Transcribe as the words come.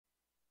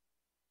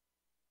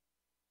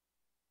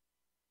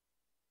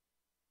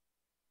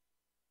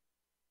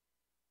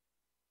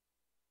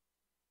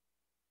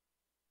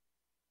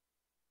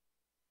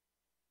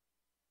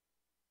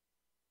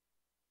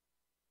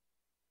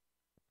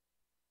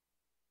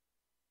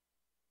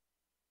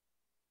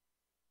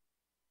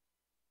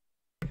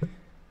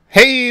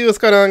Hey, what's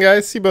going on,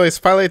 guys? C-Boys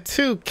Pilot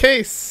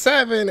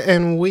 2K7,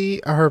 and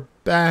we are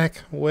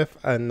back with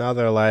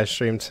another live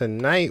stream.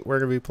 Tonight, we're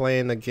going to be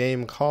playing a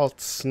game called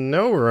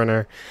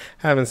SnowRunner,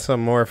 having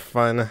some more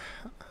fun.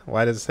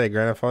 Why does it say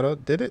Grand Theft Auto?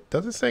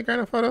 Does it say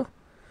Grand Theft Auto?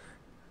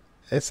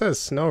 It says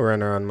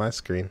SnowRunner on my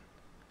screen.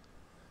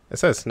 It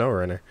says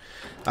SnowRunner.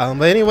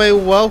 But anyway,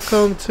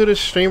 welcome to the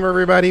stream,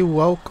 everybody.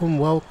 Welcome.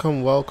 We're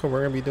going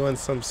to be doing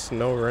some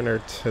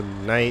SnowRunner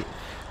tonight.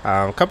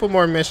 A couple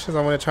more missions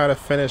I want to try to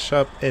finish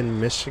up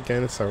in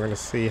Michigan, so we're going to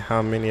see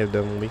how many of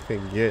them we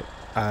can get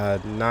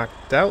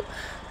knocked out.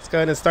 Let's go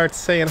ahead and start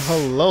saying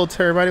hello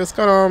to everybody. What's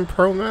going on,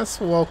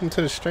 Promess? Welcome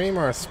to the stream.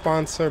 Our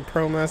sponsor,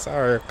 Promess,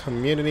 our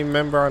community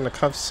member on the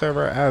Cuff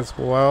server as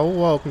well.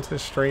 Welcome to the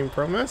stream,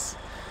 Promess.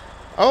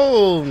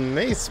 Oh,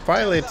 Mace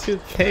Pilot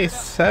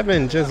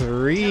 2K7 just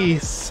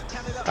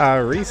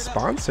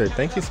re-sponsored.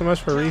 Thank you so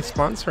much for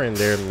re-sponsoring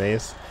there,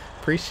 Mace.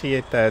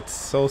 Appreciate that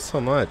so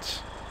much.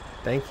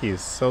 Thank you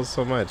so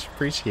much.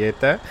 Appreciate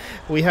that.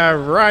 We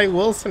have Rye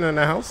Wilson in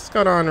the house. What's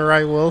going on,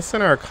 Rye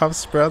Wilson? Our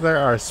Cuffs brother,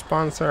 our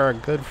sponsor, our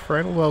good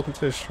friend. Welcome to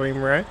the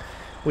stream, Rye.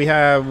 We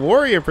have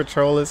Warrior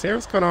Patrol is here.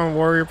 What's going on,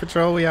 Warrior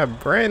Patrol? We have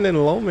Brandon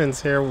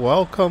Lomans here.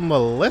 Welcome,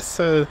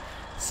 Melissa,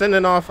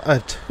 sending off a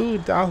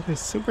 $2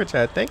 super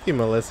chat. Thank you,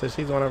 Melissa.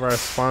 She's one of our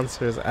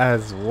sponsors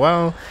as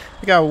well.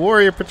 We got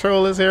Warrior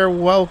Patrol is here.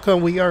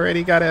 Welcome. We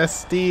already got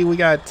SD. We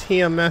got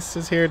TMS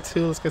is here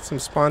too. Let's get some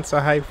sponsor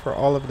hype for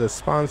all of the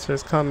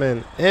sponsors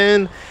coming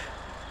in.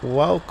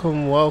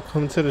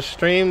 Welcome to the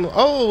stream.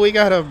 Oh, we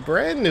got a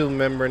brand new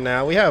member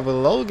now. We have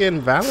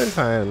Logan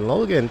Valentine.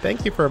 Logan,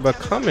 thank you for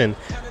becoming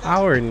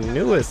our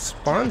newest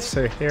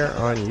sponsor here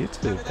on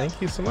YouTube.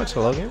 Thank you so much,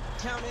 Logan.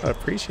 I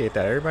appreciate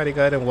that. Everybody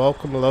go ahead and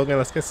welcome Logan.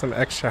 Let's get some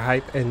extra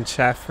hype in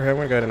chat for him.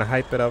 We're going to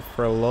hype it up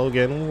for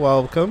Logan.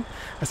 Welcome.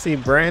 I see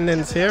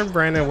Brandon's here.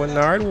 Brandon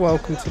Winnard,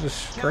 welcome to the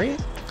stream.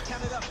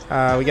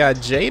 We got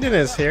Jaden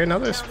is here,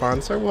 another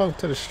sponsor. Welcome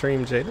to the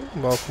stream,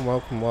 Jaden.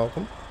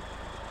 Welcome.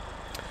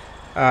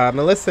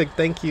 Melissa,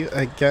 thank you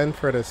again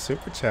for the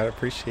super chat.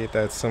 Appreciate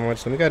that so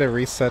much. Let me go to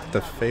reset the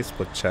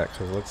Facebook chat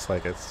because it looks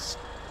like it's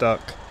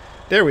stuck.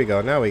 There we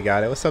go. Now we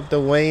got it. What's up,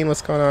 Dwayne?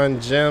 What's going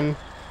on, Jim?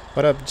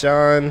 What up,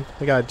 John?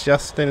 We got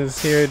Justin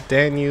is here.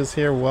 Daniel's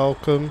here.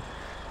 Welcome.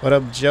 What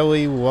up,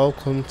 Joey?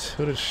 Welcome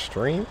to the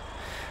stream.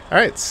 All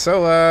right,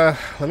 so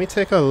let me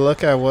take a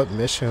look at what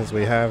missions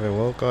we have, and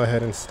we'll go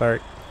ahead and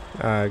start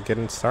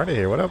getting started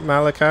here. What up,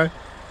 Malachi?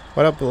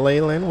 What up,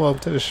 Leyland?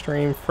 Welcome to the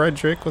stream.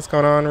 Frederick, what's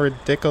going on?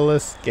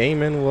 Ridiculous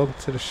Gaming, welcome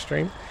to the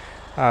stream.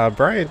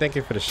 Brian, thank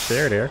you for the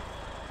share there.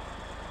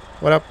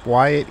 What up,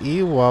 Wyatt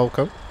E?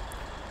 Welcome.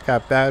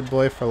 Got Bad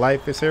Boy for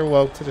Life is here.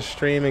 Welcome to the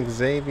stream.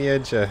 Xavier,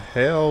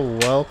 Jahel,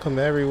 welcome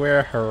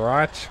everywhere.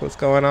 Harach, what's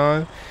going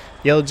on?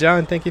 Yo,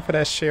 John, thank you for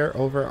that share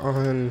over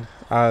on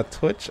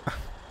Twitch.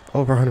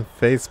 Over on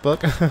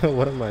Facebook.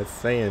 What am I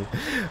saying?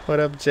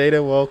 What up,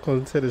 Jada?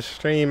 Welcome to the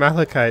stream.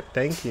 Malachi,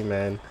 thank you,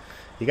 man.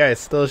 You guys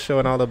still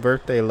showing all the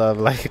birthday love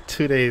like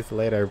 2 days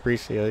later. I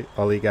appreciate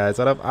all you guys.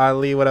 What up,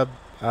 Ali? What up,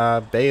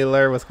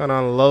 Baylor? What's going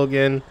on,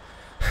 Logan?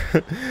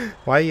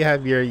 Why you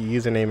have your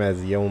username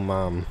as Yo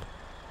Mom?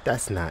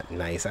 That's not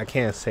nice. I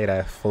can't say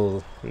that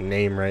full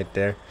name right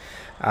there.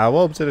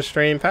 Welcome to the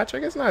stream.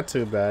 Patrick, it's not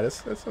too bad.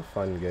 It's a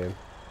fun game.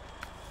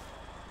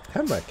 I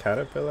have my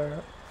caterpillar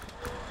out.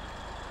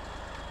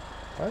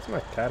 Why is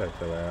my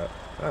caterpillar out?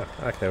 Oh,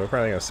 okay, we're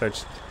probably gonna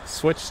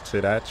switch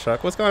to that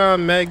truck. What's going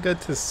on, Meg? Good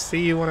to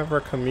see you, one of our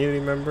community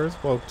members.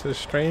 Welcome to the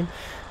stream.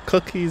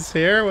 Cookies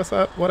here. What's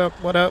up? What up,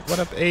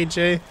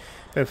 AJ?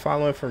 Been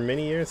following for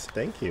many years.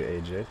 Thank you,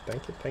 AJ.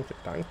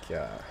 Thank you.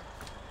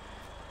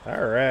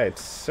 Alright,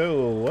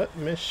 so what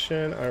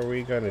mission are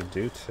we gonna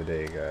do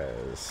today,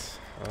 guys?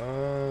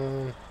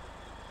 I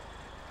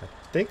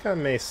think I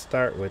may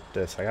start with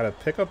this. I gotta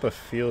pick up a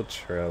field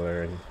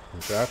trailer and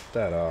drop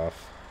that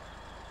off.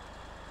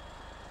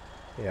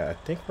 Yeah, I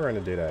think we're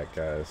going to do that,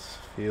 guys.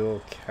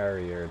 Fuel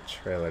carrier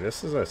trailer.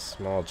 This is a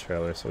small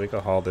trailer, so we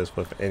can haul this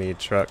with any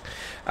truck.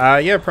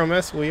 Yeah,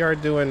 Promess, we are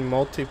doing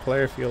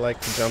multiplayer if you'd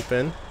like to jump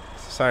in.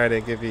 Sorry to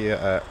give you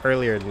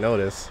earlier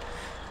notice,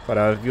 but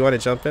if you want to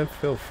jump in,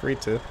 feel free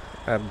to.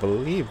 I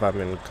believe I'm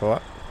in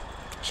co-op.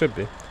 Should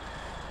be.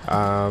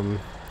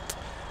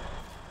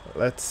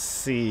 Let's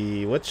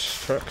see. Which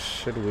truck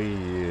should we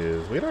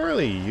use? We don't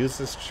really use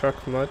this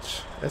truck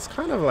much. It's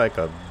kind of like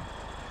a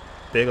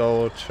big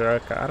old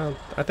truck. I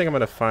think I'm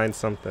gonna find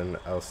something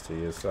else to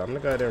use, so I'm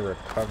gonna go ahead and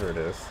recover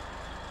this,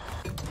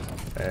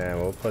 and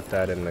we'll put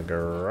that in the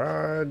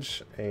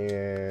garage.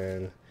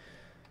 And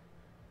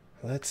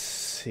let's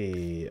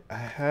see, I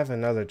have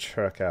another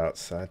truck out,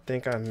 so I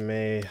think I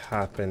may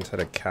hop into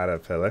the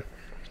Caterpillar.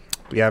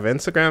 We have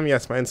Instagram.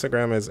 Yes, my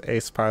Instagram is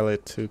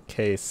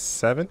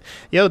AcePilot2K7.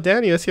 Yo,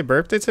 Daniel, it's your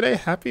birthday today.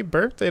 Happy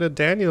birthday to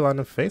Daniel on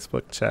the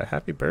Facebook chat.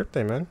 Happy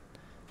birthday, man.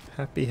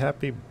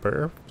 Happy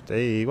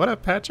birthday. What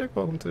up, Patrick?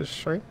 Welcome to the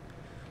stream.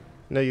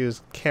 I know you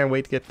can't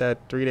wait to get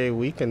that 3-day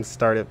weekend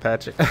started,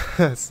 Patrick.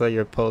 I saw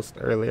your post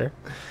earlier.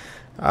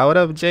 What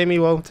up, Jamie?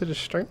 Welcome to the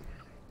stream.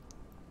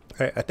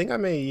 Alright, I think I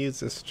may use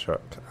this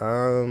truck.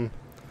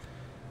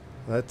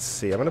 Let's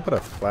see. I'm gonna put a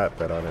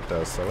flatbed on it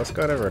though. So let's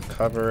go ahead and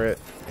recover it.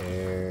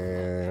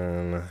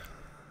 And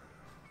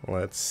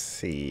let's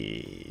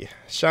see.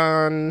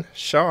 Sean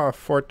Shaw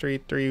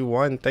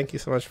 4331. Thank you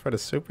so much for the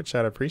super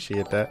chat. I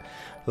appreciate that.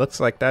 Looks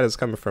like that is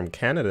coming from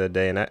Canada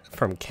today, and that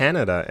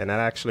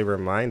actually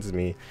reminds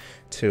me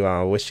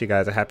to wish you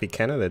guys a happy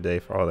Canada Day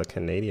for all the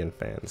Canadian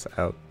fans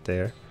out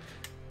there.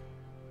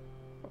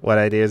 What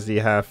ideas do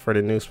you have for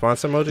the new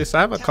sponsor emojis? So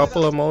I have a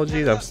couple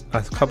emojis,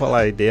 a couple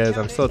ideas.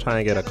 I'm still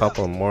trying to get a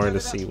couple more to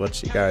see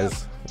what you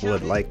guys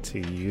would like to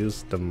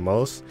use the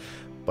most.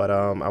 But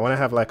I want to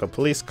have like a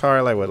police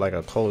car, like with like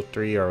a code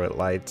 3 or with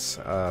lights,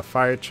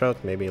 fire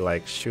truck, maybe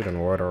like shooting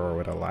water or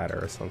with a ladder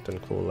or something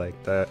cool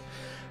like that.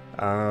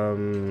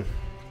 I'm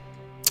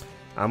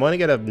gonna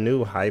get a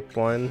new hype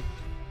one.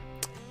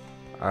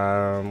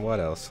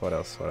 What else?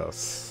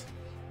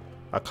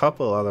 A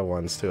couple other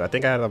ones too. I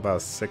think I had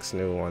about 6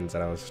 new ones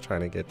that I was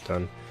trying to get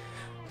done.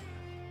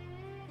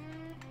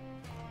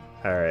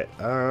 Alright,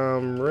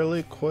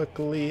 really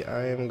quickly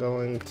I am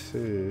going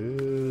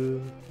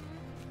to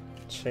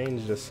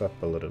change this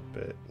up a little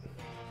bit.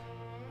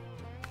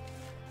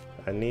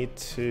 I need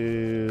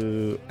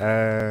to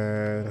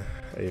add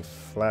a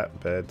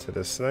flatbed to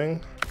this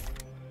thing.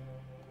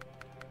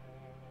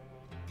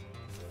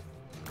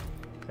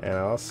 And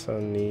I also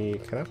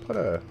need, can I put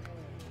a,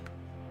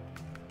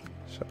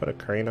 should I put a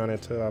crane on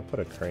it too? I'll put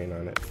a crane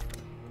on it.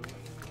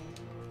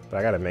 But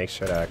I gotta make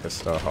sure that I can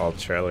still haul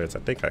trailers. I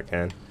think I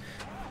can.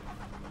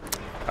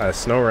 A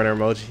SnowRunner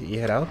emoji,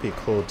 yeah, that would be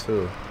cool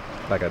too.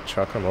 Like a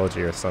truck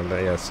emoji or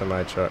something, yeah,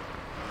 semi-truck.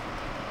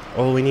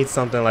 Oh, we need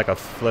something like a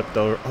flipped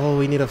over, oh,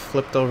 we need a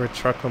flipped over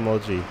truck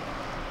emoji.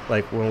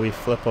 Like when we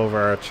flip over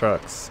our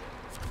trucks.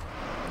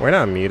 We're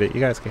not muted,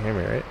 you guys can hear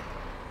me, right?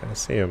 I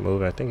see it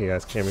moving, I think you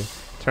guys can hear me.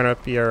 Turn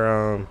up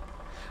your,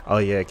 oh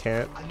yeah, it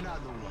can't?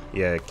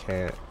 Yeah, it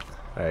can't.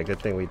 Alright, good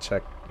thing we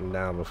checked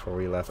now before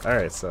we left.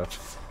 Alright, so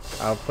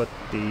I'll put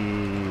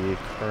the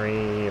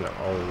crane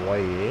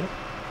away.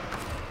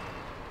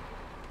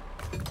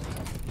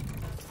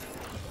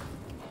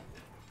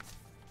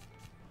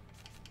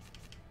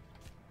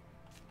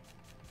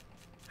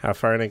 How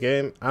far in the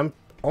game? I'm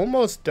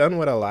almost done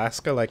with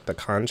Alaska, like the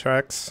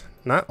contracts.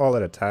 Not all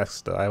of the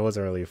tasks though, I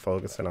wasn't really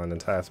focusing on the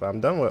tasks, but I'm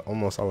done with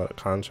almost all of the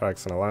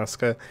contracts in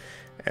Alaska.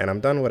 And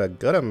I'm done with a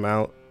good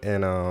amount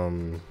in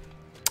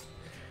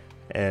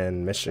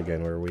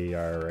Michigan, where we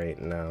are right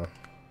now.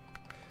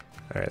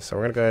 Alright, so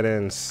we're gonna go ahead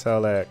and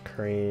sell that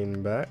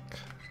crane back.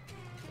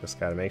 Just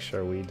gotta make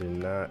sure we do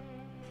not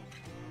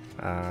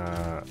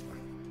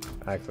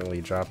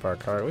accidentally drop our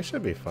car. We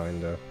should be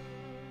fine though.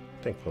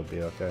 I think we'll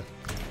be okay.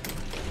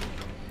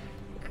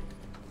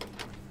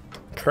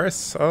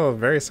 Chris, oh,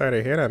 very sorry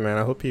to hear that, man.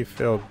 I hope you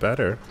feel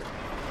better.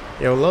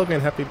 Yo,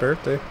 Logan, happy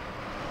birthday.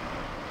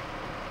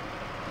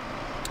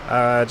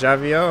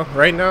 Javier,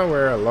 right now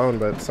we're alone,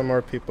 but some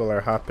more people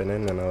are hopping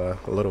in a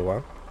little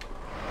while.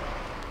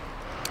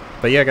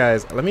 But yeah,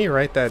 guys, let me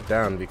write that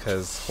down,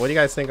 because what do you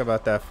guys think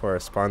about that for a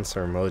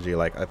sponsor emoji?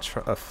 Like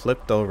a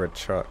flipped over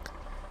truck.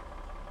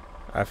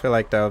 I feel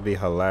like that would be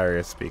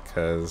hilarious,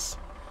 because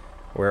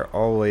we're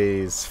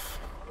always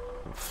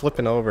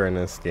flipping over in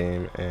this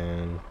game,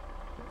 and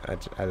I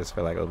just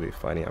feel like it'll be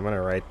funny. I'm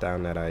gonna write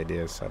down that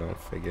idea so I don't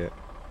forget.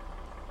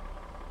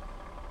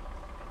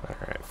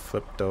 Alright,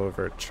 flipped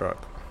over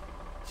truck.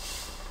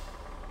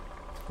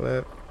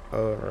 Flip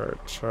over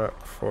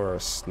truck for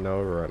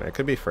SnowRunner. It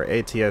could be for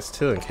ATS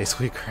too, in case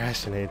we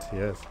crash in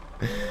ATS.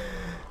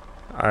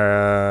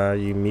 Are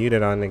you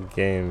muted on the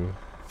game?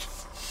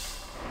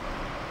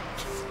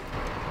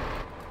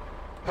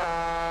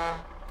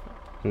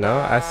 No,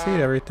 I see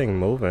everything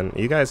moving.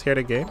 You guys hear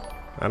the game?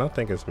 I don't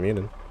think it's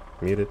muted.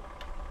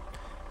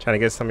 Trying to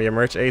get some of your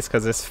merch, Ace,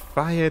 because it's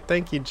fire.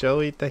 Thank you,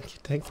 Joey.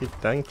 Thank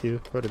you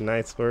for the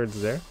nice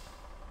words there.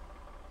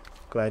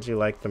 Glad you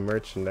like the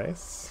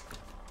merchandise.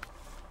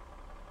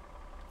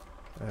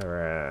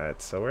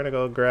 Alright, so we're gonna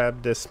go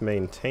grab this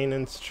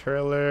maintenance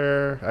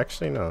trailer.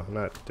 Actually, no, I'm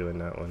not doing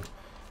that one.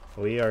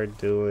 We are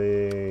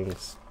doing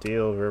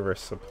Steel River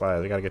Supply.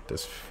 We gotta get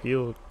this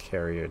fuel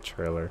carrier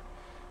trailer.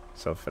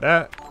 So for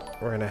that,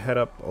 we're gonna head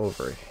up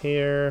over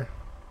here.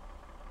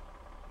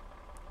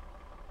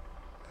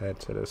 Head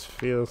to this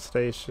fuel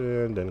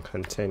station, then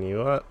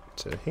continue up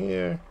to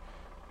here,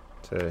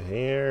 to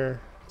here,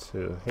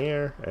 to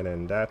here, and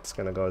then that's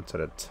gonna go to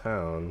the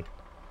town.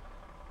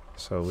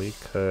 So we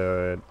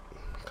could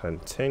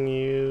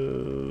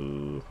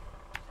continue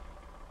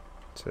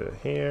to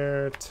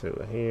here,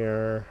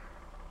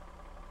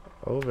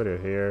 over to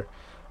here.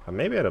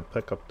 Maybe I ought to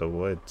pick up the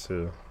wood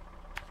too,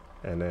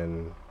 and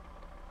then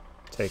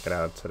take it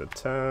out to the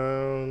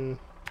town.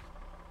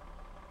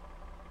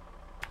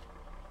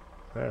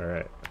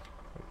 Alright.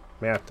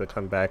 May have to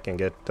come back and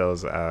get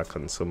those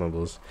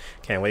consumables.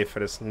 Can't wait for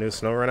this new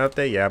SnowRunner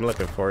update. Yeah, I'm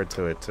looking forward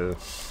to it too.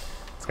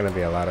 It's gonna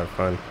be a lot of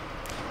fun.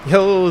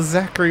 Yo,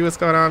 Zachary, what's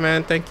going on,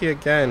 man? Thank you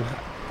again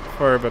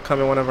for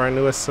becoming one of our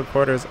newest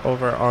supporters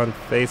over on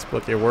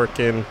Facebook. You're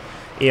working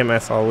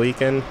EMS all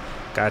weekend.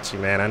 Got you,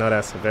 man. I know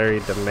that's a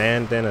very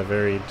demanding, a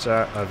very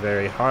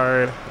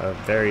hard, a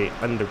very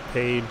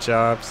underpaid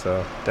job.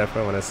 So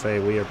definitely want to say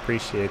we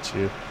appreciate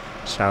you.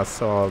 Shouts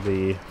to all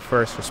the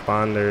first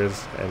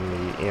responders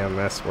and the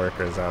EMS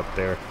workers out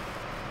there.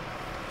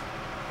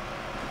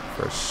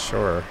 For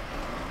sure.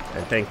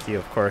 And thank you,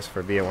 of course,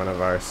 for being one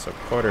of our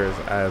supporters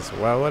as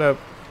well. What up,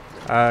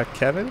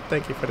 Kevin?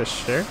 Thank you for the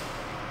share.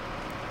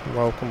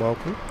 Welcome,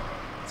 welcome.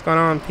 What's going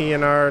on,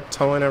 PNR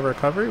Towing and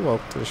Recovery?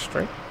 Welcome to the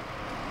stream.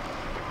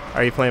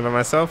 Are you playing by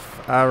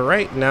myself?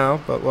 Right now,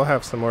 but we'll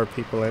have some more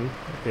people in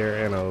here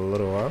in a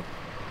little while.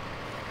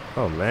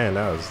 Oh man,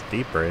 that was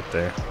deep right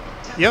there.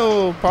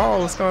 Yo, Paul,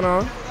 what's going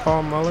on?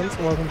 Paul Mullins,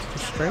 welcome to the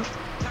stream.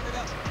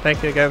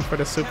 Thank you again for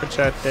the super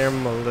chat there,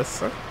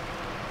 Melissa.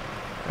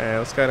 And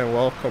let's go ahead and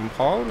welcome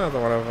Paul, another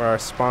one of our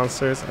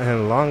sponsors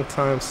and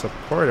longtime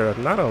supporter of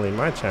not only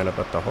my channel,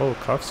 but the whole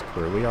Cuffs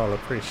crew. We all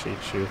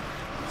appreciate you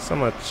so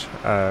much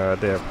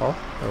there, Paul,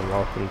 and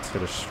welcome to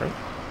the stream.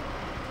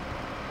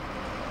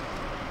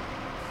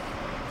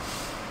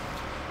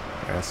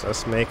 Alright, so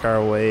let's make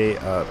our way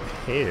up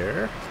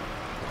here.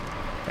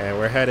 And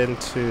we're heading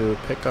to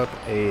pick up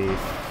a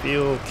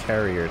fuel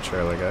carrier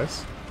trailer,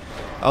 guys.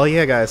 Oh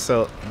yeah, guys,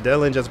 so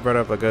Dylan just brought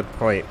up a good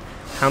point.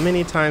 How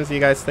many times do you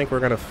guys think we're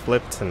gonna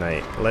flip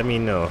tonight? Let me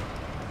know.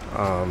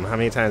 How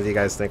many times do you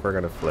guys think we're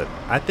gonna flip?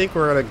 I think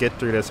we're gonna get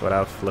through this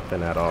without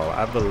flipping at all.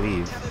 I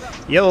believe.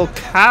 Yo,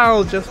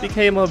 Kyle just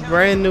became a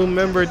brand new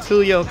member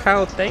too. Yo,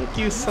 Kyle, thank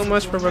you so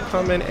much for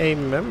becoming a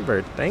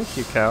member. Thank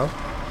you, Kyle.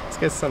 Let's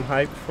get some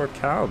hype for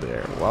Kyle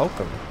there.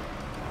 Welcome.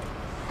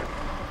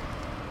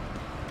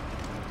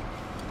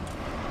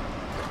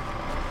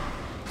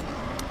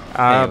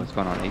 Hey, what's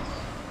going on, Ace?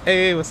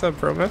 Hey, what's up,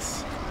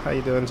 Promess? How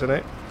you doing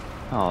tonight?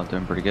 Oh,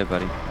 doing pretty good,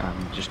 buddy.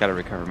 Just got to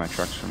recover my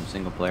trucks from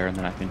single player, and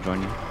then I can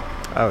join you.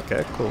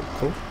 Okay, cool,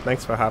 cool.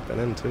 Thanks for hopping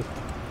in, too.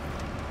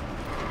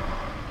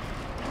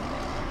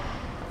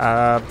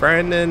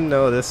 Brandon,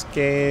 no, this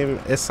game,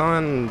 it's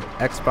on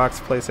Xbox,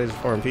 PlayStation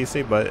 4, and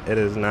PC, but it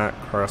is not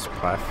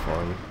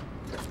cross-platform.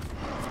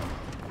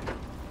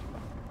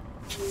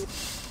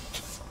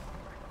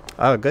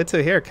 Oh, good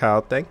to hear,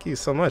 Kyle. Thank you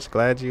so much.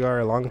 Glad you are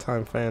a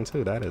longtime fan,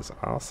 too. That is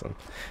awesome.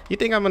 You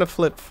think I'm going to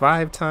flip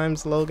 5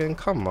 times, Logan?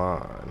 Come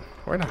on.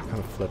 We're not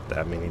going to flip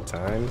that many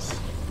times.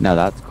 No,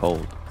 that's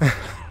cold.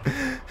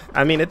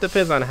 I mean, it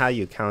depends on how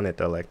you count it,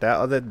 though. Like,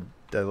 the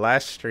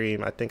last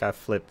stream, I think I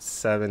flipped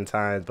 7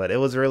 times, but it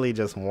was really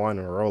just one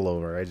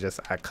rollover.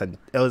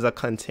 It was a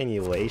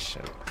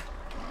continuation.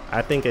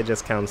 I think it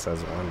just counts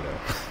as one,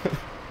 though.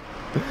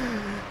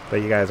 But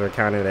you guys were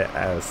counting it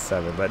as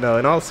 7. But no,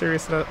 in all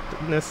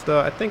seriousness though,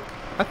 I think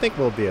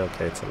we'll be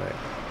okay tonight.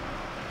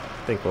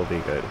 I think we'll be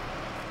good.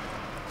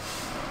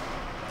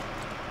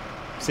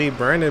 See,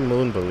 Brandon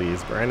Moon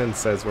believes. Brandon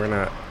says we're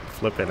not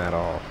flipping at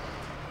all.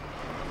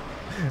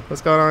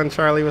 What's going on,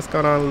 Charlie? What's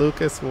going on,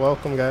 Lucas?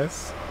 Welcome,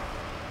 guys.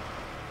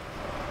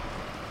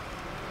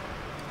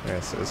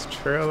 Alright, so this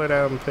trailer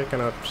that I'm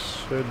picking up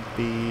should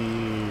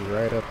be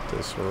right up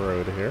this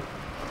road here.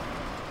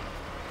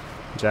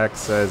 Jack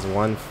says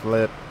 1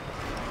 flip.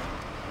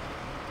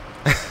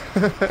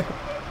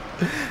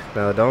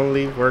 No, don't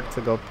leave work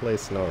to go play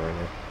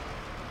SnowRunner.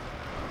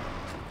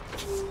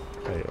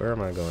 Wait, where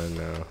am I going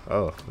now?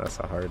 Oh, that's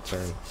a hard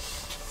turn.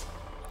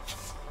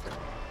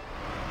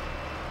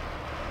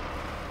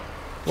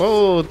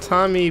 Whoa,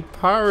 Tommy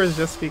Powers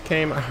just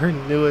became our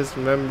newest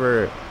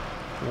member.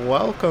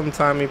 Welcome,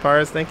 Tommy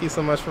Powers. Thank you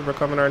so much for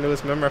becoming our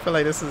newest member. I feel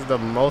like this is the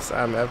most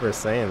I'm ever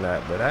saying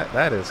that, but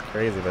that is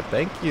crazy. But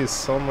thank you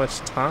so much,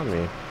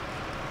 Tommy.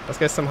 Let's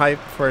get some hype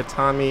for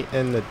Tommy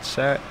in the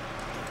chat.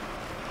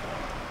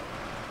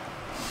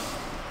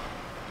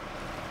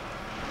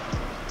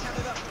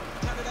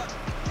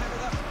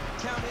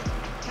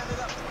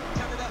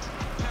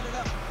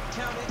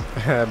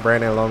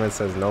 Brandon Loman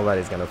says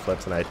nobody's gonna flip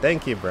tonight.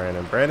 Thank you,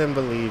 Brandon. Brandon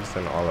believes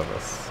in all of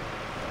us.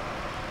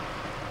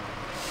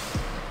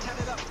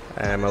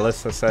 And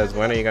Melissa says,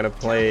 when are you gonna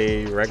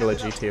play regular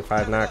GTA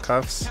 5 not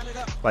Cuffs?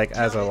 Like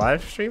as a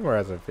live stream or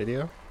as a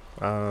video?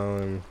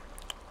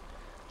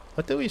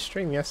 What did we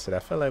stream yesterday?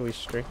 I feel like we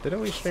streamed. Didn't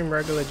we stream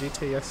regular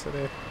GTA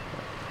yesterday?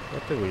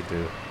 What did we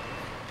do?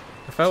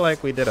 I felt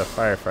like we did a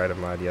firefighter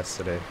mod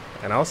yesterday.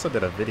 And I also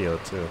did a video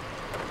too.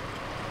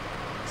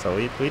 So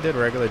we did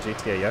regular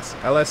GTA, yes.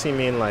 Unless you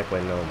mean like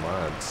with no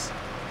mods.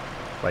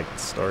 Like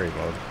story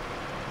mode.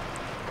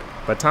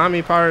 But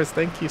Tommy Powers,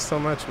 thank you so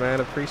much,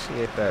 man.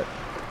 Appreciate that.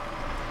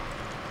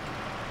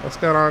 What's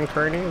going on,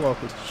 Kearney?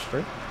 Welcome to the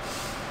stream.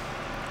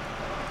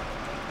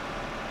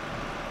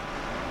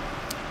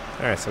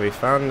 Alright, so we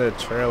found the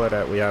trailer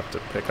that we have to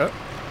pick up.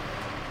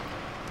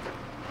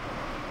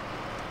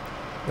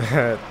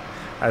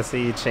 I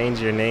see you change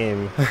your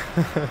name.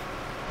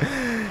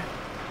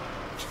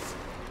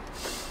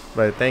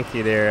 But thank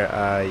you there,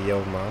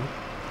 yo mom.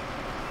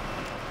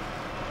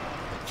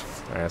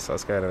 Alright, so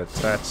let's go ahead and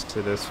attach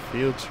to this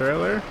fuel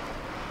trailer.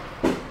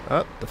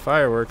 Oh, the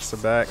fireworks are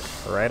back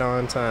right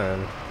on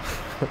time.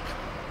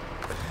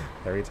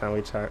 Every time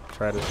we try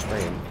to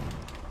stream.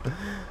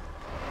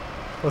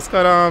 What's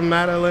going on,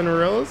 Madeline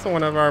Rose?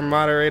 One of our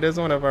moderators,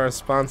 one of our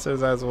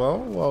sponsors as well.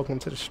 Welcome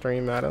to the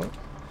stream, Madeline.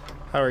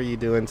 How are you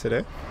doing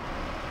today?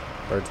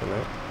 Or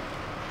tonight?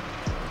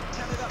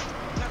 Count it up,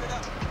 count it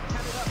up,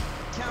 count it up,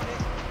 count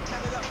it,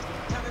 count it up,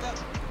 count it up,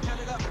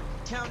 count it up,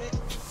 count it.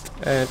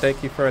 And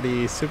thank you for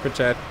the super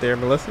chat there,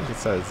 Melissa. She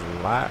says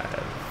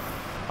live.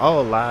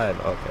 Oh, live.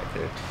 Okay,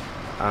 good.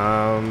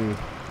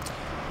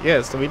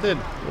 Yeah, so we did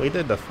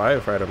the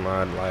firefighter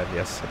mod live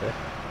yesterday.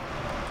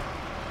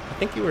 I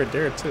think you were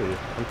there too.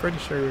 I'm pretty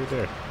sure you were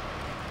there.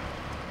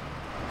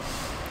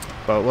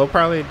 But we'll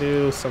probably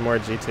do some more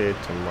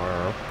GTA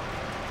tomorrow.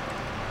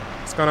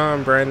 What's going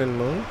on, Brandon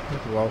Moon?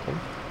 Welcome.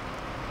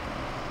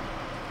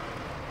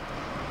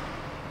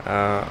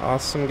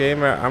 Awesome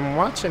gamer. I'm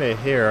watching it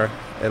here.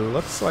 It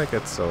looks like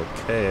it's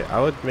okay. I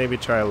would maybe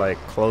try like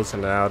closing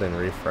it out and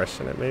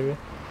refreshing it maybe.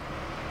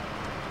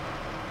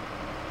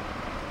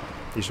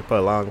 You should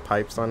put long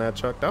pipes on that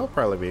truck. That would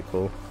probably be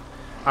cool.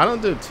 I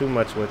don't do too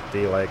much with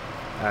the like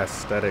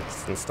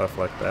aesthetics and stuff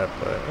like that,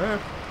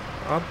 but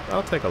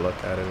I'll take a look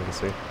at it and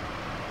see.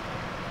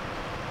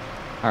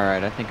 All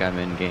right, I think I'm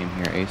in game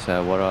here.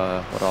 Asa, what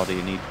all do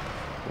you need?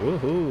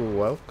 Woohoo!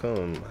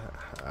 Welcome.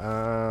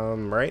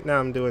 Right now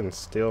I'm doing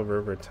Steel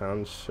River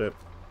Township,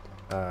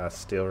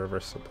 Steel River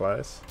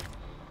supplies.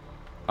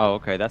 Oh,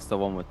 okay, that's the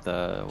one with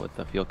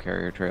the fuel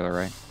carrier trailer,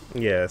 right?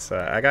 Yes,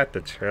 I got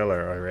the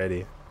trailer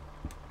already.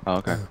 Oh,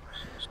 okay.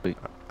 Sweet.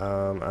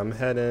 I'm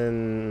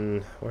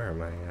heading. Where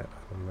am I at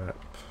on the map?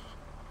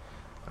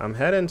 I'm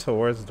heading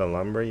towards the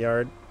lumber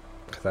yard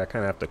because I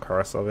kind of have to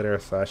cross over there,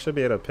 so I should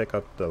be able to pick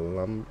up the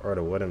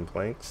the wooden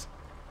planks.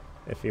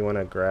 If you want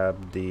to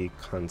grab the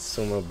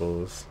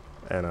consumables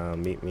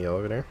and meet me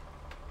over there.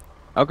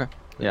 Okay.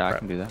 Yeah, I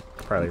can do that.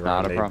 Probably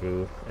Not a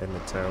rendezvous in the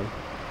town.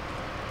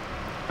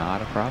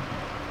 Not a problem.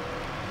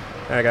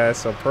 Alright guys,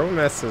 so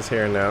Promess is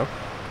here now.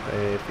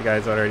 If you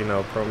guys already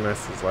know,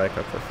 Promess is like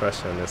a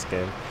professional in this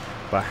game.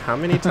 But how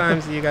many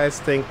times do you guys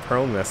think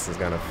Promess is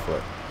gonna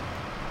flip?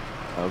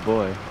 Oh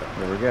boy,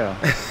 here we go.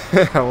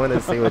 I want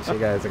to see what you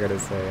guys are gonna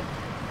say.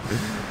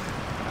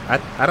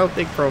 I don't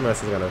think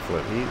Promess is gonna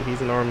flip. He's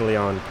normally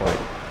on point.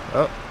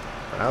 Oh,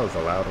 that was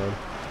a loud one.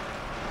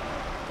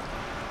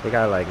 We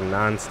got like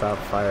non-stop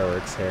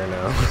fireworks here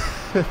now.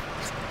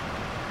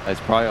 It's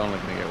probably only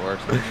gonna get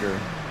worse, I'm sure.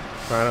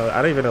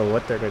 I don't even know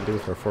what they're gonna do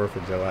for 4th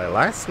of July.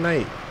 Last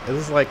night, it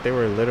was like they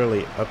were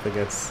literally up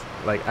against,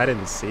 like I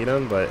didn't see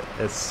them, but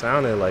it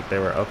sounded like they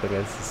were up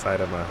against the side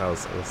of my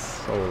house. It was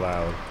so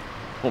loud.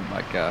 Oh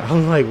my god.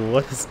 I'm like,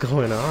 what is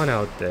going on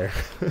out there?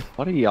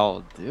 What are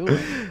y'all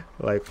doing?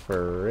 Like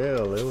for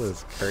real, it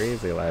was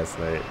crazy last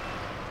night.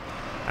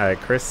 Alright,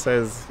 Chris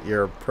says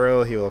you're a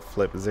pro, he will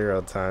flip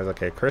 0 times.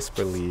 Okay, Chris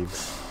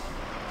believes.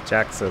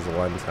 Jack says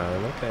 1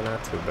 time. Okay,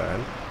 not too bad.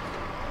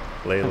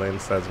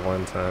 Leyland says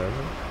 1 time.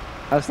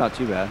 That's not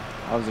too bad.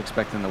 I was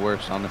expecting the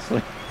worst,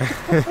 honestly.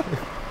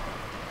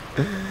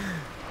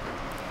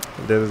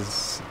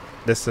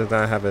 This does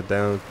not have a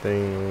down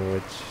thing,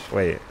 which,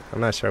 wait,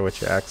 I'm not sure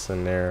what you're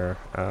asking there,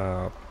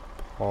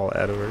 Paul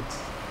Edwards.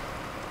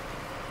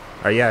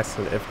 Are you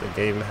asking if the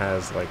game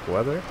has, like,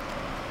 weather?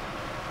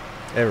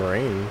 It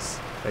rains.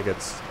 It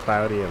gets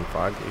cloudy and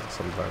foggy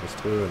sometimes,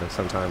 too, and then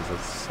sometimes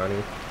it's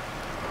sunny.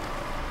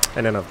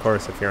 And then, of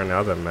course, if you're on the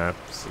other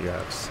maps, you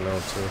have snow,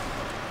 too.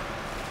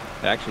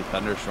 Actually,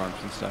 thunderstorms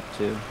and stuff,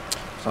 too.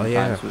 Oh,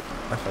 yeah. Sometimes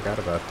I forgot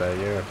about that,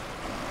 yeah.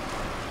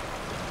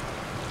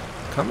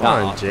 Come Not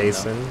on, often,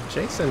 Jason. though.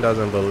 Jason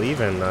doesn't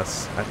believe in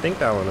us. I think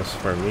that one is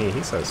for me.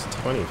 He says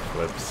 20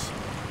 flips.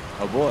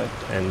 Oh boy.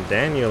 And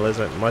Daniel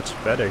isn't much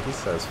better. He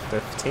says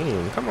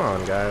 15. Come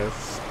on,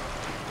 guys.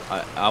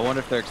 I wonder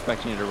if they're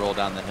expecting you to roll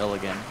down the hill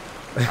again.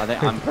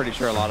 I'm pretty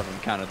sure a lot of them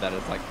counted that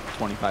as like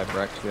 25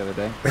 wrecks the other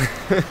day.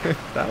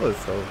 That was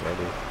so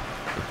funny.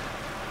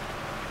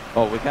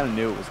 Well, we kind of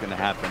knew it was going to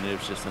happen. It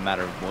was just a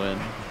matter of when.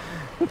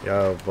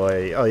 Yo,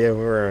 boy. Oh, yeah,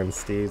 we were on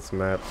Steve's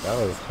map. That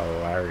was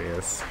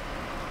hilarious.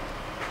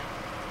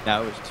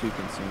 Now it was 2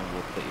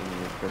 consumables that you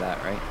needed for that,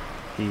 right?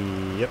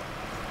 Yep.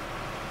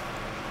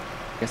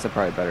 I guess I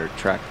probably better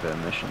track the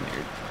mission that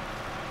you're...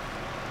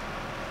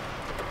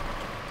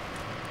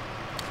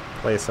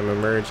 Play some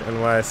Emerge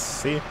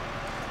NYC.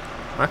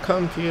 My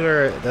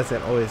computer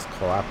doesn't always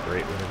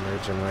cooperate with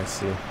Emerge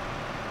NYC.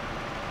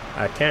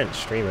 I can't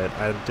stream it.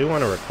 I do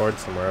want to record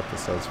some more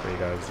episodes for you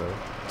guys, though.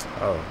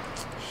 Oh,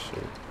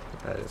 shoot.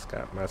 I just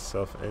got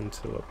myself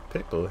into a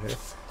pickle here.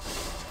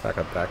 If I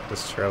could back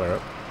this trailer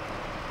up.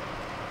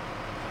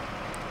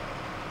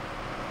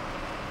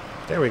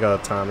 There we go,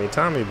 Tommy.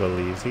 Tommy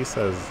believes. He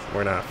says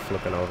we're not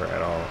flipping over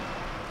at all.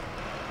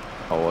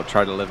 Oh, we'll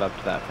try to live up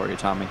to that for you,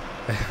 Tommy.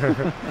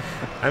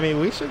 I mean,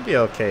 we should be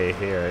okay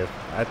here.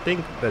 I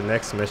think the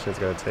next mission is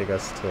going to take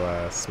us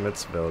to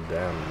Smithsville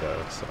Dam,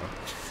 though. So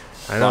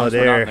I know we're not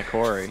in there. the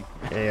quarry.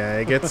 Yeah,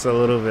 it gets a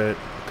little bit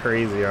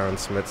crazy on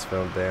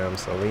Smithsville Dam,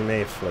 so we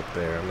may flip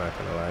there. I'm not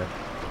gonna lie.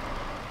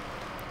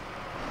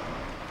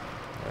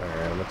 All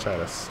right, I'm gonna try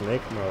to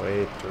snake my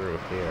way through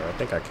here. I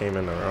think I came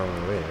in the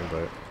wrong way,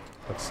 but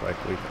looks like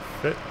we can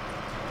fit.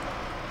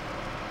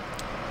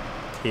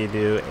 Can you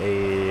do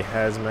a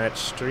hazmat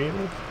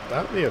stream?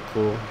 That would be a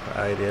cool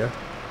idea.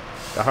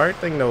 The hard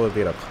thing though would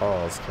be the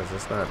calls, because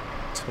it's not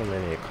too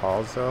many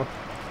calls though.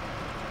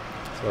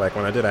 So like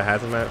when I do the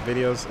hazmat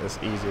videos, it's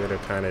easier to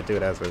kind of do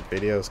it as with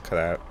videos,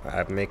 because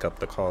I make up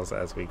the calls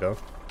as we go.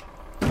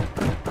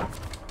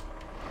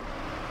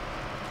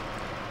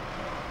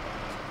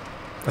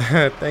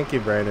 Thank you,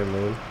 Brandon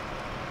Moon.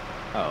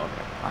 Oh,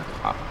 okay.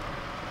 I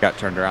got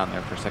turned around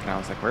there for a second. I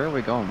was like, where are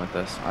we going with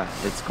this?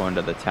 It's going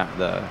to the town,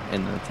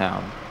 into the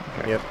town.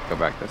 Okay. Yep. Go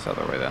back this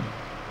other way then.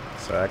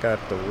 So I got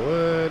the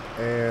wood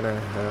and I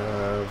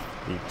have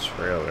the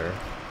trailer.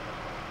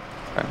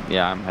 Okay.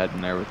 Yeah, I'm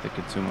heading there with the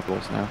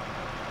consumables now.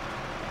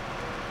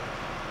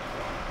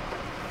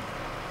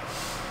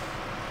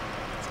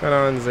 What's going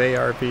on, Zay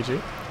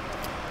RPG?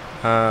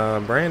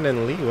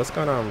 Brandon Lee, what's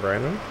going on,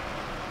 Brandon?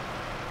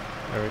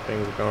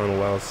 Everything's going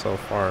well so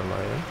far in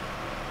my end.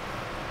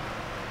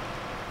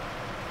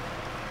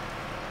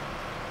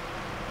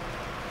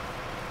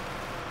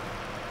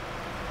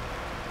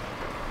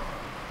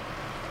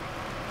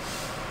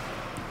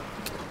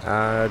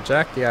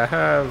 Jackie, I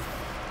have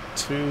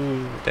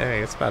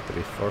dang, it's about to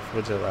be 4th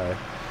of July.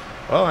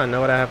 Well, I know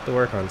what I have to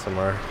work on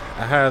tomorrow.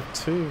 I have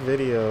 2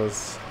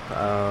 videos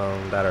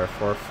that are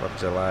 4th of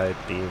July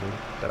themed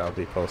that I'll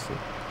be posting.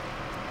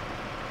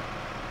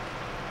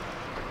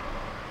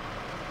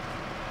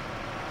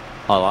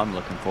 All I'm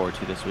looking forward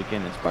to this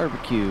weekend is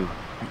barbecue.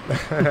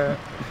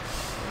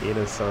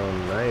 Eating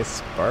some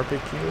nice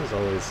barbecue is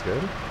always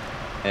good.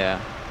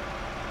 Yeah,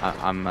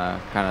 I'm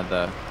kind of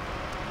the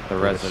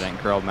resident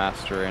grill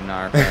master in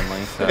our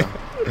family, so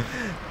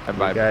you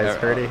guys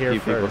heard it here a few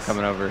people first.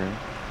 coming over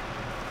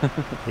here.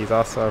 He's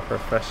also a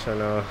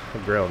professional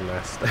grill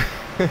master.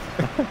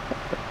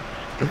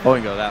 I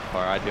wouldn't go that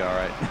far. I'd be all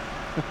right.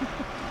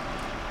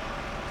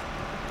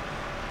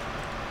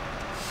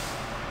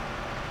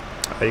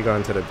 Are you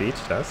going to the beach?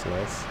 That's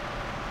nice.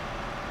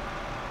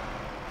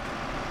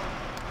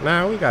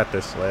 Nah, we got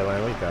this,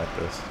 Leyline. We got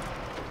this.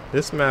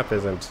 This map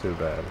isn't too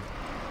bad.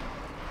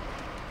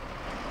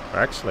 We're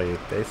actually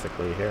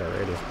basically here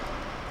already.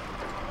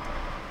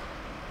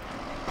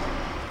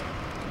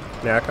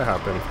 Yeah, I could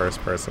hop in first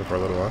person for a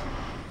little while.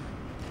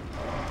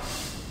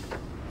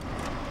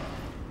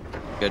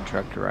 Good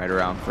truck to ride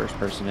around first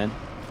person in.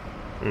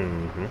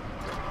 Mm-hmm.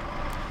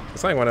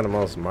 It's like one of the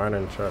most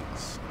modern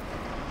trucks.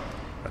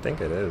 I think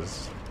it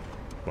is.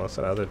 Most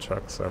of the other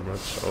trucks are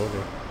much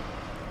older.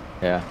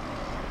 Yeah.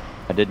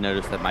 I did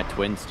notice that my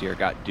twin steer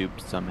got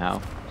duped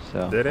somehow.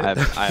 So Did it?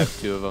 I have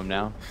 2 of them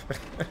now.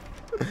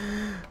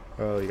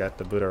 Oh, you got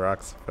the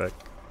BuddaRocks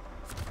effect.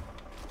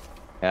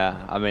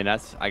 Yeah, I mean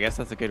I guess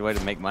that's a good way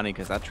to make money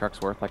because that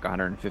truck's worth like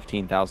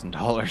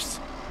 $115,000.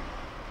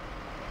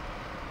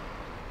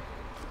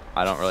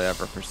 I don't really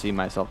ever foresee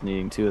myself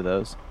needing 2 of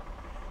those.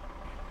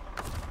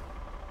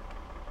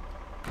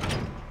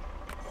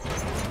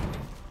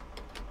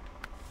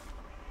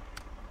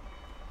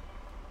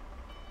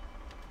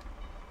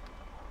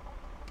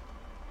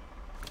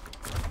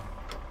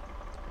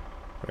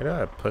 Where did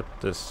I put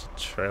this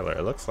trailer?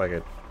 It looks like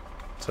it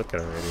took it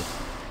already.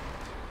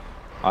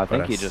 I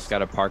think you just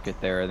gotta park it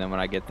there, and then when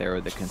I get there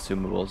with the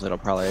consumables, it'll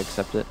probably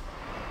accept it.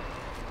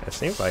 It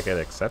seems like it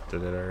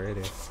accepted it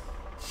already.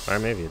 Or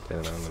maybe it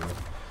didn't, I don't know.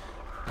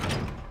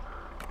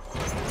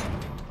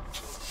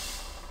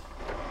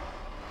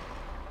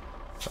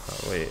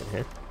 Oh, wait,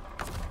 here.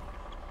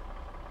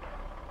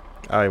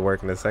 Oh, you're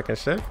working the second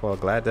shift? Well,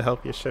 glad to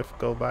help your shift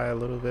go by a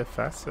little bit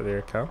faster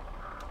there, Cal.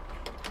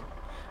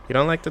 You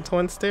don't like the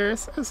twin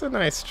steers? It's a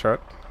nice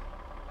truck.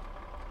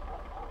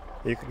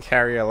 You can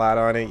carry a lot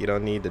on it. You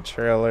don't need the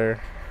trailer.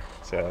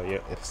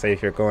 So, say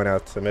if you're going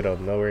out to the middle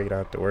of nowhere, you don't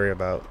have to worry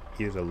about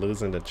either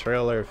losing the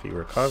trailer if you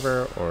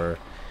recover or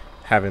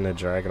having to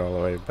drag it all the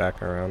way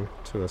back around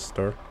to the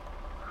store.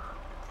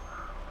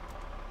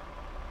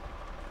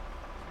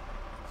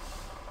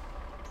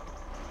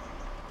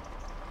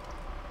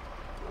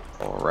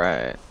 All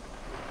right.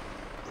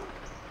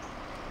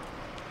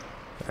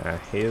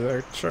 Here's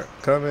our truck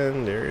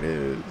coming. There it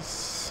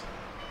is.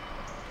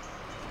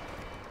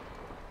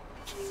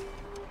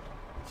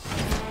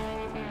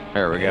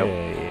 There we go.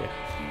 Hey.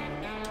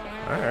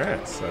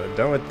 Alright, so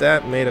done with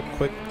that. Made a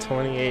quick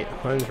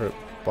 2,800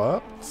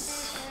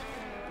 bucks.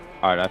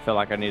 All right, I feel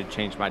like I need to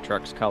change my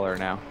truck's color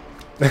now.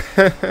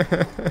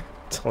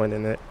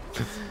 Twinning it.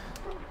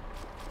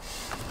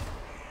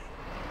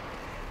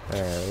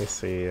 Alright, let me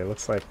see. It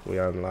looks like we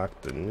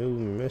unlocked a new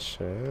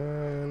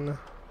mission,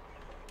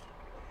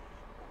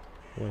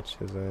 which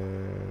is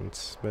in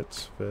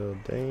Smithsville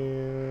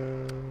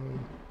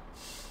Dam.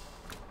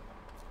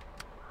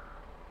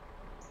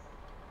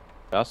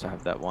 I also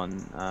have that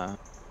one. I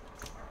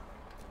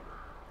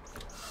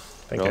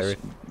think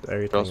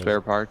everything Drill is,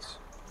 spare parts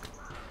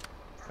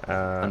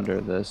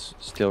under this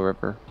steel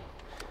ripper.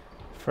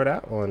 for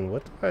that one,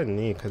 what do I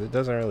need? Because it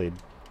doesn't really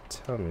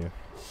tell me.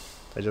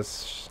 I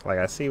just, like,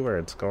 I see where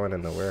it's going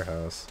in the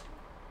warehouse.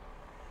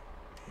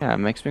 Yeah, it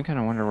makes me kind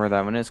of wonder where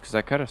that one is, because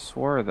I could have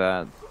swore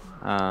that.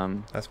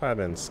 That's why I've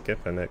been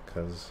skipping it,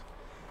 because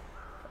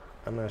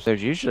I'm not sure.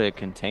 There's usually a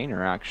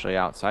container actually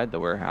outside the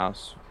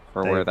warehouse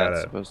for That where you that's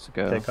gotta supposed to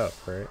go. pick up,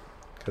 right?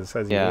 Because it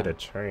says you Yeah, need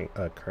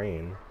a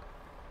crane.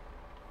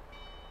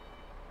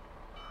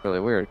 really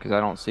weird because I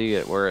don't see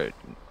it where it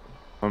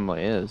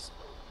normally is.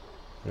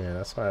 Yeah,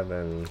 that's why I've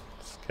been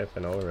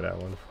skipping over that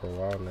one for a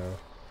while now.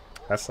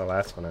 That's the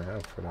last one I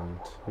have for them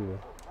too.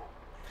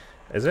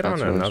 Is it on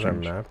That's really another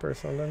strange. map or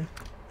something?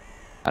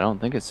 I don't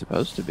think it's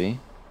supposed to be.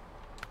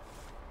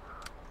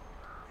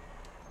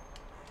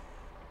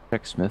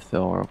 Check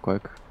Smithville real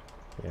quick.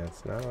 Yeah,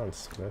 it's not on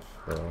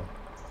Smithville.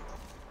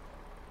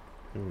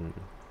 Hmm.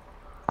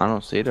 I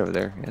don't see it over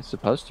there. It's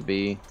supposed to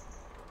be.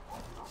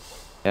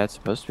 Yeah, it's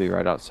supposed to be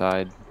right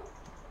outside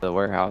the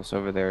warehouse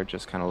over there,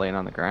 just kind of laying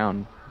on the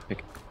ground.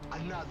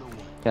 Yeah,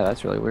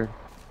 that's really weird.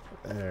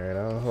 Alright,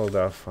 I'll hold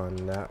off on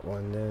that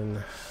one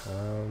then.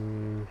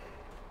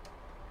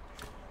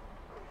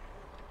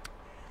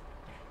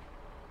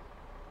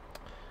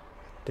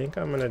 I think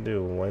I'm gonna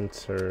do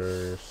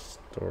winter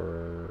stores.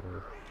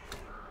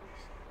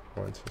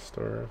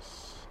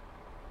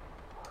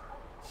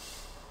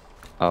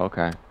 Oh,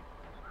 okay.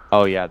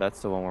 Oh, yeah,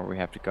 that's the one where we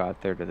have to go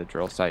out there to the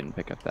drill site and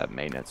pick up that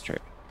maintenance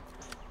trip.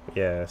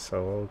 Yeah,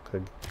 so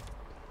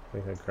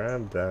we could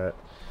grab that.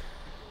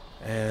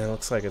 And it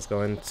looks like it's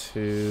going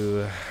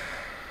to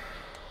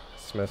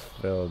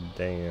Smithville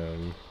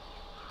Dam.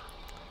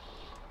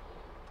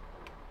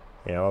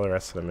 Yeah, all the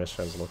rest of the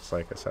missions looks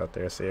like it's out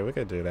there. So yeah, we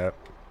could do that.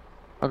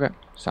 Okay,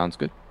 sounds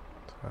good.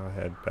 I'll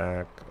head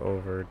back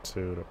over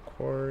to the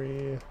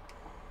quarry.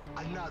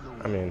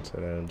 I mean to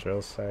the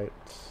drill site.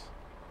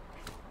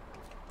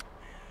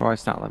 Why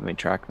it's not letting me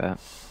track that?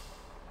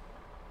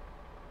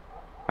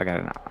 I got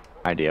an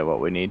idea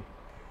what we need.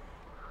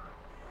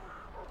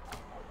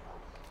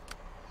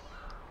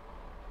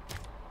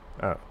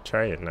 Oh,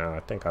 try it now. I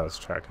think I was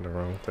tracking the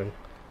wrong thing.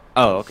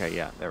 Oh, okay,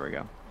 yeah, there we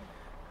go.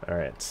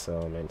 Alright,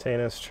 so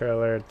maintenance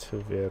trailer,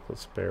 2 vehicle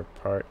spare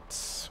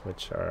parts,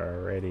 which are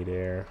already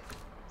there.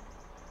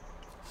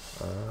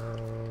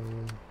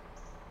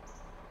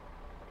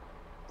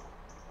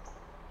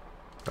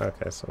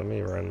 Okay, so let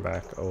me run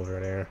back over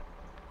there.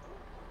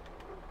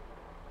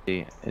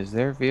 See, is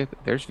there vehicle?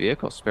 There's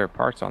vehicle spare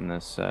parts on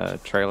this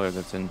trailer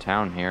that's in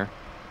town here.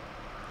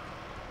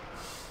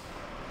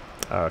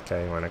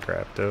 Okay, you want to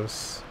grab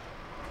those?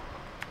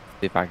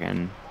 See if I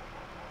can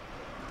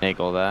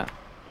finagle that.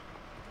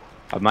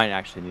 I might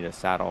actually need a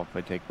saddle if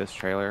I take this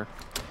trailer.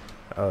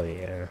 Oh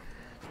yeah.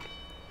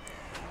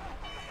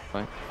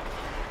 What?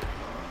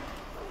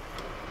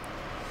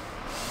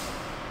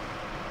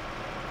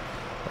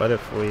 What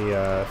if we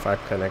if I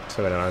connect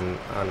to it on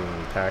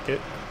unpack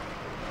it?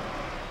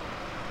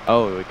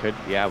 Oh, we could.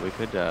 Yeah, we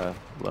could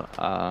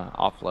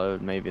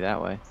offload maybe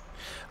that way.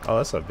 Oh,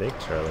 that's a big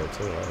trailer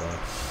too.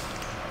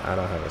 I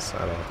don't have a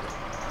saddle.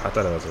 I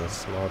thought it was a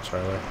small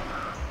trailer.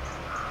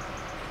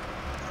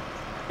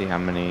 See how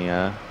many.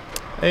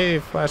 Hey,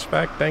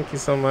 flashback! Thank you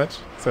so much.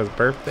 It says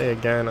birthday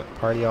again,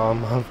 party all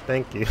month.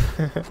 Thank you.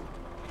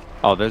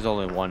 Oh, there's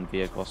only one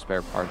vehicle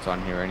spare parts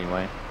on here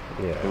anyway.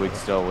 Yeah. We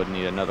still would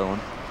need another one.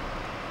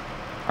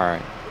 All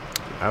right.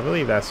 I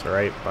believe that's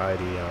right by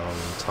the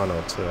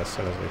tunnel too. As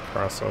soon as we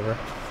cross over.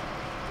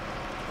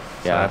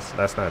 So Yeah.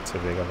 That's not too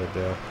big of a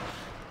deal.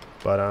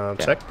 But Yeah.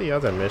 check the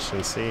other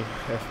mission. See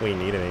if we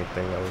need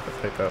anything that we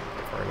could pick up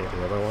for any of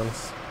the other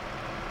ones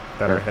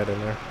that Sure. are heading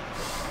there.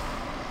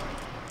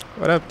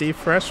 What up, D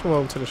Fresh?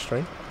 Welcome to the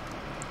stream.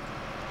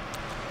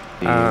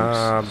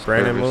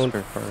 Brandon Moon,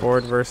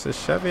 Ford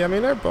versus Chevy. I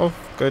mean, they're both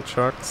good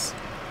trucks.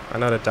 I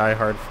know the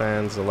diehard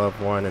fans love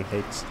one and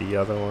hates the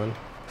other one.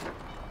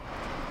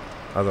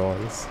 Other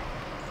ones.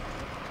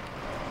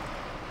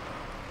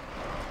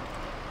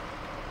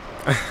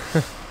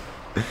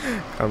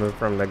 Coming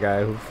from the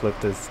guy who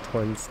flipped his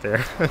twin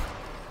stair.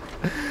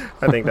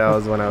 I think that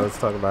was when I was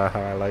talking about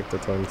how I like the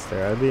twin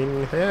stair. I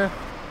mean, yeah,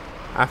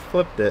 I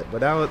flipped it,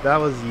 but that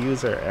was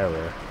user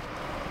error.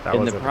 That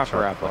In the wasn't proper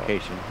truck fault.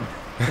 application.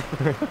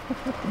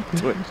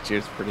 Twin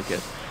steer's pretty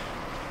good.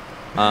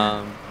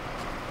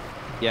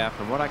 Yeah,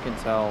 from what I can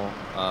tell,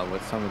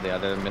 with some of the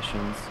other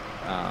missions,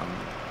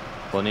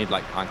 we'll need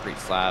like concrete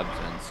slabs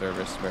and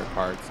service spare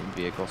parts and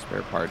vehicle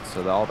spare parts.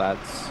 So all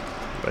that's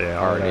But yeah,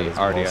 all already that is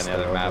on the mostly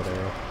other over map.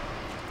 there.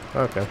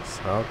 Okay,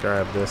 so I'll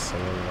grab this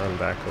and then run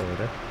back over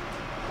there.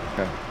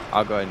 Okay,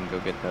 I'll go ahead and go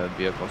get the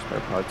vehicle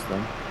spare parts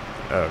then.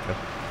 Oh, okay.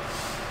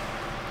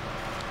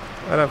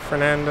 What up,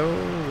 Fernando?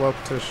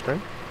 Welcome to the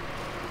stream.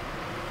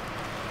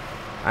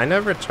 I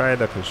never tried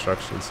the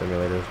construction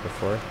simulators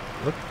before.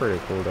 Looked pretty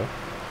cool though.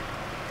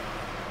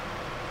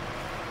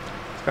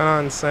 What's going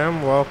on,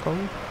 Sam?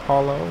 Welcome.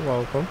 Paulo,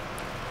 welcome.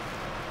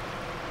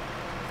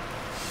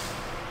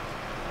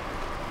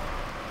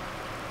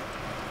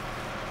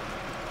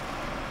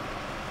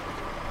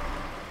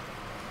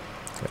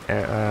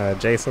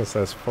 Jason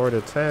says 4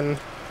 to 10.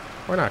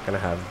 We're not gonna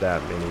have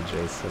that many,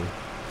 Jason.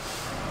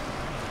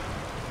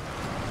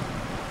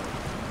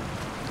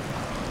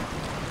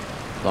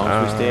 As long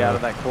as we stay out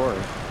of that quarry.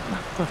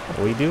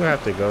 We do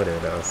have to go there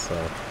though, so.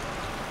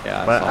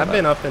 Yeah, But I've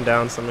been up and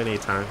down so many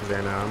times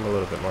there now. I'm a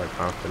little bit more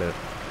confident.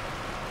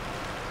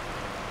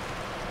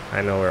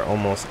 I know where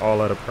almost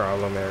all of the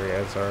problem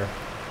areas are.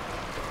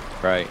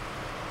 Right.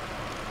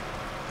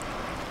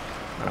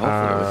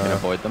 Hopefully we can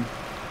avoid them.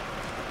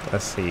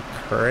 Let's see,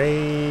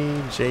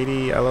 Cray,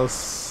 JD,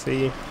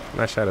 LLC. I'm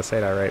not sure how to say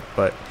that right,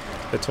 but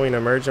between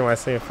Emergent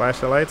YC and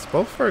Flashing Lights,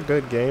 both are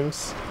good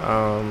games.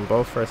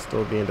 Both are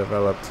still being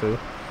developed too.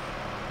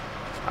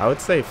 I would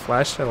say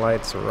Flashing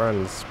Lights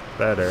runs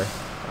better.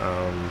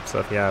 So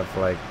if you have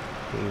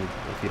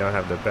if you don't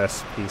have the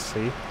best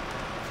PC,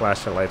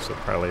 Flashing Lights would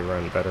probably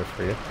run better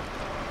for you.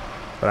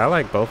 But I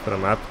like both of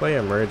them. I play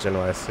Emergent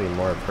YC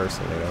more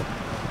personally though.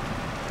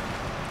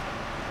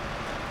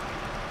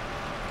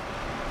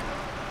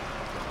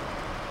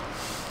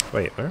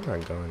 Wait, where am I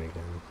going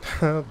again?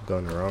 I'm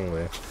going the wrong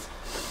way.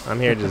 I'm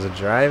here just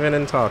driving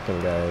and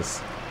talking,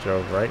 guys.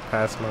 Drove right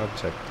past my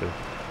objective.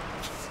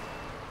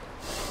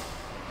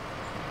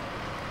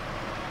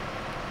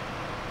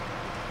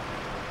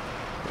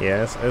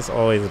 Yes, it's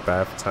always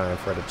bath time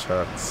for the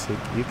trucks.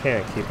 You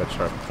can't keep a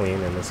truck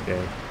clean in this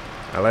game.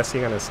 Unless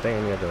you're going to stay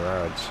in your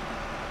garage.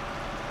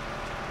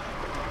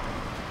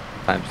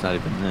 Time's not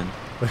even in.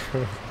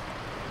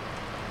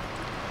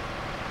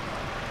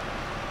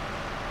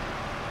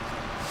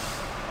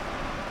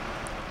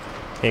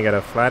 Can you get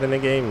a flat in the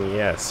game?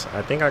 Yes.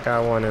 I think I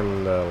got one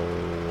in the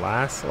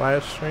last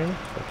live stream,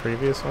 the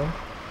previous one.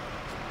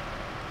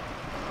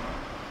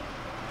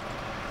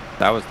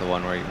 That was the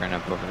one where you ran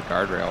up over the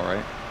guardrail,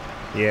 right?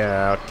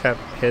 Yeah, I kept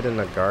hitting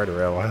the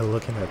guardrail while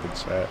looking at the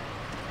chat.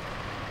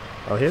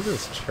 Oh, here's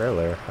this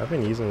trailer. I've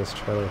been using this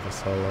trailer for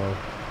so long.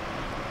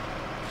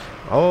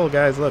 Oh,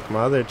 guys, look,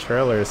 my other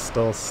trailer is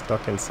still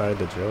stuck inside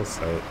the drill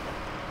site.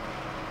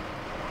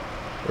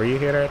 Were you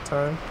here that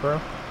time, bro?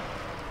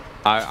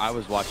 I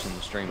was watching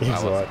the stream, but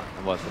I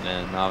wasn't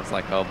in. I was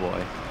like, oh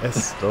boy.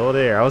 It's still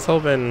there. I was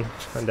hoping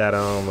that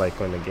like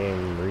when the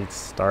game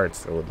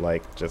restarts, it would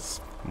like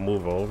just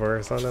move over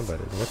or something, but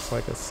it looks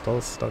like it's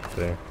still stuck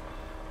there.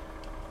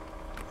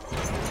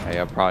 Hey,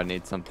 I probably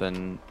need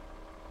something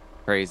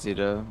crazy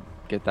to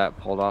get that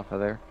pulled off of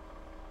there.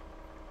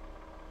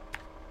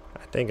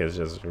 I think it's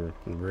just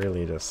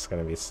really just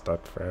gonna be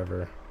stuck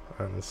forever,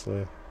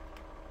 honestly.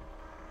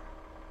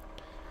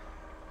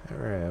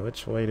 Alright,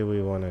 which way do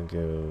we want to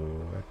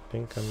go? I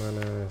think I'm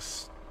gonna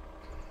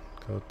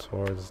go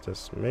towards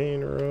this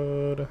main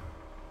road.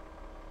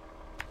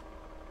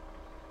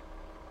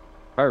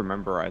 If I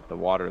remember right, the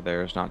water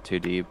there is not too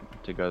deep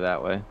to go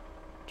that way.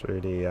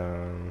 Through the,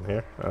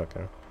 here?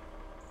 Okay.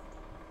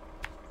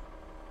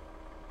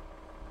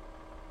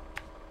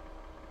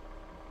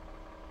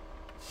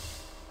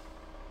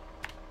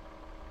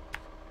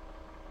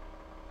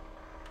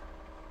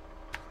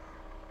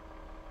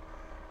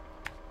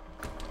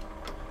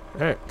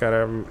 Alright, got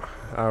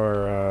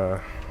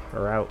our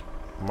route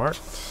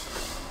marked.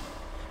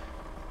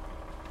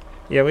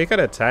 Yeah, we could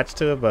attach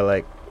to it, but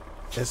like,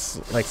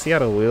 it's like, see how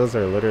the wheels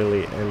are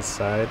literally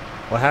inside?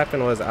 What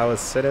happened was I was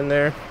sitting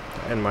there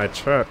in my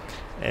truck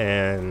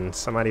and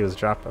somebody was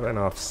dropping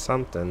off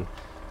something,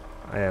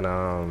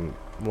 and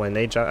when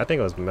they dropped, I think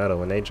it was metal,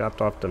 when they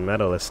dropped off the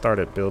metal, it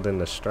started building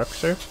the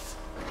structure,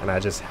 and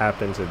I just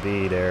happened to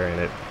be there,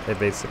 and it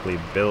basically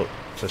built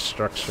the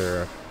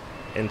structure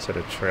into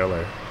the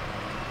trailer.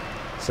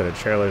 So the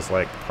trailer's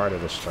like part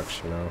of the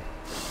structure now.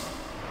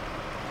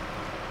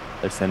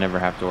 At least I never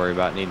have to worry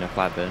about needing a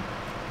flatbed.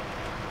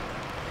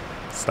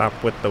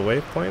 Stop with the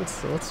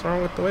waypoints? What's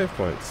wrong with the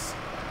waypoints?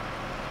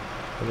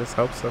 It just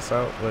helps us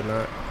out with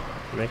not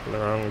making the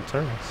wrong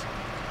turns.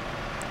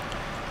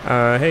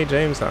 Hey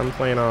James, I'm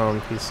playing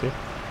on PC.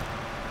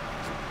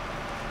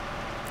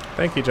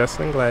 Thank you,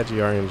 Justin. Glad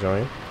you are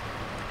enjoying.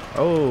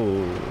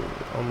 Oh,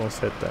 almost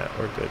hit that.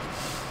 We're good.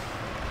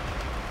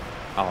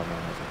 Oh no.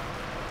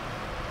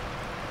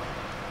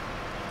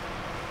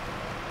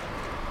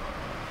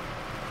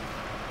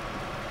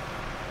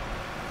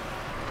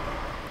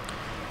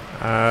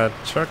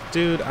 Truck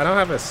dude, I don't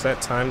have a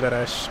set time that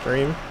I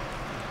stream.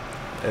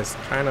 It's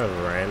kind of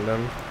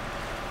random,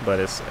 but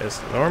it's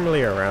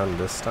normally around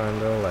this time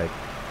though, like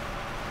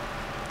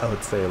I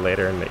would say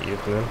later in the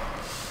evening.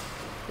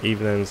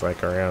 Evenings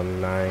like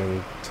around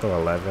 9 to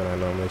 11, I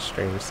normally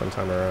stream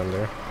sometime around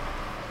there.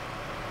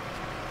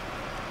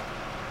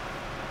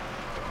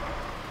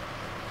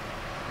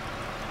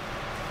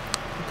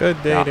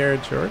 Good day there,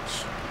 George.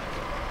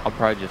 I'll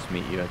probably just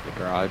meet you at the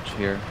garage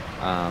here.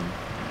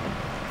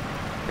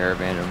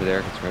 Caravan over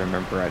there, because if I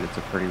remember right, it's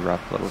a pretty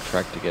rough little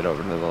trek to get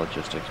over to the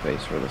logistics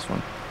base for this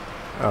one.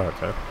 Oh,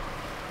 okay.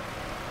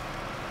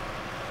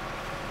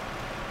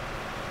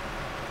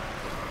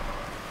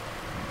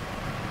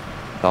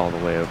 It's all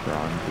the way over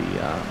on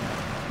the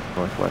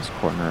northwest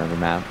corner of the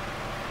map.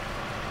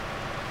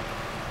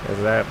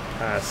 Is that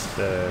past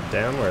the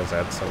dam or is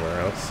that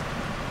somewhere else?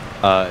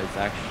 It's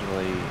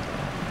actually,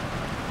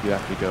 you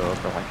have to go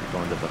over like you're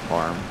going to the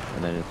farm,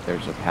 and then if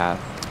there's a path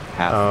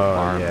to the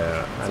farm,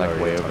 yeah, it's like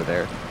way over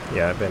there.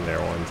 Yeah, I've been there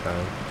one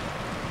time.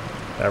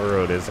 That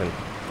road isn't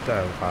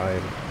that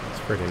wide. It's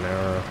pretty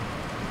narrow.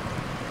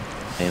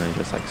 Mainly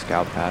just like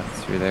scout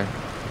paths through there.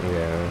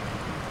 Yeah.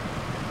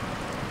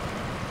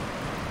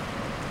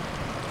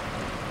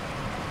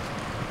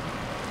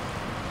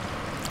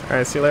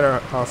 Alright, see you later,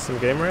 awesome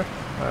gamer.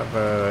 Have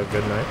a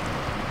good night.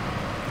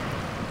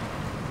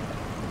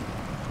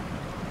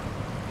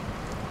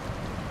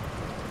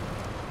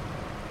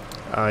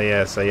 Oh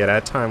yeah, so yeah,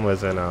 that time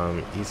was in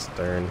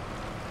Eastern,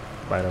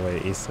 by the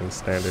way, Eastern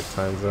Standard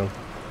Time Zone.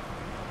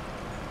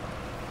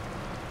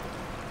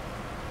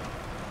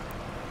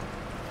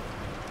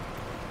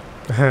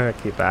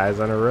 Keep eyes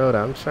on the road,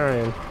 I'm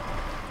trying.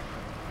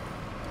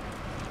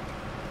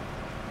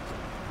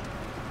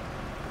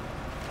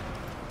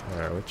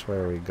 Alright, which way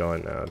are we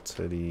going now?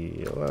 To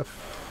the left.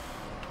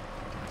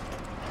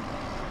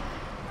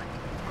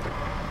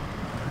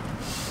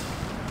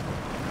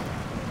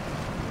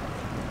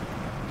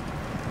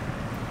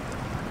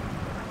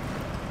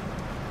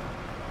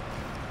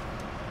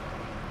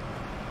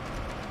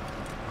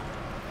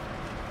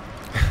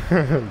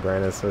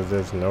 Brandon says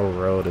there's no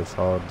road, it's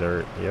all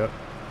dirt. Yep.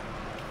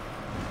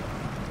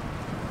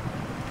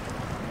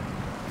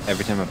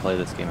 Every time I play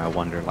this game, I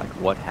wonder, like,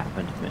 what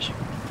happened to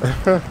Michigan?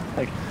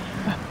 Like,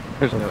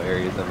 there's no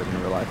areas of it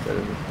in real life that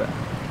are this bad.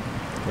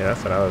 Yeah,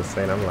 that's what I was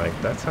saying. I'm like,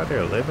 that's how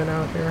they're living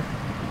out here?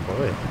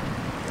 Boy.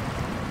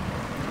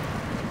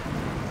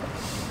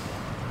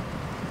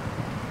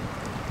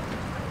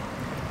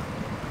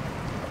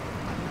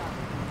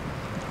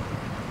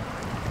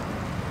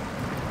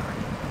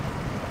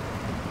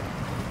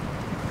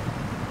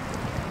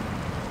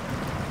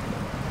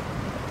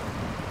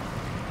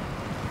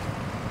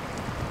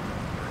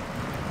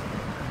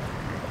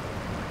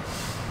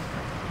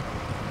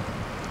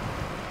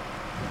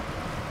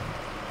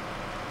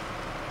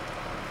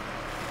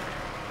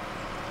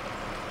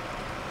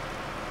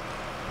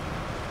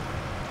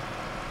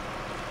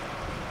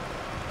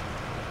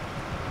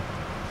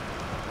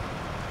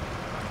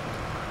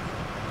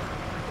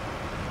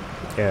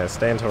 Yeah,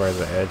 staying towards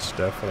the edge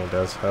definitely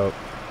does help.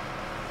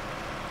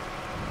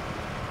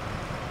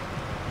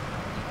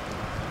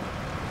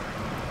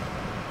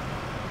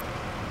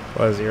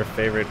 What is your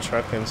favorite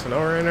truck in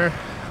SnowRunner?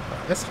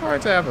 It's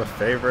hard to have a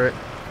favorite.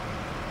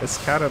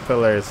 This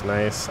Caterpillar is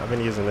nice. I've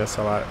been using this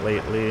a lot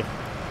lately.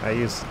 I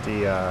use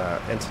the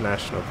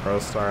International Pro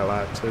Star a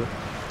lot too.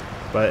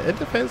 But it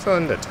depends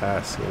on the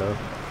task, you know.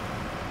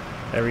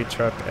 Every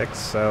truck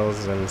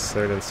excels in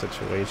certain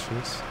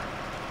situations.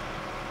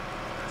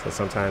 So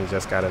sometimes you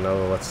just gotta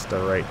know what's the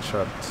right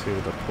truck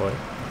to deploy.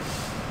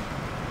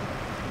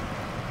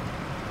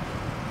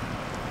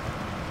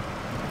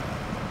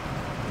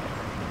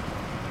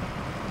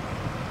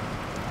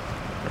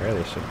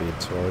 Really should be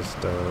towards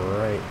the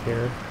right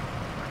here.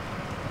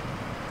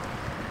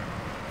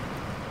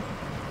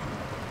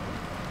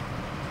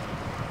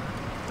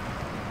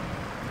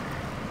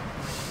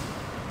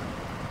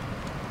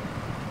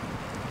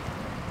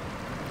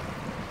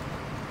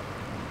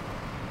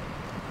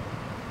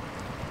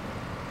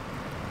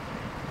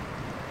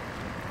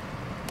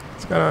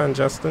 What's going on,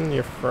 Justin?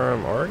 You're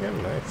from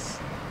Oregon? Nice.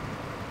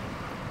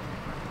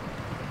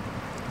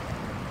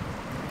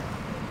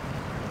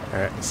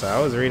 Alright, so I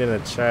was reading the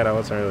chat. I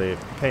wasn't really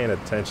paying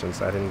attention,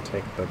 so I didn't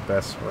take the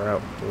best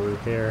route through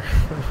here.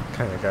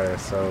 Kind of got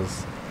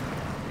ourselves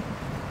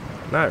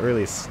not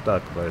really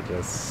stuck, but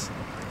just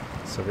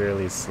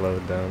severely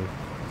slowed down.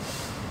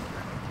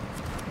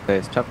 Okay,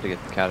 it's tough to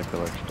get the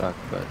Caterpillar stuck,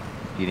 but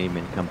if you need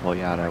me to come pull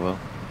you out, I will.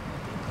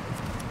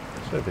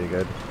 Should be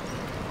good.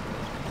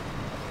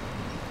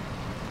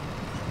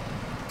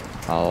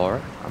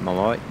 Alright, I'm on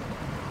my way.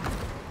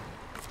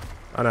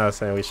 Oh no, I was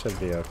saying we should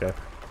be okay.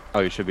 Oh,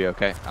 you should be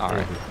okay.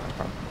 Alright,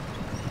 Mhm.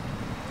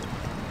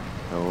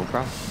 no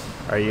problem.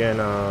 Are you in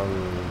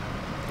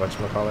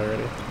whatchamacallit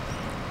already?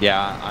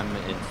 Yeah, I'm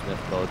in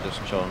Smithville,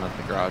 just chilling at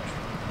the garage.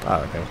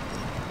 Oh, okay.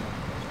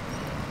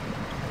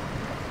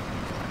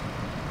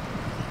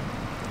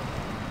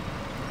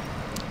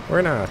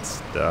 We're not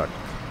stuck.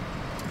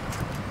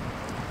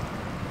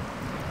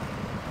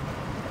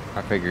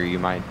 I figure you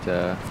might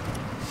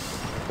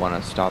want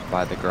to stop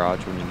by the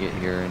garage when you get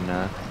here and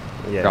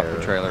Yeah. drop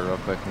the trailer real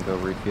quick and go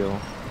refuel.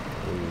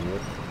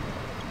 Yep.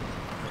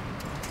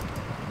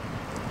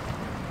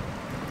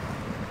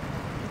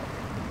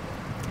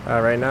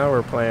 Right now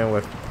we're playing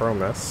with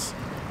Promess.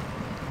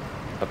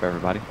 What's up,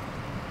 everybody?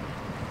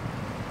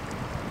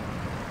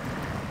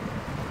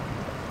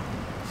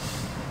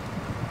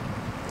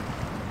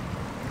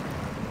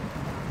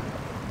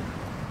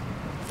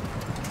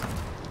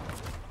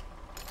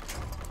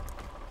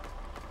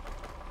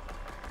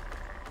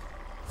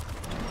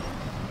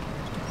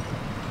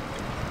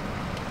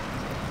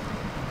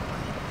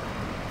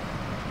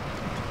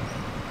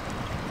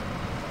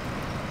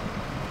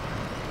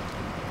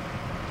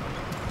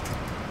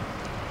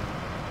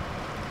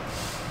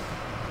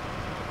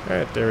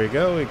 Alright, there we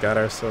go. We got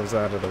ourselves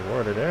out of the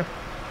water there.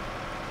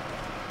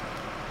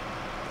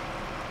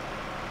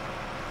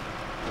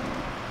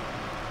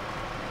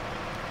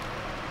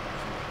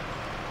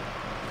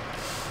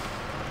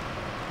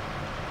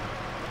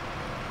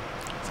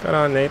 What's going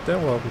on,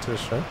 Nathan? Welcome to the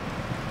show.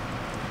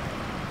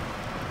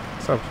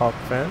 What's up, Hawk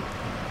fan?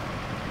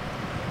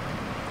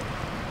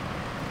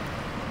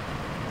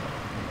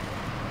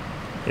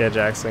 Yeah,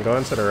 Jackson,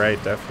 going to the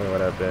right definitely would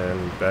have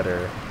been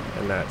better.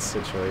 in that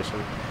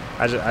situation.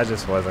 I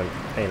just wasn't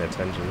paying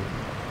attention.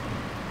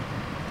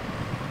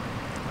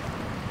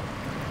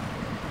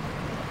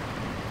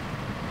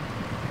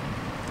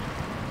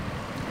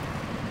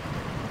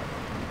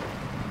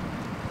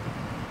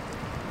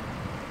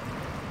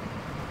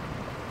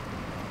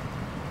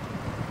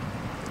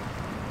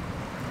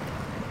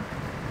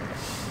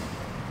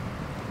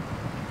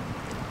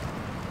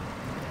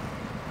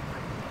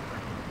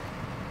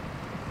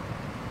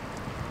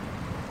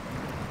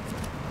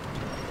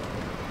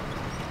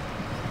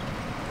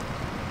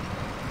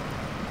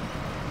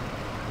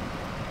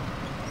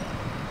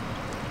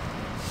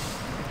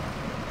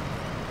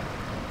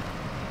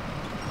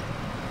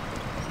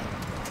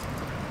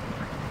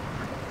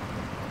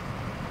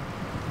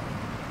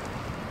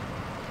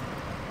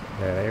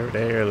 Yeah,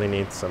 they really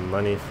need some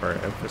money for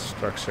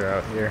infrastructure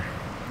out here.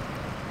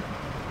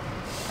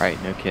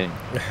 Right, no kidding.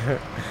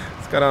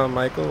 What's going on,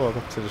 Michael?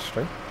 Welcome to the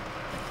stream.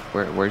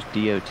 Where's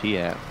DOT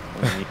at?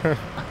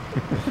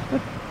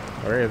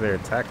 Where is their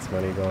tax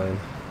money going?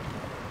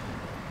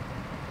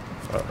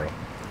 Uh-oh.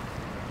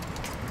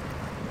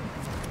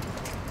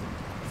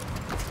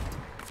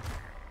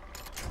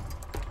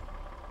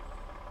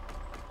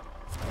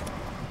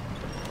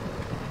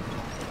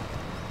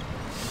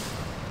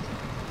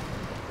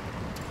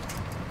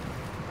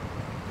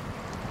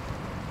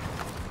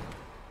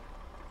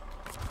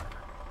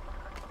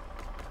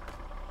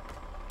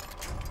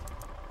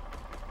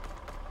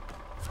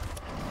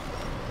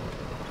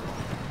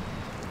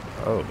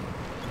 Oh,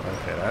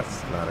 okay,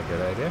 that's not a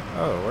good idea.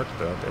 Oh, it worked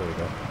though. There we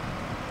go.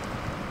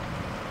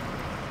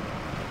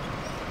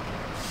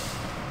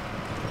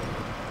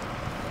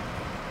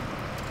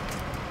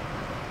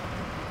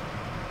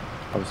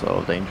 I was a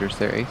little dangerous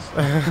there, Ace.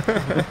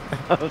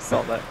 I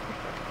saw that.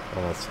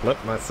 Almost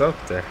flipped myself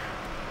there.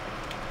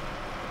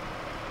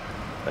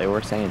 They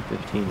were saying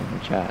 15 in the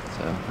chat,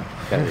 so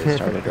gotta get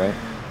started, right?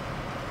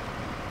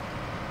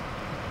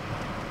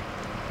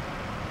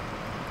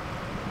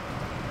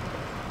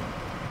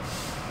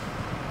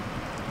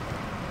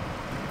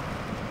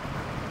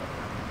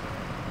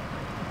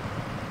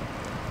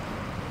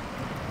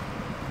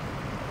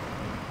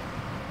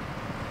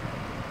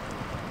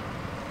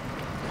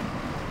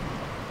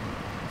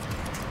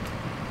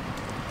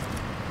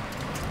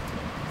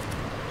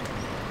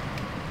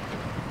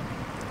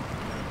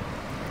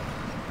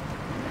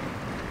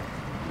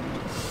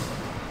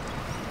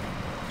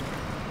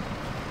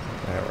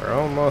 We're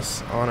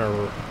almost on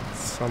a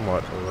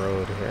somewhat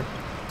road here.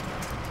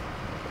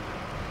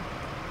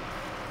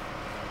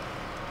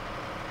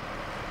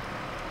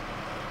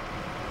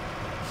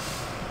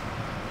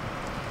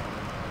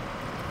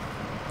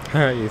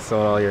 You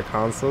sold all your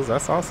consoles?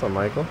 That's awesome,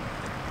 Michael.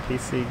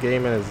 PC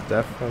gaming is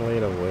definitely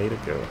the way to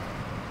go.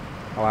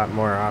 A lot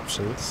more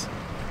options.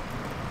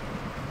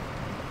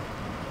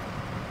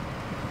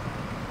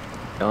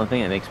 The only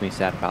thing that makes me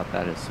sad about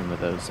that is some of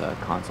those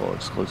console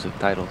exclusive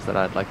titles that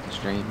I'd like to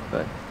stream,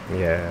 but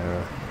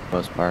yeah, for the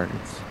most part,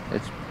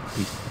 it's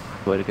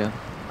the way to go.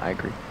 I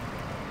agree.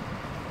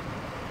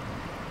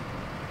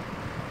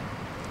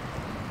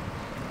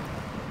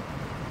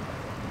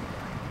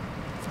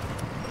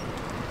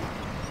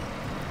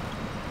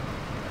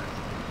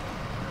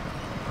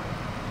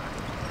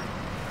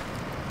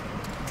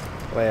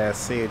 Play as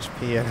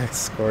CHP and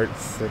escort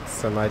 6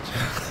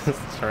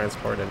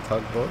 semi-transport and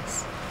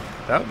tugboats.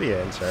 That would be an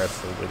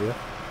interesting video.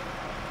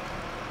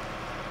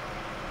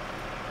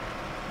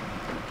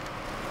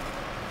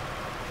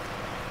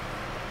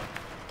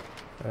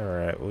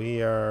 Alright,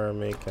 we are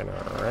making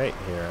a right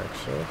here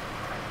actually.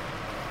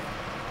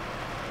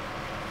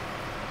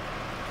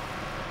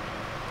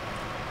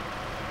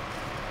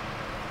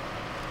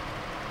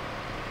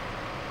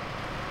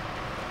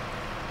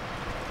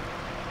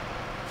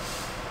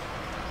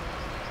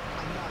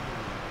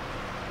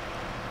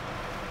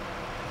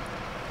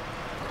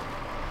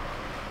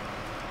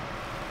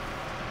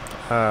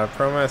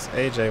 Promess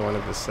AJ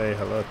wanted to say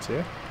hello to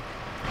you.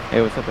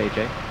 Hey, what's up,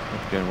 AJ?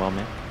 Hope you're doing well,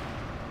 man.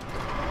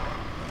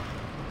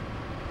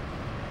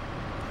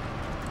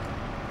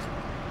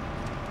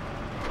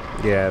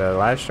 Yeah, the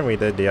live stream we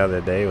did the other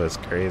day was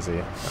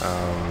crazy.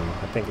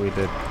 I think we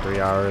did 3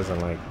 hours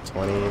and like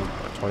 20 or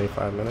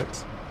 25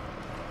 minutes.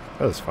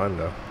 It was fun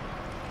though.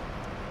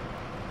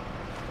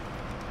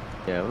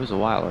 Yeah, it was a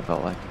while, I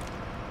felt like.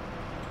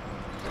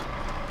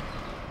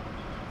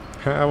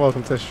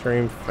 Welcome to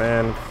stream,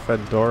 Fan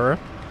Fedora.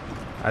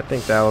 I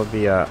think that would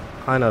be a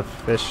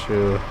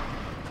unofficial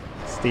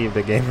Steve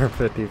the Gamer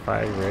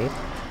 55 raid,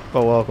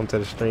 but welcome to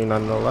the stream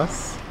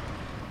nonetheless.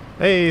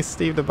 Hey,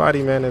 Steve the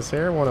Body Man is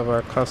here, one of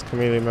our Cuffs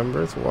community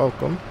members.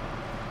 Welcome.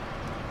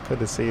 Good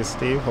to see you,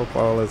 Steve. Hope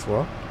all is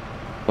well.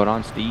 What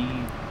on,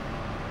 Steve?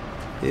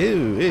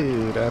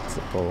 Ew, that's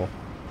a pull.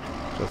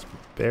 Just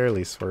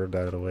barely swerved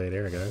out of the way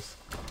there, guys.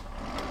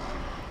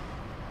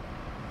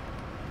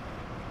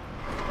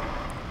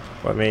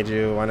 What made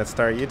you want to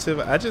start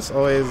YouTube? I just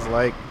always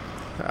like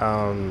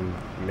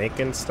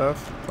making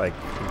stuff, like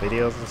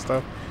videos and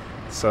stuff.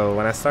 So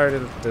when I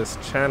started this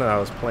channel, I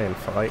was playing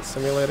Flight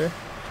Simulator,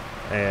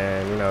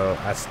 And you know,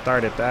 I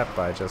started that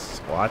by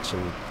just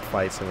watching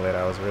Flight Simulator.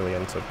 I was really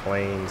into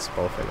planes,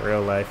 both in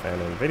real life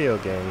and in video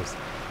games.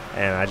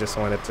 And I just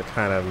wanted to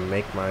kind of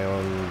make my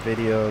own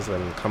videos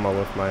and come up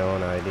with my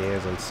own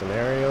ideas and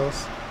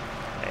scenarios.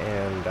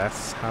 And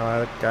that's how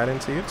I got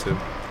into YouTube.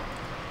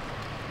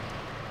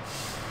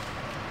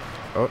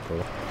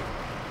 Uh-oh.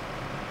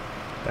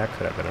 That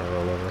could have been a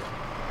rollover.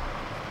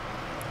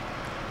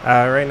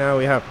 Right now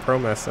we have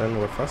Promess in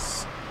with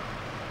us.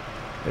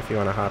 If you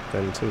want to hop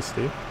in too,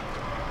 Steve,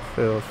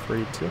 feel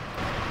free to.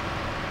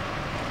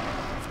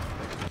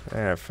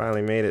 Alright,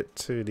 finally made it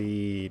to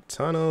the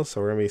tunnel, so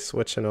we're going to be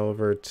switching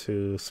over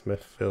to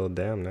Smithfield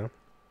Dam now.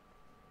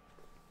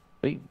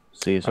 Wait,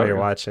 see you. Oh, you're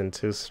watching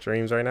 2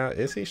 streams right now?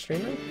 Is he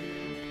streaming?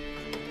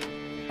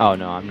 Oh,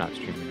 no, I'm not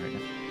streaming right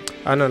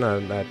now. Oh, no,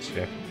 that's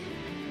you.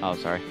 Oh,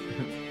 sorry.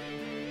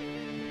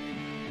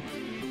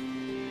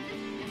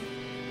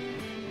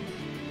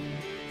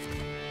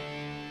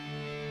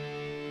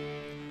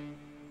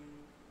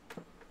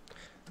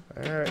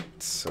 Alright,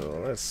 so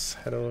let's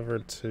head over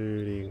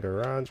to the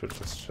garage,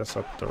 which is just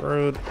up the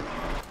road.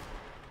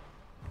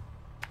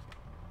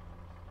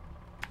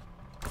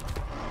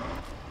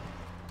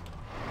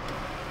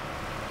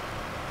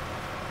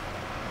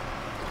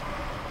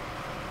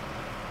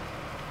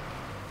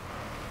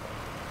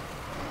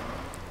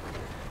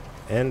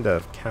 End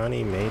of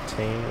county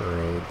maintained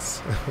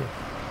roads.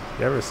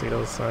 You ever see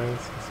those signs?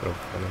 It's so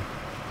funny.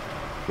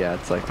 Yeah,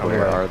 it's like,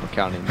 where are the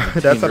county?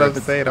 That's what I'm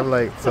saying. I'm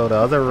like, so the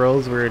other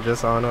roads we were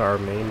just on are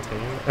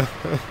maintained.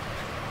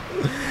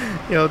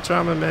 Yo,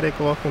 Trauma Medic,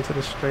 welcome to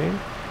the stream.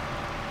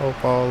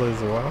 Hope all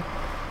is well.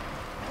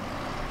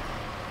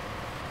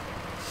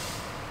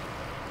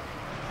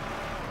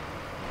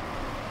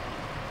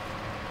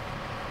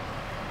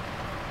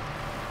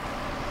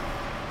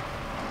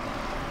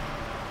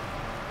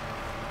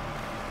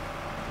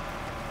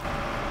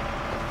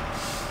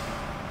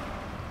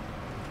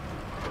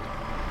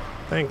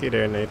 Thank you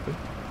there, Nathan.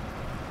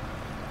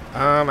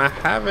 I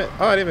haven't...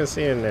 Oh, I didn't even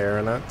see you in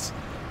there, Renuts.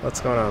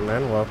 What's going on,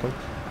 man? Welcome.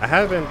 I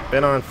haven't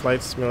been on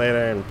Flight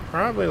Simulator in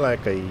probably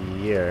like a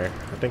year.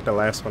 I think the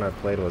last one I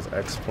played was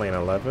X-Plane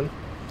 11.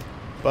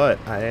 But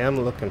I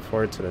am looking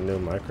forward to the new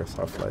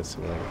Microsoft Flight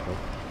Simulator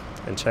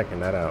and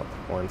checking that out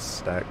once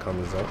that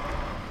comes up.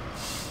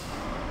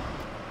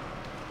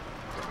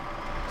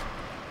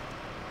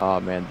 Oh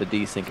man, the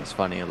desync is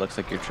funny. It looks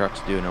like your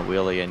truck's doing a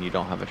wheelie and you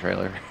don't have a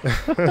trailer.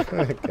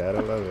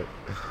 Gotta love it.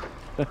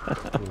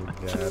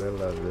 Gotta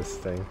love this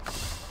thing.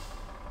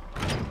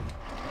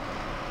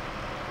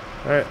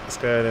 Alright, let's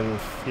go ahead and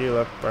fuel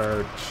up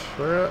our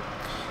truck.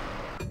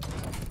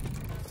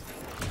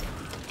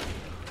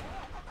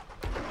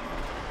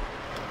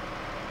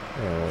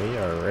 And we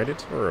are ready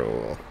to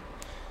roll.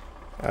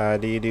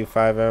 Do you do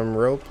 5M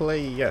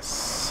roleplay?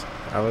 Yes.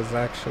 I was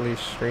actually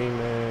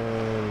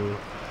streaming...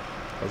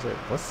 Was it?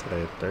 What's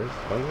today? Thursday?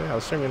 Wednesday? I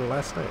was streaming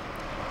last night.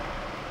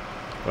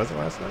 Was it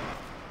last night?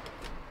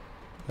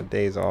 The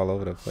day's all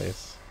over the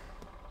place.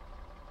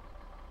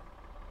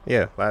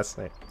 Yeah, last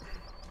night.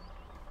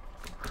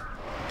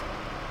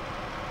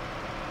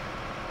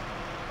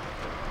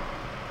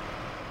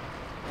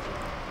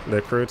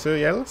 The Crew 2?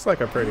 Yeah, it looks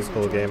like a pretty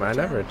cool game. I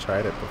never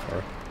tried it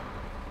before.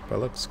 But it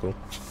looks cool.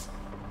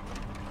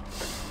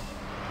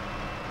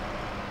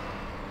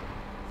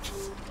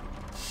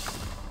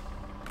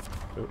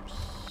 Oops.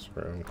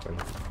 Wrong thing.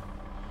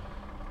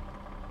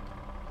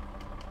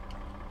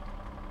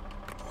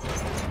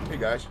 Hey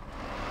guys.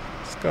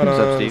 What's going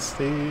on,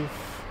 Steve?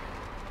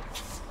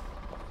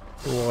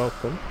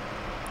 Welcome.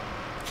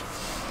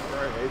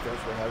 Alright, hey,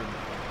 thanks for having me.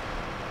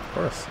 Of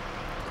course.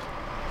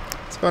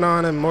 What's going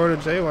on, Immortal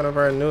J, one of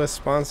our newest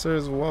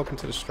sponsors? Welcome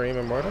to the stream,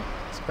 Immortal.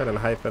 Let's go ahead and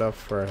hype it up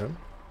for him.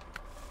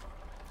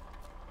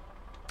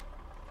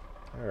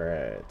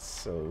 Alright,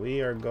 so we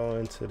are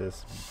going to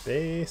this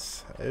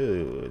base.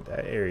 Ooh,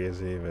 that area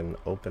isn't even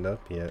opened up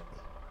yet.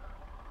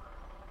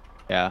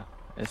 Yeah,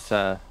 it's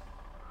not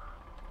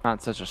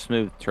such a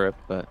smooth trip,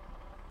 but...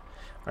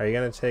 Are you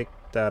gonna take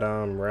that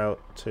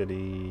route to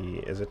the...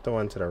 Is it the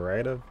one to the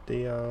right of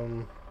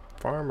the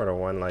farm, or the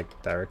one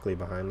like directly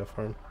behind the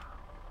farm?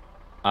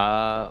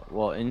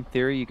 Well, in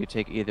theory you could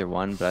take either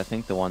one, but I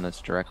think the one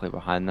that's directly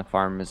behind the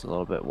farm is a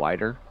little bit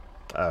wider.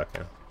 Oh,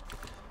 okay.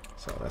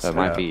 So that's it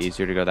might be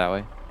easier to go that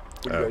way.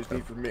 What do you guys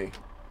need from me?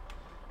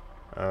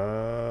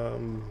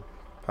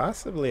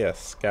 Possibly a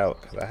scout,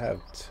 because I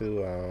have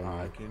 2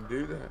 I can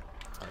do that.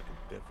 I can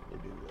definitely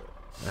do that.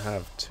 I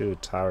have 2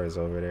 towers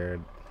over there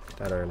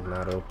that are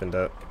not opened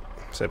up.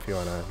 So if you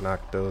want to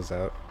knock those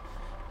out.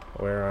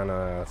 We're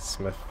on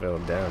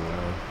Smithfield Dam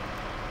now.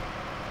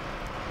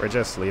 We're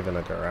just leaving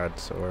the garage,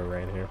 so we're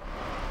right here.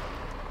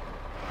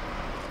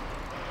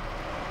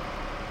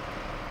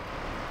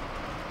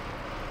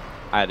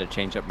 I had to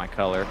change up my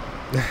color.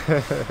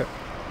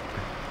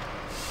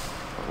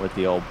 With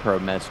the old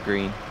Promess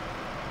green.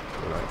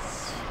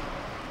 Nice.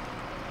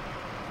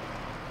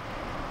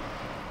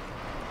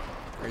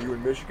 Are you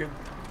in Michigan?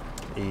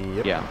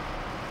 Yep. Yeah.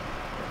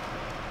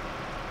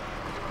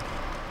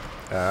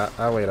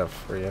 I'll wait up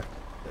for you.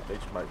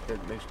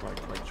 makes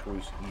my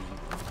choice easy.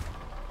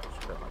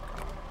 Just grab my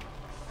car.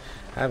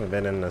 I haven't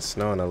been in the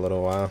snow in a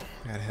little while.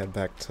 Gotta head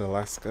back to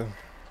Alaska.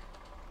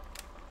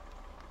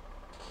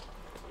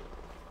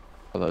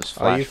 All those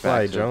Oh, you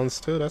fly flashbacks of- drones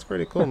too? That's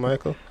pretty cool,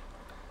 Michael.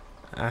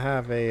 I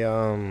have a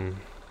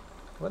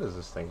what is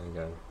this thing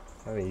again?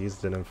 I haven't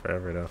used it in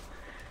forever though.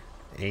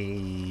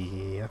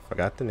 I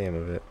forgot the name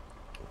of it.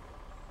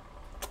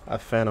 A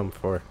Phantom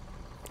 4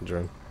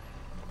 drone.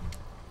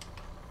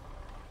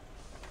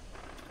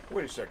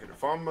 Wait a second.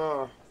 If I'm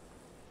so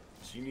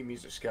you need me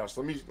as a scout.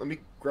 So let me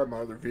grab my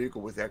other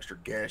vehicle with extra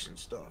gas and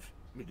stuff.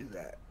 Let me do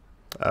that.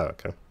 Oh,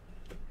 okay.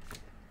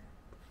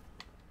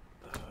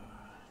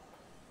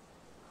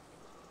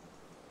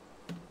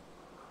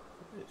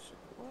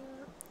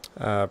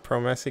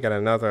 Promess, you got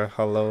another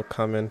hello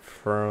coming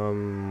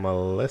from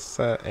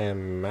Melissa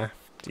and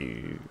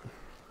Matthew.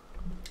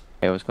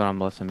 Hey, what's going on,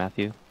 Melissa and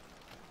Matthew?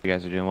 You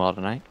guys are doing well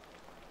tonight?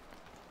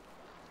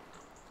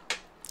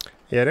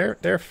 Yeah,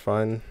 they're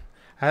fun.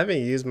 I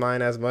haven't used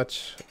mine as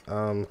much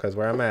because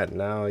where I'm at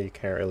now, you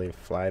can't really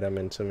fly them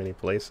in too many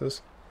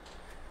places.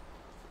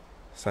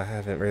 So I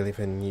haven't really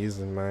been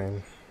using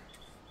mine.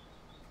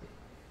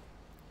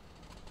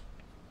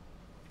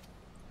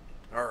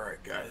 All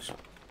right, guys.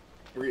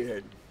 Where you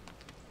heading?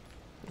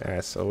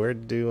 Alright, so we're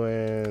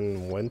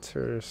doing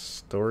Winter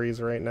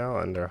Stories right now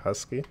under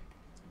Husky.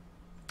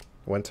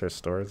 Winter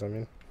Stores, I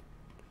mean.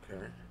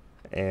 Okay.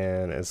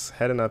 And it's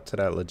heading up to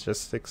that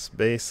logistics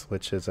base,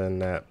 which is in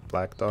that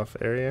Blacked Off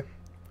area.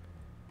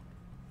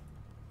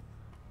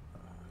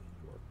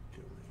 You are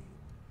doing.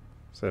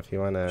 So if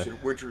you want You to...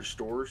 said Winter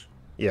Stores?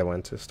 Yeah,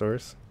 Winter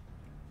Stores.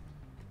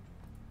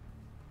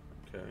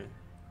 Okay.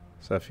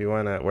 So if you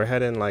want to... We're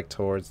heading like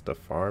towards the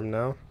farm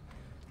now.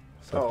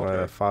 So if you want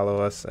to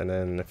follow us, and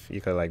then if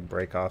you could like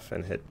break off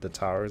and hit the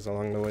towers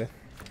along the way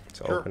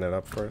to open it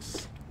up for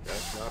us.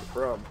 That's not a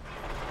problem.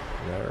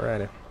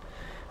 Alrighty.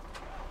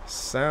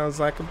 Sounds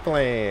like a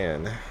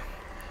plan.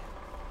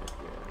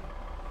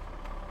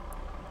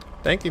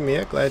 Thank you,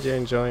 Mia. Glad you're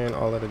enjoying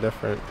all of the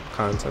different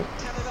content.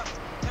 Count it up,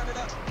 count it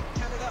up,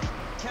 count it up,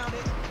 count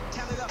it,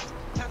 count it up,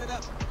 count it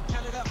up,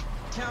 count it up,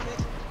 count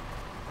it.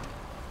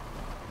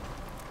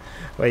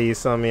 Wait, you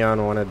saw me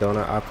on one of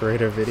Donut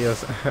Operator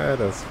videos?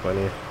 That's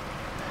funny.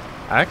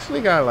 I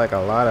actually got like a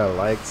lot of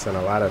likes and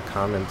a lot of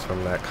comments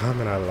from that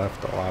comment I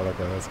left a while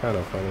ago. It's kind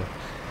of funny.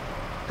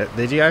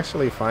 Did you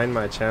actually find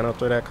my channel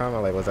through that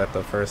comment? Like, was that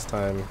the first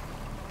time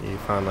you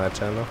found my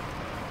channel?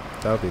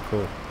 That would be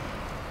cool.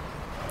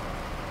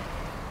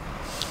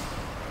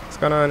 What's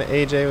going on,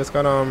 AJ? What's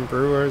going on,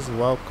 Brewers?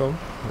 Welcome.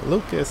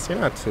 Lucas, you're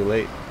not too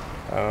late.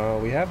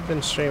 We have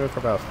been streaming for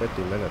about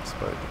 50 minutes,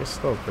 but it's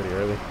still pretty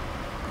early.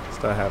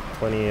 Still have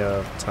plenty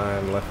of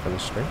time left in the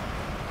stream.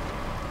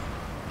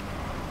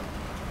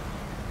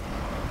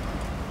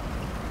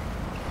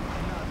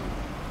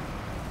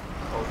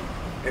 Oh,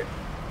 hey,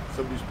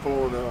 somebody's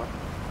pulling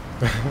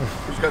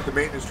who's got the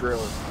maintenance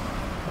trailer?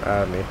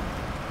 Me.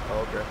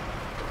 Oh, okay.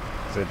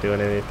 Is it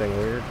doing anything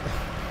weird?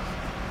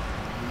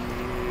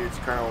 Yeah, it's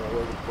kind of all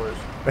over the place.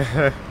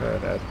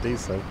 That's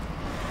decent.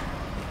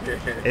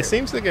 It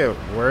seems to get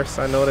worse,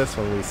 I notice,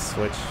 when we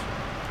switch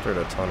through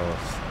the tunnels.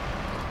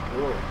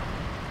 Really?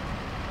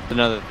 It's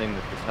another thing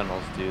that the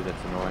tunnels do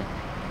that's annoying.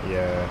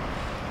 Yeah.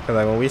 Because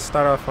like, when we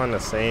start off on the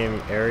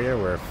same area,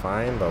 we're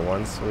fine, but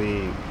once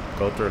we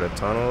go through the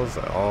tunnels,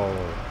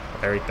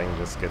 everything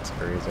just gets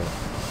crazy.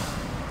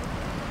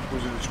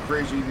 Was it as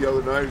crazy the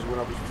other night as when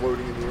I was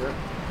floating in the air?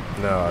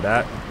 No,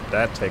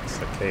 that takes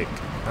the cake.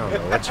 I don't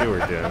know what you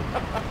were doing.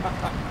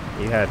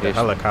 You had the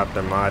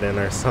helicopter mod in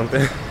or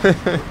something.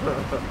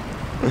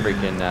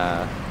 Freaking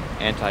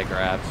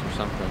anti-gravs or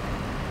something.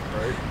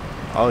 Right?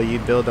 Oh, you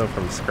build them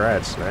from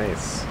scratch.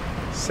 Nice.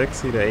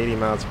 60 to 80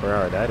 miles per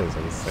hour. That is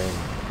insane.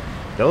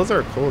 Those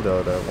are cool,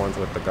 though, the ones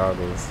with the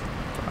goggles.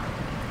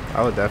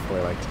 I would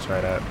definitely like to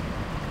try that.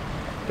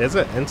 There's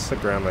an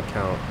Instagram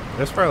account.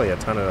 There's probably a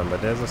ton of them,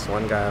 but there's this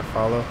one guy I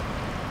follow.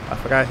 I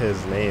forgot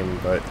his name,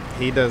 but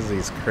he does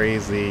these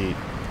crazy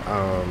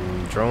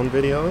drone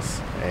videos,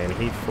 and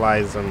he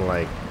flies them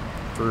like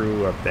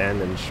through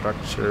abandoned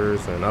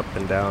structures and up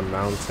and down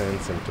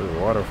mountains and through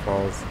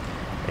waterfalls.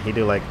 And he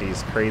do like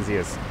these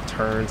craziest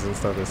turns and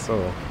stuff. It's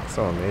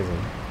so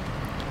amazing.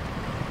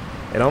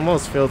 It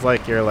almost feels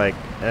like you're like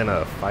in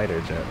a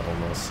fighter jet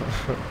almost.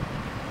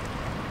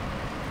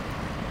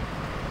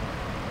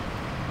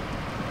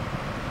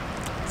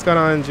 What's going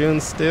on, June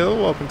Still?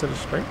 Welcome to the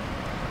stream.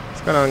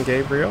 What's going on,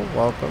 Gabriel?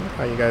 Welcome.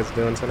 How you guys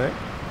doing tonight?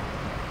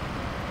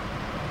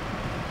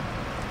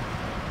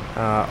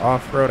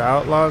 Off-Road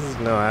Outlaws?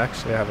 No, I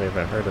actually haven't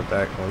even heard of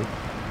that one.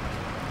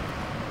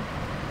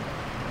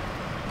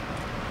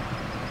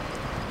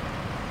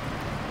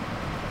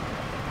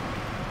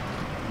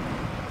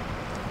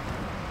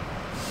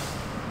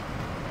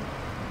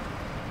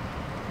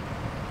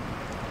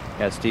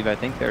 Yeah, Steve, I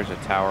think there's a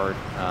tower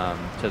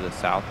to the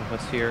south of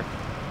us here.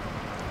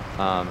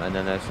 And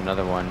then there's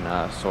another one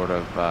sort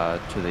of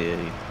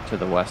to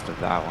the west of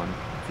that one,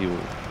 if you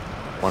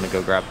want to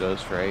go grab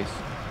those for Ace.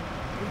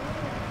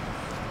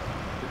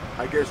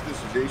 I guess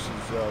this is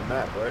Ace's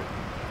map, right?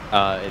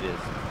 It is.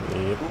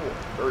 Yep. Cool.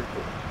 Very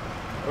cool.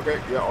 Okay,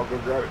 yeah, I'll go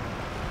grab it.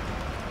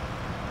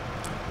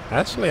 I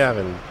actually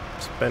haven't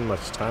spent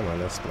much time on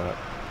this map,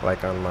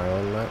 like on my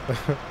own map.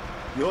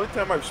 The only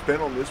time I've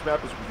spent on this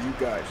map is with you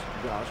guys,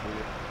 to be honest with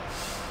you.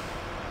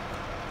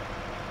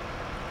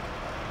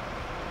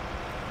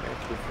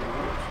 That's good for the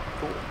wheels.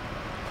 Cool.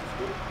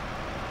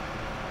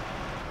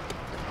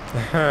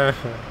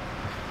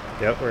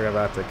 Yep, we're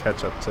about to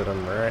catch up to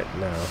them right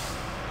now.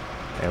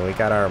 And we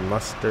got our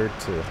mustard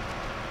too.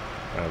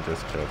 I'm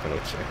just joking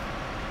with you.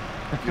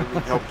 You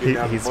need help getting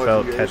out He of the mud,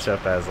 spelled you guys?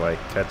 ketchup as like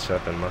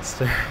ketchup and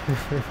mustard.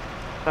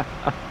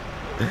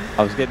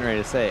 I was getting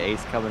ready to say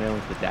Ace coming in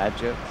with the dad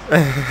jokes.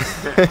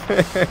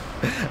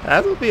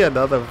 That would be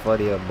another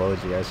funny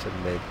emoji I should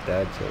make,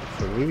 dad jokes.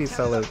 So we be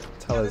telling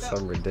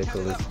some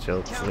ridiculous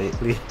jokes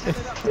lately.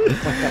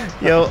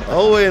 Yo,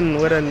 Owen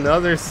with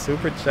another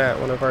super chat,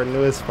 one of our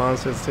newest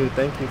sponsors too.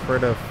 Thank you for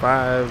the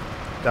 $5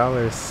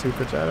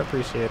 super chat. I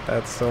appreciate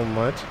that so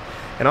much.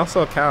 And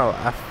also, Cal,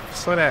 I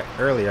saw that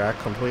earlier. I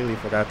completely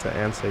forgot to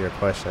answer your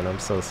question. I'm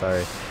so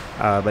sorry.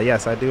 But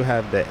yes, I do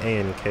have the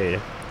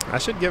A&K. I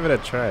should give it a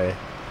try.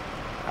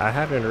 I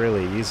haven't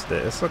really used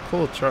it. It's a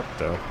cool truck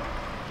though.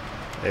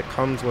 It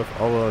comes with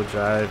all-wheel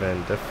drive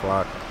and diff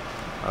lock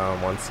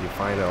once you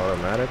find it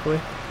automatically.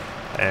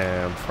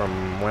 And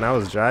from when I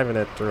was driving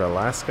it through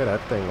Alaska,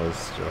 that thing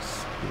was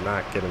just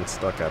not getting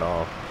stuck at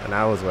all. And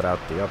I was without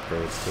the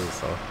upgrades too,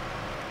 so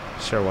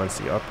sure once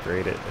you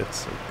upgrade it,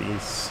 it's a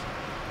beast.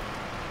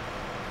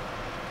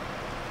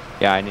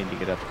 Yeah, I need to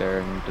get up there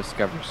and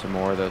discover some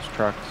more of those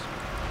trucks.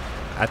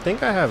 I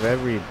think I have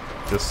every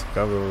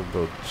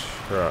discoverable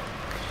truck,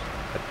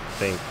 I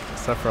think,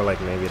 except for like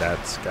maybe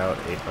that Scout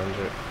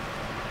 800.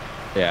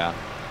 Yeah.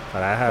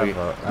 But I have. You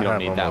I don't have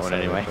need that one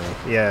anyway.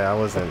 everything. Yeah, I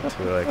wasn't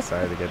too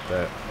excited to get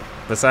that.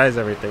 Besides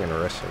everything in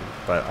Russian,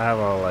 but I have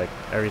all like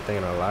everything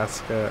in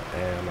Alaska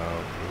and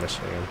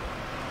Michigan.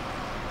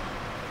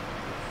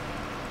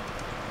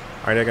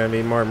 Are there gonna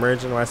be more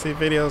Merge NYC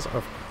videos?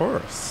 Of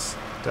course,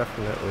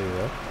 definitely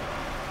will.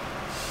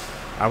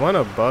 I want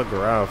to bug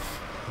Ralph,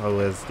 who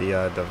is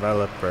the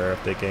developer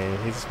of the game.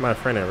 He's my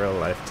friend in real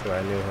life too.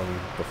 I knew him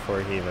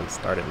before he even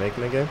started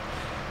making the game.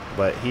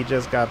 But he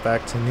just got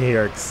back to New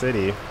York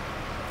City.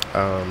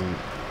 I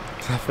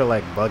feel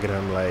like bugging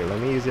him, like, let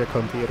me use your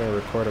computer and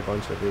record a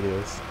bunch of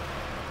videos.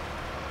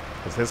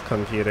 Because his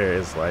computer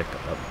is like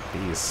a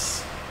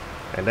beast.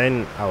 And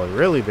then I would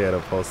really be able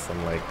to post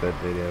some like good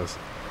videos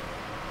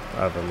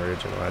of Emerge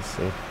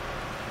NYC.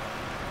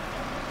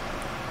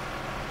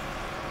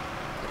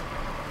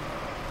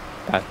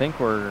 I think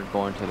we're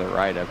going to the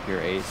right up here,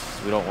 Ace.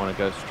 'Cause we don't want to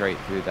go straight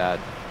through that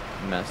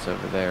mess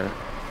over there.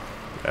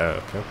 Oh,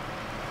 okay.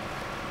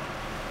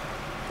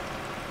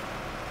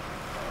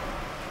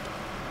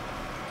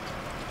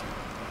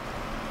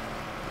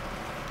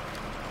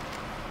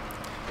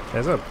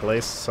 There's a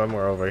place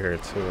somewhere over here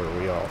too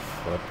where we all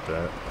flipped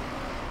at.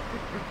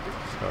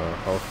 So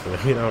hopefully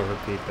we don't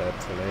repeat that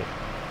tonight.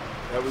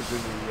 That was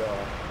in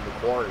the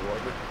quarry,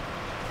 wasn't it?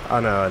 Oh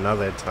no,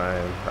 another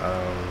time.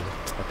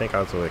 I think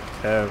I was with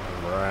Kev,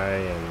 Rye,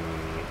 and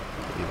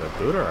either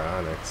Buddha or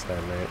Onyx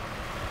that night.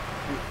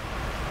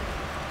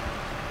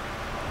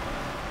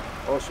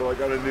 Also, I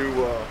got a new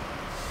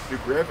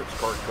graphics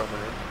card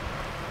coming in.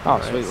 Oh,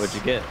 Nice. sweet. What'd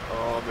you get?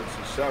 It's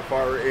a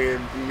Sapphire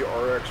AMD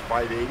RX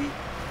 580.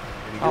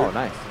 Oh,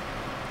 nice.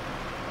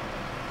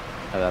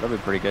 Oh, that'll be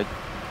pretty good.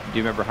 Do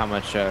you remember how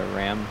much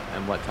RAM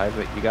and what type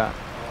it you got?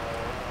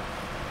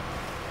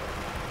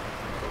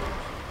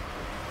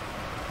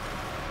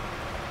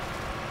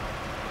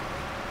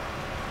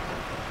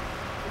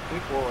 I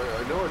think, well,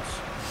 I know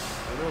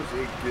it's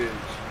 8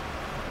 gigs.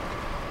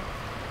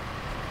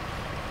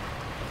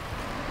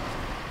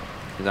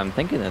 Because I'm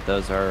thinking that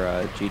those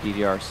are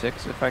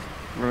GDDR6, if I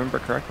remember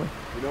correctly.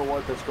 You know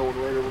what? That's going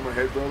right over my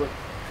head, brother.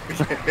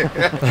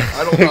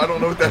 I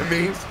don't know what that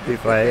means.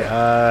 He's like,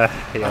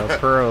 yo,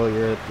 Pearl,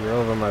 you're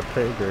over my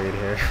pay grade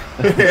here.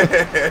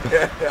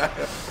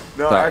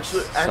 No, Sorry,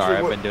 actually,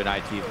 I've what, been doing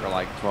IT for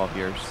like 12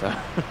 years, so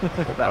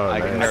Oh, I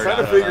can nice. nerd I out kind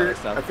of on figured. that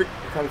stuff. I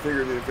kind of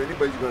figured that if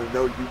anybody's going to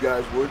know, you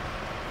guys would.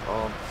 A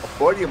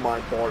buddy of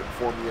mine bought it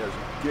for me as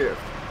a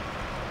gift,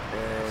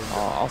 and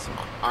Oh, awesome.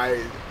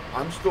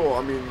 I'm still.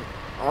 I mean,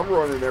 I'm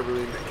running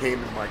everything that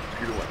came in my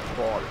computer when I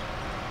bought it.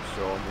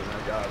 So I mean, I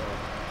got a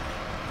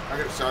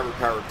cyber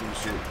power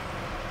PC.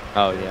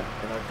 Oh, yeah.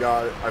 And I've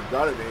got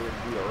an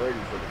AMD already,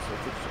 but I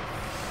think it's a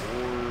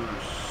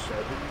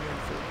 470,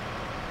 I think.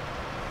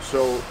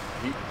 So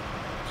he,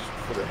 just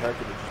for the heck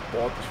of it, just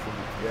bought this for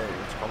me today.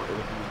 It's coming.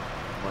 It'll be in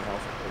my house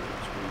later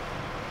this week.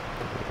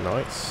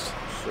 Nice.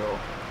 So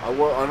I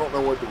don't know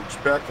what to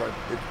expect.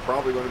 It's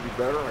probably going to be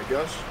better, I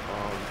guess.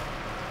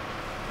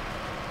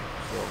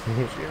 So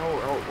we'll see how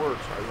it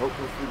works.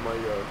 Hopefully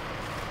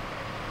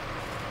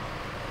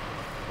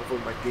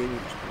my gaming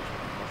experience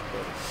will be much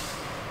better.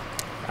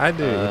 I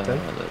do, Ethan.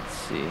 Let's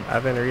see.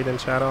 I've been reading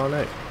chat all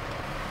night.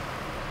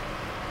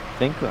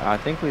 I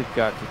think we've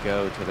got to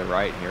go to the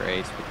right here,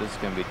 Ace, but this is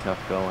going to be tough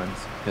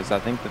goings because I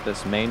think that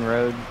this main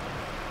road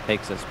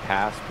takes us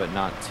past, but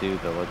not to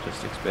the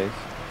logistics base.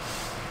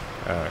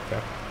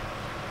 Okay.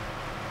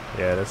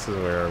 Yeah, this is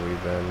where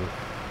we've been.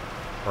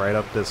 Right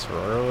up this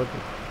road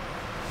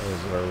is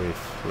where we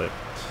flipped.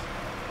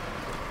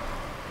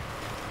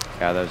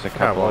 Yeah, there's a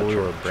couple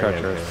of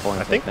treacherous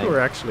points. I think we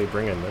were actually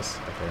bringing this.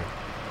 Okay.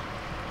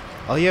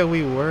 Oh yeah,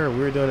 we were.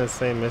 We were doing the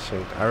same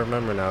mission. I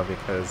remember now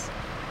because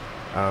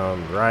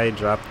Rye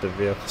dropped the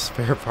vehicle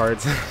spare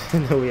parts,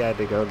 and then we had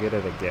to go get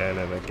it again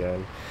and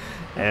again.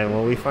 And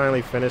when we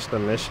finally finished the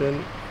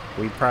mission,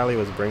 we probably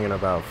was bringing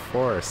about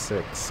 4 or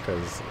 6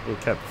 because we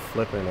kept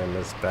flipping in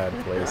this bad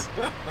place.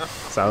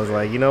 So I was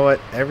like, you know what?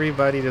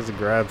 Everybody just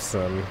grab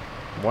some.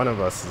 One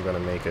of us is gonna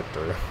make it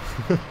through.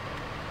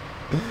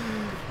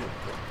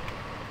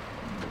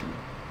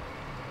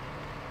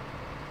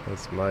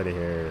 This mud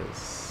here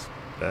is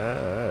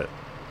bad.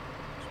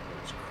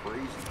 It's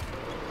crazy.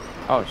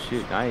 Oh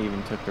shoot! I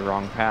even took the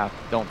wrong path.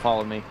 Don't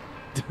follow me.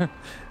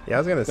 Yeah, I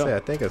was gonna say I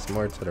think it's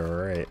more to the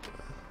right.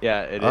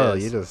 Yeah, it is. Oh,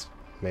 you just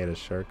made a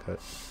shortcut.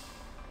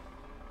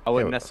 I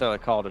wouldn't necessarily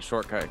call it a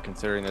shortcut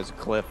considering there's a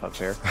cliff up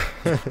here.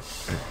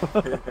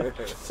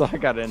 So I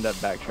gotta end up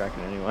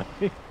backtracking anyway.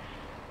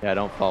 Yeah,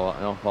 don't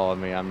follow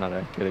me. I'm not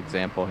a good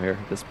example here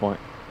at this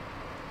point.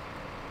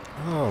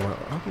 Oh,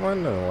 I'm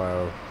wondering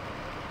why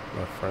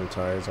my front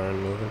tires aren't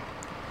moving.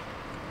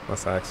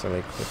 Must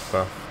accidentally clicked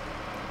off.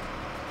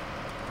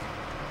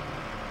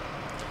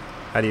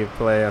 How do you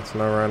play at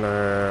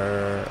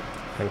SnowRunner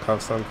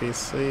handcuffs on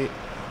PC?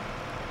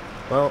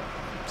 Well,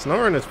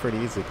 SnowRunner is pretty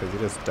easy because you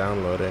just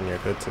download it and you're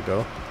good to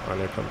go on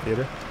your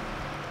computer.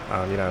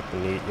 You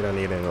don't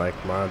need any like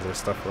mods or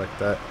stuff like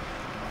that.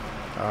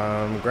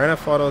 Grand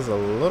Theft Auto is a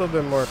little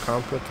bit more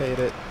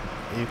complicated.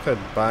 You could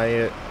buy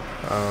it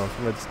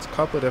from a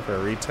couple of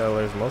different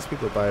retailers. Most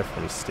people buy it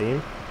from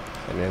Steam,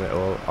 and then it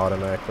will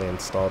automatically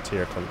install to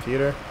your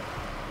computer.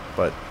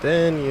 But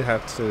then you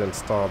have to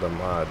install the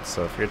mod.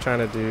 So if you're trying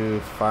to do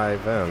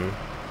 5M,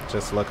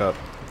 just look up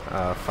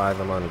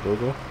 5M on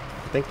Google.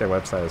 I think their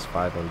website is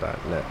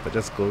 5m.net, but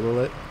just Google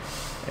it,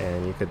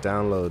 and you could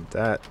download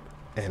that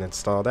and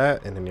install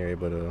that, and then you're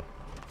able to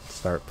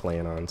start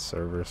playing on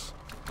servers.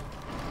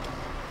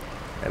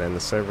 And then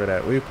the server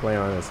that we play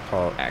on is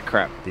called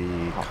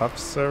the Cuff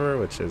server,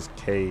 which is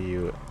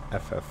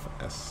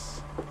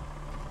KUFFS.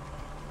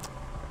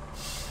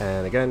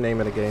 And again, name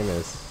of the game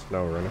is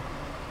SnowRunner.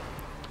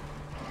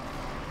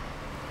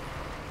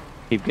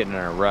 Keep getting in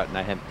a rut, and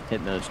I hit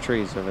hitting those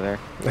trees over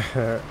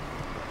there.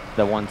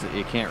 The ones that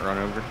you can't run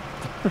over.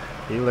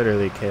 You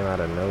literally came out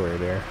of nowhere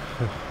there.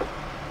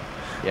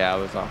 Yeah, I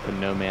was off in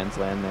no man's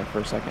land there for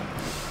a second.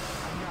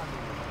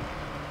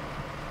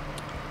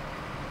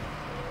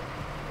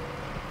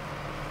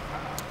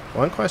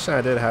 One question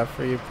I did have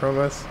for you,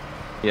 Promess.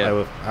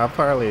 Yeah. I'll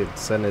probably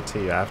send it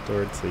to you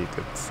afterwards so you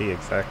could see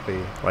exactly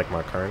like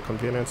my current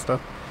computer and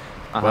stuff.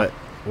 But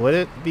would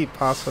it be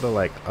possible to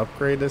like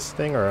upgrade this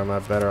thing, or am I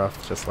better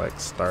off just like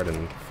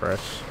starting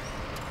fresh?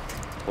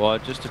 Well,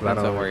 it just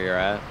depends on where you're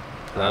at.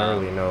 I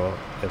don't really know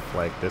if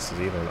like this is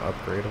even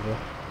upgradable.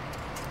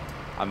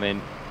 I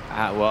mean,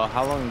 well,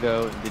 how long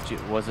ago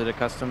was it a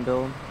custom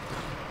build?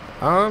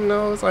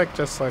 No, it was like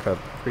just like a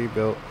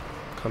pre-built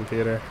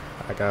computer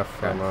I got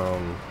from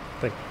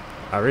I think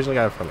I originally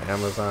got it from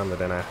Amazon, but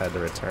then I had to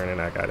return it.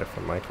 I got it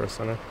from Micro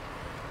Center.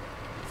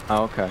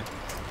 Oh, okay.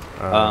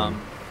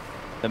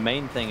 The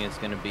main thing is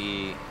going to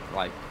be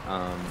like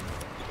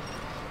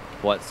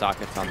what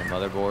sockets on the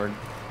motherboard.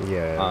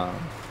 Yeah.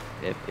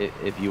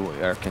 If you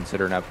are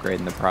considering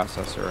upgrading the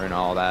processor and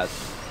all that,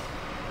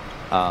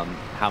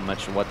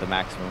 what the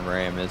maximum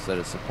RAM is that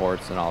it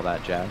supports and all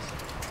that jazz.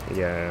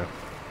 Yeah.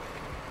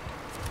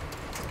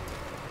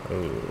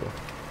 Ooh.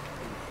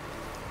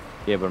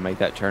 You able to make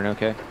that turn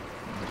okay?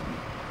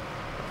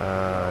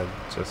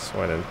 Just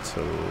went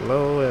into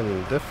low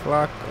and diff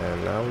lock,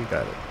 and now we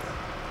got it.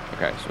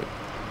 Okay, sweet.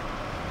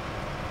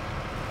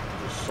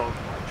 Just sunk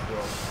my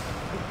truck.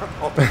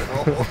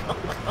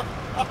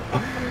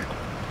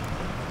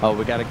 Oh,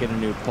 we got to get a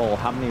new poll.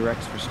 How many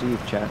wrecks for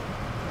Steve, chat?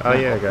 Oh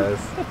yeah, guys.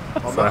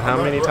 So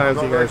how many times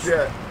you guys,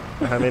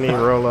 how many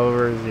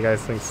rollovers you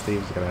guys think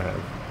Steve's gonna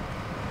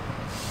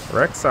have?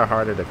 Wrecks are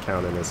harder to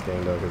count in this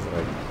game though, because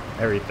like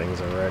everything's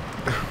a wreck.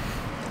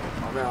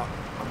 I'm out.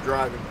 I'm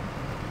driving.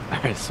 All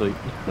right, sweet.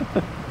 I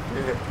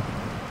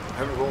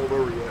haven't rolled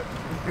over yet.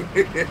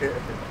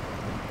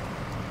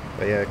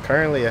 But yeah,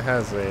 currently it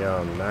has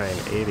a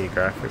 980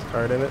 graphics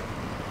card in it.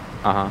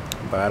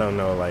 But I don't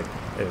know like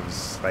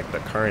if like the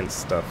current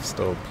stuff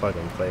still plug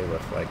and play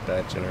with like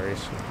that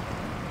generation.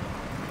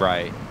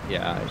 Right.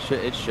 Yeah,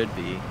 it should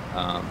be.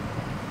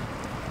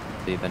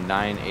 The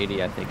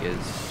 980 I think is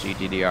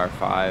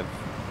GDDR5. Do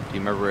you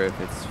remember if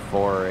it's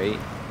 4 or 8?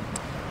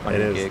 It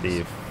is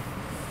gigs?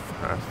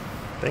 I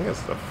think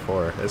it's the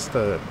 4. It's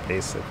the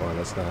basic one.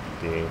 It's not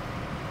the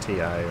TI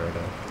or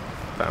the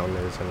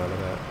Founders or none of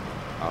that.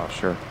 Oh,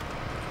 sure.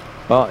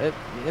 Well, it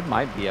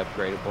might be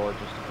upgradable. It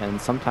just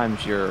depends.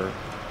 Sometimes the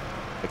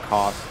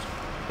cost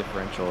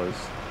differential is,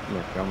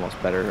 you're almost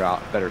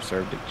better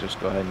served to just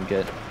go ahead and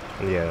get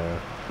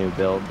new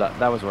build.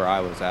 That was where I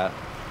was at.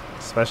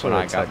 Especially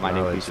when with I got my new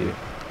technology. PC.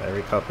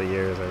 Every couple of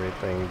years,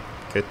 everything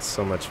gets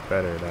so much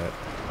better that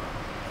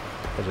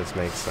it just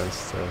makes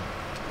sense to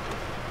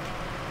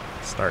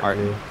start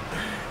new.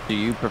 Do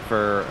you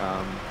prefer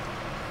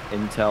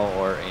Intel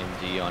or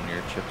AMD on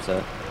your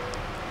chipset?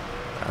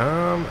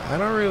 I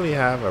don't really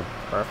have a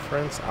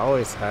preference. I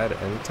always had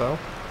Intel,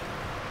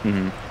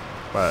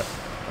 but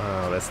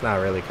it's not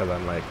really because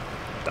I'm like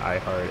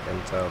diehard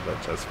Intel,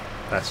 but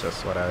that's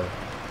just what I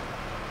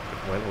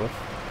went with.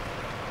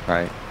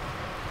 Right.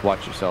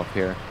 Watch yourself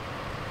here.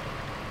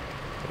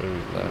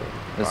 Ooh,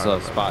 This is a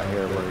spot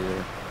here where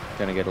you're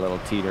gonna get a little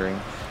teetering.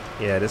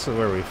 Yeah, this is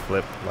where we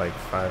flipped like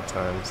 5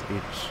 times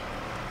each.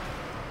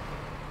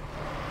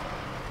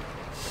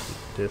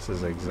 This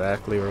is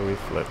exactly where we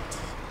flipped.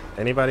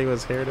 Anybody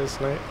was here this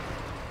night?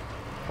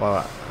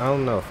 Well, I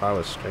don't know if I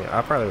was streaming.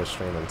 I probably was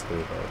streaming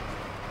too,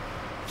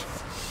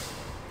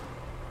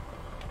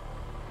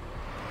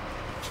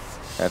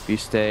 but If you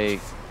stay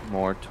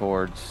more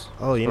towards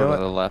you know what?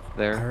 the left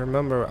there. I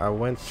remember I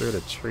went through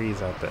the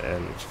trees at the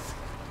end.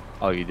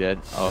 Oh, you did?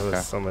 Oh, It okay.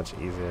 was so much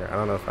easier. I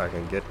don't know if I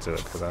can get to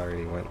it because I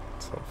already went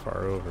so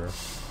far over.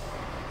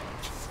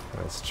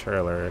 This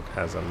trailer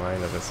has a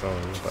mind of its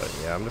own, but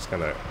yeah, I'm just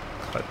gonna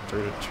cut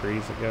through the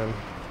trees again.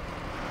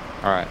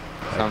 Alright,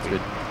 sounds like we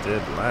good.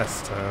 did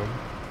last time.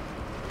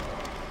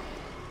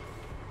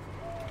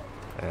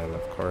 And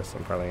of course,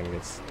 I'm probably gonna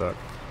get stuck.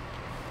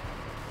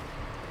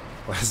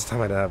 Last time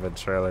I didn't have a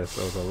trailer,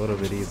 so it was a little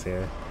bit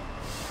easier.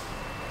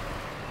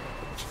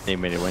 Need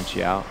me to winch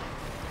you out?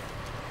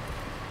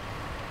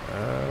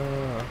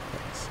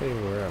 Let's see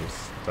where I'm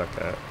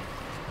stuck at.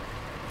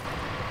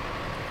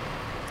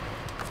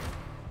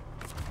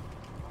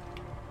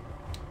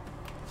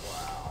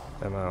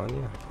 Am I on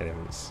you? I can't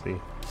even see.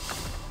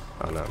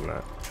 Oh no, I'm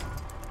not.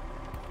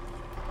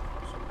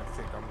 So I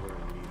think I'm going to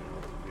need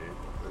another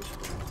vehicle. This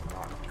one is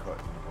not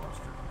cutting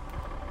mustard.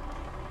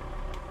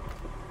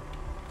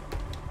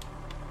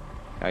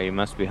 Yeah, you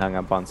must be hung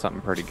up on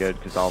something pretty good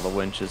because all the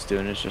winch is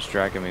doing is just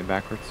dragging me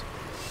backwards.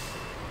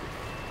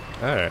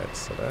 Alright,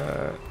 so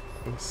that...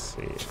 Let's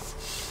see.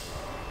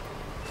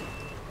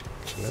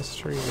 Can this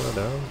tree go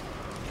down?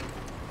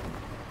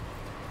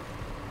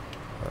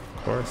 Of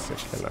course it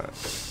cannot.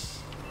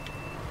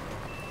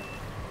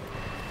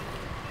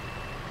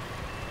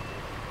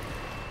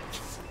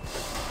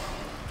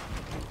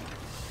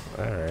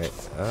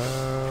 Alright, I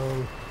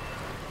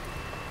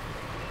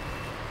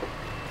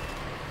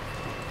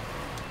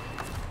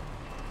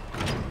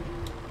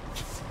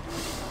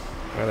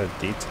gotta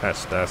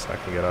detach that so I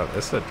can get out.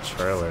 It's a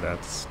trailer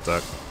that's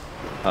stuck.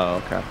 Oh,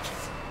 okay.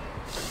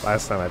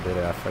 Last time I did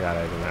it, I forgot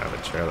I didn't have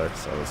a trailer,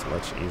 so it was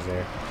much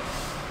easier.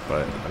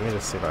 But let me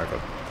just see if I can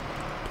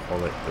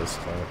pull it this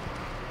way.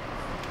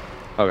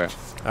 Okay.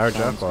 Our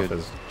Sounds drop off good.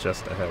 is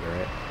just ahead,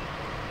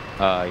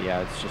 right?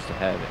 Yeah, it's just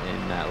ahead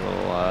in that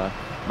little,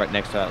 right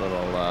next to that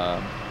little,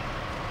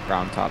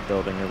 round top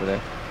building over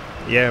there.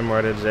 Yeah,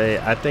 Marta J.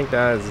 I think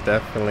that is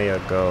definitely a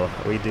go.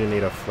 We do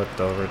need a flipped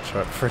over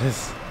truck for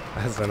this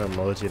as an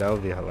emoji. That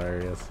would be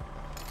hilarious.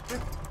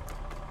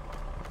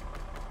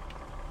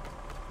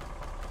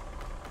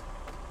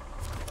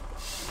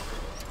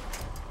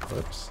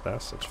 Whoops,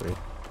 that's the tree.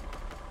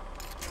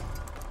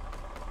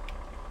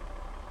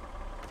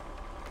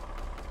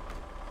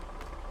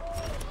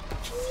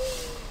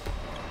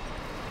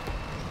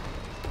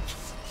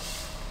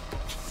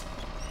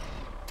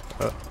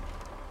 Oh.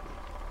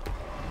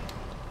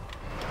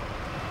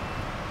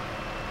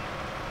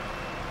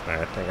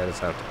 Alright, I think I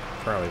just have to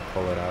probably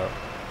pull it out.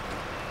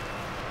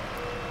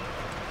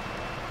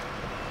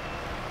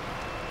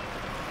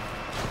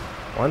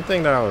 One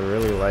thing that I would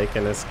really like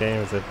in this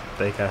game is if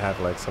they could have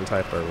like some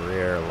type of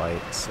rear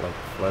lights, like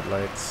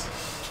floodlights,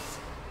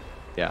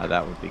 Yeah,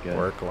 that would be good.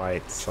 work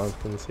lights,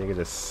 something, so you can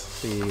just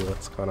see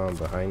what's going on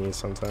behind you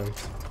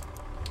sometimes.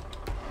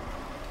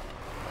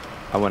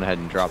 I went ahead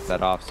and dropped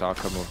that off, so I'll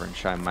come over and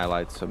shine my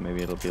lights, so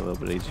maybe it'll be a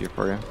little bit easier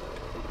for you.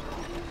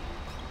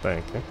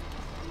 Thank you.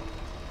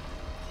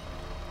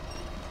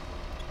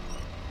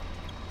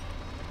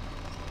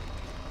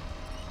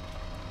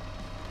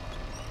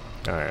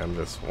 Alright, I'm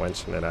just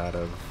winching it out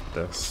of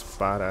the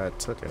spot I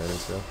took it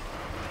into.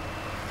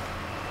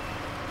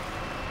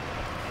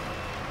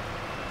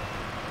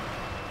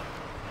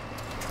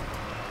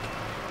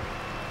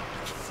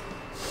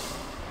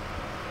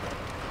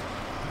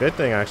 Good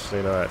thing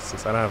actually though, that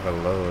since I don't have a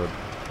load,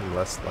 I'm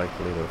less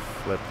likely to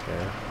flip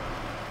here.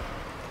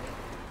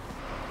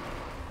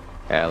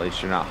 Yeah, at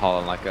least you're not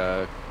hauling like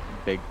a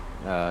big,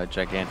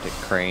 gigantic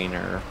crane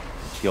or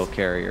fuel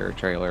carrier or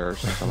trailer or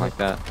something like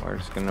that, where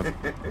it's gonna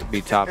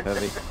be top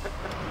heavy.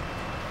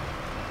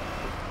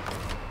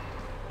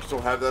 Still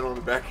have that on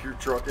the back of your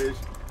truck, Ace?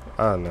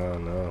 Oh no,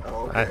 no.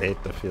 Oh, I okay.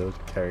 hate the field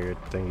carrier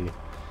thingy.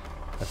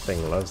 That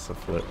thing loves to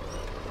flip.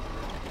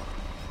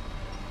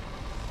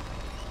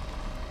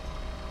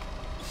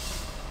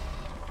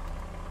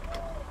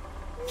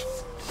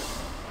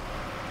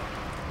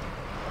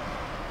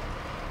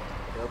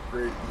 I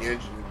upgraded the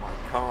engine in my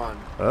Con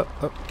Oh,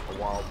 a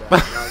while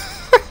back.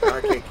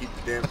 I can't keep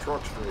the damn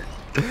truck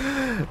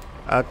straight.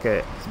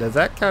 Okay, does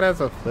that count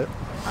as a flip?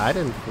 I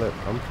didn't flip.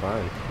 I'm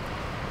fine.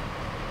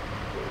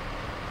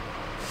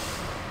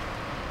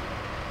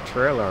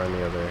 Trailer, on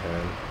the other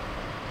hand,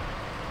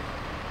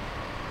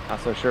 Not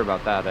so sure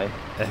about that, eh?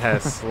 it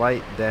has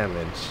slight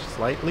damage,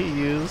 slightly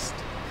used.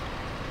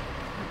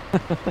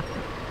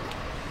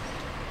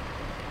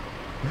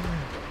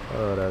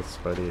 Oh, that's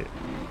funny.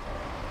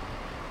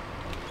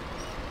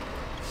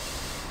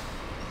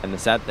 And the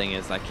sad thing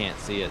is I can't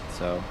see it,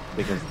 so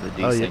because of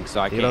the Oh, desync,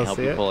 so I you don't can't help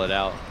see you it? pull it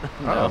out.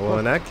 Oh, well,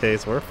 in that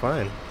case, we're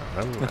fine.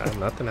 Nothing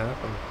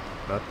happened.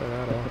 Nothing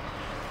at all.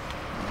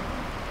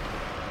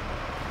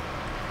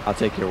 I'll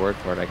take your word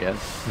for it, I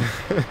guess.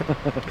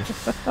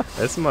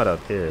 This mud up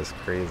here is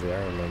crazy.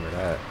 I remember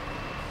that.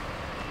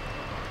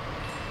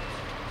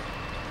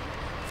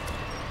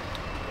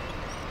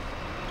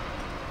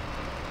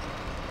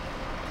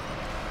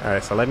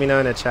 Alright, so let me know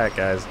in the chat,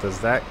 guys. Does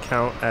that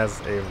count as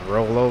a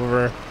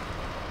rollover?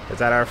 Is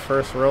that our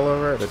first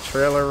rollover? The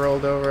trailer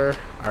rolled over.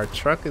 Our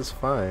truck is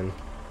fine.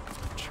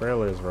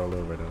 Trailer's rolled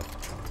over, though.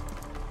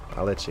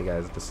 I'll let you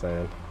guys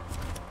decide.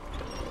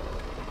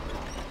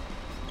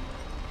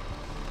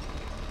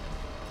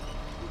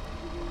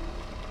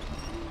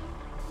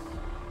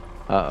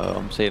 Uh-oh,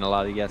 I'm seeing a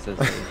lot of yeses.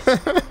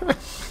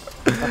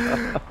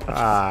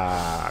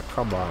 Ah,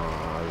 come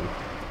on.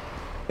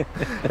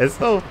 It's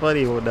so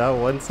funny when now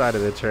one side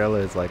of the trailer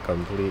is like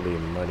completely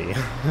muddy.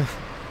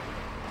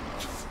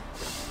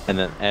 And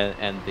then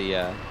and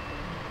the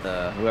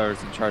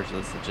whoever's in charge of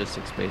this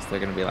logistics space, they're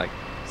gonna be like,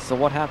 so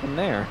what happened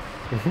there?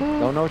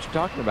 Don't know what you're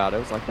talking about. It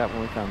was like that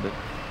when we found it.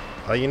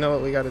 Oh, you know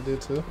what we gotta do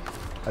too?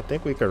 I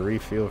think we could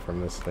refuel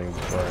from this thing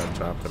before I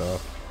drop it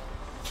off.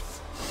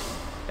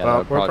 Yeah, Well,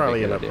 would we'll be a probably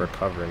good end up idea.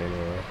 recovering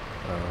anyway.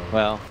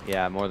 Well,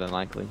 yeah, more than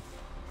likely.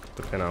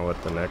 Depending on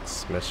what the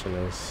next mission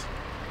is.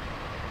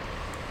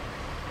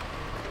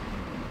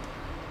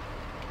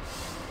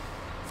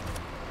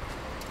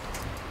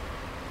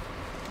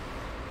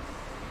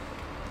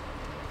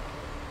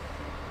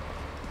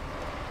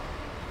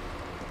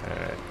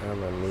 Alright, I'm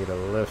gonna need a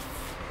lift.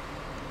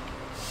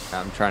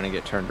 I'm trying to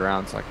get turned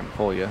around so I can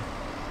pull you.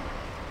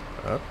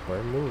 Up,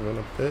 we're moving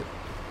a bit.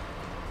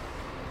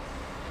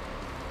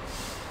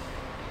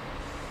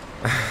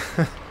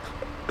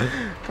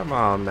 Come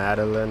on,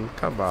 Madeline.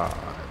 Come on.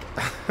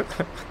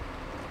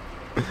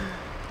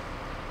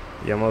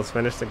 You almost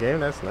finished the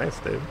game? That's nice,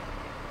 dude.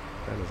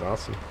 That is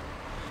awesome.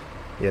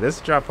 Yeah, this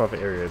drop-off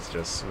area is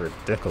just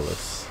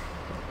ridiculous.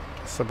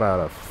 It's about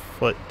a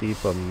foot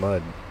deep of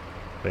mud.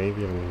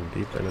 Maybe even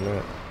deeper than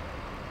that.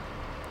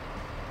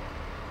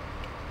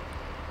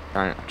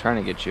 I'm trying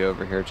to get you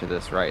over here to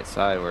this right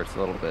side where it's a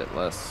little bit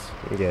less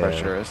Yeah.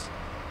 pressurous.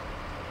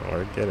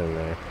 We're getting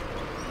there.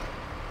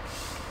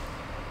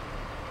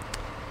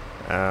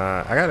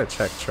 I gotta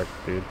check truck,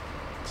 dude.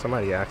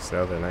 Somebody asked the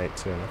other night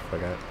too, and I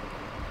forgot.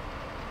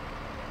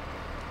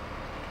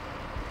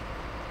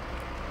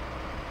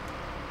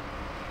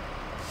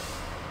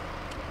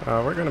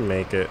 We're gonna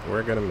make it.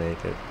 We're gonna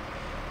make it.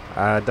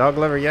 Dog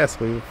lover, yes,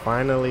 we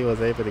finally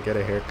was able to get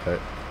a haircut.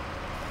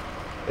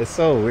 It's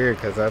so weird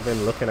because I've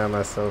been looking at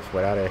myself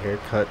without a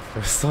haircut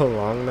for so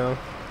long now.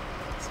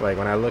 It's like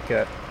when I look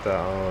at the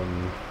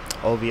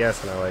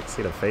OBS and I like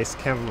see the face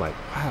cam, I'm like,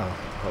 wow,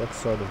 I look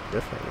so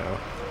different now.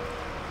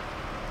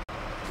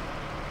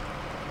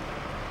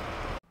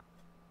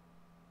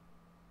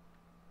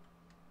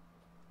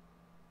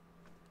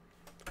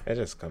 I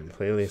just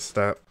completely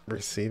stopped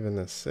receiving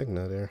the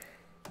signal there.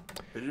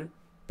 Did you?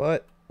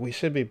 But we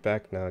should be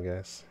back now,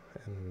 guys,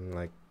 in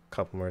like a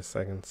couple more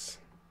seconds.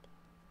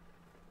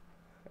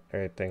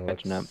 Everything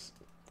looks Catching up.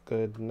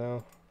 good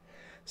now.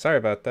 Sorry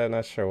about that.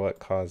 Not sure what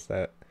caused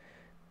that.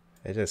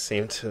 It just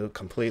seemed to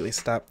completely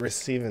stop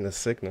receiving the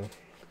signal.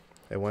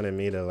 It wanted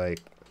me to like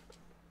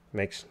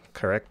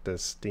correct the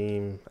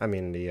stream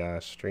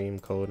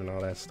code and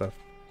all that stuff.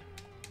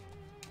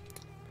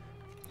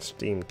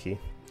 Steam key.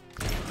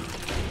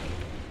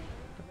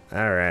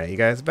 Alright, you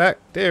guys back?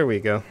 There we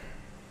go.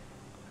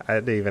 I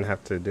didn't even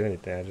have to do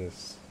anything. I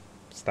just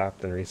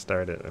stopped and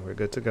restarted and we're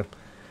good to go.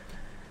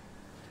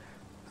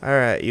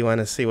 Alright, you want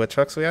to see what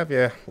trucks we have?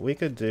 Yeah, we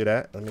could do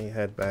that. Let me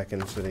head back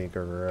into the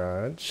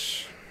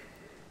garage.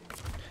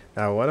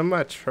 Now, one of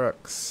my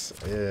trucks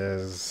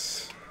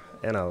is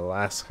in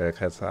Alaska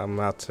because I'm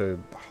about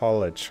to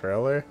haul a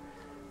trailer.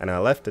 And I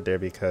left it there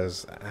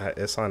because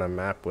it's on a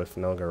map with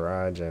no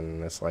garage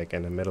and it's like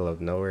in the middle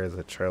of nowhere is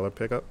a trailer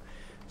pickup.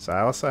 So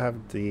I also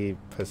have the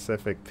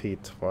Pacific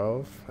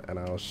P12 and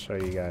I'll show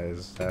you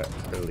guys that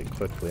really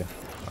quickly.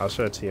 I'll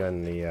show it to you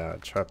in the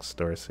truck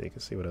store so you can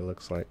see what it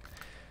looks like.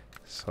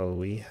 So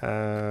we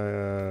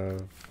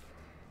have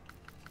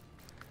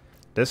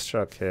this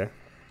truck here.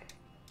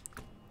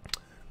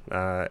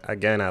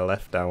 Again, I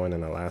left that one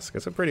in Alaska.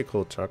 It's a pretty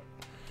cool truck.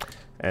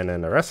 And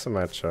then the rest of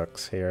my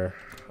trucks here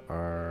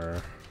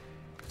are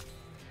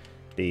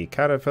the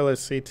Caterpillar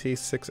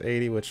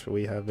CT680, which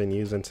we have been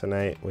using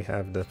tonight. We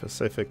have the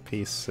Pacific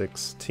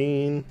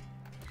P16,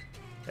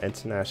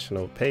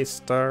 International Pace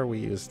Star. We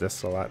use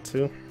this a lot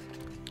too.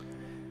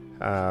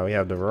 We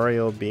have the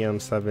Royal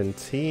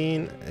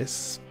BM17.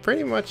 It's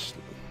pretty much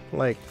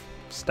like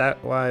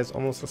stat-wise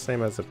almost the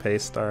same as the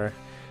Paystar.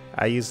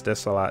 I used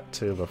this a lot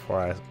too before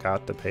I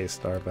got the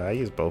Paystar, but I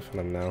use both of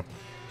them now.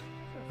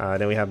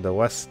 Then we have the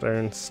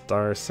Western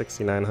Star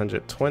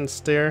 6900 twin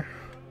steer.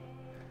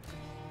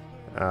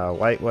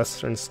 White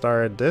Western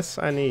Star. This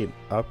I need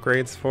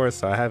upgrades for,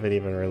 so I haven't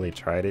even really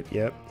tried it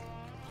yet,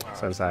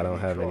 since I don't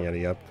have any of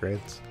the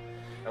upgrades.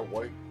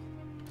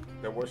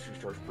 That Western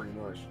Star's pretty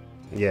nice.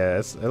 Yeah,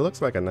 it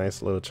looks like a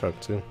nice little truck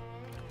too.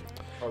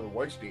 Oh, the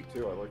white's neat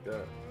too. I like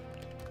that.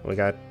 We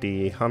got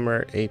the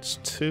Hummer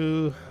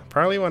H2,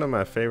 probably one of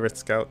my favorite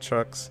scout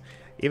trucks.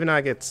 Even though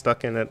I get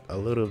stuck in it a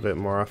little bit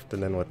more often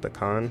than with the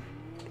Con,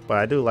 but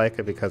I do like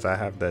it because I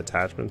have the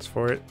attachments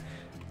for it,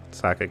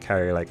 so I could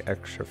carry like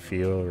extra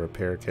fuel,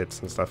 repair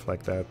kits and stuff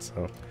like that.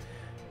 So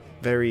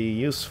very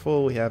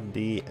useful. We have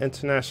the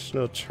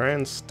International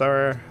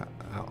TransStar.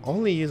 I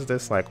only used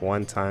this like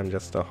one time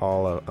just to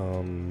haul a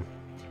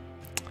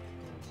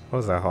what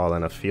was I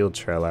hauling? A field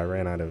trail. I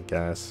ran out of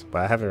gas,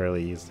 but I haven't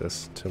really used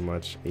this too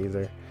much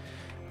either.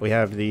 We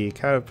have the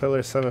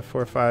Caterpillar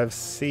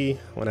 745C.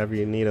 Whenever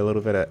you need a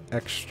little bit of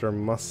extra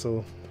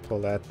muscle,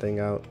 pull that thing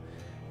out.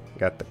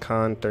 Got the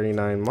Con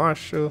 39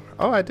 Marshall.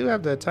 Oh, I do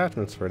have the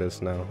attachments for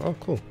this now. Oh,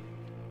 cool.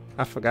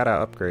 I forgot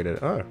I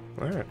upgraded. Oh,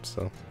 alright.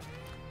 So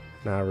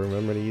now I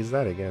remember to use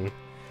that again.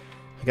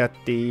 We got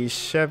the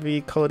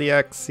Chevy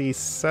Kodiak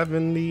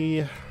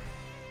C70.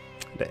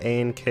 The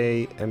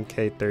A&K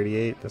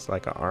MK38. It's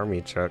like an army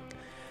truck.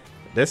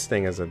 This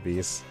thing is a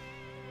beast.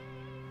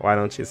 Why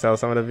don't you sell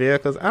some of the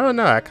vehicles? I don't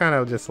know. I kind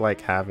of just like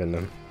having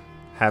them.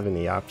 Having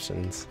the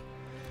options.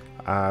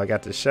 I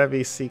got the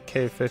Chevy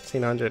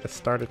CK1500, a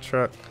starter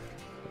truck.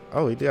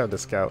 Oh, we do have the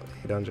Scout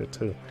 800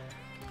 too.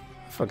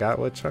 I forgot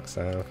what trucks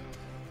I have.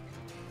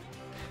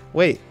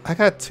 Wait, I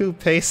got 2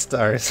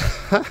 Paystars.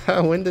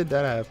 When did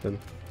that happen?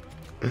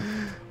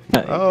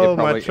 Oh,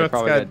 my trucks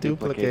got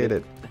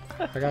duplicated.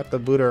 I got the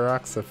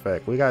BuddaRocks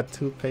effect. We got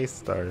 2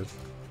 Paystars.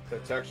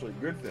 That's actually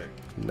a good thing.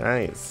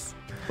 Nice.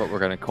 But we're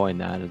gonna coin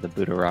that as the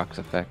BuddaRocks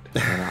effect.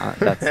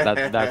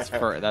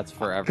 That's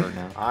forever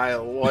now. I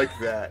like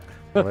that.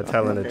 We're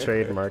telling to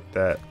trademark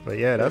that. But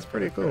yeah, that's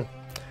pretty cool.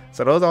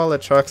 So those are all the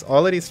trucks.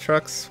 All of these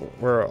trucks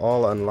were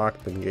all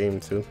unlocked in game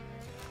too.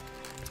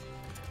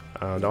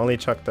 The only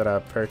truck that I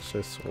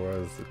purchased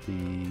was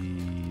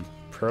the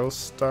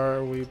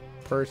ProStar we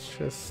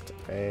purchased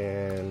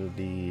and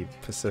the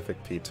Pacific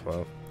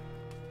P12.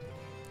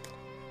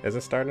 Is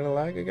it starting to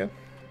lag again?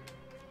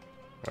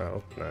 I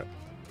hope not.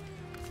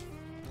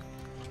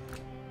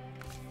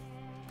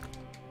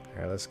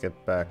 Alright, let's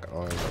get back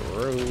on the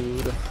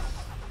road.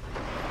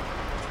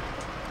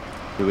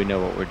 Do we know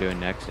what we're doing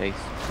next, Ace?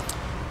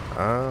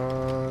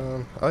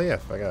 Oh yeah, I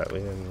forgot. We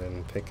didn't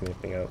even pick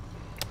anything up.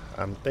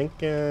 I'm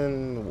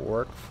thinking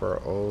work for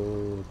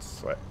old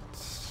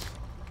sweats.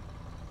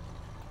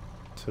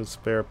 2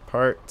 spare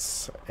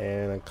parts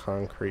and a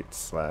concrete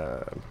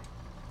slab.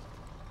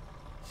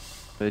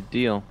 Good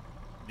deal.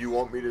 You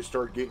want me to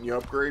start getting you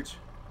upgrades?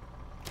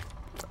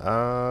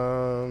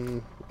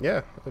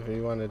 Yeah, if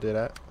you want to do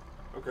that.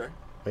 Okay.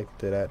 We can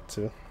do that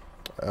too.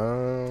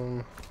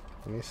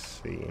 Let me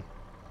see.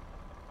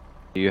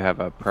 Do you have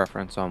a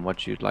preference on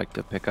what you'd like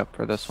to pick up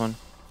for this one?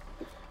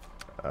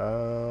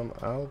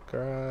 I'll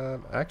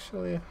grab,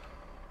 actually,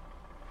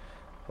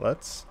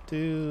 let's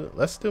do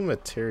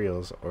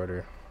materials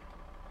order.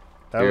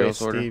 That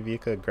Materials way, order? Steve, you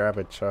could grab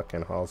a truck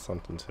and haul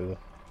something too.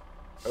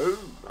 Oh,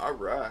 all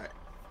right.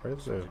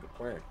 Where's Sounds it? like a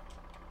plan.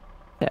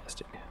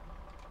 Fantastic.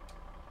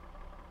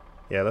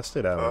 Yeah, let's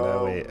do that one.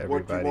 That way, What do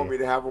everybody. you want me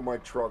to have on my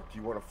truck? Do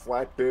you want a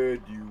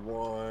flatbed? Do you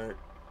want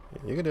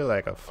You could do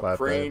like a a flatbed.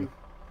 crane? You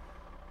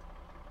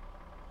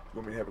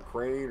want me to have a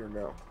crane or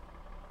no?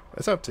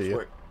 It's up to you.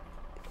 Sweet.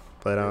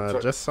 But Yeah,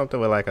 just something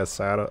with like a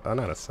saddle.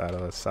 Not a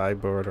saddle, a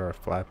sideboard or a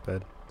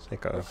flatbed. So you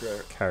can Okay.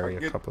 carry I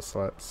a get- couple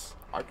slots.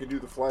 I can do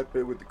the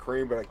flatbed with the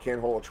crane, but I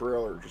can't haul a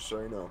trailer, just so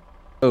you know.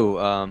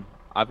 Oh,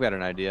 I've got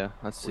an idea.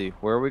 Let's see.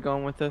 Where are we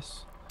going with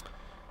this?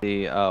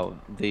 I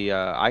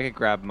could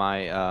grab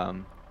my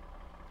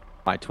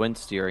my twin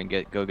steer and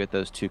go get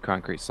those 2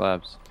 concrete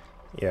slabs.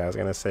 Yeah, I was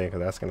gonna say because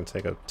that's gonna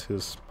take up 2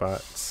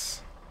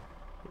 spots.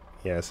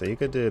 Yeah, so you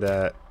could do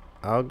that.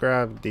 I'll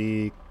grab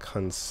the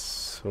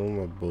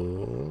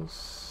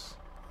consumables.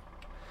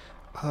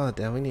 Oh,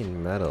 damn, we need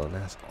metal, and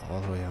that's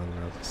all the way on the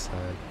other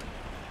side.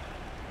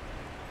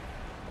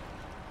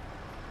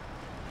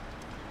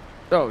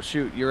 Oh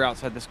shoot, you're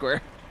outside the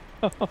square.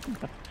 I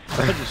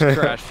just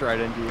crashed right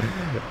into you.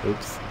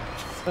 Oops.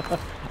 I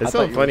It's thought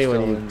so you were funny when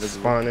still you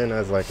invisible. spawn in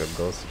as like a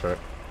ghost truck.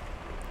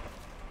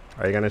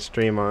 Are you gonna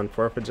stream on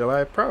 4th of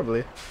July?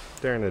 Probably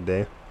during the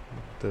day.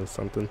 Do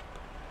something.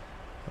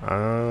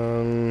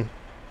 Alright,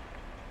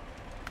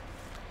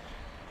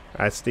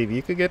 Steve,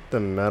 you could get the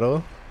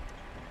metal.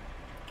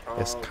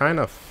 It's kind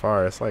of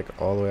far. It's like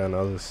all the way on the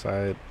other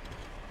side.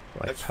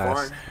 Like That's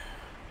past. fine.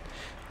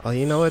 Oh,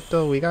 you know what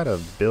though? We gotta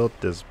build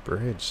this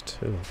bridge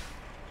too.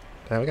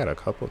 Damn, we got a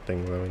couple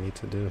things that we need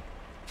to do.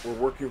 We're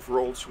working for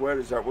Old Sweat,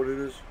 is that what it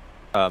is?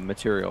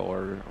 Material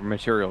order or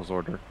materials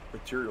order.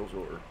 Materials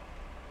order.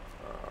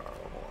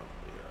 Hold on.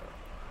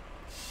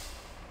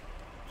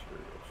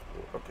 Materials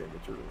order. Okay,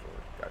 materials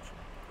order. Gotcha.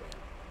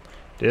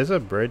 There's a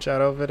bridge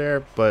out over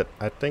there, but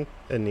I think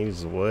it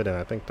needs wood, and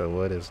I think the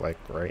wood is like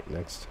right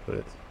next to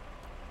it.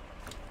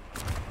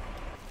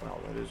 Wow,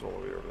 that is all the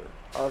way over there.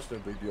 Oh, that's no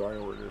big deal. I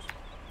know where it is.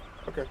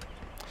 Okay.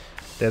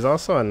 There's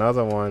also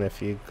another one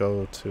if you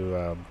go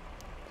to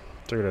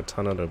through the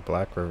tunnel to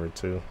Black River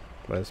too,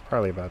 but it's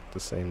probably about the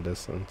same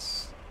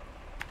distance.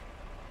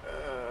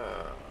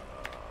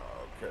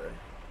 Okay.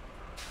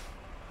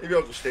 Maybe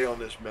I'll just stay on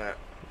this map.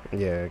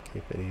 Yeah,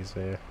 keep it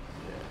easier.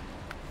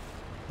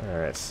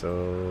 Alright,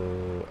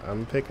 so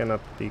I'm picking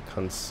up the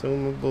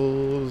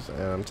consumables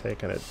and I'm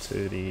taking it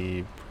to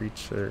the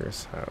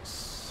preacher's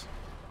house.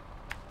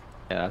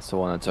 Yeah, that's the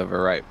one that's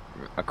over right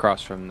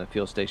across from the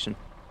fuel station.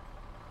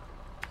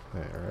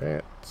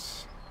 Alright.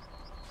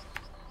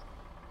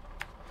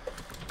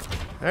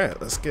 Alright,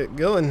 let's get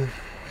going.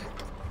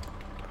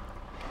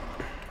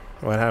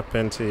 What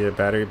happened to your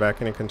battery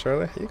back in the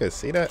controller? You can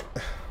see that?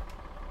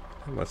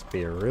 That must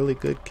be a really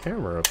good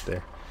camera up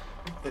there.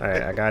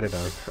 Alright, I got it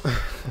on.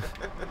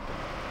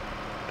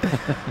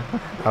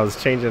 I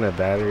was changing the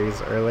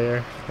batteries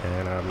earlier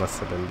and I must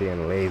have been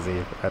being lazy.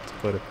 I had to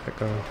put it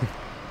back on.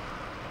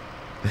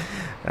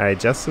 Alright,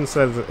 Justin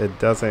says it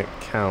doesn't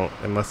count.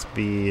 It must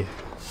be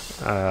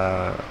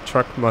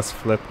truck must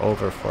flip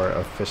over for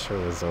official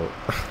result.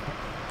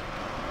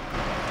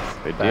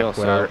 Good deal,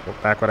 sir.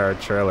 Back with our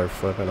trailer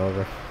flipping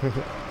over.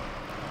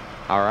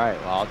 Alright,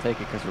 well I'll take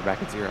it because we're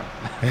back at 0.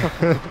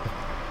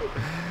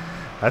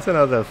 That's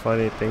another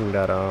funny thing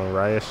that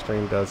Raya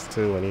Stream does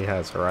too when he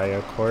has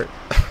Raya Court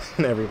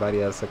and everybody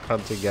has to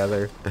come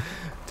together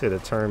to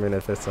determine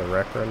if it's a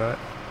wreck or not.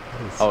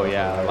 Oh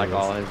yeah, like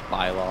all his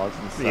bylaws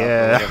and stuff,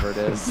 yeah. Or whatever it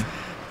is.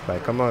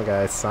 Like, come on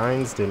guys,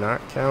 signs do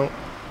not count.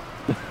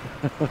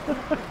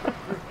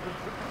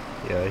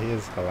 Yeah, he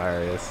is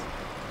hilarious.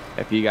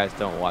 If you guys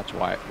don't watch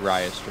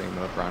Raya Stream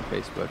over on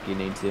Facebook, you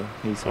need to.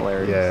 He's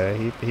hilarious.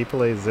 Yeah, he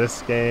plays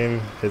this game.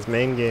 His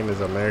main game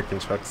is American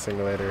Truck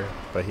Simulator,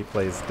 but he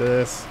plays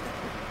this.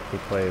 He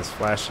plays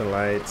Flashing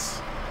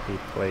Lights. He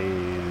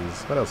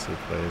plays... What else he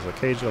plays?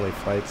 Occasionally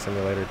Flight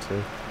Simulator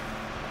too.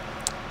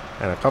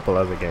 And a couple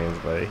other games,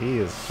 but he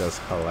is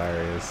just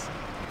hilarious.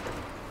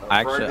 I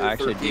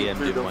actually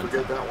DM'd him one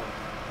time.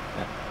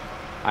 Yeah.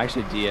 I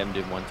actually DM'd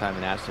him one time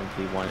and asked him if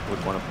he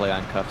would want to play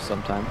on Cuffs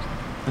sometimes.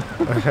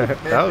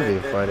 That would be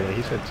funny.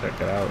 He should check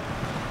it out.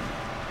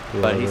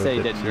 But he said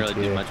he didn't really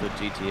do much with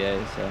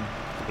GTA, so.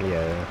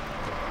 Yeah.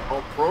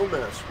 On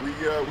Promess, we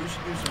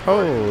should do some.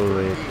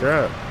 Holy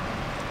crap!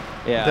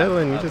 Yeah.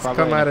 Dylan, you just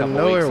come out of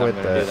nowhere with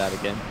that. Do that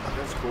again.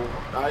 That's cool.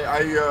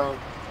 I don't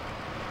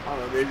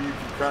know. Maybe you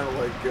can kind of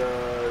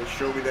like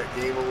show me that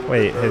game a little bit.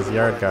 Wait, his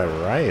yard got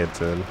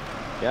rioted.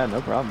 Yeah,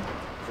 no problem.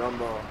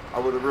 I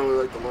would have really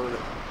liked to learn it.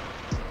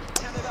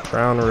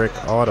 Brown Rick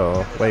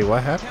Auto. Wait,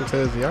 what happened to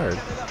his yard?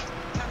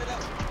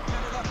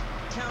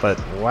 But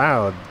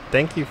wow,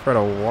 thank you for the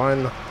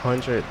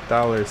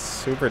 $100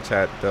 super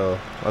chat though.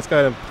 Let's go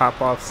ahead and pop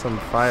off some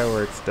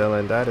fireworks,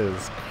 Dylan. That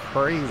is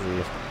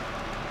crazy.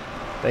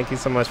 Thank you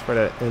so much for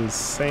that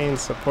insane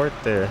support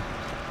there.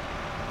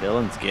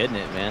 Dylan's getting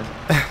it, man.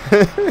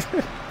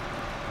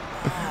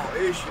 Oh,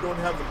 Ish, you don't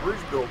have the bridge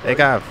built. Right? It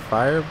got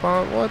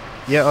firebomb? What?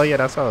 Yeah, oh yeah,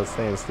 that's what I was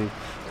saying, Steve.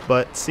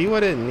 But see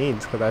what it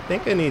needs, because I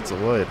think it needs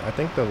wood. I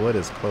think the wood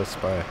is close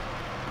by. Yeah,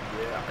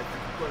 I think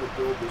I'm going to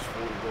build this for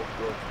you real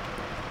quick.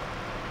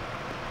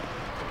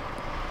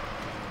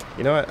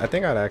 You know what? I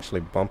think I'd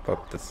actually bump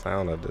up the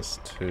sound of this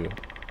too.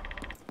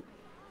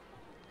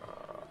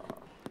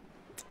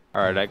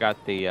 Alright, I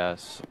got the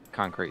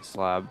concrete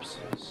slabs.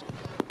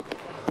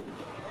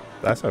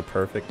 That's a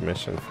perfect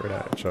mission for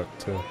that truck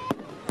too.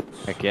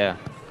 Heck yeah.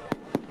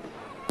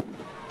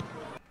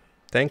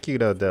 Thank you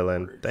though,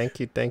 Dylan. Thank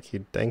you, thank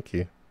you, thank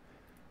you.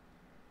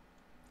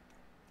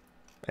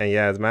 And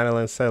yeah, as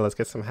Madeline said, let's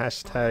get some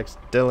hashtags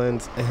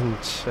Dylan's in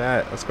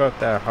chat. Let's go with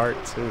that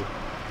heart too.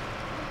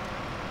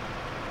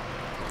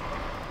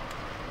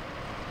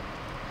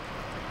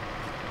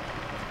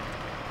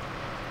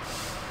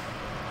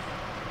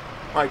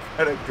 I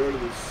gotta go to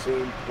the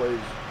same place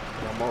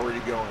and I'm already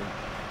going.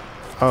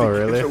 Oh,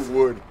 really? It's a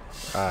wood.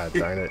 Ah,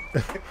 darn it.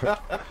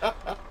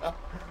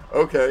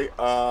 Okay,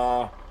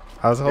 I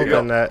was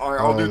hoping that...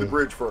 Alright, I'll do the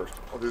bridge first.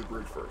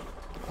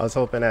 I was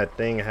hoping that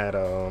thing had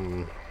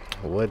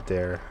wood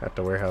there at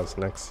the warehouse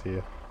next to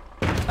you.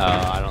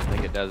 I don't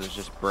think it does. It's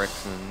just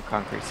bricks and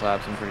concrete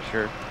slabs, I'm pretty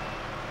sure.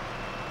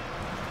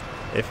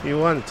 If you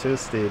want to,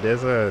 Steve,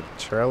 there's a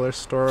trailer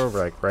store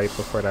like right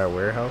before that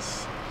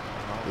warehouse.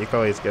 You can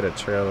always get a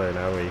trailer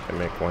now where you can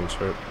make one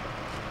trip.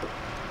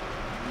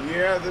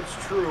 Yeah, that's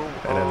true.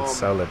 And then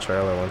sell the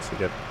trailer once you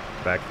get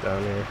back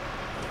down here.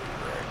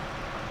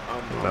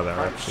 Another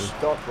I'm option.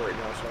 stuck right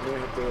now, so I'm gonna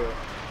have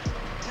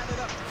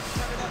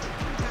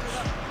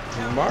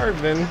to.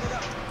 Marvin.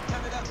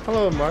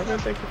 Hello, Marvin.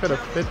 Thank you for the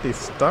 50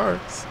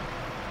 stars.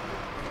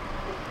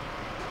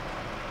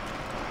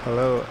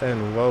 Hello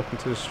and welcome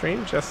to the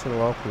stream. Justin,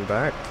 welcome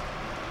back.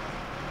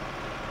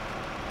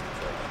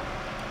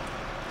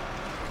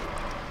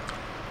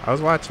 I was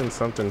watching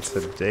something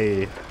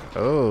today.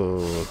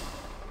 Oh.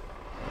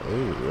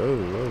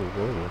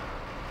 Oh.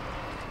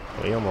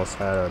 We almost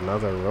had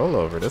another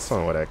rollover. This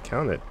one would have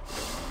counted.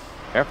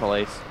 Careful,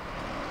 Ace.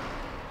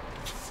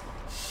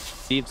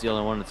 Steve's the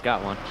only one that's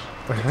got one.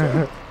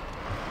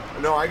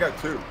 No, I got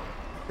 2.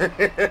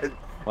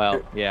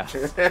 Well, yeah.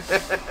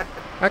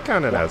 I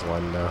counted as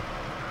one though.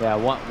 Yeah,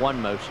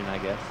 one motion, I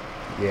guess.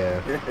 Yeah.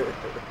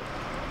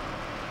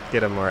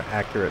 Get a more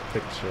accurate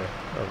picture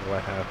of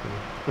what happened.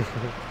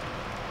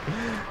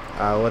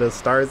 What it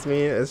stars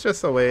me, it's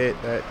just a way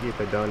that you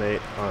could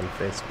donate on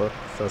Facebook.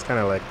 So it's kind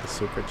of like the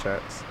super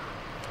chats.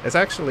 It's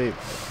actually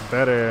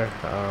better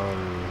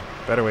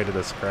way to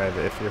describe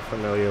it. If you're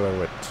familiar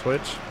with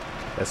Twitch,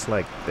 it's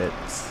like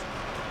bits.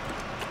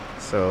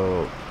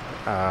 So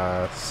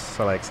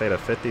like say the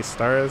 50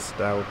 stars,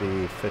 that would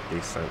be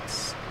 50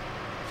 cents.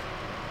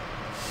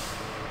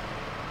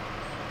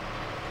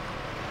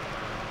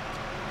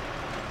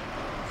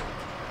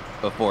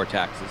 Before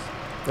taxes.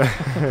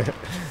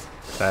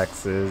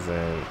 Taxes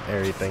and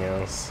everything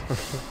else.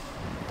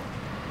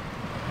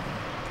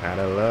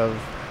 Gotta love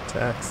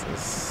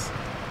taxes.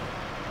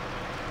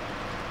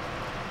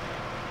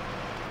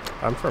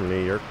 I'm from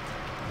New York.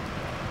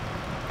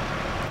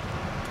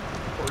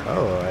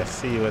 Oh, I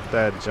see you with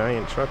that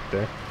giant truck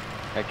there.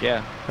 Heck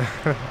yeah.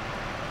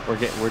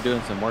 We're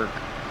doing some work.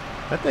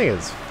 That thing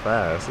is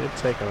fast.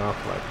 It's taking off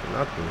like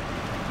nothing.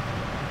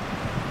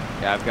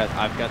 Yeah, I've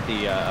got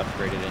the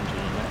upgraded engine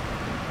in it.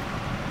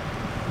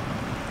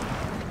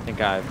 I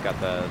think I've got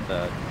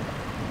the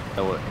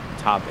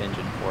top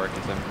engine for it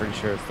because I'm pretty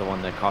sure it's the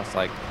one that costs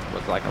like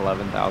was like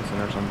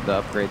 11,000 or something to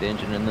upgrade the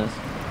engine in this.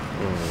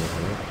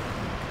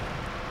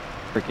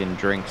 Freaking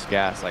drinks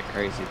gas like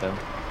crazy though.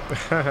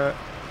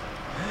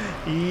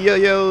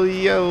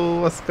 Yo,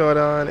 what's going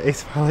on?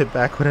 Ace probably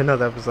back with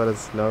another episode of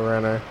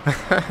SnowRunner.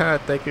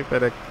 Thank you for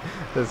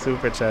the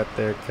super chat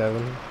there,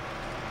 Kevin.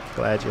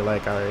 Glad you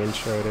like our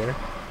intro there.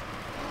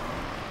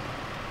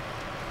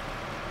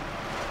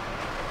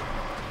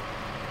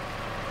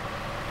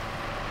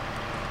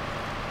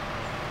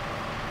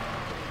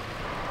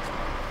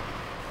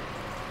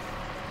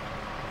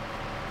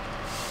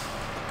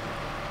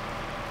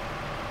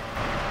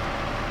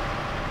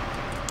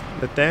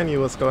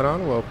 Nathaniel, what's going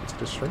on? Welcome to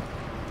the stream.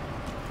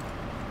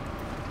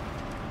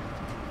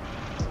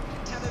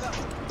 Count it up,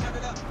 count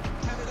it up,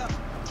 count it up,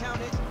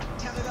 count it,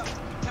 count it up,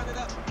 count it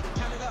up,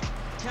 count it up,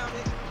 count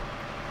it.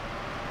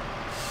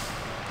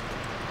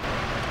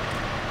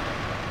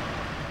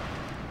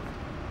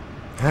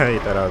 You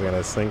thought I was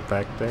gonna sink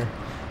back there?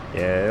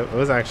 Yeah, it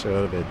was actually a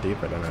little bit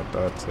deeper than I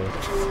thought too.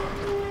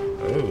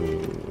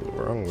 Oh,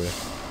 wrong way.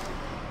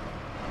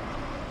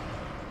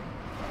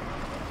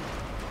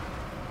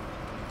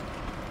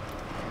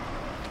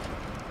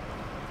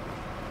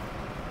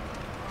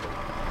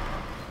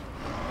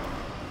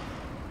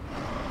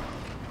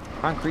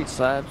 Concrete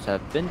slabs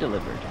have been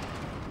delivered.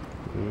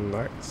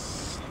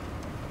 Nice.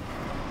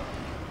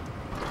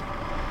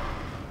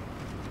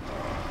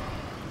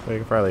 We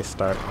could probably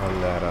start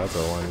on that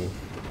other one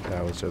that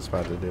I was just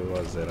about to do.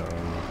 Was it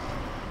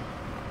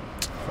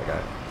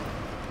forgot.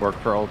 Work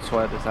for Old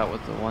Sweat, is that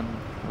what the one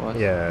was?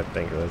 Yeah, I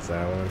think it was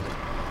that one.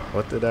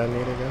 What did I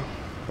need again?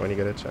 When you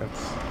get a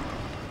chance?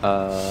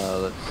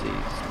 Let's see.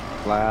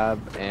 Slab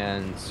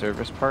and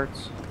service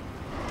parts.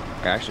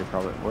 Actually,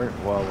 probably.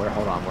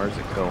 Hold on. Where's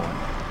it going?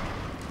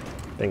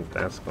 I think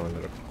that's going to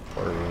the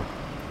quarry.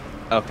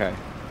 Okay.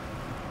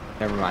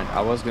 Never mind.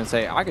 I was gonna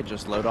say I could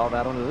just load all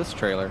that onto this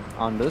trailer,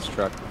 onto this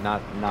truck. Nah.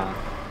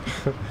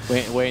 we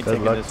ain't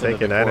taking this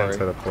taking that quarry.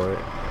 into the quarry.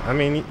 I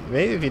mean,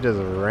 maybe if you just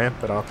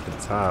ramp it off the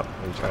top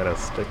and try to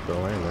stick the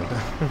landing.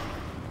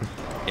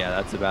 Yeah,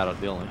 that's about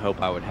the only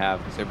hope I would have,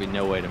 because there'd be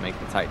no way to make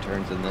the tight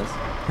turns in this.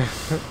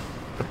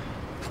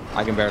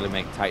 I can barely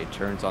make tight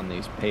turns on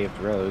these paved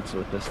roads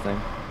with this thing.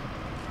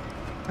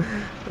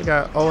 We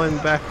got Owen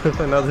back with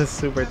another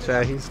super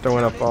chat. He's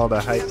throwing up all the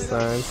hype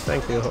signs.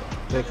 Thank you,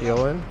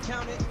 Owen.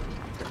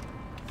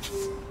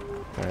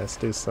 Alright, let's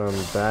do some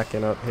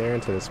backing up here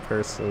into this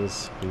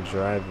person's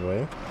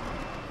driveway.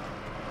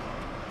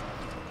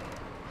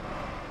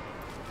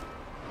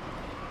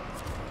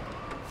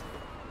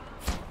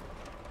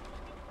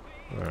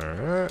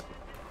 Alright.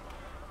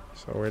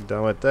 So we're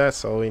done with that.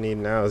 So all we need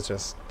now is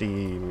just the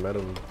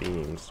metal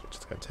beams, which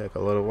is going to take a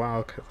little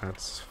while because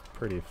that's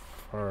pretty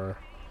far.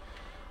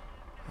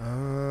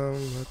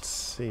 Let's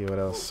see what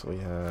else we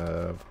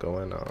have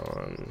going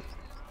on.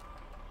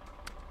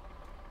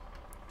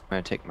 I'm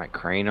gonna take my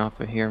crane off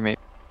of here, maybe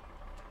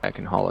I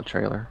can haul a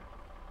trailer.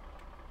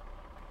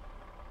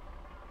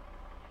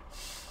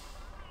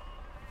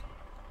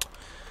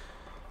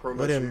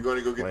 Promess, are you going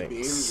to go get the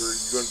beams, or are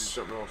you going to do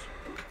something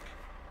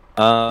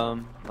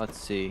else? Let's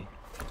see.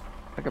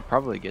 I could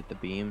probably get the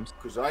beams.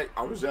 Because I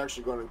was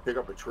actually going to pick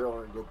up a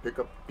trailer and go pick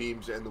up the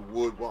beams and the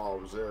wood while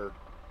I was there.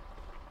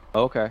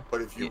 Okay.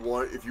 But if you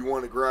want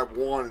to grab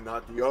one and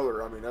not the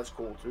other, I mean, that's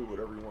cool too.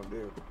 Whatever you want to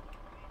do.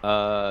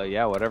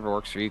 Yeah, whatever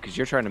works for you, because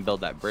you're trying to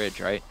build that bridge,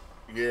 right?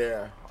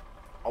 Yeah,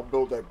 I'll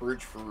build that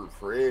bridge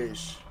for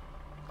Ace.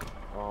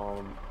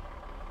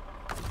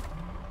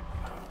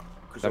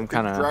 Because I'm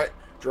kind of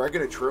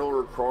dragging a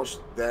trailer across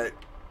that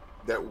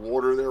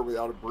water there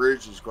without a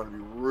bridge is going to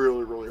be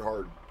really, really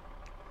hard.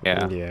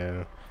 yeah.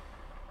 Yeah.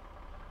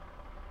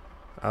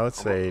 I would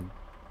say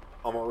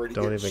I'm already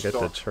don't getting even get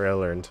stuck. the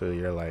trailer until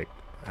you're like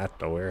at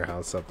the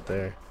warehouse up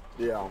there.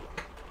 Yeah.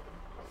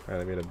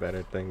 That'd be the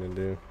better thing to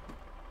do.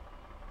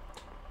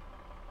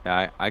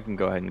 Yeah, I can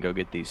go ahead and go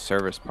get these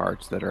service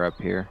parts that are up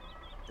here.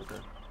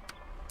 Okay.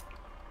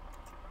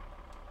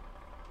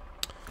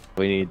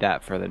 We need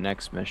that for the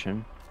next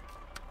mission.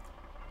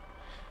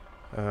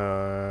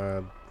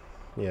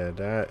 Yeah,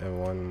 that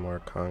and one more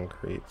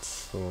concrete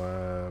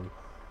slab.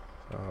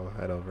 I'll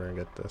head over and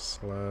get this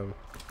slab.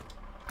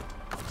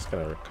 Just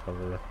gonna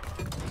recover.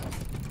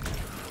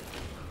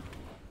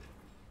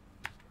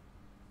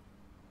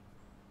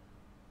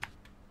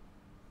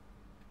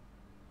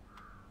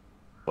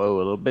 Whoa, a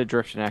little bit of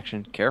drifting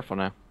action. Careful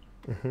now.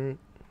 Mm-hmm.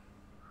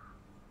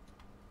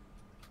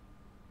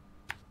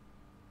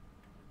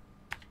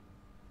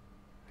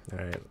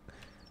 Alright.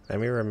 Let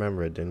me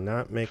remember, do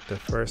not make the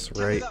first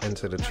right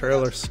into the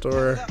trailer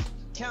store.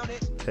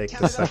 Take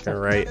the second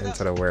right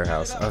into the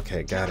warehouse.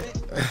 Okay, got it.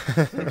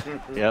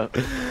 Yep.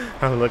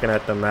 I'm looking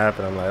at the map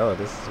and I'm like, oh,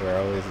 this is where I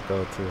always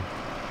go to.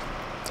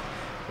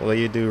 Will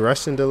you do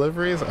Russian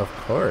deliveries? Of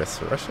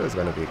course. Russia is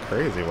going to be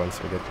crazy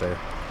once we get there.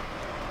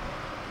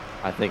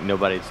 I think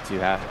nobody's too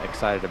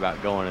excited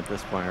about going at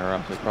this point, or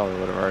else it probably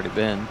would have already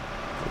been.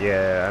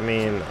 Yeah, I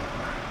mean,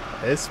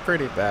 it's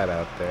pretty bad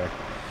out there.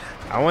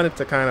 I wanted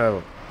to kind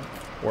of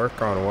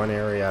work on one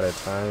area at a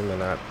time and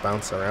not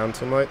bounce around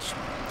too much.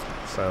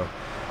 So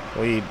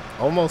we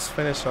almost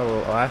finished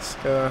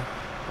Alaska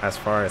as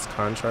far as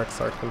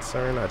contracts are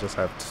concerned. I just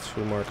have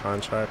 2 more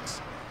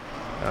contracts,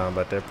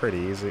 but they're pretty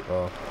easy.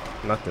 Well,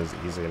 nothing's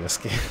easy in this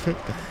game,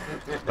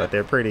 but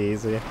they're pretty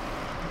easy.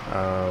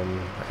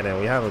 And then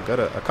we have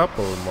a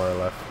couple more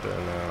left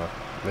in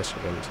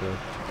Michigan too.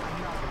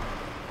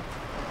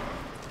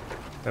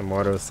 And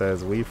Morto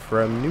says, we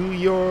from New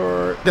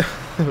York.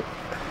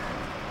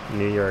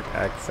 New York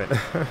accent.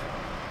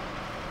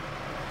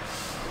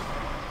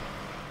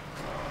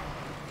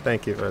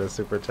 Thank you for the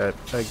super chat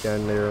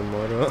again there,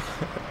 Immortal.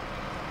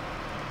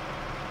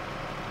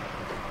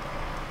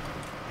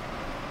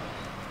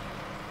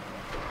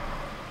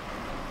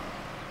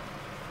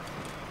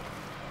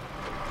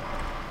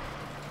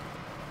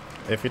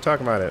 If you're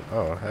talking about it,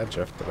 oh, I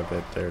drifted a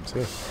bit there too.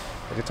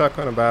 If you're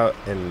talking about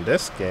in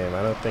this game,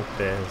 I don't think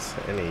there's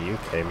any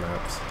UK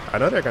maps. I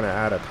know they're gonna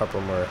add a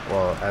couple more,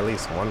 well, at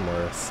least one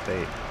more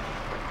state.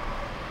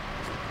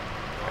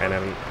 And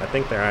then I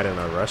think they're adding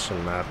a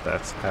Russian map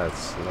that has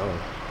snow.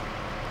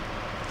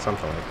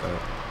 Something like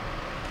that.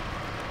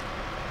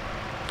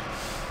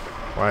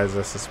 Why is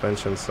the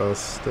suspension so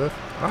stiff?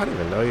 Oh, I didn't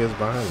even know he was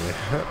behind me.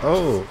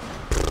 Oh!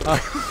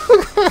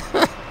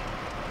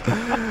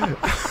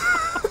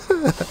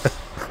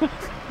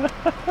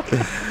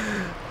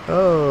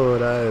 Oh,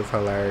 that is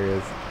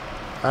hilarious.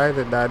 I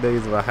did not know he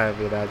was behind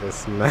me and I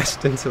just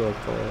smashed into a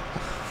pole.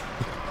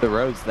 The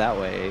road's that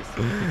way, Ace.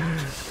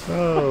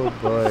 Oh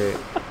boy.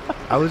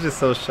 I was just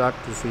so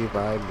shocked to see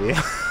behind me.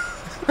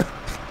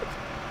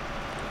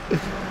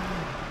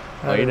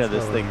 Well, you know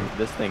this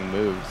thing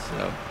moves,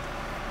 so.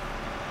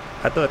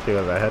 I thought he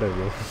was ahead of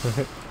me.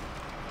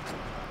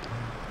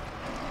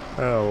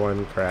 Oh,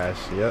 one crash.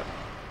 Yep.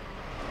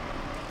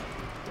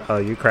 Oh,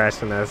 you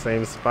crashed in that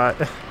same spot.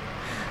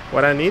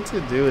 What I need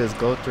to do is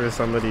go through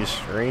some of these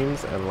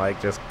streams and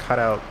like just cut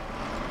out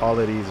all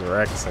of these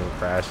wrecks and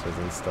crashes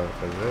and stuff,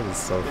 because it is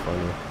so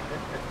funny.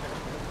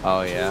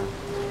 Oh yeah,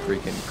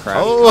 freaking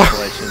crash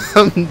compilation.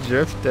 I'm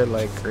drifting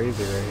like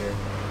crazy right here.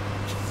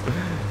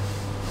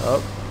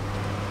 Oh.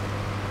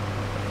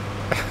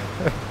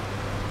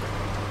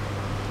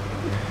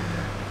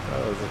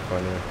 That was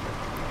funny.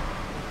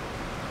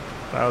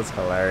 That was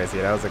hilarious.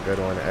 Yeah, that was a good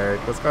one, Eric.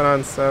 What's going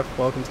on, Seth?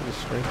 Welcome to the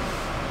stream.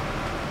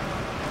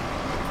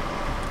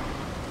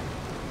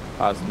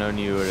 If I was known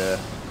you would have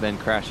been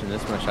crashing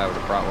this much, I would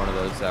have brought one of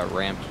those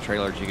ramped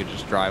trailers. You could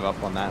just drive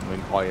up on that and we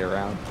can haul you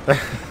around.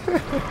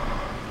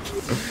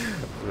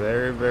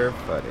 Very, very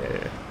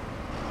funny.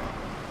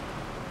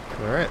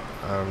 Alright,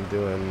 I'm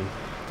doing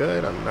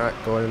good. I'm not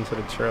going into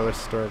the trailer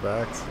store by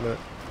accident.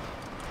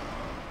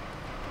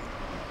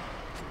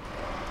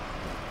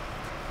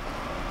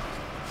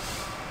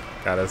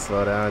 Gotta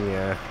slow down,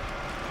 yeah.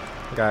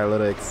 Got a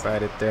little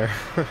excited there.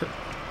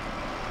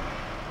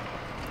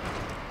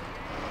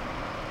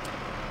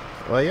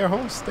 Well, your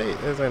home state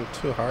isn't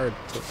too hard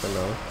to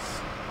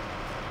pronounce.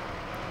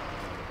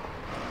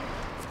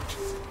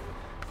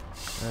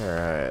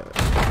 Alright.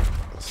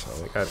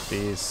 So we got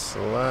these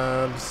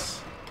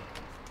slabs.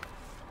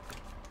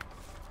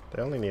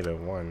 They only needed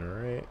one,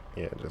 right?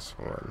 Yeah, just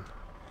one.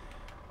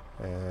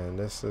 And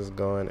this is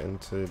going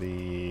into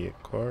the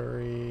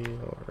quarry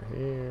over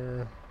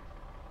here.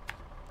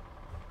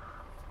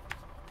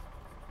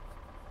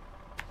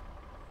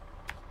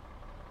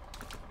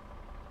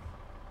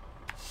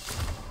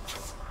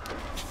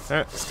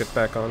 Alright, let's get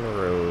back on the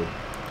road.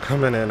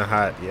 Coming in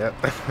hot, yep.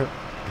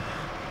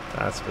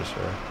 That's for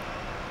sure.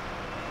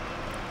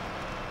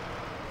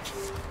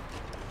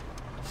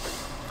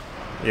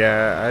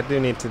 Yeah, I do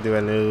need to do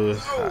a new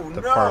Oh,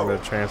 Department no.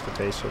 of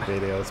Transportation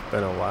video. It's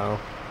been a while.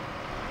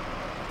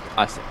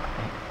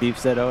 Steve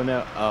said, "Oh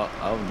no, oh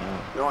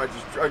no." No, I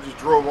just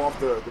drove off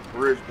the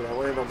bridge, but I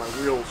landed on my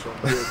wheels, so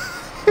I'm good.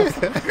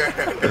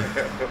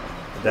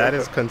 That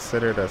is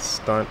considered a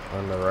stunt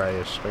on the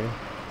Riot stream.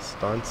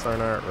 Stunts are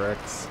not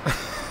wrecks.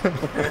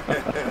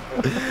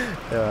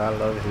 Yeah, I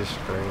love his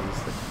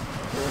streams.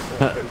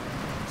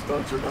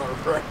 Stunts are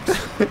not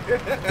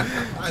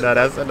wrecks. No,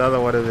 that's another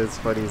one of his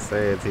funny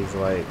sayings. He's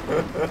like,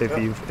 if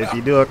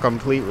you do a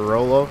complete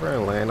rollover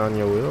and land on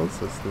your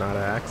wheels, it's not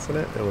an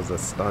accident. It was a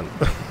stunt.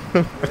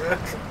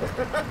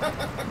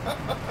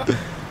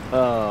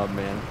 Oh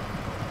man.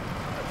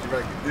 See if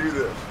I can do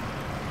this.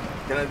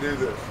 Can I do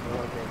this? No,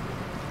 I can't do this.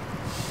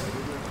 Can I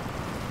do this?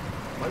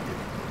 Might be.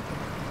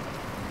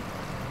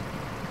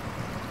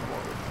 Come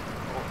on,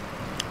 come on.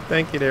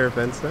 Thank you there,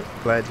 Vincent.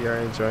 Glad you are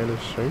enjoying the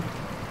stream.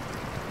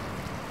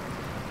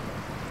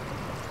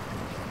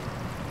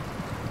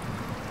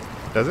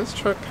 Does this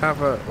truck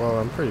have a, well,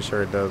 I'm pretty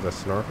sure it does, a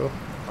snorkel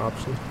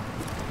option?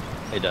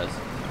 It does.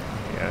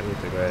 Yeah, I need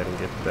to go ahead and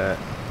get that.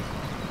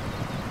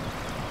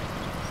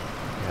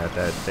 Had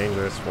that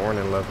dangerous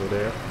warning level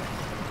there.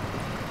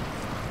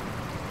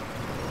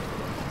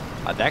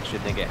 I actually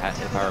think it has,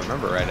 if I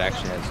remember right, it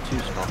actually has 2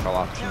 snorkel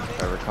options,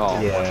 if I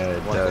recall. Yeah,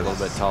 it One's does. a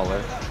little bit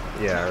taller.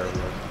 Yeah, I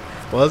remember.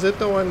 Well, is it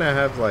the one that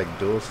has like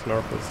dual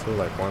snorkels too,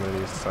 like one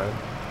on each side?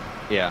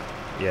 Yeah.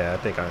 Yeah, I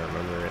think I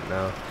remember it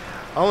now.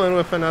 Owen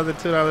with another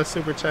 $2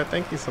 super chat.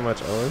 Thank you so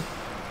much, Owen.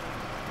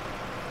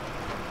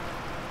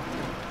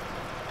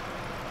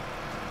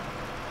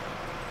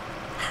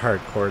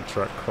 Hardcore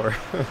truck core.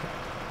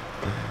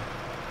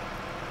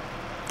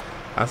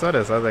 I saw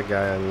this other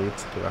guy on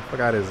YouTube. I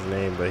forgot his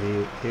name, but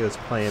he was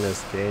playing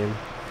this game,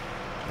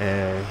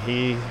 and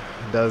he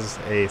does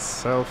a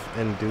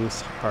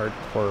self-induced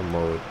hardcore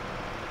mode,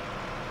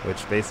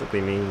 which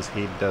basically means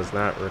he does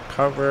not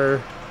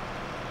recover.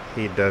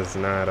 He does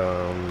not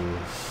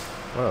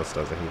what else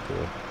doesn't he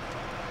do?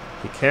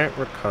 He can't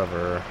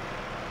recover.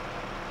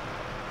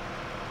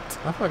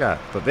 I forgot.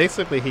 But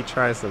basically he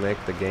tries to make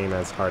the game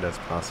as hard as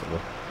possible.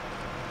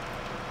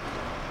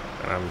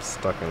 And I'm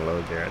stuck in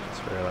low gear, I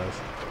just realized.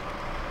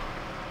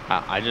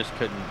 I just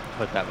couldn't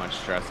put that much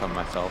stress on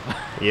myself.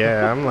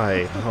 Yeah, I'm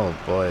like, oh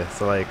boy.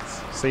 So like,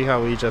 see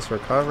how we just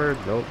recovered?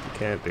 Nope, you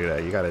can't do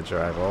that. You gotta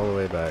drive all the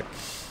way back.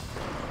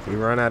 If you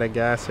run out of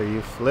gas or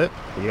you flip,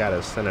 you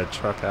gotta send a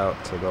truck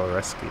out to go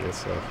rescue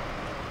yourself.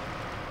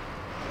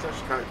 It's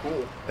actually kind of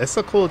cool. It's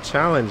a cool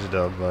challenge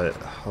though, but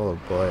oh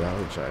boy, that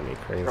would drive me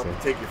crazy. Probably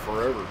take you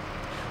forever.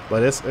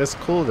 But it's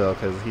cool though,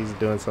 because he's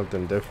doing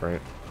something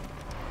different.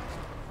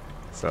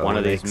 So One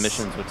of these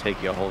missions would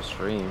take you a whole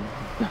stream.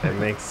 It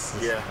makes,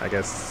 Yeah. I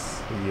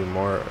guess, you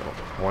more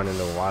wanting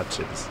to watch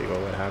it to see what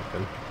would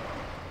happen.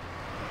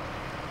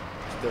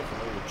 It's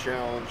definitely a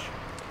challenge.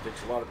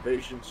 Takes a lot of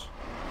patience.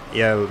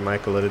 Yeah, with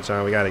Michael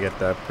Littlejohn, we got to get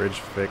that bridge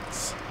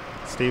fixed.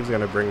 Steve's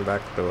going to bring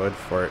back the wood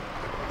for it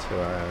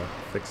to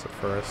fix it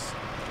for us.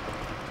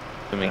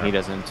 I mean, he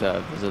doesn't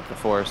visit the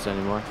forest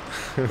anymore.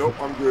 Nope,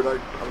 I'm good. I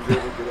was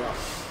able to get out.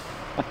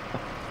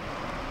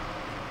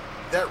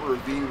 That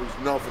ravine was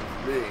nothing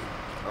for me.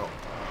 Oh.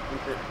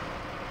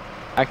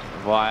 I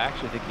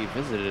actually think you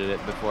visited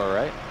it before,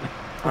 right?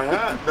 I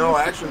had. No,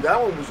 actually, that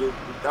was the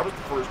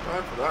first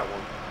time for that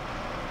one.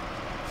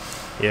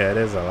 Yeah, it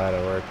is a lot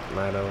of work,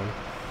 that one.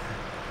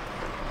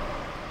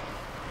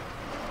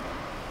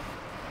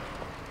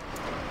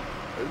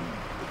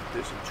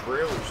 There's a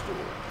trailer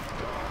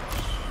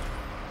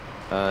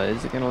store.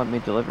 Is it gonna let me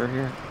deliver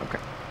here? Okay.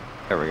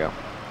 There we go.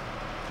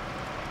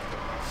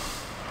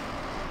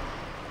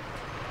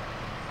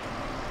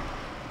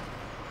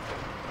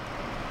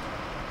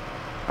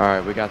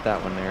 Alright, we got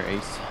that one there,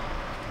 Ace.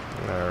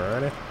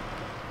 Alrighty.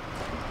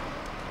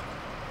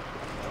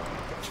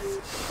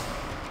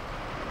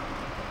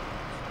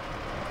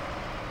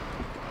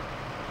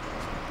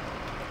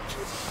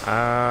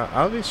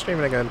 I'll be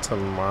streaming again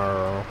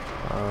tomorrow.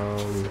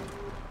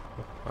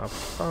 I'll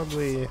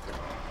probably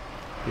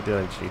be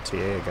doing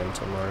GTA again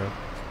tomorrow.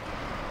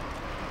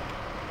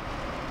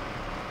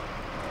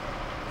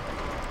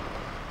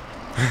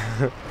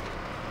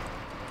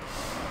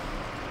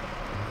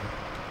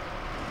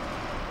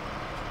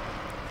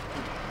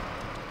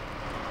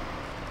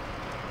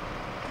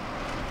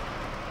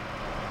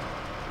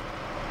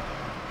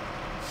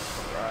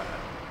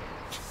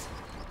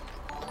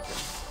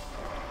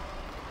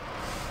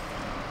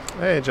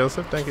 Hey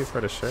Joseph, thank you for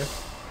the share.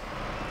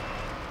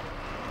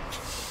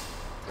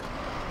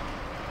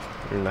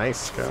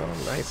 Nice, girl.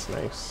 Nice,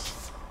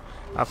 nice.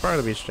 I'll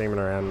probably be streaming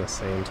around the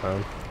same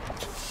time.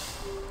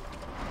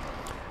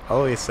 I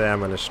always say I'm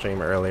gonna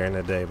stream earlier in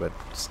the day, but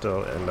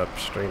still end up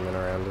streaming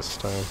around this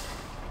time.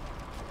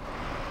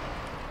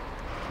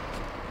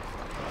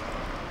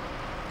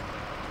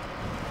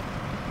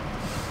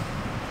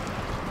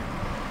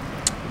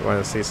 You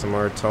want to see some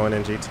more towing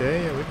in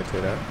GTA? Yeah, we could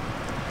do that.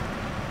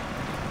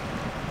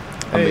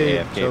 I'll be Hey,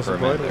 AFK Joseph for a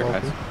minute Boyd, there,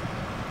 welcome. guys.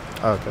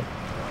 Oh, okay.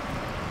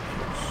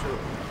 So,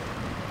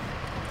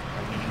 I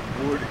need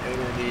wood and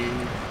I need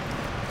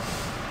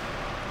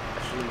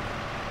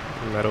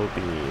actually... Metal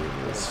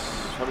beams.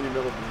 How many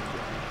metal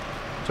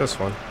beams? Just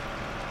one.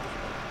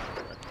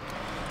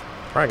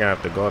 Probably gonna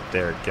have to go up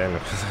there again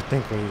because I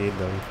think we need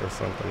them for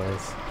something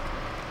else.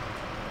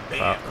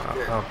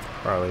 I'll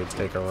probably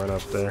take a run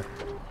up there.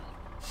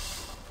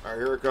 Alright,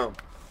 here it comes.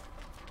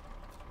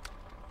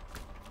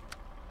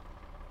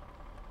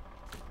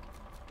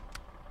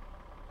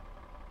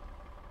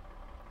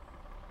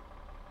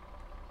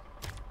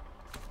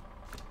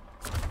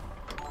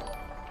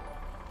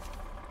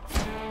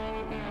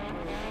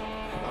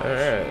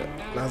 Alright,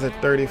 another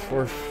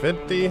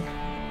 3450.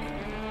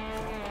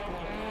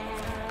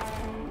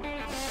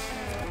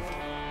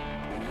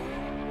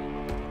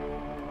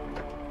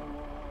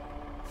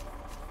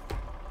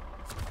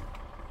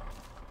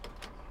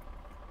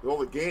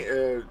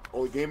 The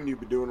only gaming you've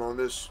been doing on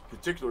this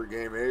particular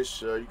game,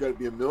 Ace, you got to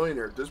be a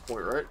millionaire at this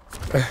point, right?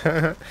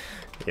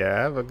 Yeah,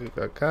 I have a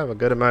kind of a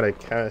good amount of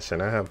cash,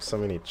 and I have so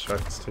many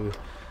trucks too.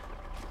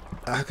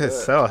 I could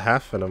sell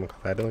half of them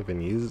because I don't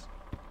even use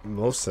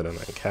most of them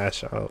and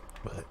cash out.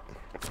 But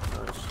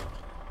nice.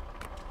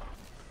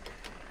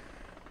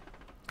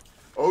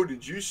 Oh,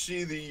 did you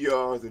see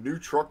the new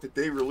truck that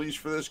they released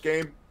for this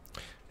game?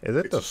 is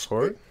it the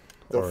Ford?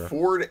 The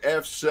Ford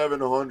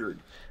F700.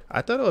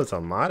 I thought it was a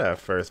mod at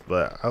first,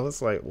 but I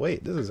was like,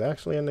 wait, this is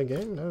actually in the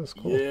game? That was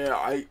cool. Yeah,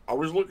 I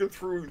was looking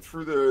through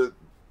the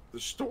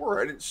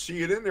store. I didn't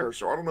see it in there,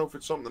 so I don't know if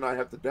it's something I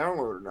have to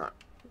download or not.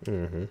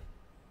 Mm-hmm.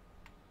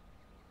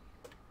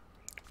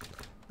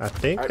 I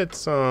think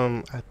it's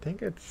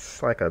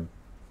like a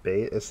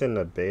beta. It's in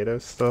the beta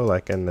still,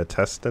 like in the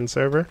testing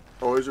server.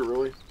 Oh, is it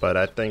really? But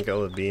I think it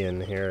will be in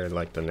here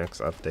like the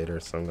next update or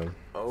something.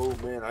 Oh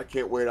man, I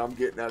can't wait. I'm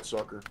getting that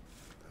sucker.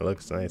 It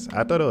looks nice.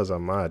 I thought it was a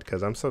mod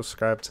because I'm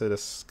subscribed to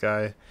this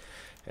guy,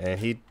 and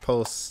he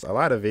posts a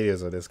lot of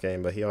videos of this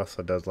game, but he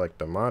also does like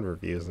the mod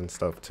reviews and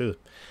stuff too.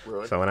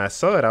 Really? So when I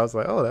saw it, I was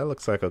like, oh, that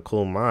looks like a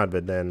cool mod.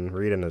 But then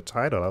reading the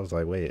title, I was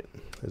like, wait,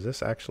 is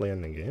this actually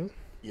in the game?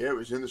 Yeah, it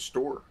was in the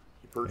store.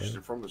 He purchased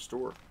it from the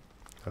store.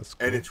 That's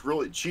cool. And it's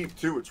really cheap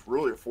too. It's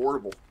really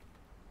affordable.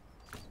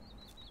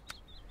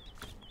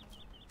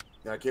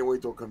 Yeah, I can't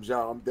wait till it comes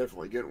out. I'm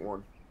definitely getting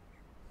one.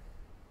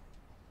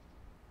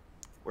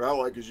 What I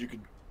like is you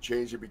can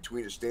change it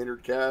between a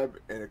standard cab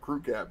and a crew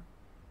cab.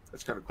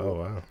 That's kind of cool. Oh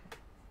wow.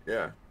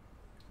 Yeah.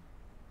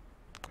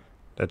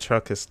 The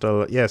truck is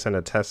still, yes, in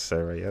a test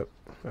server. Yep.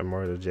 And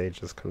more to J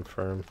just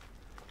confirmed.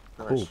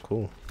 Nice.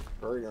 Cool.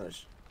 Very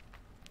nice.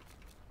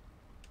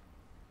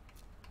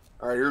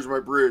 All right, here's my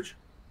bridge.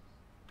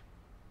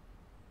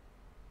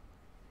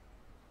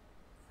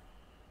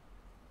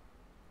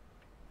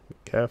 Be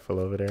careful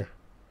over there.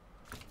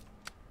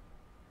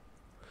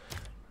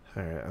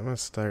 Alright, I'm gonna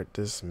start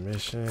this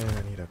mission.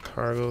 I need a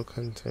cargo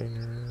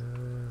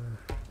container.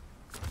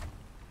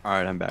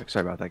 Alright, I'm back.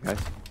 Sorry about that, guys.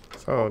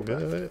 It's all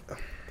good.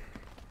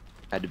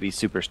 Had to be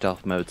super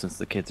stealth mode since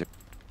the kids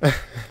are...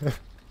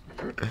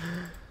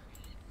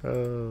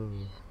 Oh.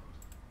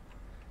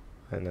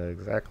 I know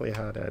exactly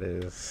how that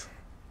is.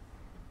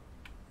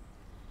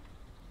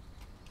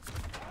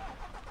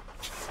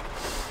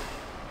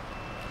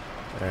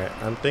 Alright,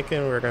 I'm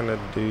thinking we're gonna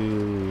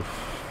do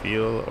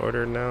fuel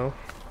order now,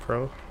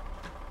 Pro.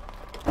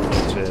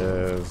 Which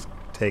is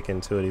taking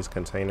 2 of these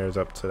containers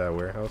up to that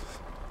warehouse.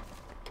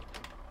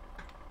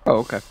 Oh,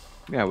 okay.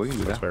 Yeah, we can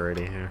do Which that. we're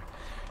already here.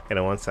 And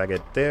then once I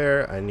get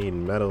there, I need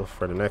metal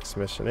for the next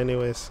mission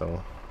anyway,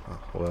 so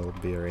we'll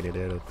be already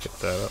there to pick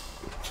that up.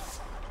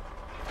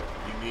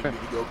 You need me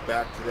to go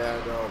back to that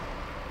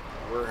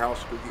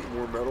warehouse to get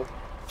more metal?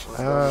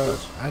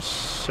 I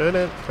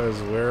shouldn't, because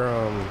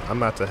I'm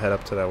about to head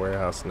up to that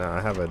warehouse now.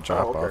 I have a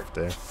drop off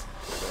there.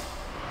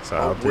 So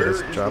I'll do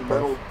this drop off.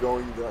 Where is the metal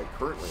going that I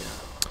currently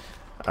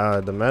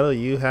have? The metal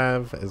you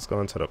have is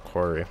going to the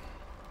quarry.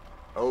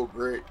 Oh,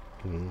 great.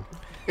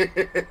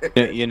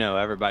 You know,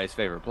 everybody's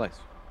favorite place.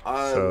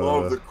 I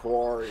love the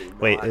quarry. No,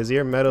 wait, is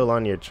your metal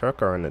on your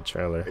truck or on the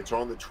trailer? It's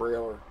on the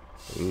trailer.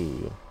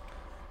 Ooh.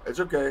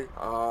 It's okay.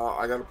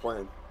 I got a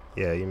plan.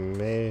 Yeah, you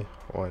may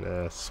want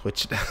to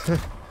switch that.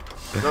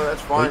 No,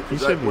 that's fine.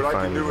 What I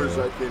can do is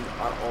I'll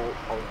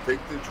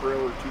take the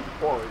trailer to the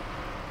quarry.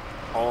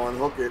 I'll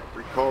unhook it,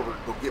 recover,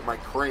 go get my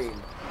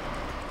crane.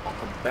 I'll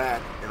come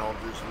back and I'll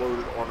just load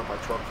it onto my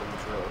truck from the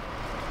trailer.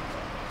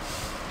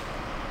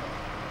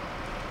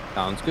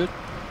 Sounds good.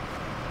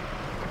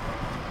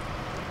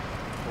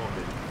 Come on,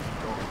 baby.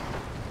 Go on.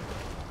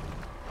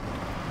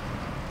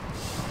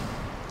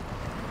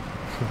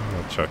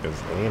 My truck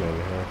is leaning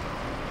here.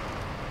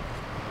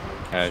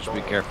 Just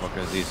be careful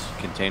because these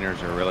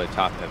containers are really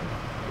top heavy.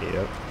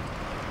 Yep.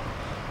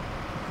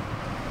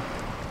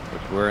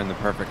 Which we're in the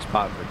perfect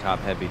spot for top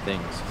heavy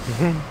things.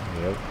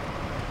 Yep.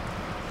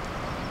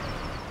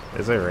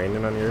 Is it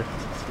raining on your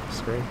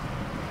screen?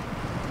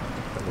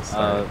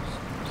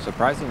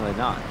 Surprisingly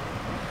not.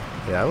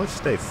 Yeah, I wish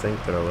they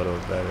synced it a little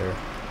better.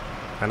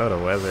 I know the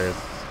weather is...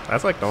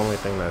 That's like the only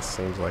thing that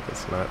seems like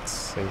it's not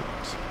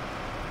synced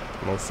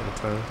most of the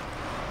time.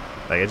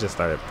 Like it just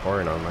started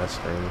pouring on my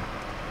screen.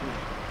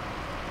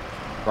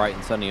 Bright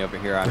and sunny over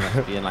here. I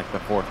must be in like the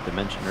 4th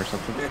dimension or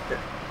something.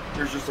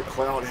 There's just a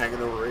cloud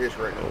hanging over Ace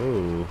right now.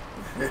 Ooh.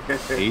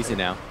 Easy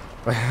now.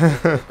 Go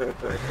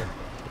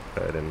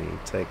ahead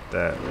and take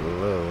that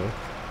low.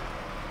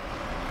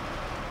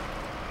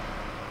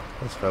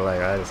 I just feel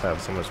like I just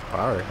have so much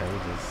power. I'm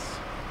just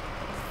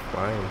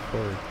flying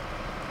forward.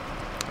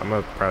 I'm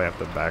gonna probably have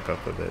to back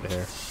up a bit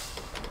here.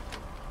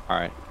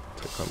 Alright.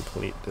 To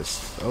complete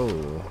this.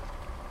 Oh.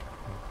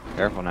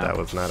 Careful now. That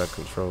was not a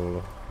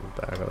control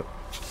back up.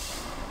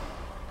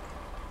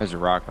 There's a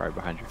rock right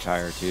behind your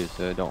tire too,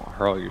 so don't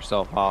hurl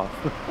yourself off.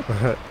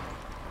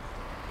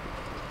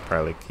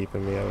 Probably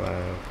keeping me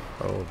alive.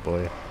 Oh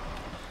boy.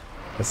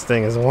 This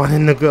thing is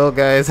wanting to go,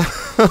 guys.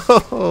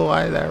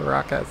 Why that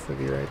rock has to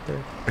be right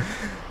there?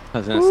 I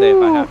was gonna say,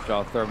 if I have to,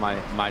 I'll throw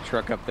my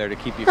truck up there to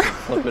keep you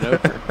from flipping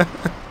over.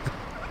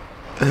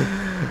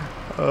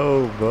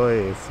 Oh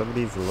boy, some of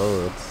these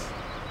loads.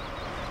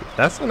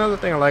 That's another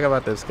thing I like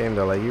about this game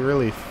though, like you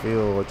really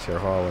feel what you're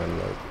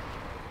hauling,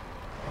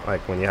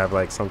 like when you have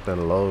like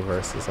something low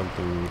versus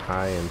something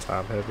high and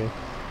top heavy.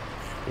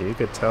 You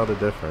could tell the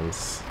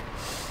difference.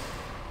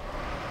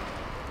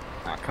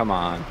 Ah, come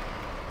on.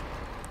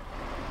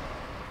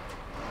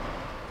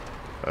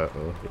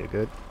 Uh-oh, you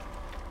good?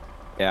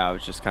 Yeah, I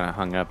was just kind of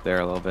hung up there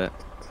a little bit.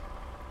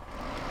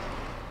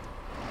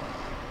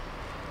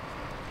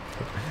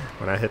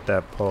 When I hit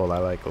that pole, I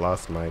like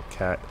lost my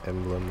cat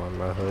emblem on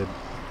my hood.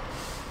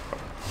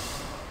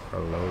 Or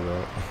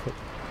logo.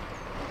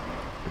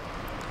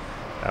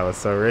 That was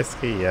so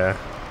risky, yeah.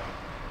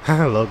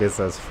 Logan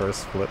says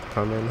first flip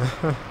coming.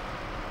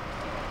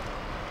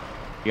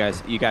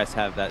 You guys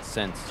have that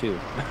sense too.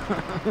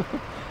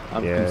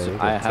 Yeah,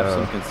 I have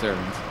some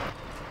concerns.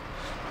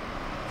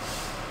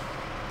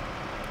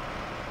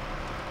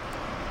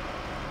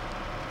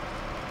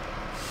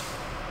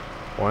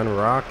 One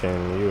rock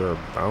and you are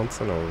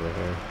bouncing over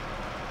here.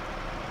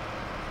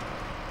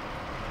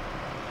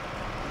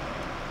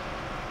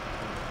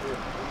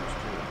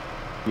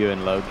 You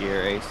in low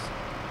gear, Ace?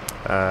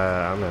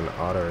 I'm in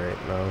auto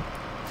right now.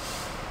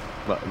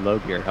 But low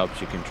gear helps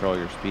you control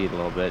your speed a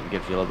little bit and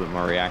gives you a little bit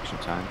more reaction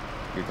time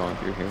if you're going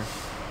through here.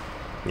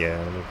 Yeah,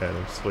 let me kind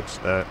of switch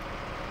that.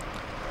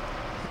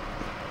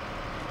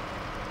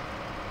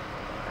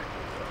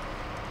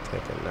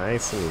 Take it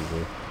nice and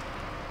easy.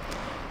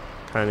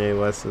 Kanye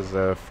West is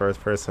the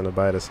first person to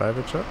buy the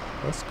Cybertruck.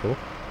 That's cool.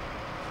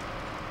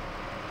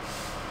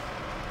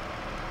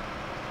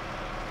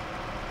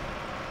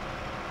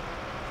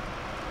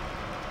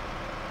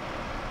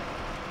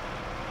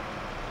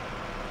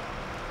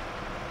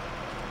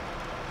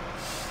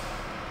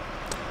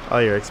 Oh,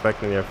 you're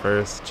expecting your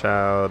first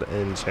child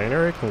in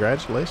January?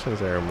 Congratulations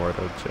there,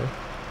 Immortal J.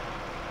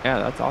 Yeah,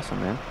 that's awesome,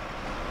 man.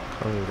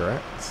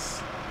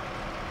 Congrats.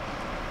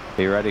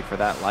 Be ready for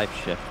that life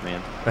shift,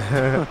 man.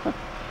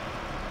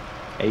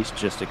 Ace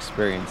just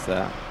experienced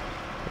that.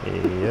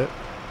 Yep.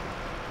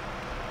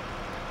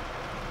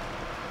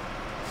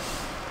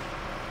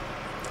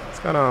 What's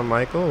going on,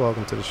 Michael?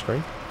 Welcome to the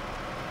stream.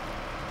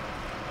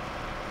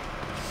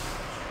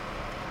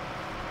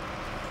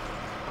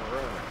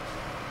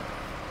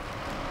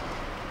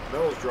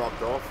 Metal's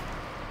dropped off.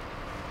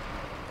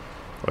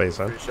 Wait,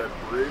 son. Finish that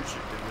bridge,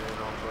 and then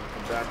I'm going to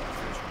come back and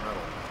finish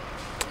metal.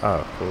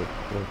 Oh, cool.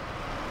 Cool.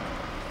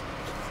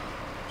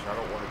 So I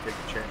don't want to take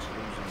a chance of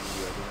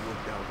losing the wood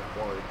down the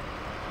quarry.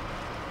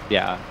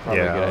 Yeah,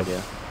 probably a good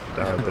idea.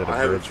 Down to the I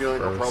have a bridge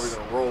feeling I'm probably first.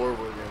 going to roll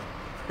over again.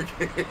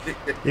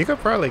 You could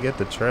probably get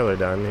the trailer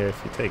down here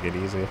if you take it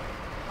easy.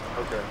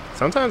 Okay.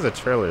 Sometimes the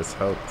trailers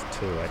help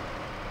too, like,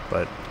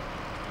 but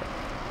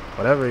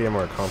whatever you're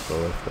more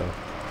comfortable with, though.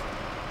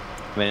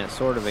 I mean, it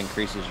sort of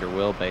increases your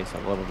wheelbase a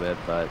little bit,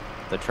 but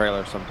the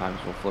trailer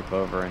sometimes will flip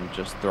over and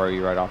just throw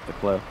you right off the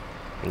cliff.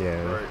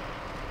 Yeah. Right.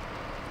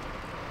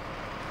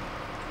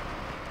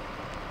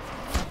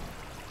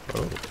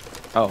 Oh.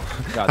 Oh,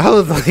 God. I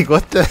was like,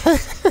 what the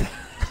heck?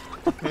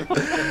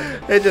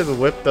 It just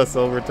whipped us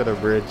over to the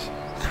bridge.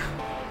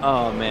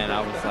 Oh, man,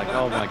 I was like,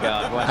 oh, my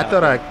God. What I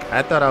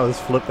thought I was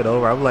flipping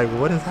over. I'm like,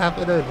 what is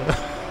happening? I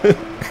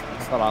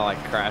thought I,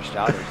 like, crashed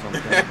out or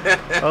something.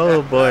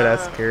 Oh, boy,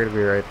 that scared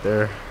me right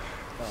there.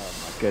 Oh,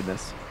 my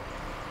goodness.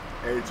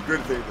 Hey, it's a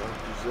good thing, though,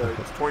 because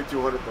it's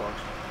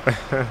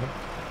 $2,200.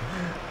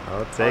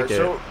 I'll take it.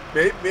 So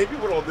maybe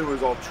what I'll do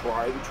is I'll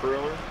try the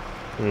trailer.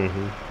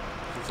 Mm-hmm.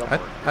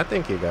 I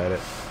think you got it.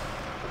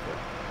 Okay.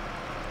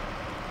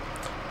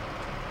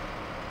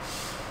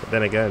 But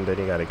then again, then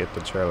you got to get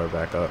the trailer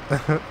back up.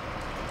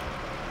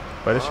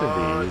 But it should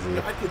be easy.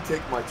 I can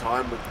take my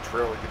time with the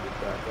trailer to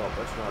get back up.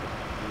 That's not a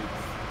big...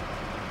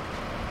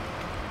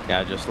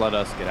 Yeah, just let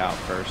us get out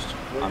first.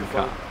 No,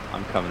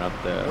 I'm coming up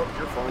the, Nope,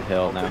 you're fine. the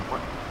hill I'll now.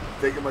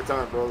 Taking my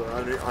time, brother.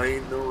 I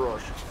ain't no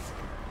rush.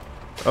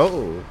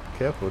 Oh,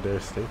 careful there,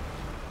 Steve.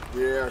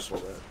 Yeah, I saw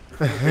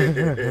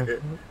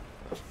that.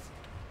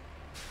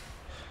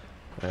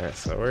 Alright,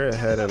 so we're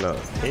heading up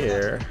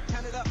here.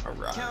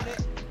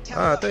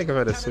 Thank you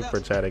for the super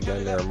chat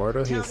again there,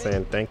 Immortal. He was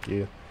saying thank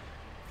you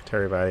to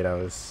everybody that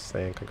was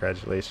saying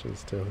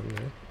congratulations to him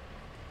there.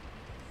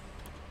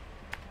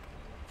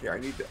 Yeah, I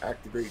need to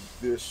activate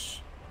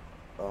this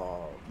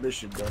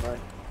mission, don't I?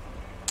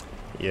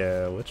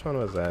 Yeah, which one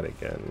was that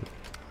again?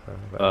 That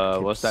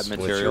keeps what's that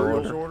switching. material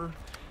Materials order? order?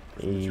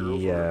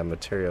 Materials Yeah, order?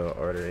 material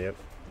order. Yep.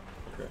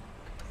 Okay.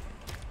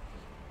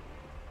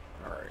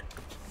 All right.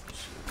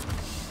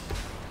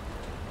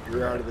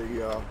 You're out of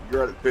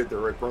the pit there,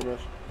 right, Promess?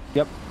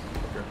 Yep.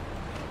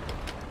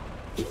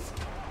 Okay.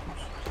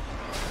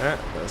 Alright,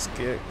 let's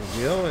get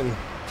going.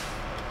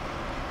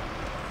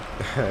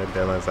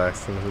 Dylan's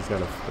asking who's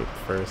gonna flip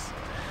first.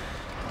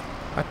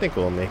 I think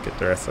we'll make it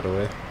the rest of the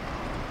way.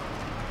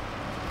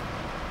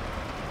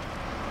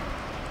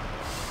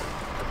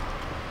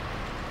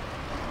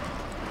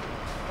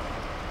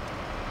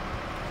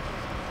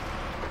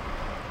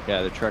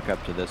 Yeah, the trek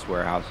up to this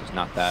warehouse is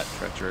not that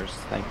treacherous,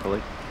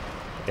 thankfully.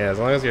 Yeah, as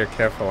long as you're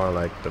careful on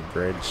like the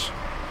bridge.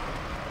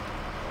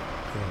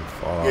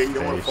 Yeah, you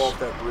don't want to fall off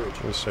that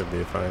bridge. We should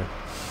be fine.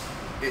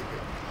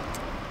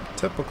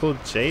 Typical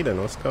Jaden,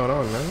 what's going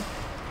on, man?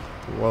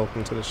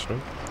 Welcome to the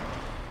stream.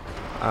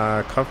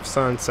 Cups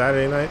on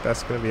Saturday night.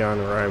 That's gonna be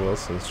on Ryan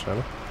Wilson's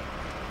channel.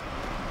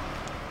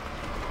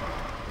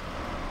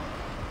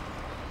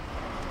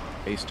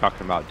 He's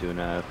talking about doing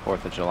a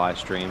 4th of July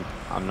stream.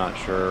 I'm not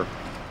sure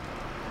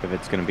if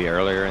it's going to be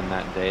earlier in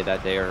that day,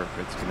 or if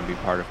it's going to be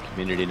part of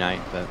community night,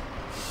 but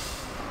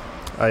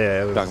Oh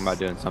yeah, it was, talking about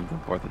doing something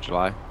 4th of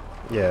July.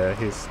 yeah,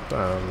 he's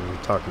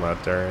talking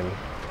about during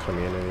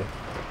community.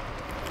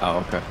 Oh,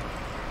 okay.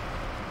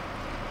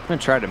 I'm going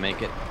to try to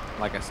make it.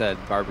 Like I said,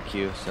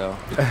 barbecue, so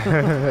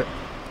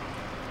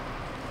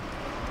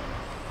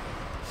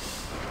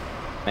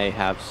may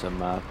have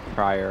some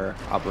prior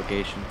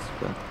obligations,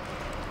 but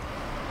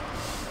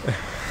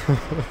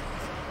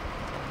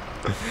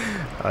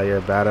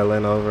You're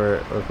battling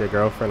over with your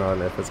girlfriend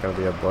on if it's gonna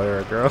be a boy or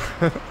a girl.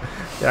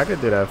 Yeah, I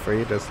could do that for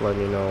you. Just let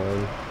me know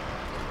when.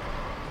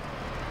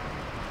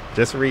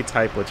 Just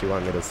retype what you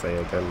want me to say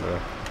again,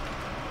 though.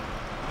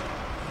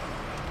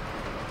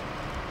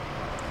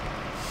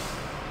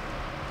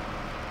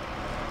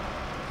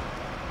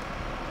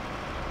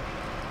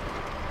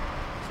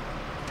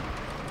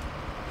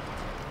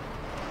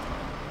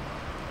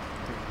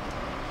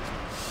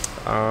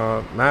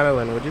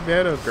 Madeline, would you be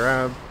able to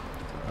grab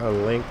a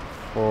link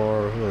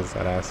for, who is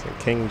that asking?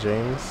 King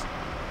James?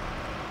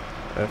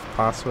 If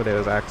possible, they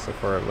was asking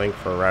for a link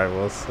for Ryan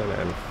Wilson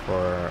and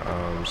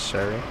for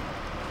Sherry.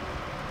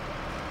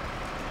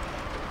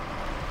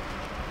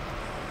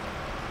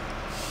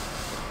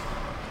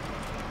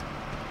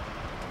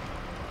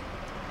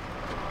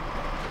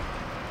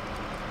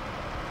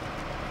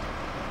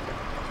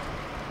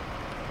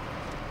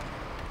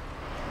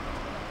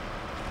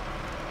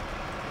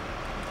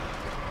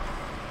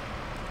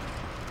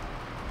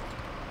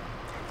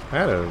 I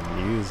had to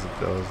use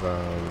those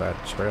that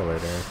trailer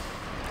there.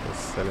 It's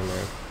sitting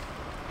there.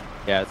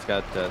 yeah, it's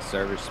got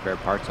service spare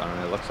parts on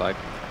it, it looks like.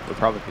 We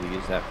probably could have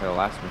used that for the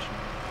last mission.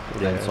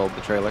 And then sold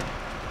the trailer.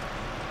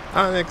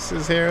 Onyx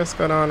is here. What's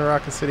going on,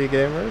 Rocket City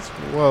Gamers?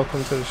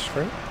 Welcome to the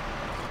stream.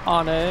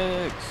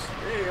 Onyx!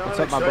 Hey, What's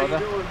Onyx, up, my how you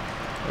brother? doing?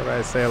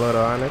 Everybody say hello to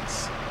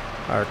Onyx.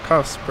 Our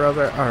Cuffs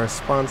brother, our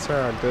sponsor,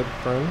 our good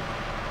friend.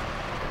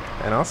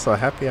 And also a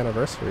happy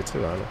anniversary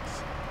too, Onyx.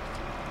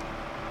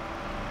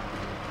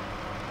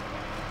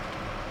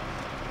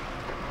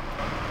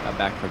 Got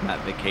back from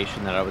that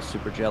vacation that I was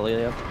super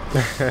jelly of.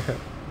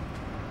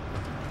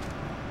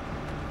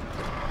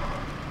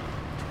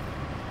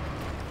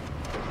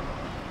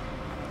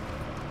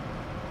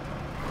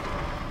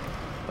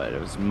 But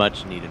it was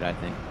much needed, I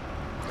think.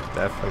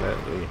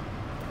 Definitely.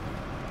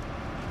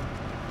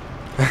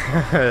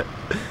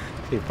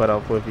 She put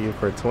up with you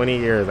for 20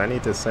 years. I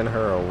need to send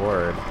her an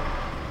award.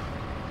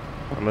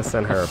 I'm gonna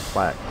send her a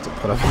plaque to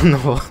put up on the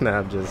wall. Nah,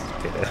 I'm just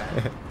kidding.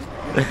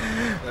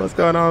 What's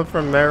going on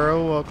from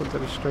Mero? Welcome to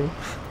the stream.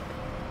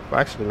 Well,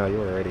 actually, no, you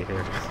were already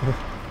here.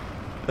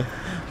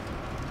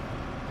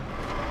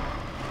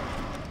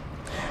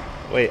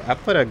 Wait, I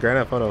put a Grand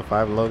Theft Auto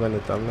 5 logo in the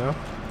thumbnail?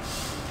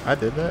 I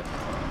did that?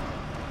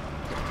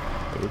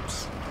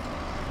 Oops.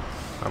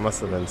 I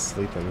must have been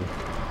sleeping.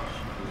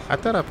 I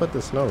thought I put the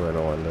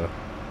SnowRunner one, though.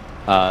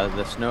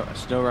 The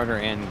SnowRunner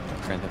and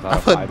Grand Theft Auto I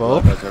put 5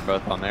 both? logos are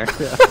both on there.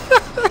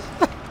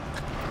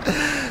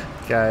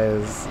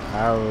 Guys,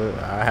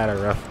 I had a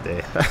rough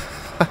day.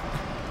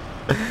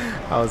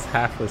 I was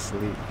half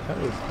asleep. That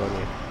was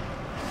funny.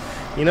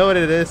 You know what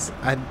it is?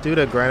 I do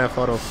the Grand Theft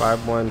Auto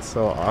 5 one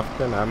so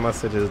often, I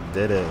must have just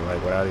did it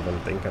like without even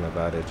thinking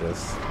about it.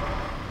 Just,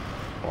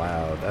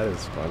 wow, that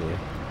is funny.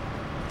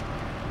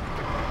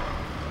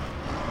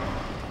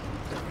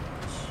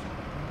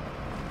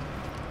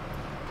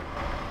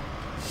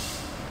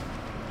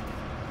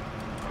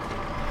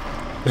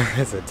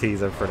 It's a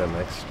teaser for the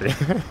next stream.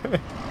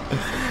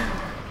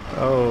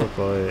 Oh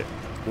boy.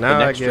 Now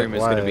the next I get stream is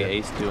going to be why.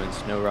 Ace doing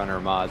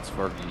SnowRunner mods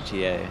for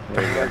GTA.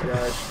 There you go,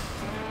 guys.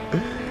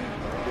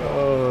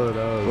 Oh,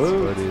 that was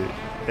funny.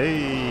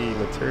 Hey,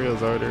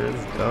 materials order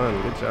is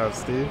done. Good job,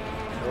 Steve.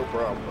 No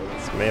problem, brother.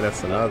 It's made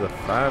us another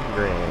 $5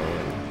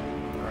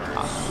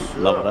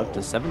 grand. Leveled up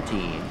to 17.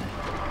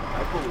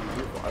 I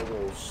believe I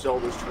will sell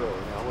this trailer.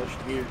 Now, how much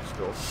you need it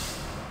still?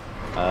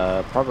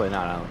 Probably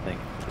not. I don't think.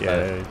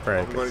 Yeah, you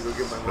probably I'm gonna go get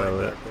my sell money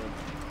it. back then.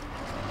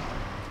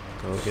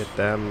 Go get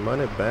that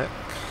money back.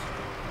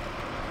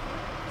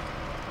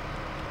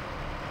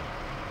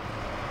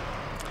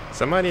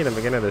 Somebody in the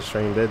beginning of the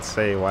stream did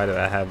say, why did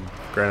I have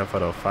Grand Theft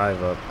Auto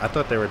 5 up? I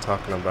thought they were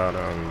talking about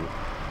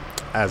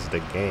as the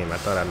game. I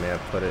thought I may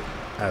have put it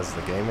as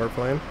the game we're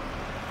playing.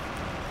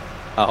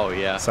 Oh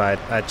yeah. So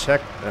I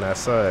checked and I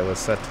saw it was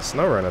set to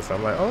SnowRunner. So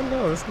I'm like, oh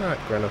no, it's not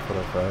Grand Theft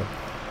Auto 5.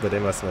 But they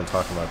must have been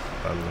talking about the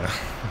thumbnail.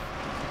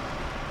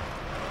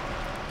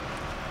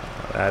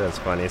 That is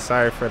funny.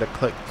 Sorry for the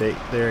clickbait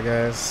there,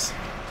 guys.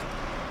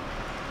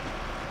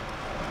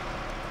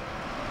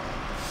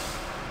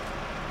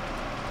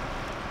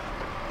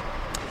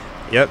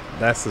 Yep,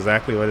 that's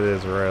exactly what it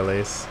is, Royal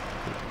Ace.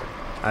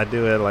 I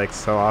do it like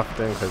so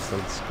often because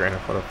since Grand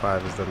Theft Auto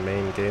 5 is the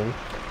main game,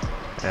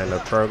 and the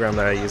program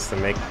that I used to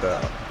make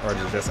or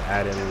to just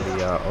add in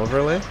the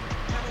overlay,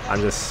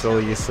 I'm just so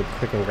used to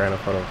clicking Grand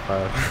Theft Auto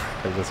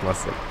 5. I just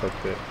must have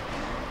clicked it.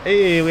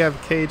 Hey, we have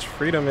Cage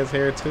Freedom is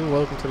here too.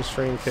 Welcome to the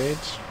stream, Cage.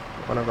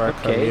 One of our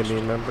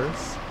community members.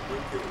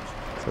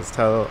 So let's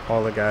tell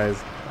all the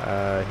guys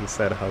he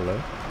said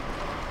hello.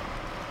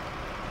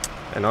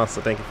 And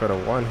also thank you for the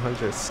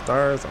 100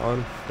 stars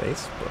on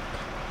Facebook.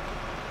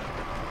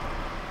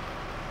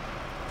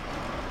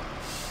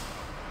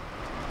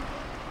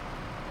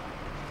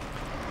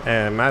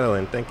 And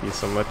Madeline, thank you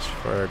so much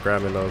for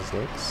grabbing those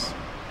links.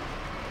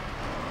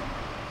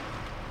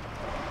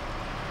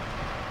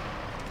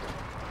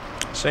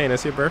 Shane,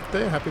 it's your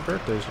birthday? Happy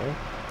birthday, Shane.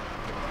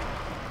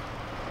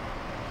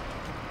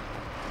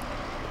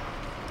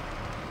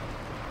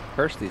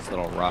 Curse these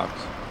little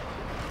rocks.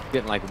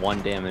 Getting like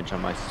 1 damage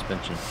on my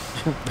suspension.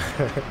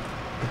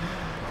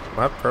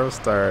 My Pro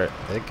Star,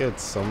 it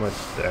gets so much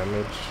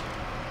damage,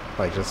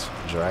 like just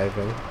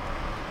driving.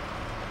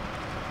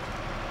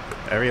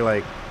 Every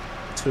like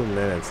 2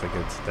 minutes it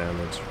gets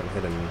damage from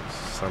hitting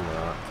some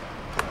rock.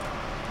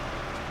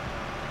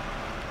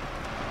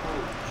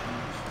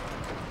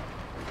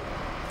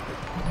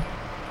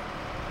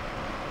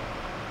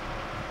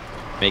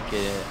 Make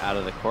it out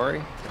of the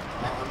quarry?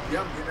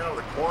 Yeah, I'm getting out of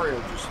the quarry.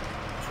 I'm just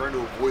trying to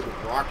avoid the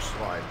rock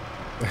slide.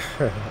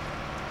 Getting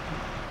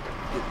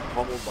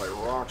pummeled by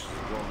rocks as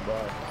I'm going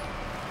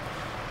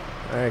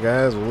by. Alright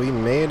guys, we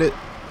made it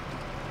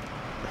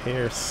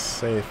here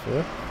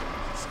safely.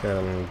 Let's go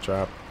ahead and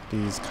drop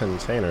these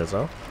containers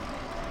off.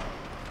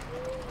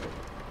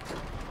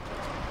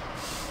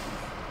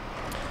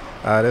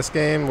 This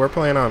game, we're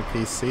playing on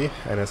PC,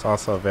 and it's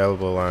also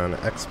available on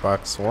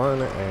Xbox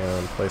One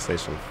and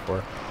PlayStation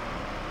 4.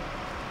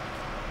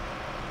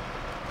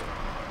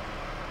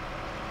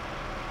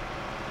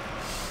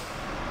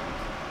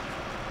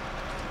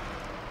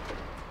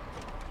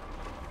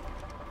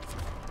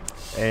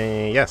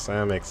 And yes, I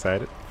am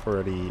excited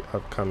for the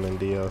upcoming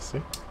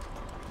DLC.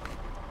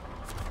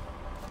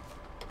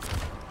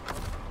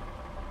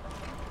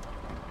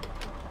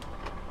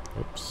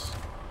 Oops.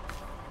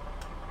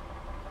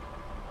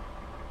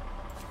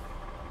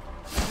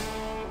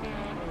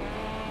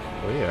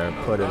 We are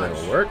putting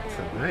in work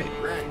tonight.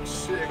 Rank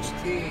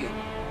 16.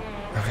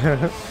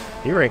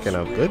 You ranking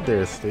up good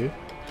there, Steve.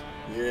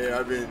 Yeah,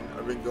 I've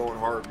been going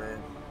hard,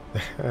 man.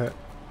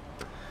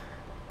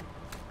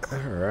 All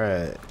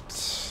right.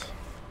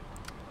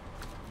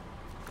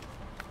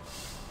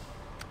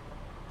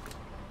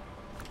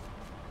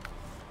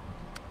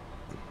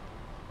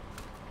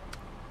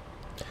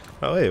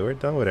 Oh wait, we're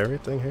done with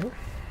everything here?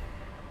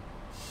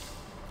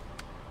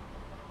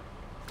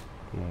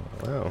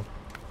 Wow.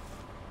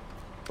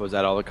 Was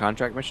that all the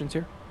contract missions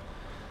here?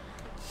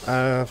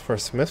 For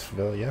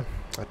Smithville, yeah.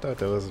 I thought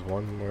there was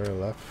one more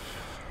left.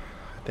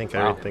 I think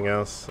everything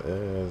else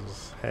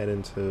is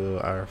heading to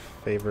our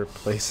favorite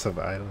place of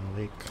Island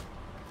Lake.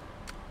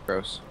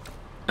 Gross.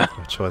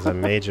 Which was a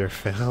major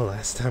fail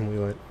last time we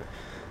went.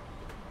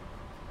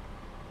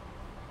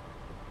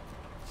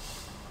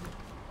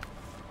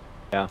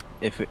 Yeah,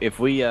 if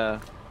we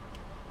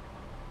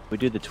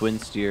do the twin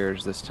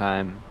steers this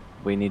time,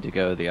 we need to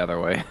go the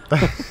other way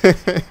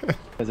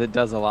because it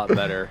does a lot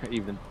better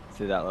even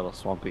through that little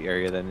swampy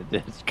area than it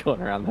did going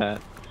around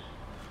that.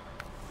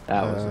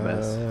 That was a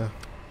mess.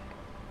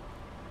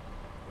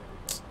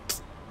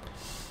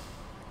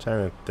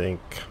 Trying to think.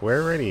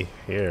 We're already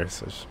here,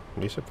 so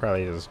we should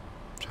probably just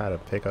try to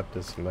pick up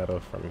this metal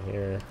from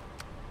here.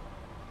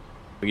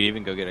 We could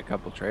even go get a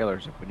couple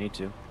trailers if we need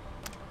to.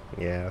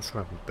 Yeah, that's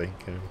what I'm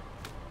thinking.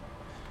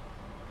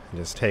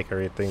 Just take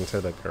everything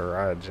to the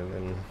garage and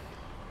then...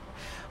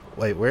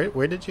 Wait,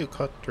 where did you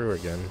cut through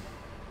again?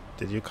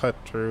 Did you cut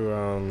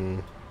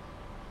through,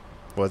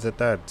 was it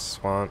that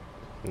swamp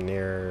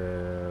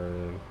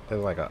near...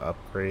 There's like an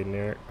upgrade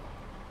near it?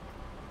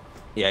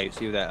 Yeah, you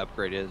see where that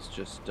upgrade is,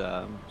 just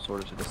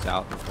sort of to the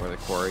south of where the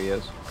quarry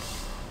is.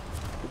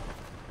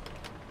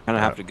 Kind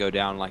of have to go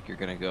down like you're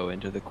going to go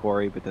into the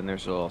quarry, but then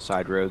there's a little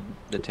side road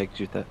that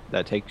takes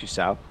you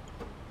south.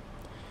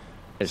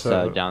 It's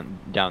down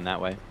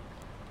that way.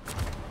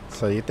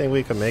 So you think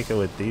we can make it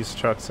with these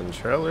trucks and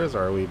trailers,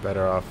 or are we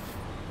better off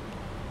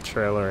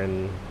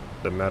trailering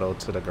the metal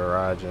to the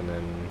garage and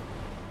then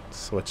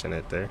switching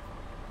it there.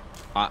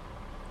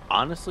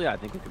 Honestly, I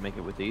think we could make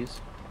it with these,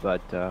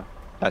 but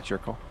that's your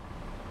call.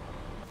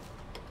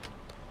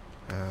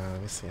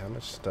 Let me see how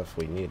much stuff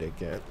we need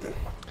again.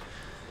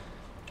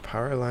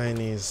 Power line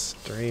needs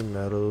 3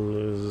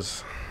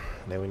 metals.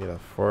 Then we need a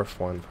 4th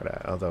one for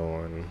that other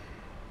one.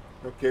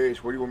 Okay,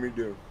 so what do you want me to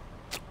do?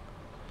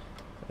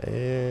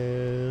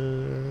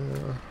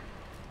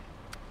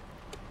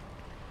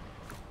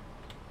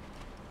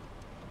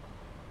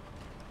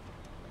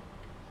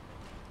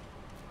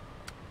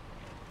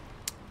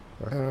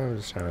 I'm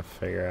just trying to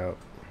figure out.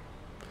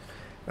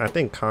 I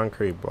think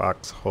concrete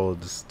blocks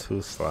holds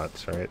 2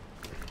 slots, right?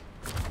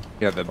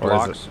 Yeah, the Or is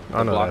blocks. it- The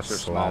oh no, blocks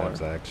that's are smaller.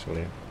 slabs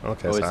actually.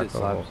 Okay, Oh, so is I it could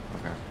slabs?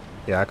 hold. Okay.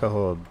 Yeah, I could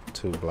hold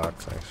 2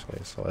 blocks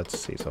actually. So let's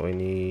see. So we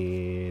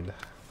need.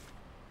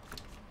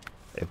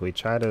 If we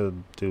try to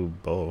do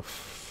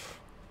both,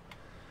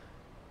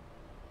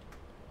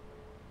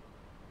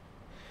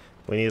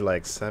 we need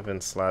like 7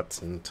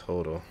 slots in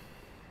total.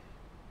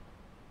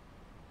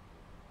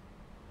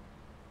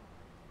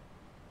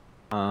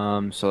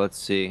 So let's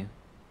see.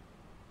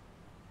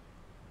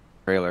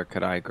 Trailer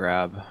could I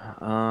grab?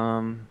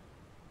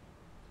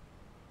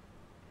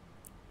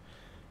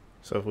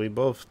 So if we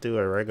both do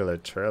a regular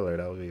trailer,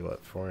 that would be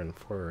what, 4 and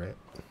 4, right?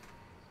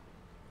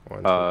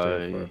 1,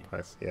 2, 3, 4,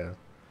 5. Yeah.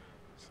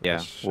 So Yeah.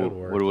 that should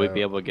work Would we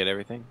be out. able to get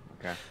everything?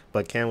 Okay.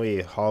 But can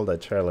we haul the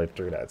trailer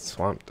through that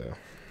swamp though?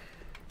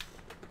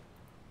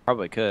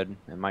 Probably could.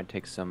 It might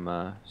take some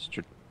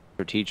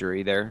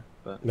strategery there,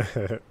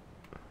 but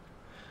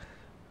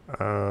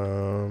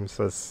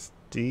So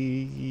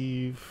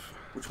Steve,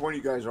 Which one are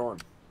you guys on?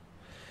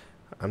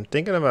 I'm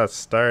thinking about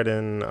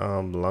starting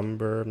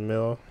lumber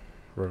mill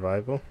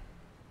revival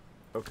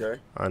Okay.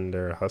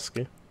 under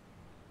Husky,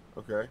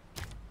 Okay.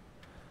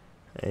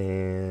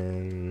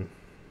 and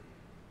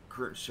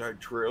Current side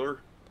trailer.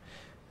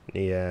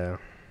 yeah,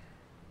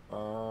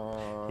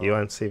 you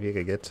want to see if you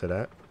could get to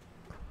that?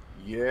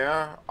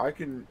 Yeah, I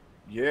can.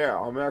 Yeah,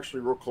 I'm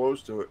actually real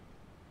close to it.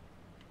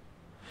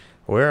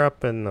 We're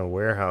up in the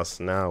warehouse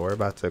now. We're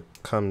about to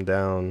come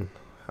down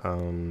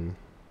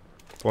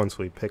once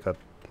we pick up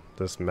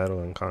this metal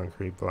and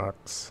concrete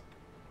blocks.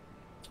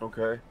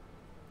 Okay.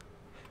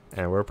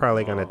 And we're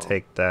probably going to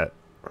take that.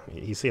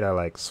 You see that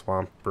like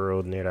swamp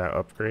road near that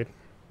upgrade?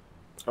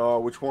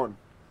 Which one?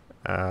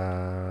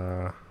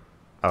 Oh,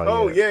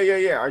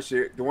 Yeah. I see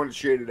it. The one that's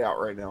shaded out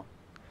right now.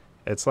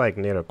 It's like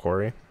near the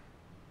quarry.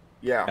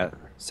 Yeah.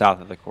 south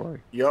of the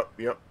quarry. Yep.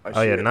 I see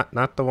Oh, yeah, it.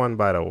 not the one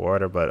by the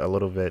water, but a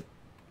little bit.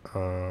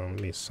 Let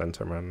me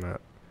center my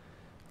map.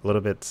 A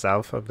little bit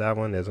south of that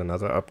one is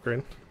another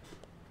upgrade.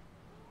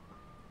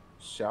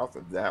 South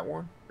of that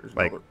one, there's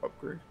Like- another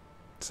upgrade.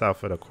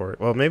 South of the quarry.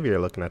 Well, maybe you're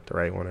looking at the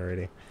right one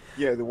already.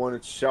 Yeah, the one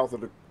that's south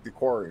of the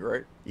quarry,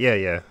 right? Yeah.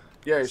 Yeah,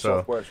 it's So,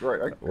 southwest,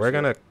 right? I We're see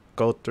gonna it.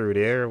 go through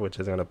there, which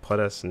is gonna put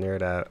us near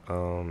that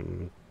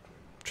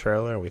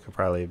trailer. We could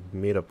probably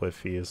meet up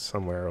with you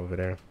somewhere over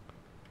there.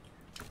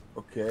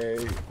 Okay.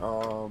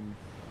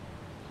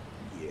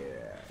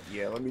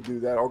 Yeah. Let me do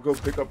that. I'll go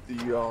pick up the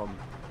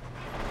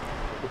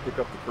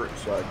curtain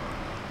side.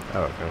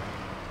 Oh, okay.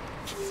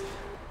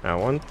 Now,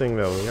 one thing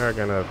though, we are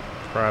gonna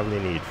probably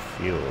need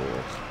fuel. You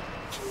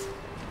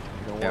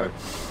know Yeah, what?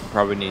 we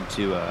probably need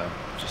to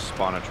just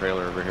spawn a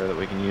trailer over here that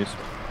we can use.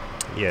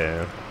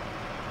 Yeah.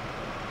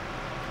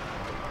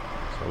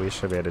 So we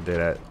should be able to do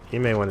that. You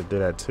may want to do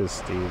that too,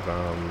 Steve.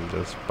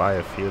 Just buy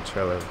a fuel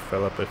trailer,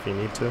 fill up if you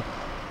need to,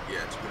 Yeah,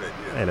 it's a good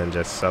idea. and then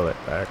just sell it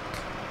back.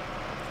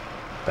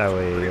 That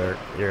way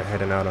you're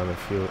heading out on a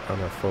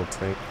full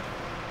tank.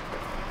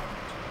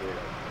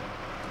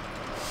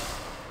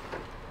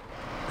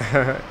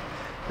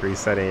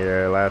 Resetting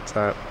your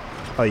laptop.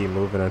 Oh, you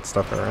moving and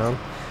stuff around.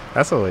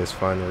 That's always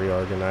fun,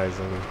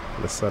 reorganizing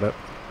the setup.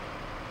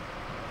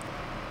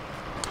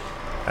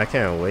 I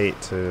can't wait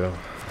to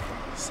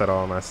set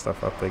all my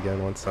stuff up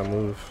again once I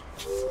move.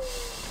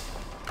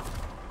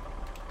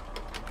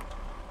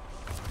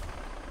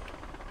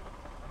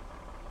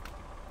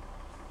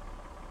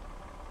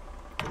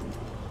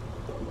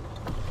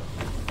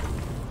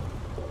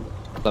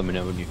 Let me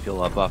know when you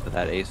fill up off of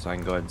that ace so I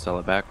can go ahead and sell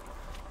it back.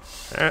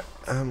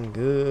 I'm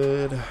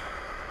good.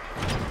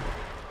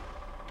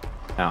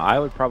 Now, I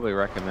would probably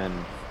recommend,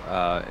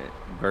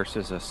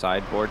 versus a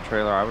sideboard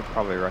trailer, I would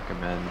probably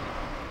recommend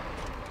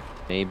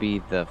maybe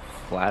the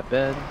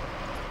flatbed.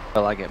 I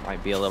feel like it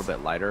might be a little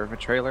bit lighter of a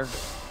trailer.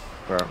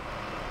 For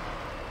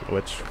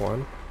Which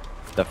one?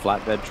 the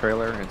flatbed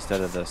trailer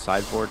instead of the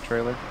sideboard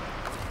trailer.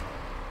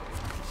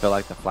 I feel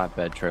like the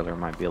flatbed trailer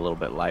might be a little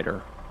bit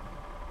lighter.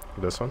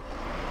 This one?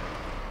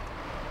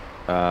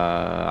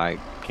 I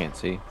can't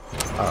see.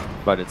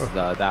 But it's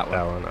that one.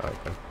 That one,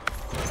 okay.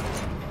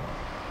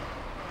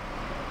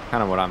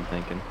 Kind of what I'm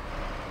thinking.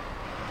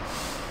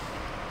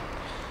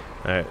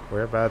 Alright,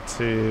 we're about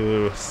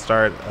to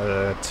start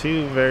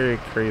 2 very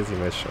crazy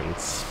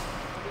missions.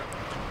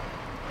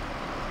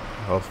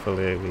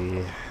 Hopefully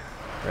we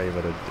are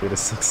able to do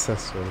this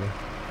successfully.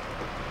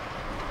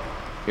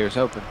 Here's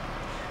hoping.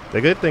 The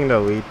good thing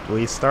though,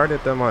 we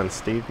started them on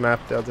Steve map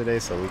the other day,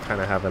 so we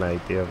kind of have an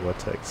idea of what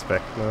to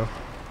expect now.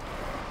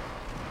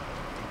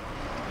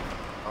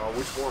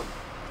 Which one?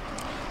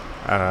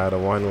 The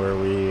one where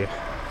we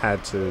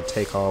had to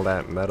take all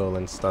that metal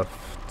and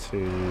stuff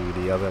to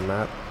the other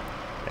map,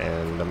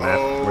 and the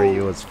map where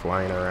you was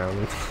flying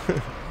around.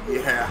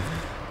 Yeah.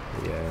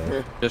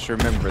 Yeah. Just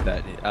remember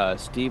that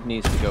Steve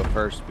needs to go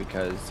first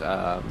because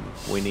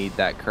we need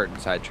that curtain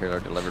side trailer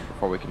delivered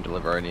before we can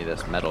deliver any of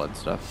this metal and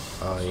stuff.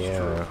 Oh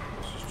yeah.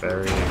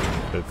 Very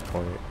good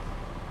point.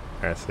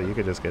 Alright, so you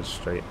could just get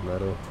straight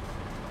metal.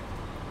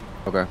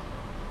 Okay.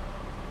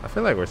 I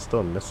feel like we're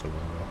still missing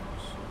one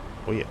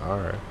though. We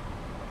are.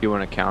 You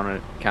want to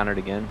count it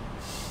again?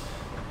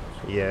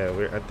 Yeah,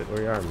 we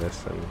are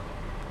missing.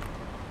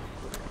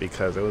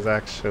 Because it was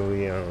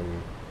actually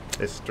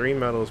it's 3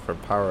 metals for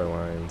power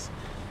lines,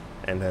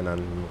 and then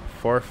on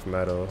 4th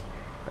metal,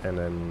 and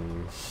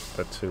then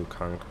the 2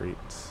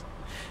 concretes.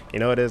 You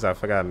know what it is? I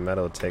forgot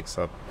metal takes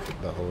up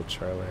the whole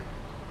trailer.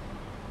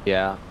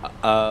 Yeah.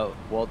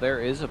 Well, there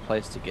is a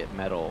place to get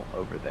metal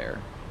over there,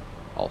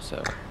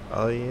 also.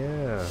 Oh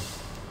yeah.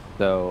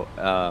 So,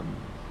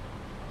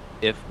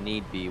 if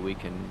need be, we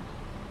can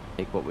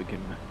take what we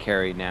can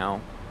carry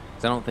now.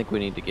 'Cause I don't think we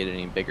need to get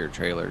any bigger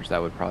trailers.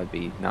 That would probably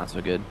be not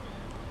so good.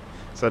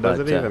 So does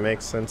it even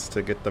make sense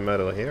to get the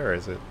metal here, or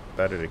is it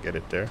better to get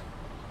it there?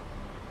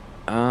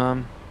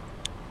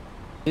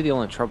 See, the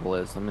only trouble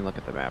is, let me look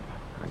at the map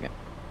again.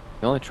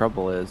 The only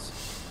trouble is,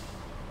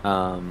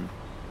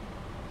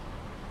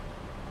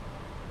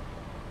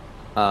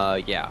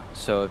 yeah.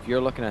 So if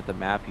you're looking at the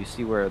map, you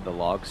see where the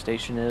log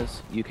station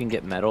is. You can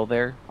get metal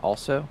there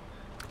also.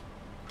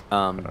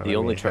 The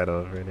only head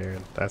over there.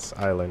 That's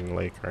Island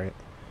Lake, right?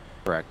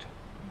 Correct.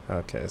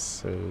 Okay,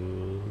 so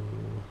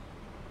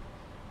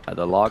At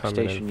the log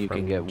station, you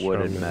can get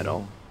wood and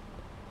metal.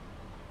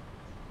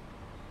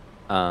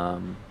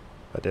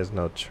 But there's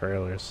no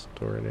trailer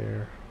store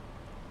there.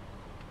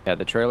 Yeah,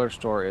 the trailer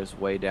store is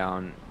way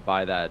down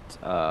by that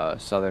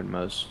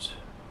southernmost,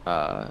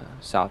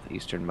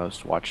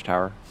 southeasternmost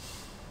watchtower.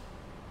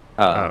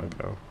 Okay.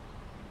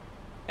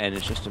 And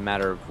it's just a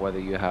matter of whether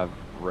you have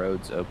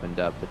roads opened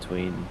up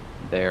between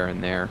there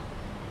and there.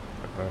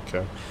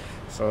 Okay.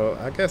 So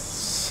I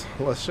guess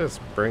let's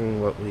just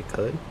bring what we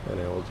could, and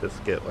then we'll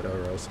just get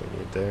whatever else we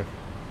need there.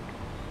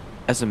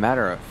 As a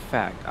matter of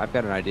fact, I've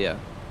got an idea.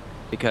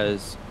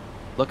 Because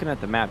looking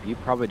at the map, you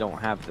probably don't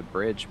have the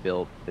bridge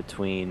built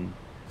between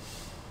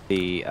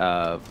the,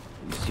 you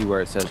see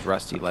where it says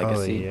Rusty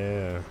Legacy? Oh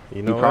yeah.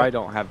 You know You probably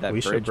don't have that we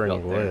bridge should bring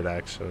built wood, there.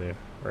 actually,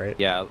 right?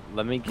 Yeah,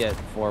 let me get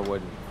four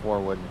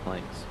wooden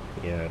planks.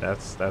 Yeah,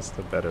 that's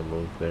the better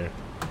move there.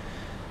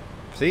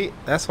 See,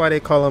 that's why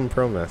they call them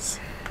Promess.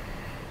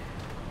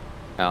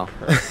 No.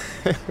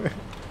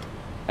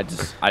 I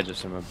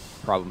just am a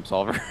problem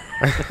solver.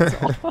 That's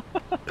all.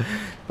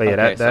 But yeah,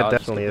 Okay, so that I'll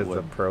just definitely get is the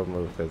the wood. pro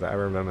move, because I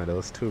remember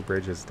those 2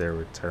 bridges there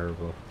were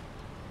terrible.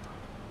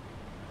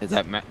 Is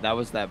that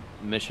was that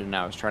mission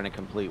I was trying to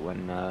complete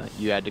when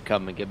you had to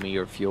come and give me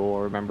your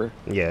fuel, remember?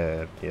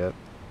 Yeah, yep.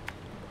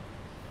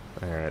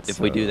 Alright, If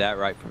we do that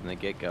right from the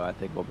get-go, I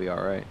think we'll be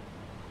alright.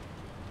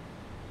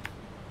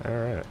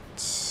 Alright.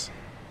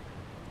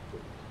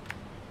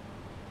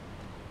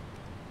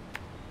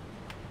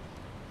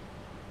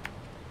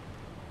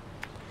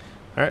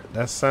 Alright,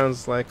 that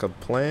sounds like a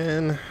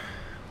plan.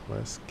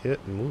 Let's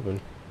get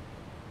moving.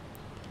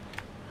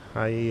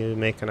 How you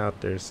making out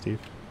there, Steve?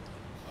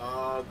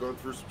 Going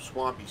through some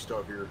swampy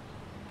stuff here.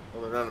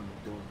 Other than that, I'm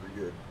doing pretty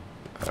good.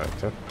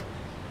 Okay.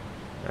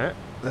 Alright,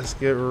 let's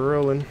get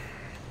rolling.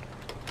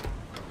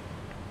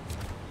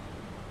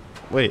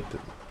 Wait,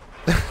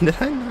 did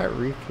I not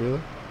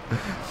refuel?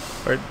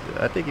 Or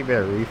I think you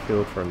better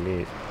refuel from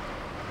me.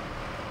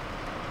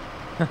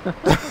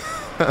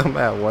 I'm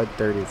at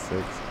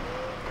 136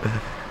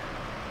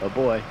 Oh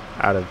boy.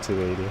 out of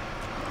 280.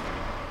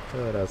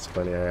 Oh, that's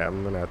funny. Alright,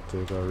 I'm gonna have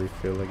to go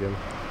refuel again.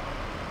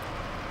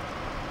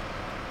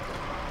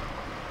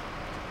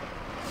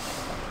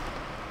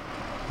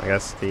 I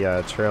guess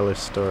the trailer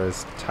store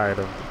is tired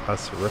of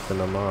us ripping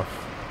them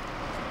off.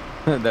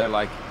 They're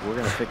like, we're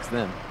gonna fix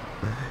them.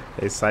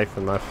 They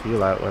siphoned my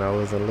fuel out when I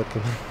wasn't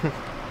looking.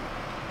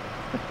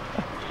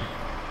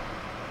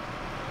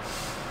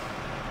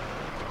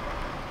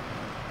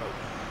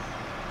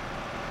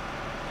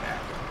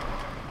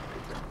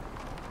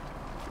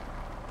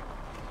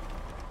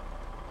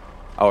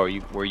 Oh,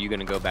 were you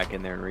gonna go back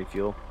in there and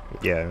refuel?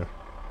 Yeah,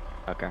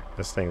 Okay.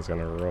 this thing's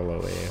gonna roll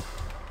away.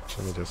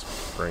 Let me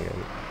just bring it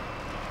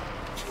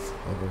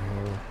over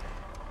here.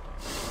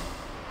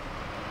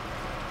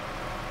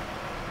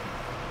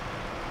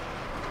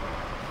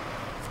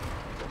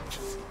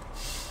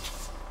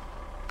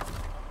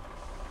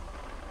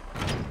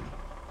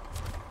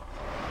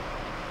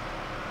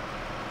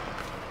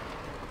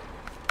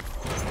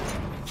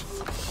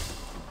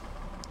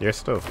 You're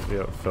still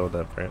filled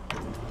up, right?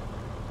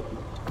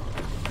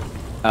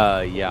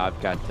 Yeah, I've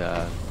got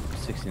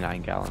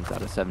 69 gallons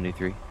out of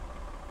 73.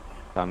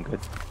 So I'm good.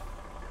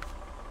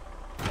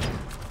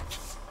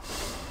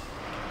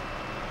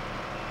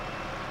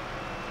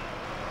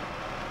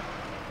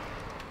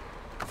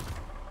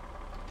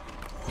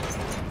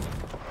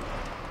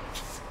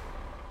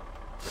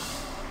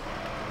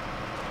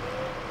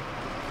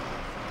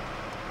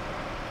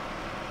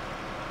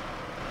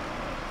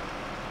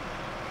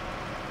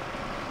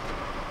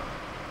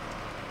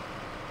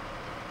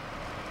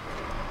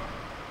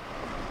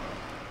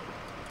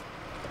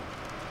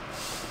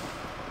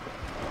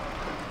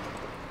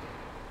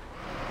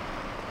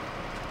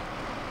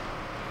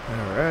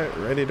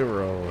 ready to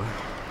roll.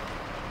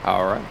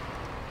 All right.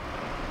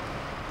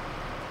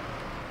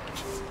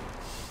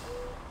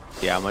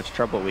 See how much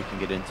trouble we can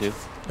get into.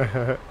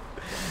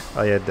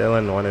 Oh yeah,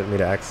 Dylan wanted me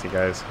to ask you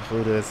guys,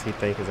 who does he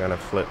think is gonna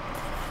flip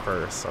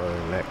first or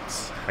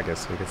next? I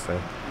guess we could say.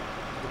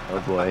 Oh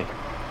boy.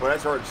 Well,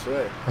 that's hard to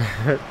say.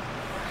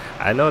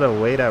 I know the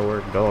way that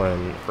we're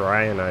going,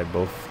 Ryan and I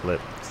both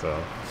flip,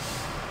 so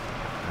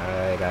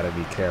I gotta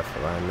be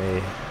careful. I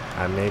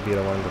may be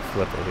the one to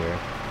flip it here.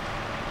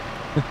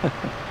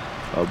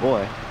 Oh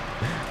boy.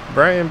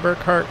 Brian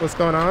Burkhart, what's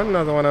going on?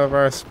 Another one of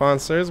our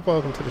sponsors.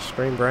 Welcome to the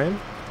stream, Brian.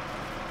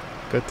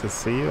 Good to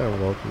see you and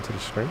welcome to the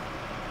stream.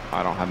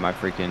 I don't have my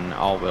freaking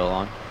all-wheel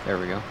on. There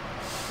we go.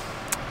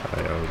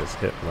 I'll just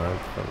hit mine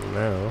from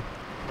now.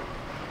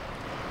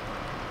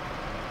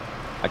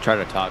 I try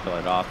to toggle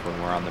it off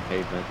when we're on the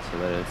pavement so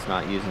that it's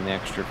not using the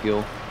extra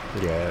fuel.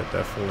 Yeah,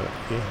 definitely.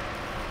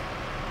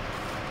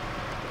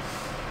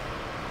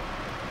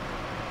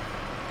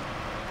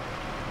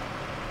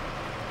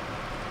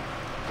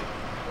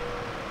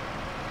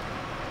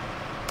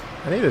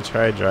 I need to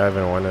try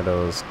driving one of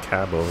those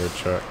cab over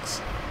trucks.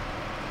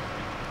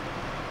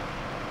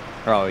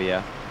 Oh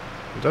yeah.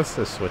 Just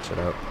to switch it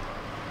up.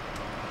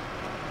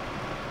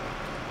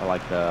 I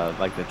like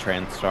the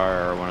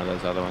TransStar or one of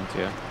those other ones,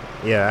 yeah.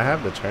 Yeah, I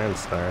have the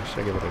TransStar. I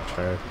should give it a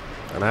try.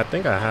 And I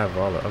think I have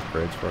all the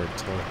upgrades for it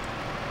too.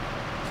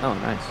 Oh,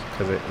 nice.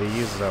 Because it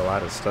uses a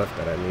lot of stuff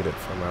that I needed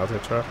from my other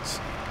trucks.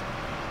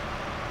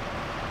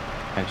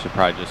 I should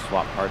probably just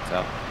swap parts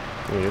out.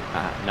 Yep.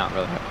 Not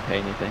really have to pay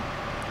anything.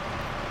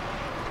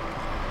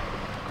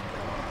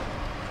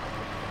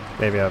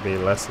 Maybe I'll be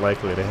less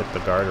likely to hit the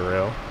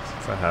guardrail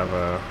since I have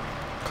a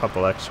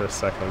couple extra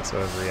seconds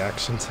of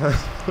reaction time.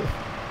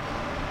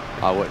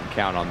 I wouldn't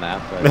count on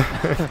that, but...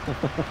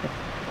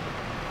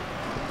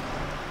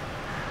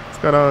 What's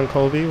going on,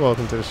 Colby?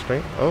 Welcome to the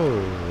stream. Oh,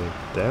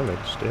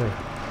 damaged, yeah.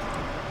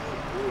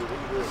 Ooh, look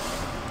at this.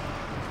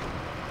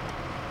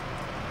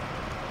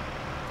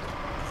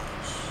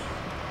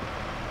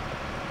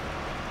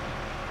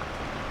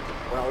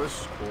 Wow,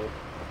 this is cool.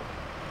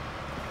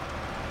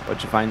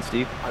 What'd you find,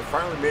 Steve? I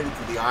finally made it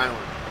to the island,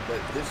 but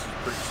this is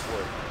pretty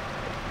slick.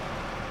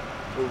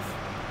 Oof.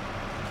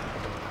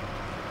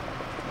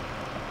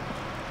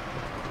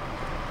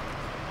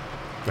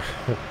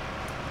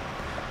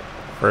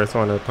 First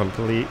one to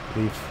complete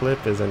the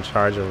flip is in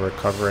charge of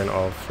recovering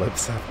all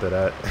flips after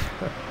that.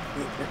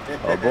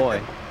 Oh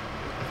boy.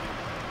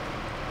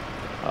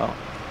 Oh.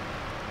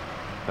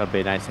 That'll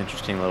be a nice,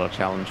 interesting little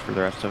challenge for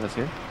the rest of us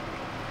here.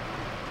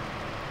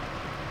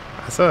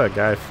 I saw a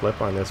guy flip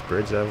on this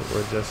bridge that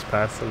we're just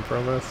passing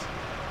from us.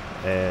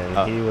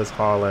 And he was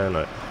hauling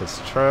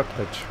his truck,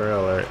 a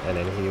trailer, and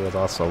then he was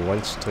also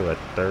winched to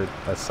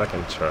a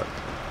second truck.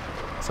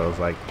 So it was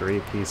like 3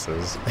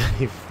 pieces.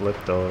 He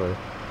flipped over.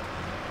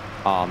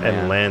 Oh, man.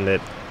 And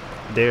landed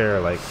there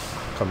like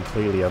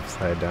completely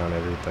upside down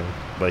everything.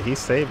 But he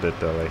saved it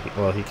though. Like,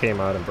 well, he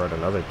came out and brought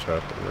another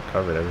truck and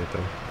recovered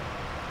everything.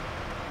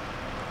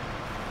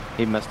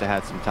 He must have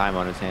had some time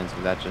on his hands,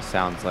 because that just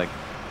sounds like...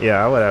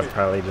 Yeah, I would have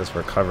probably just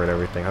recovered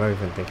everything. I don't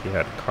even think he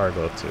had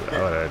cargo too.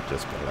 I would have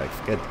just been like,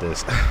 forget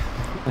this.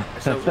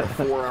 It sounds like a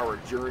 4-hour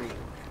journey.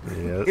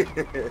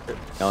 Yep.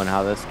 Knowing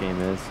how this game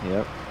is,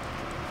 yep.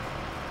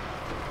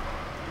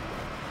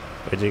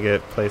 Did you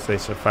get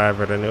PlayStation 5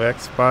 or the new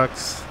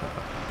Xbox?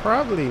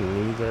 Probably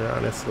neither,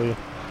 honestly.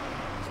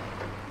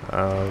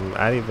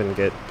 I'd even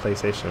get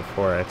PlayStation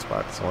 4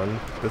 Xbox One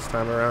this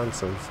time around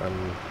since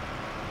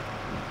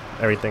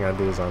everything I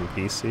do is on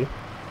PC.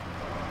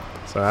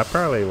 So I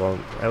probably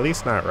won't, at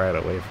least not right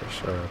away for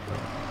sure. But.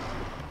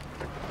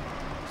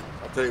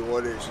 I'll tell you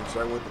what, since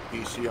I went to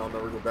PC, I'll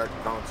never go back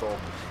to console.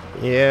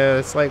 Yeah,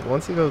 it's like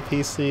once you go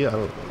PC,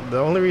 the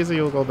only reason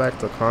you'll go back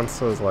to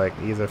console is like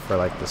either for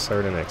like the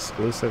certain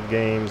exclusive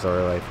games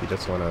or like if you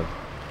just want to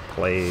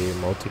play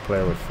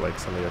multiplayer with like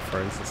some of your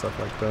friends and stuff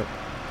like that.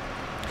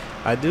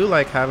 I do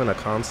like having a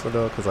console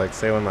though, because like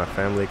say when my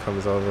family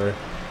comes over,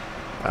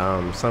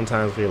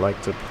 sometimes we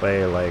like to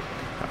play like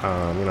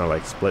you know,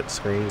 like split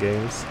screen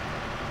games.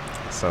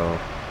 So,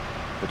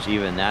 which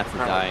even that's a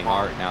dying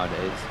art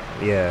nowadays.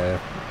 Yeah.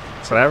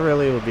 So that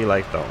really would be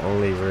like the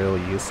only real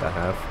use I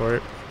have for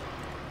it.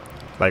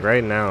 Like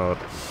right now,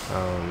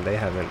 they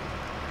haven't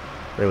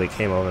really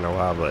came over in a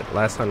while, but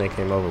last time they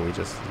came over, we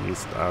just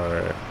used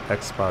our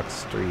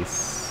Xbox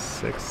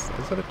 360.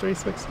 Is it a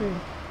 360?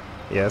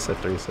 Yeah, it's a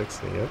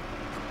 360, yep.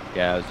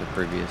 Yeah, it was the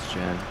previous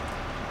gen.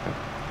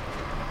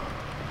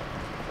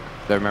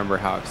 I remember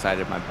how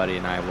excited my buddy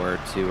and I were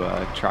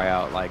to try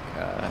out like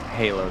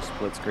Halo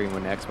split screen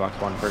when the Xbox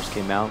One first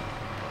came out.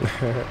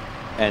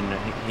 And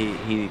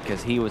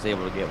because he was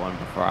able to get one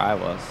before I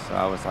was, so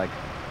I was like,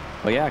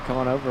 well, yeah, come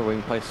on over, we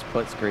can play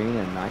split screen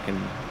and I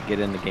can get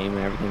in the game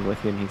and everything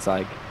with you. And he's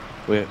like,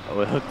 we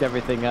hooked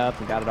everything up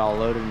and got it all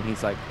loaded, and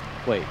he's like,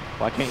 wait,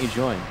 why can't you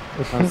join?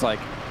 I was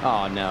like,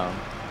 oh no.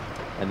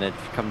 And then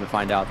come to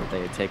find out that they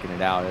had taken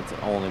it out, it's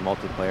only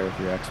multiplayer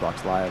through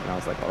Xbox Live, and I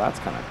was like, well, that's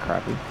kind of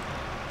crappy.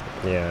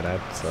 Yeah,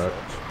 that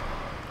sucked.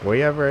 Were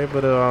you ever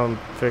able to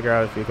figure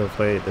out if you could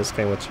play this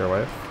game with your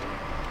wife?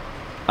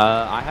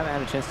 I haven't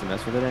had a chance to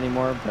mess with it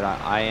anymore, but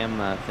I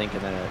am thinking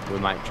that we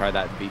might try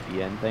that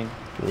VPN thing.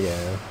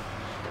 Yeah,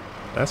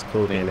 that's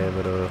cool being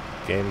able to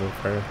game with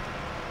her.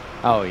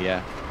 Oh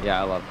yeah,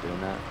 yeah, I love doing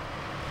that.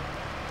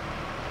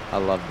 I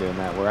love doing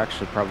that. We're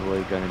actually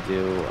probably going to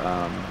do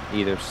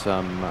either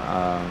some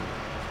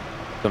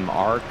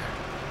Ark,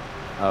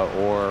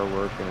 or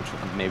we're going to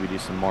maybe do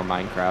some more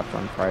Minecraft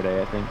on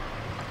Friday, I think.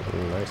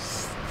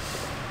 Nice.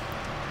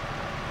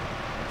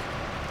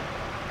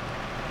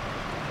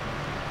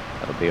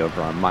 That'll be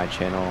over on my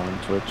channel on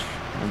Twitch.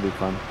 It'll be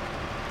fun.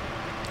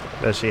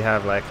 Does she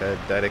have like a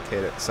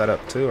dedicated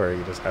setup too, or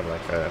you just have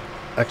like a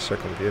extra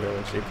computer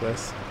when she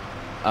plays?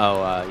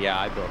 Oh, yeah,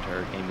 I built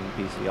her gaming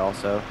PC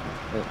also.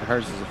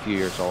 Hers is a few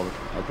years old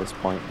at this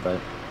point, but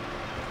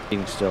she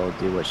can still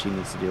do what she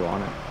needs to do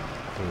on it.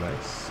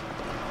 Nice.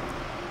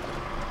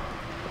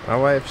 My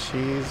wife,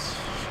 she's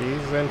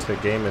into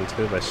gaming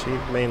too, but she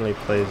mainly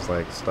plays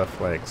like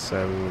stuff like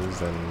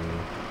Sims, and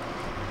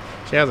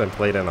she hasn't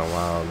played in a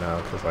while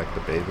now because like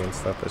the baby and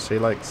stuff, but she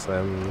likes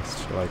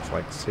Sims. She likes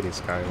like City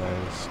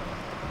Skylines.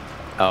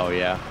 Oh,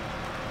 yeah.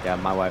 Yeah,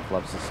 my wife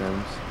loves The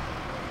Sims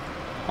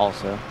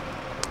also.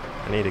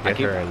 I need to get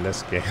her in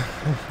this game.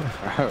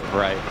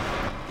 Right.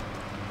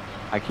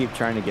 I keep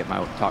trying to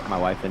talk my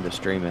wife into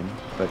streaming,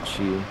 but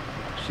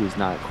she's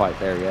not quite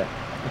there yet.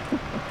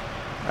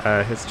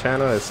 His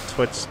channel is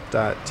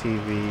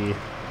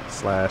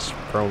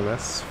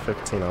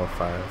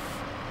twitch.tv/Promess1505.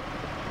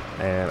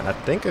 And I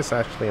think it's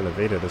actually in the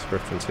video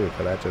description too,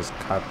 because I just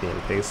copy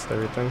and paste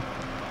everything.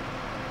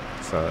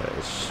 So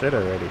it should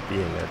already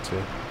be in there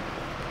too.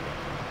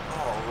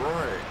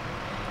 Alright.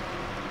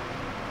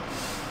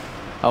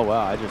 Oh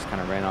wow, I just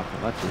kind of ran off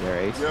and left you there,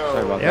 Ace. Yo,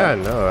 sorry about yeah,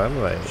 that. no, I'm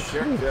like...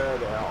 Check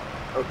that out.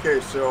 Okay,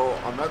 so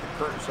I'm at the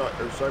current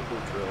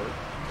sideboard trailer,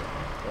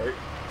 right?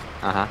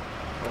 Uh-huh.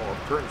 Oh,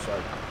 current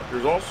side.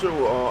 There's also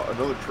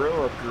another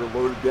trailer up here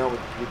loaded down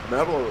with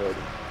metal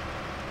already.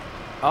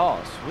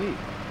 Oh, sweet.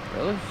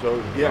 Really? So,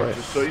 yeah, Nice.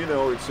 just so you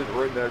know, it's sitting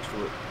right next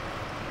to it.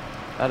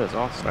 That is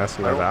awesome. That's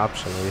another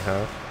option we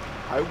have.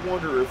 I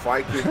wonder if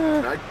I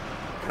can I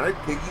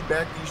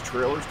piggyback these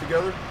trailers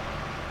together?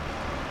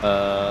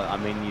 I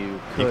mean, you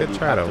could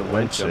try to have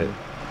winch it, them.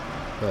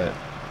 but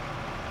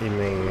he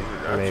may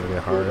That's be a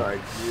hard. good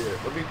idea.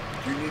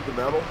 Do you need the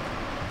metal?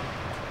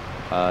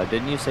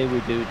 Didn't you say we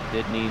did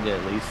need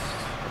at least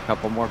a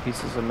couple more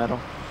pieces of metal?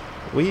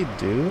 We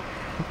do,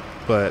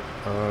 but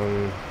I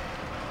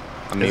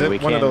mean, is we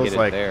it one can of those get it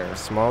like there.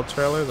 small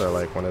trailers or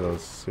like one of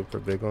those super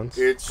big ones?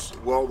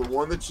 Well, the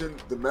one that's in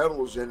the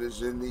metal is in the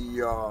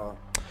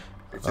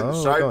it's in the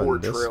Oh,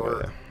 sideboard going this trailer,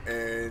 way.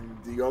 and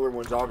the other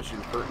one's obviously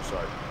the curtain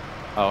side.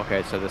 Oh,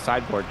 okay, so the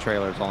sideboard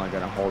trailer is only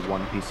going to hold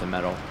one piece of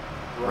metal,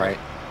 right?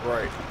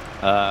 Right.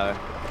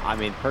 I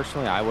mean,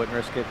 personally, I wouldn't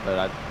risk it,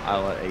 but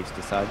I'll let Ace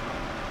decide.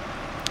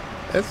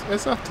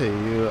 It's up to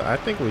you. I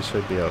think we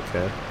should be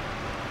okay.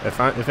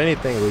 If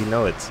anything, we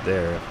know it's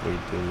there if we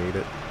do need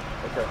it.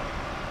 Okay.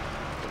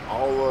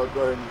 I'll go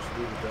ahead and just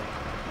leave it then.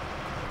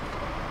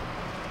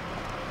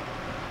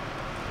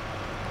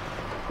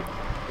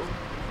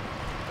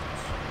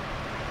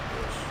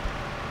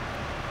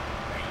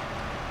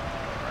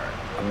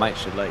 I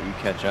should let you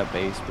catch up,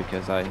 Ace,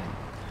 because I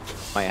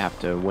might have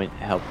to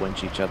help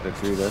winch each other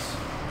through this.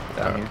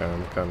 Okay,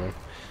 I'm coming.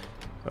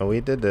 When we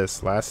did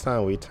this last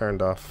time, we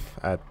turned off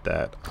at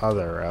that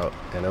other route,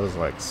 and it was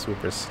like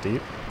super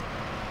steep.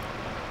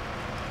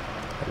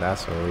 And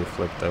that's when we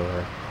flipped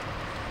over.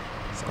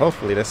 So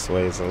hopefully this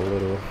way is a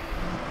little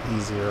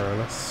easier on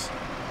us.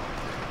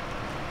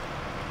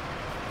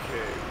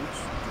 Okay, which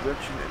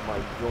direction am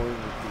I going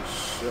with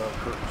this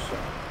curtain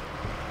side?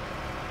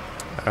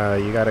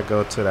 You gotta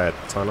go to that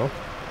tunnel.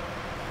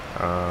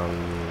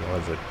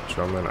 Was it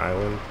Drummond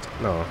Island?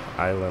 No,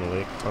 Island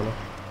Lake tunnel.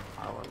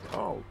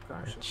 Oh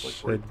gosh, It it's like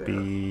should right there.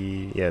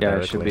 be it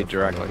should be in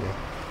front of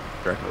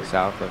directly you.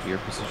 south of your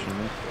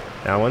position.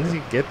 Now, once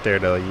you get there,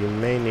 though, you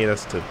may need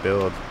us to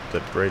build the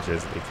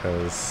bridges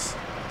because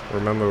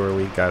remember where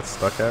we got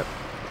stuck at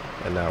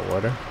in that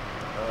water?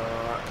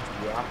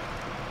 Yeah.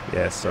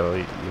 Yeah, so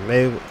you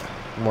may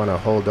want to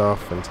hold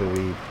off until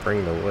we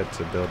bring the wood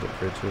to build the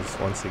bridges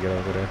once you get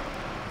over there.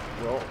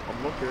 Well,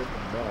 I'm looking at the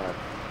map,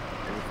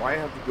 and if I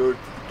have to go to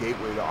the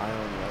gateway to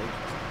Island Lake,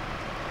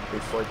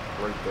 it's like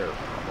right there.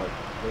 I'm like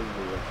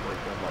literally like right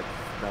there. I'm like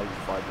not even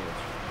 5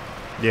 minutes.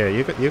 Yeah,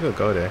 you could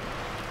go there,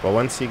 but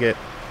once you get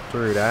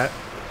through that,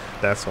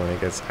 that's when it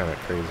gets kind of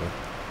crazy.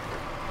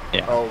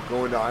 Yeah. Oh,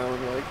 going to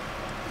Island Lake?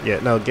 Yeah,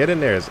 no,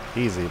 getting there is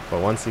easy,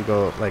 but once you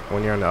go, like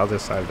when you're on the other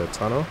side of the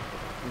tunnel,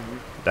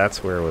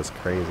 that's where it was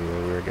crazy,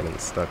 where we were getting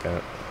stuck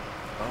at,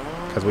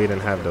 because we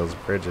didn't have those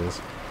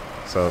bridges.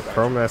 So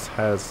Promess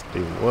has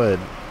the wood.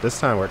 This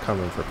time we're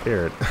coming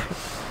prepared.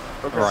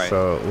 Okay. Right.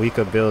 So we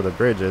could build the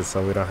bridges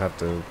so we don't have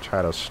to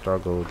try to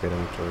struggle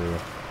getting through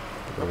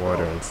the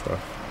water and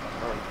stuff.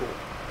 Alright, cool.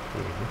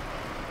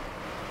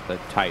 The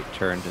tight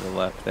turn to the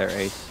left there,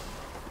 Ace.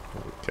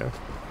 Okay.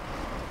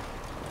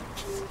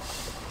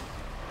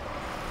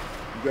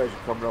 You guys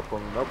are coming up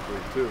on an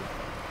upgrade too.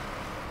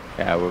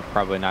 Yeah, we're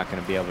probably not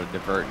going to be able to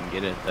divert and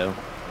get it though.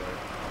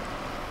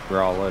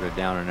 We're all loaded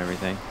down and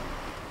everything.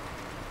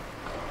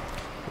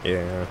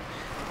 Yeah,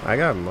 I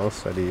got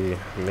most of the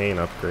main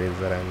upgrades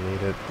that I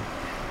needed.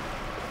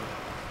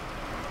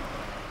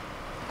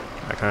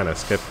 I kind of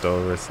skipped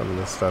over some of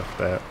the stuff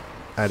that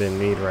I didn't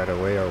need right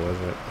away or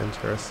wasn't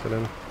interested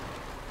in.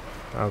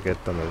 I'll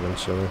get them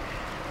eventually.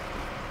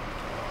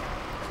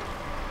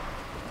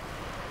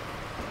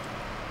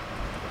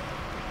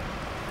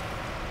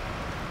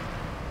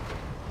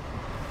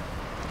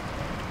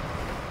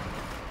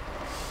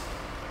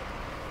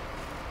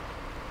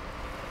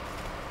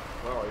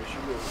 Wow, you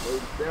should really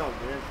load it down,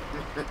 man.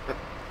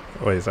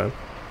 What is that? I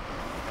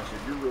said,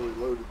 you're really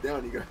loaded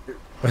down. You got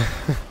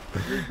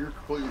you're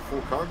completely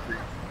full concrete.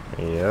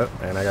 Yep,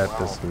 and I got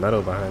this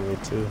metal behind me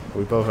too.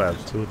 We both have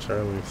 2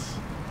 Charlies.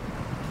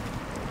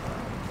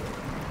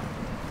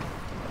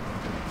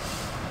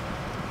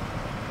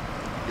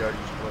 Yeah, I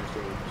just placed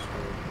it with this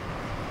one.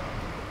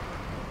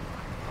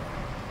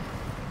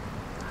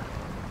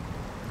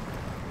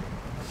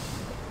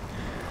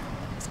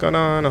 What's going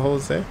on,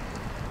 Jose?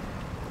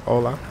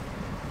 Hola.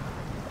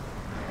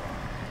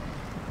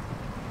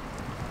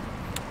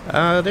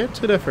 They're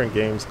 2 different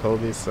games,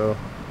 Colby, so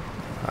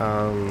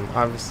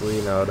obviously,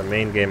 you know, the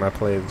main game I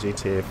play is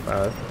GTA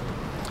 5,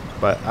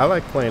 but I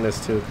like playing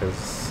this too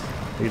because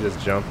you just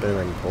jump in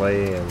and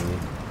play and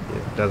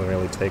it doesn't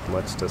really take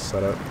much to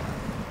set up.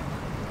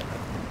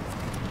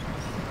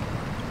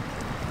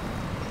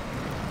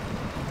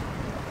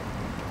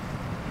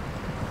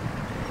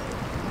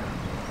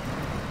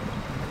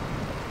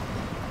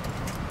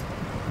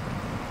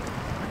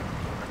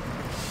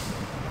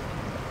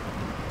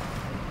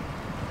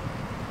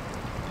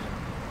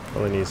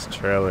 Pulling these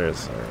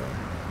trailers are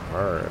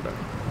hard.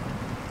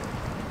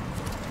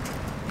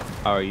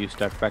 Oh, are you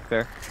stuck back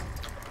there?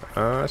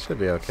 I should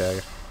be okay.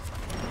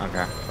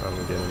 Okay. I'm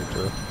getting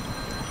through.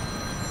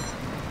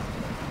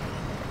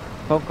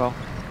 Phone call.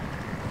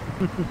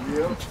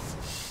 Yep.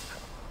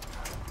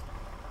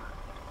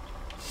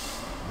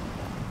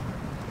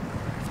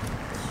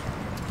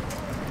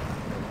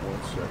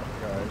 One second,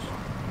 guys.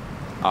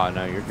 Oh,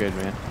 no, you're good,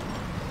 man.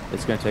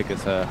 It's going to take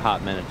us a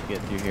hot minute to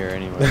get through here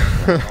anyway.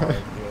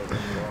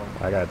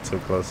 I got too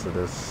close to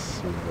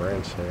this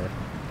branch here.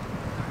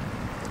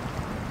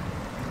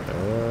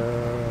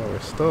 We're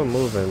still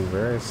moving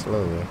very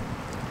slowly.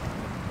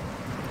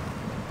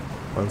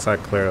 Once I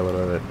clear a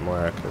little bit more,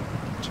 I could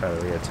try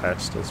to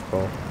reattach this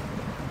pole.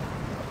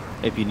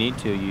 If you need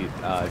to, you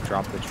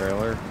drop the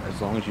trailer.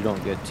 As long as you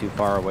don't get too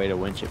far away to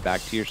winch it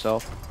back to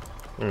yourself.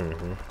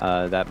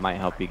 That might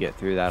help you get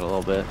through that a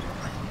little bit.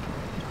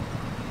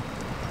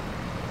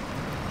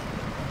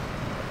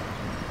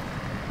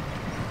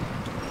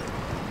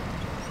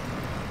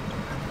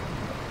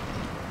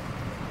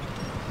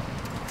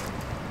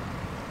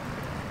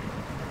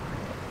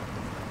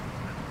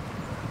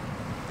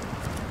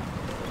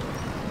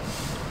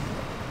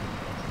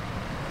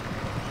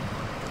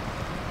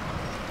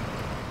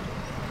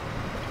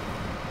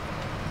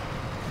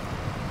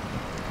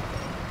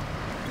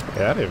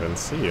 Yeah, I didn't even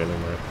see you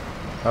anymore.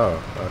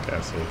 Oh, okay,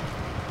 I see.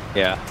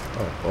 Yeah.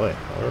 Oh boy,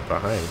 we're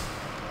behind.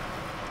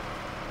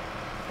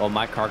 Well,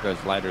 my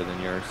cargo's lighter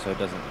than yours, so it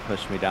doesn't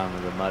push me down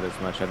into the mud as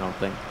much, I don't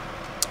think.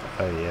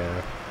 Oh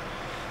yeah.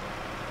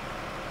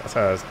 That's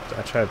how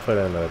I tried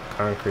putting the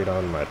concrete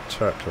on my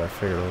truck because I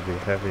figured it would be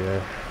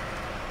heavier.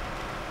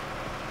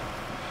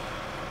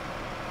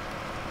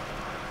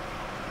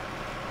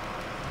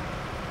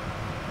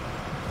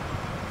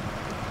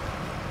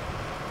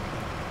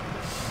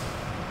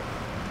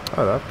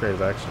 Oh, the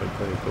upgrade's actually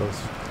pretty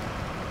close.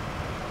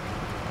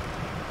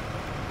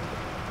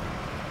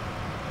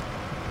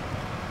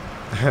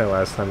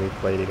 Last time he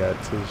played, he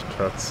got 2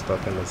 trucks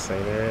stuck in the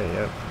same area.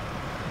 Yep.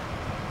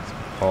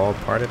 It's all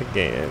part of the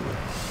game.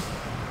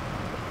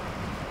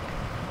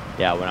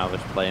 Yeah, when I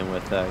was playing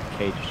with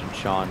Cage and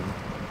Sean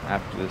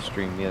after the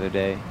stream the other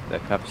day, the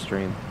cup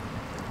stream,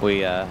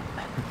 we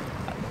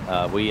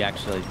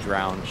actually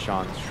drowned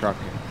Sean's truck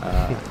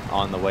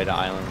on the way to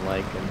Island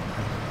Lake,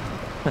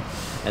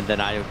 and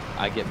then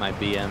I get my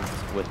BM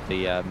with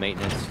the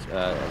maintenance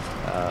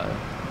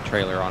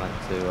trailer on it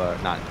to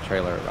not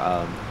trailer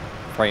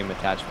frame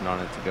attachment on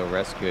it to go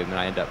rescue it, and then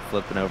I end up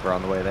flipping over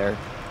on the way there.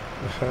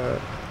 I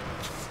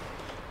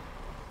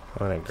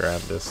want to grab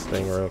this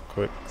thing real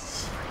quick.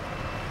 Since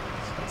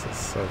it's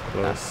so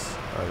close,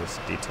 I'll just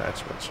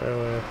detach my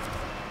trailer.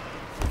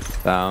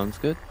 Sounds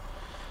good.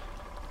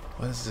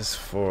 What is this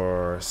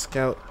for?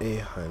 Scout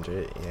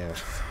 800. Yeah,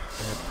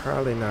 I'm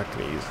probably not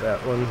going to use that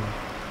one.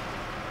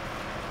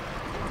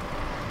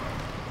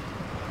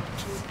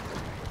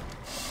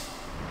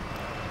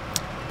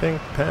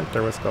 Pink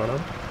Panther, what's going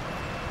on?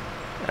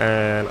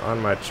 And on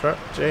my truck,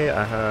 Jay,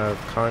 I have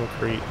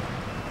concrete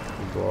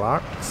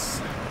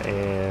blocks,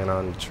 and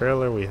on the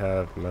trailer we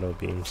have metal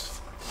beams.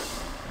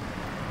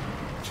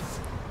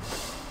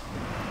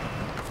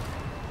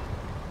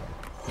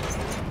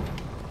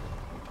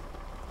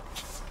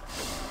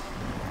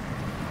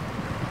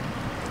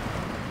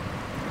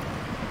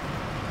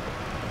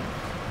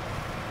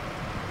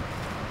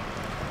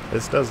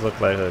 This does look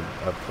like a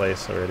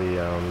place already.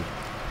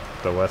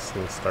 The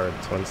Western Star,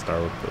 Twin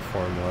Star would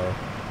perform well.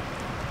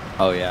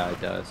 Oh yeah,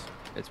 it does.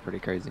 It's pretty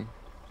crazy.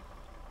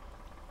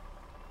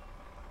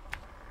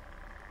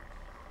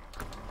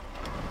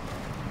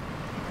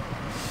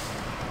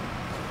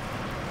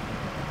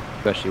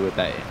 Especially with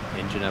that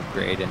engine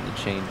upgrade and the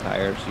chain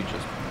tires, you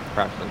just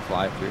practically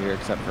fly through here,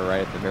 except for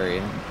right at the very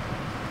end.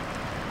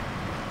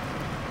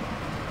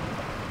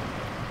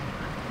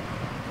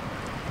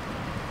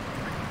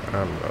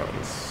 I'm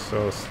going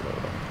so slow.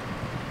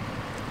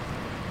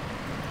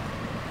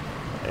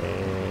 And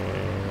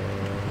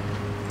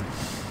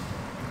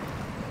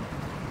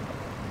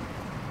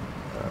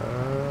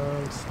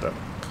I'm stuck.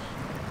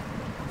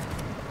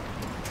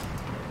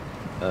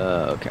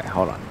 Okay,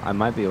 hold on. I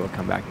might be able to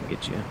come back and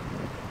get you.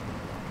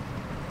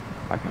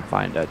 If I can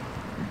find a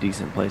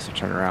decent place to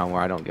turn around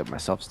where I don't get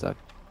myself stuck.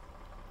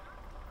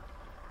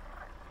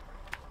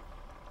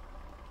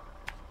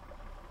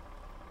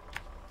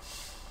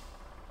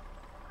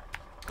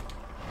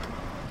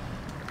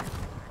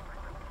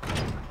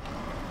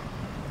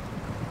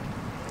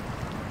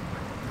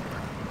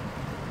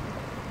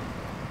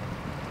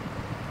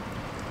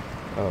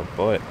 Oh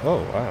boy.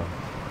 Oh wow.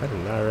 I did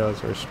not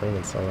realize we were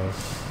streaming so long.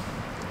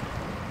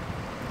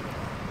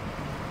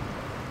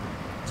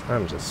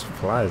 Time just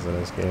flies in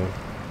this game.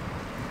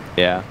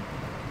 Yeah. It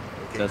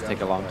Okay, does guys,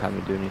 take a long time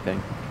to do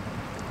anything.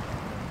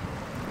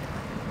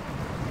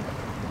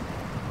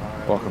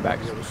 Welcome back.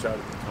 On the other side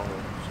of the tunnel,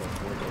 so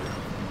we're going to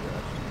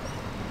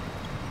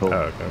Cool.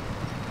 Oh, okay.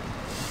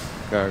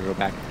 Gotta go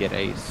back and get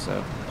Ace,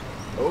 so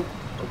Oh,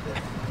 okay.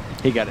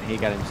 he got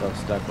himself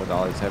stuck with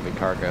all his heavy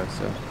cargo,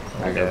 so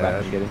I go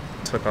back and get him.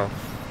 Took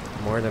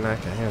off more than I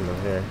can handle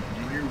here.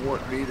 Do you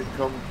want me to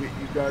come get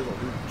you guys?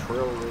 I'll leave the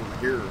trailer over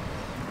here.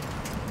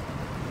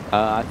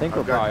 I think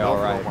we're I've got probably all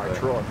nothing right. on my but-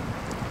 truck.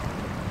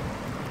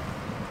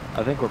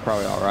 I think we're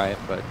probably all right,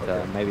 but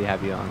Okay. maybe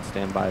have you on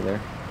standby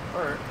there. All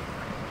right.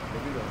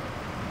 Let me know.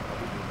 I'll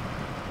be good.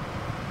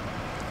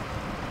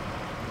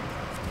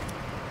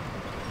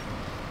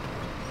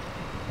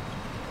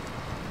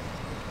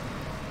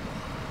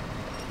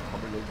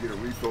 I'm gonna go get a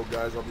refill,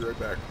 guys. I'll be right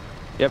back.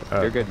 Yep,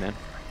 Okay. you're good, man.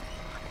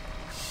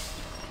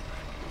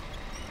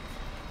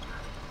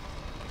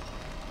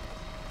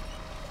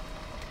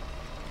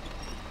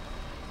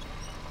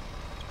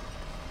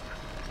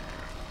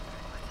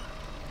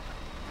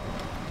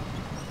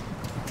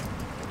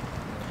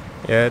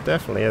 Yeah, it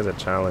definitely is a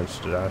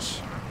challenge, Josh.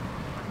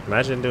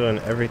 Imagine doing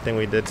everything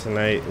we did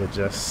tonight with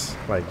just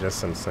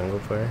some single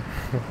player.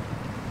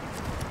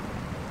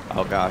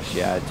 Oh gosh,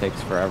 yeah, it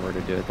takes forever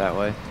to do it that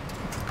way.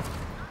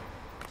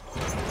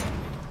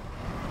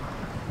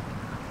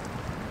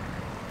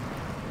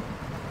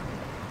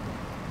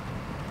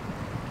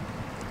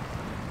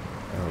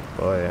 Oh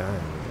boy,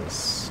 I'm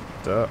just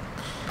stuck.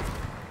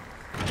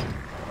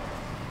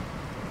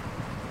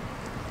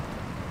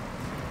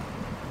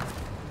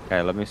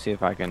 Okay, let me see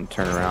if I can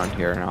turn around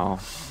here and I'll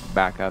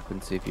back up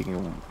and see if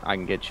I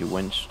can get you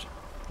winched.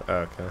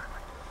 Okay.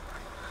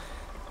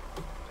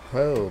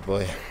 Oh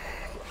boy.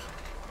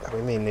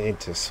 We may need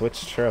to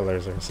switch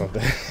trailers or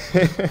something.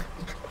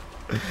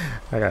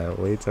 I got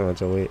way too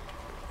much weight.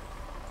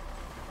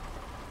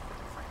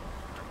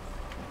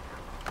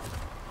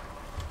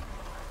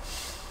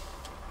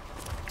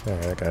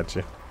 Alright, I got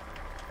you.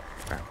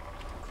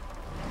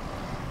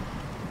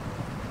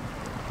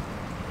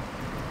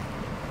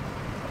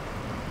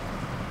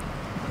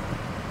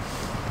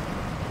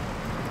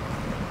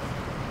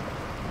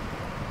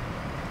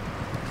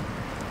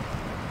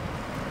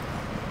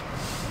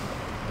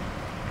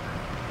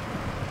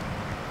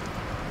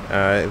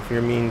 If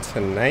you mean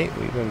tonight,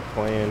 we've been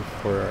playing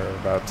for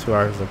about 2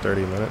 hours and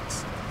 30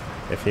 minutes.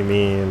 If you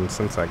mean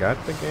since I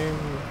got the game,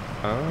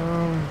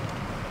 I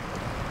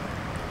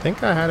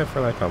think I had it for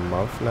like a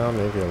month now,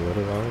 maybe a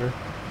little longer.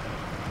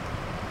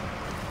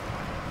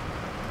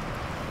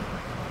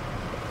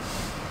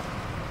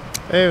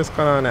 Hey, what's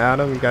going on,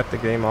 Adam? You got the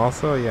game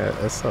also? Yeah,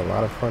 it's a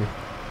lot of fun.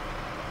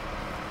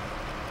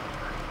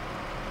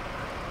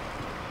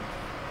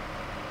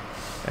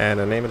 And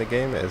the name of the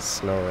game is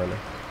SnowRunner.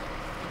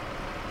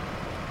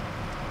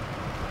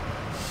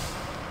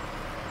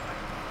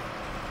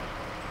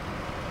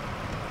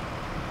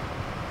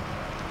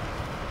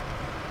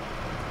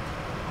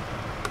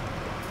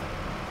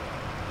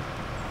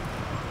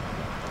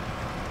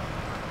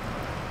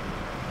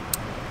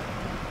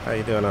 How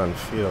you doing on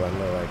fuel? I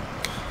know like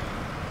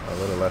a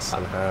little less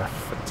than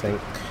half a tank.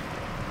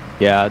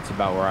 Yeah, that's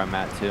about where I'm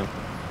at too.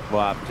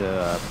 We'll have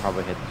to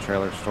probably hit the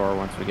trailer store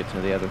once we get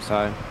to the other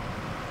side.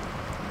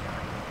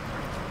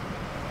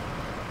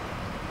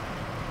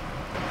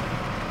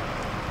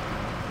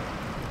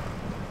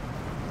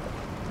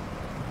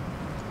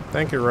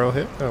 Thank you,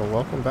 Rohit.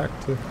 Welcome back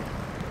to.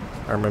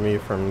 I remember you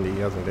from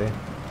the other day.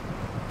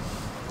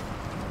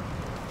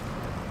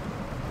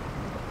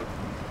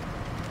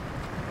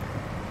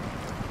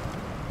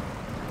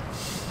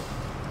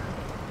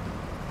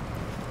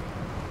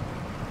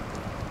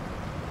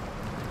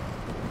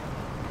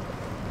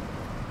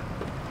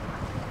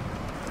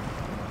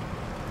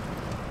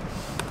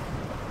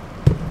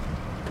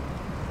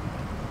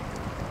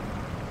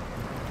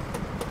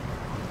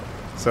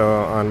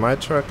 So on my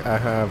truck, I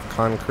have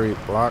concrete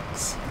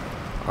blocks.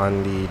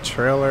 On the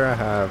trailer, I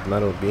have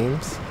metal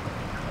beams.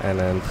 And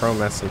then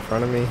Promess in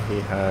front of me,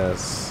 he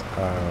has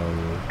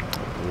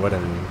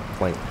wooden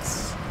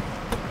planks.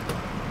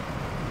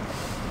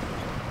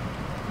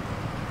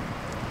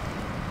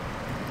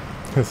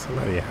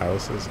 Somebody's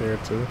house is here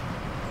too.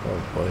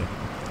 Oh boy.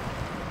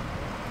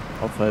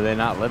 Hopefully they're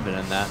not living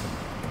in that.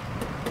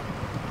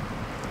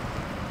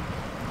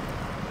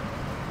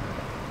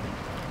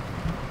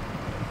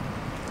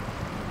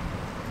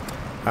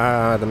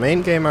 The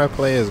main game I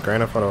play is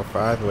Grand Theft Auto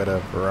 5 with a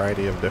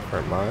variety of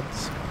different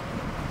mods.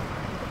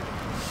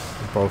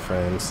 Both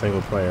in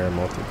single player and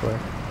multiplayer.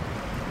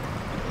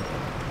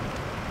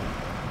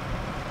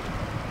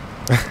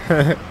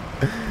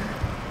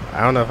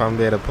 I don't know if I'm gonna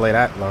be able to play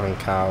that long,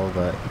 Kyle,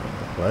 but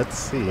let's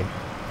see.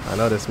 I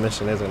know this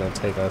mission is gonna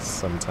take us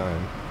some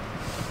time.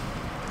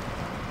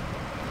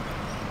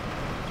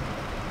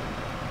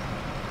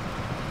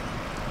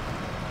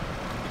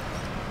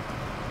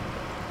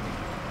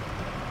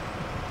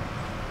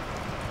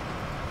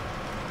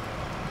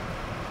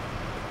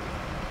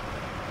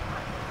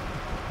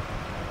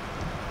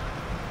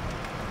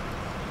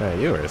 Man,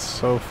 you were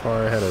so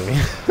far ahead of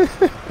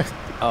me.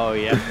 Oh,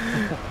 yeah.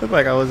 Looked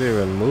like I wasn't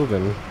even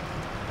moving.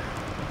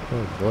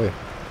 Oh, boy.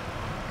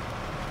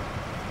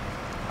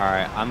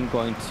 Alright, I'm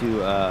going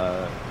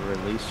to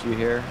release you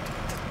here.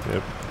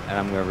 Yep. And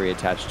I'm going to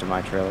reattach to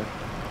my trailer.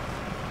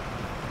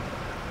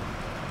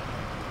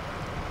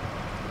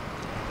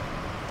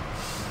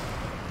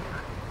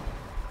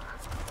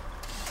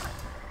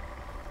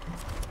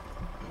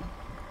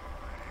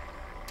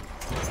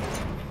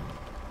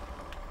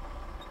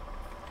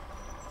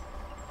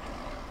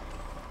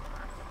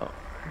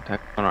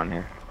 What's going on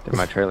here? Did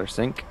my trailer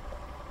sink?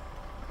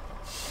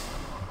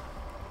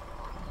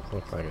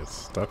 Looks like it's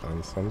stuck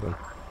on something.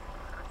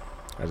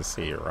 I just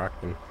see it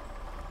rocking.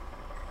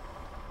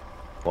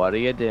 What are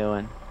you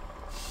doing?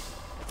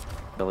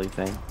 Silly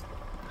thing.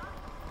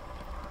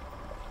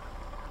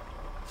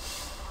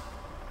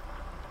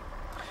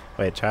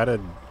 Wait, try to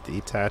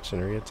detach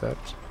and reattach.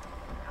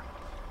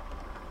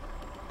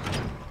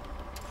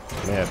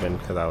 May have been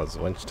because I was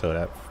winched to it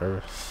at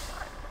first.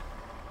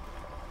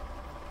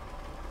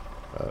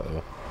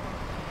 Uh-oh.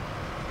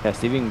 Yeah,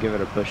 see if you can give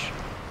it a push.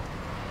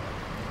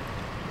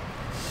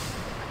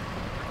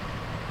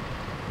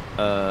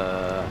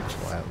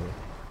 Flatly.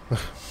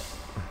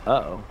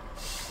 Uh-oh.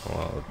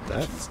 Well,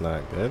 that's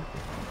not good.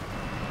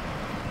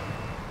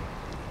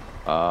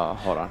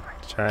 Hold on.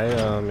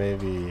 Try,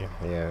 maybe,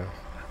 yeah.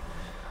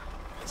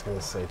 I was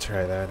gonna say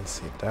try that and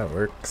see if that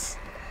works.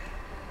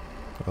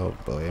 Oh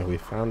boy, we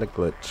found a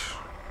glitch.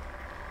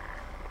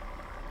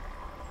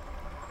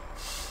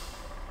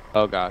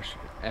 Oh gosh,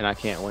 and I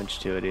can't winch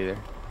to it either.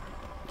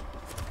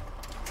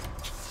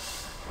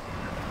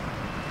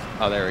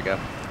 Oh, there we go.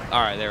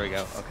 All right, there we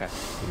go. Okay.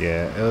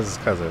 Yeah, it was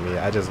because of me.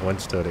 I just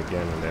winched to it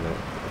again and then it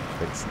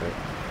fixed it.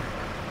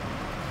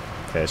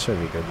 Okay, it should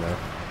be good now.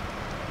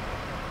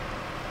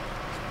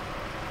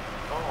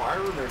 Oh, I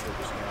remember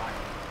this now.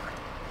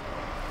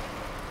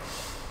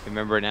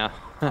 Remember now?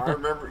 I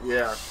remember,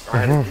 yeah. I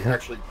had to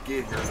actually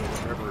get here to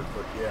remember it,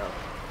 but yeah.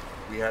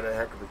 We had a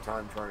heck of a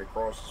time trying to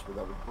cross this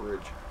without a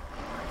bridge.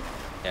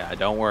 Yeah,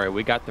 don't worry.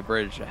 We got the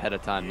bridge ahead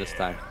of time this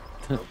time.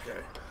 Okay.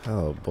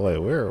 Oh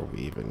boy, where are we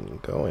even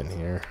going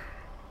here?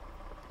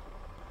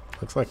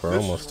 Looks like we're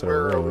This almost is to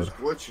where the I was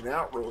road. glitching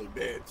out really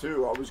bad,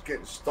 too. I was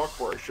getting stuck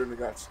where I shouldn't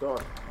have got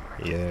stuck.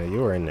 Yeah,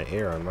 you were in the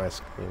air on my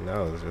screen. That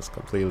was just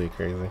completely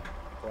crazy.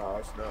 Wow,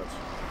 that's nuts.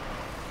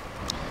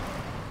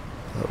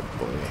 Oh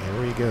boy,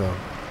 here we go.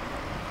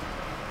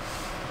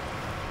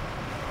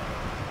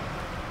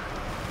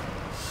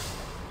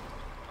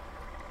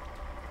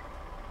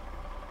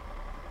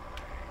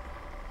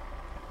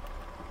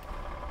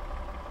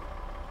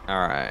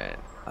 All right.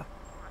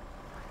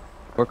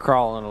 We're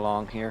crawling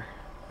along here.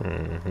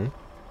 Mm-hmm.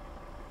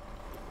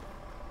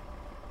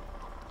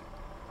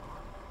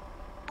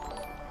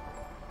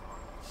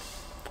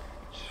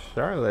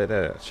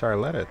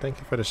 Charlotte, thank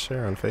you for the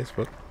share on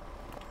Facebook.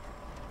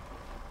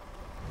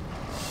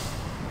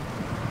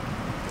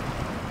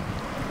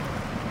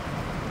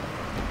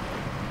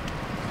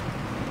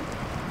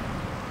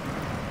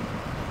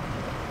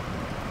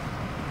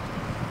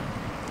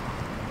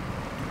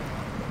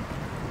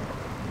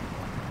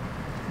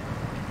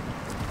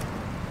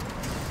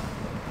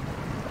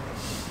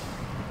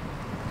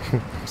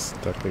 I'm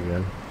stuck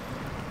again.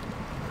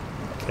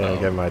 Can't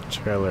get my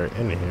trailer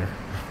in here.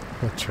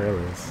 My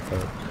trailer is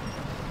stuck.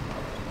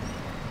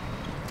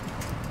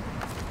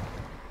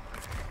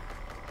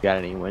 Got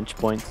any winch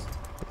points?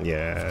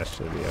 Yeah, that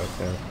should be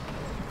okay.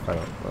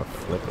 I'll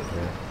flip it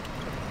here.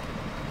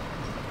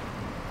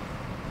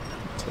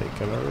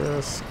 Taking a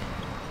risk.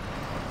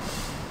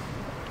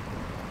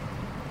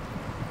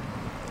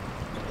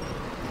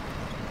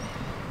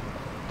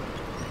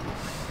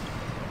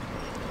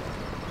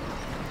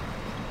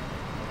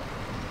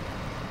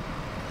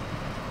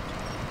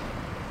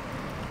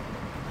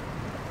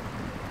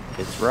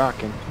 It's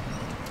rocking.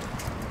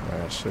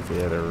 I should be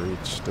able to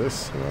reach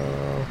this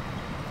now.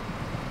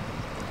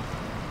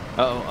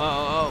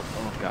 Oh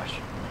gosh.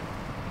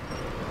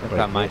 Look Wait,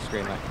 on my wait.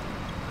 screen. Like,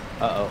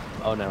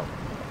 oh no.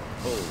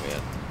 Oh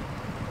man.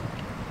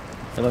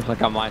 It looked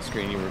like on my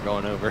screen you were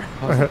going over.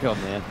 I was like, oh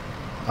man.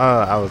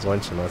 I was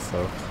winching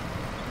myself.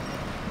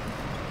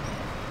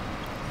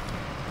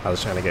 I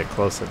was trying to get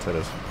closer to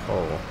this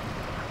pole.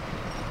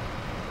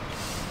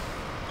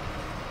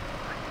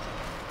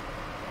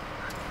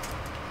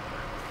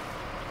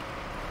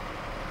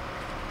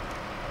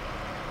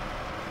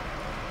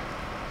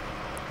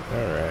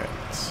 Alright.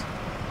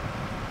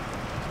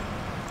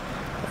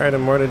 Alright,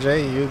 Immortal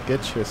J, you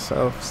get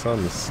yourself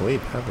some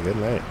sleep. Have a good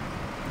night.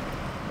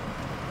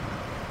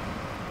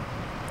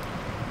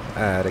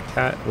 The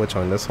cat. Which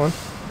one? This one?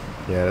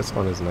 Yeah, this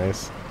one is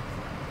nice.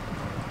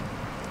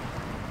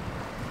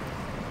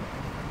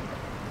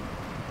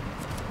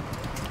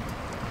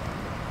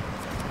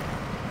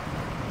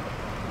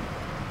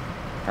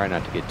 Try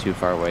not to get too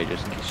far away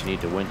just in case you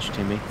need to winch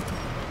to me.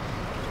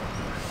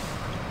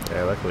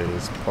 Yeah, luckily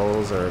these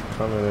poles are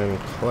coming in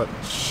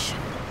clutch.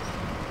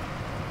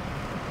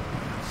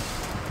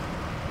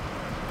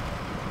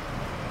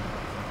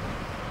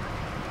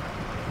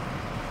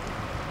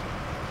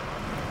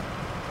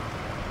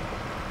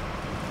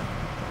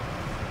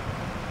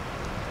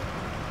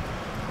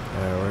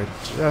 We're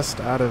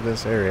just out of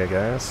this area,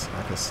 guys.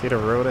 I can see the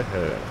road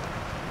ahead.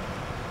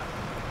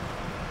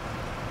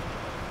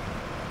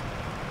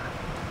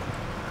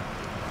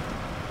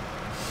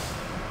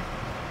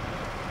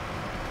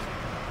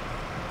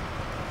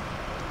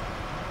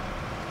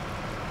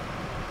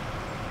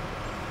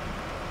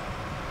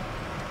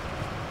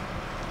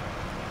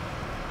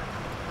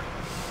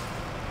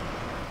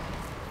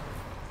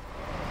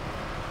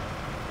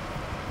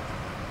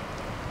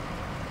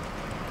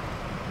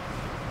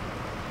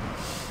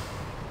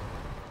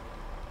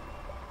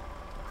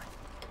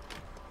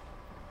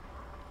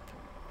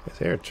 Is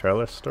there a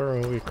trailer store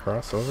when we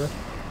cross over?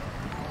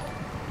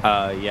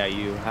 Yeah,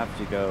 you have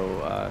to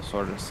go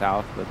sort of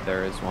south, but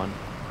there is one.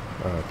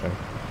 Oh, okay.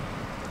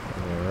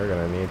 Yeah, we're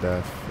gonna need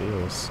that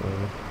fuel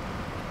soon.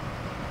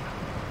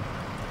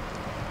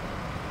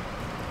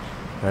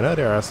 I know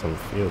there are some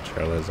fuel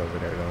trailers over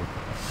there though.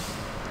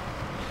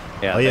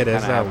 Yeah, Oh yeah, they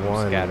there's kinda that have them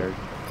one scattered.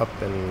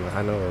 up in,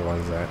 I know where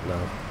one's at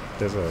now.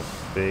 There's a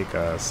big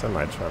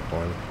semi-truck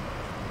one.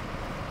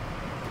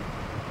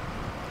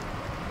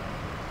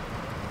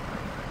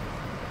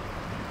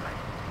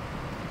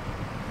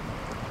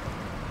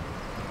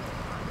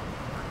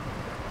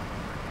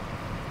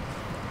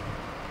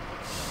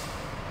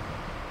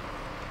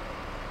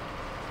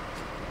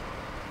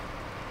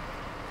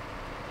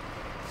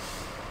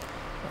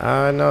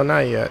 No,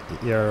 not yet.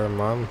 Your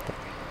mom.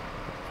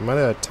 I'm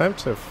gonna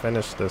attempt to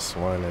finish this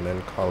one and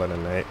then call it a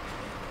night.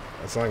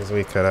 As long as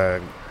we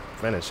could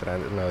finish it. I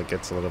know it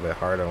gets a little bit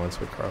harder once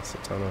we cross the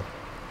tunnel.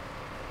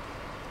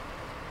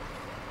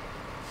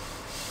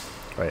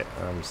 Wait,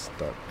 I'm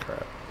stuck.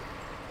 Crap.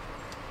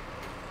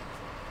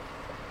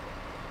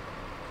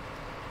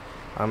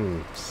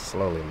 I'm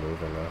slowly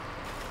moving though.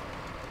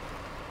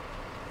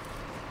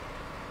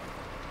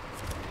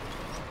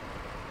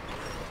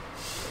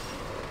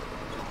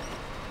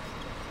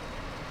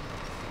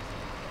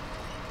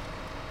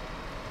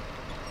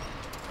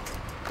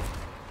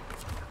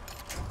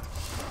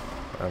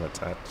 I'm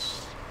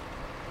attached.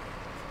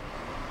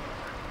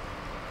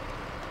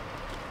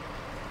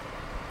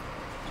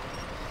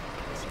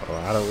 That's a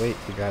lot of weight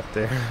you got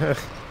there.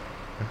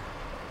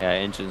 Yeah,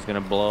 engine's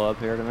gonna blow up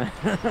here tonight.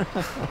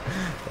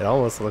 It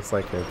almost looks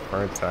like your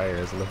front tire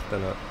is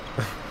lifting up.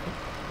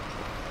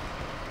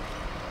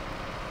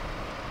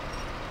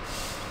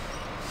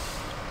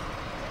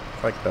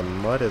 Like the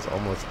mud is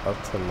almost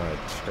up to my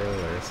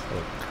trailer. It's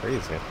so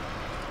crazy.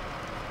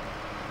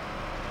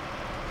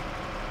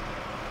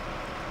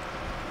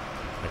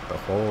 Like the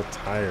whole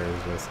tire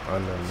is just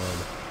under mud.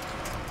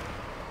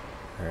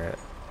 Alright.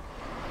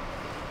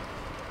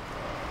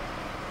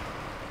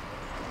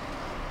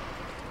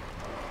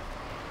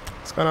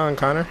 What's going on,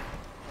 Connor?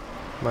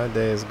 My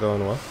day is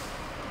going well.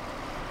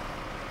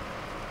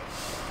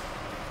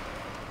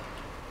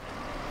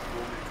 You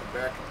want me to come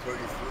back and tell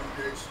you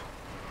through, Jace?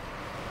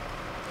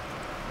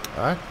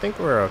 I think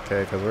we're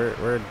okay because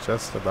we're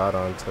just about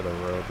onto the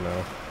road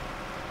now.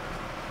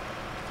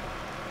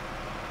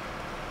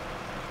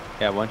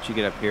 Yeah, once you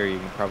get up here, you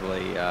can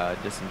probably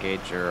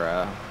disengage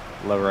your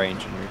low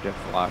range and your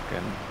diff lock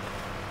and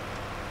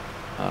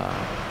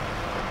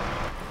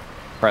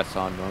press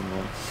on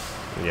normally.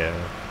 Yeah.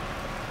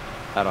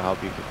 That'll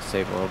help you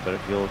save a little bit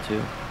of fuel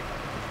too.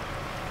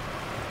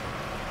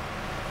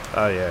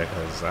 Oh yeah,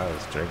 because I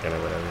was drinking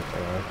it with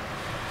everything on.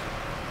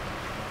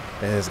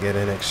 It is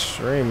getting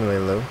extremely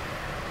low.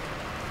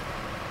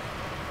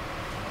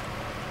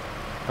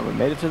 And we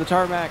made it to the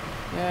tarmac.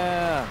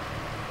 Yeah.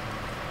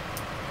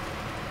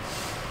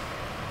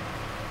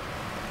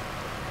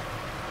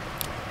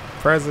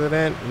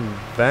 President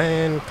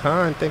Van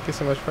Con, thank you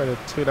so much for the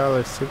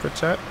 $2 super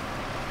chat.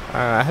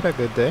 I had a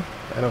good day,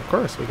 and of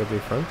course we could be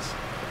friends.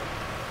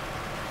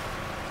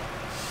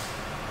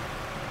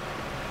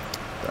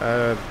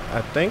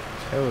 I think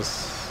it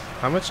was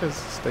How much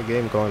is the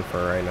game going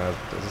for right now?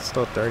 Is it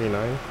still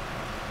 $39.99?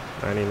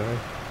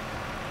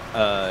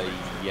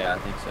 Yeah, I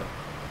think so.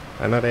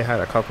 I know they had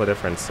a couple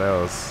different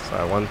sales.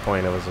 At one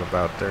point it was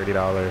about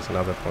 $30,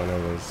 another point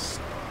it was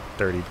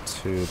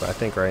 $32, but I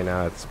think right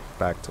now it's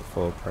back to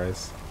full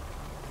price.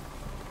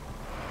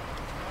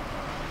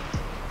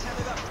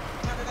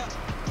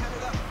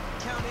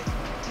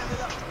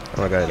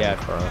 Oh my god, Yeah.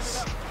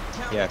 cross.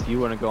 Yeah, if you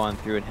want to go on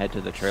through and head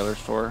to the trailer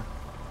store.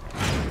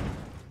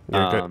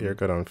 You're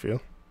good on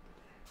fuel.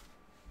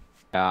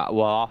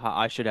 Well,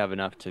 I should have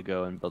enough to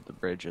go and build the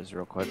bridges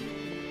real quick.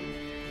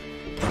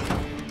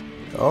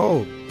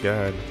 Oh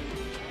god.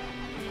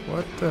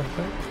 What the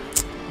heck?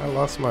 I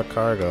lost my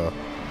cargo.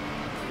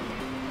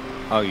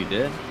 Oh, you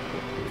did?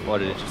 What,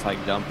 did it just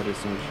like dump it as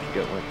soon as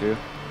you went through?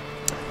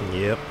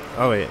 Yep.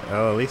 Oh wait.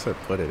 Oh, at least I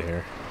put it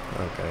here.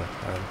 Okay.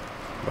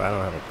 But I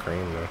don't have a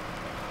crane though.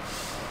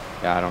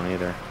 Yeah, I don't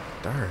either.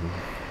 Darn.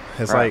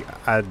 It's Right.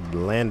 like I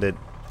landed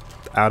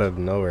out of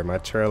nowhere. My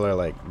trailer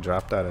like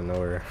dropped out of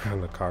nowhere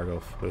and the cargo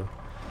flew.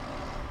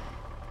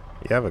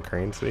 You have a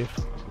crane, Steve?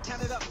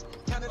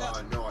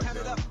 No, I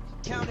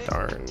don't.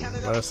 Darn.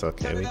 But that's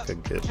okay. We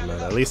could get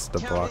metal. At least the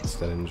blocks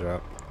didn't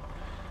drop.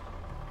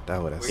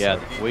 That would have Yeah,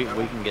 sucked. we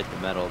can get the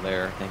metal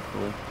there,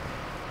 thankfully.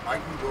 I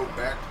can go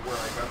back to where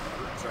I got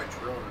the inside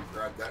trailer and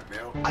grab that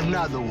now.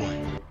 Another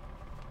one.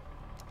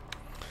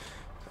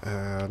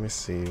 Let me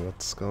see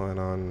what's going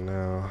on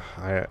now.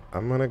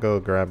 I'm gonna go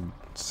grab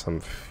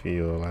some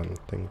fuel. I'm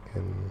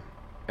thinking.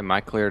 Am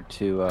I cleared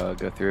to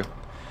go through?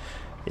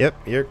 Yep,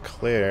 you're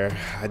clear.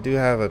 I do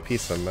have a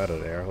piece of metal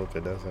there. I hope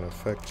it doesn't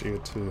affect you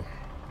too.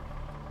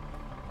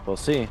 We'll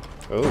see.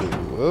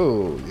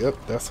 Oh, yep,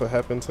 that's what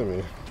happened to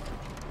me.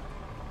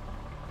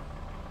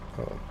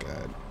 Oh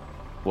god.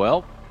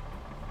 Well,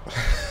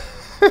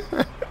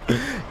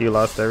 You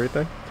lost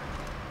everything?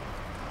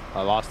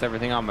 I lost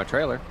everything on my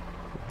trailer.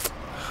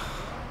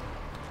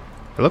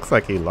 It looks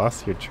like you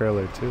lost your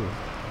trailer too.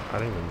 I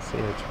didn't even see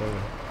your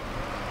trailer.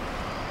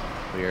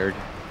 Weird.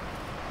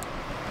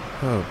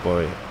 Oh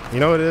boy. You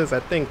know what it is? I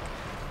think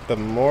the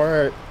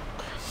more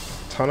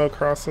tunnel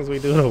crossings we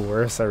do, the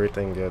worse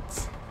everything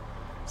gets.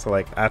 So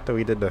like after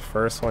we did the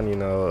first one, you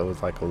know, it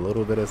was like a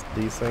little bit of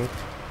desync.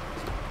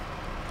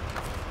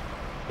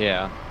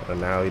 Yeah.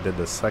 And now we did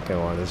the second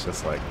one, it's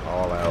just like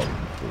all out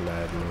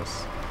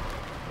madness.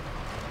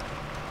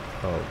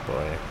 Oh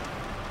boy.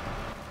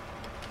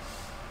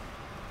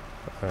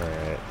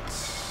 Alright.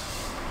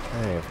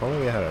 Dang, if only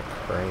we had a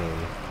crane.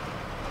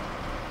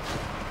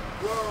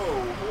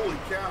 Whoa, holy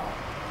cow.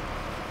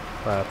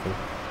 What happened?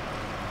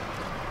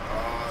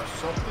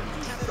 Something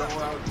just fell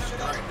out of the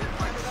sky and hit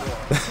my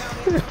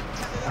truck.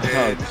 And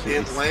Oh, it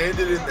jeez.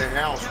 landed in the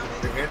house. It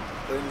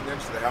landed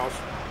next to the house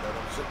that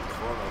I'm sitting in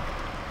front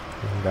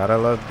of. Gotta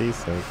love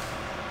desync.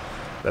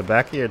 The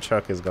back of your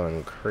truck is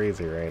going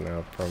crazy right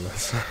now,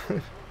 Promess.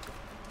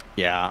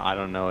 Yeah, I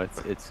don't know.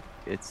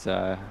 It's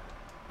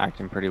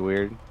acting pretty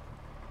weird.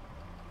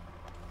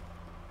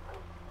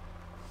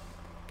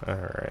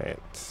 Alright.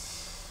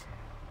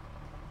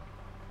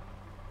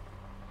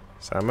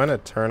 So I'm gonna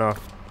turn off,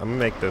 I'm gonna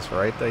make this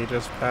right that you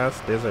just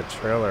passed. There's a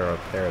trailer up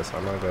there, so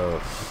I'm gonna go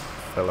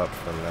fill up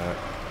from that.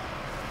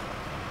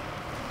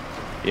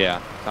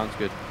 Yeah, sounds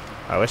good.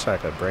 I wish I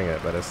could bring it,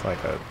 but it's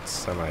like a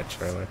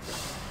semi-trailer.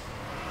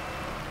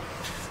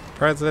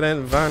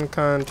 President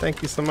VonCon,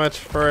 thank you so much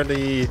for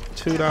the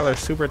 $2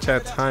 super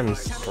chat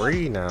times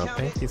 3 now.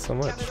 Thank you so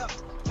much.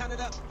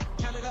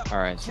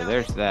 Alright, so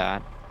there's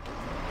that.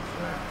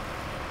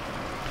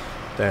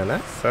 Damn,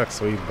 that sucks.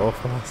 We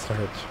both lost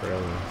our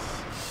trailers.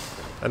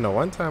 And the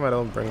one time I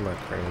don't bring my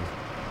crane.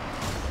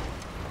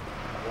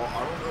 Well,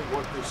 I don't know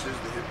what this is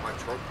that hit my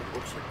truck, but it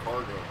looks like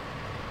cargo.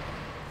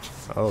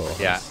 Oh,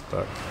 Yeah. I'm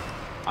stuck.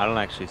 I don't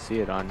actually see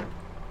it on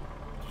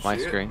my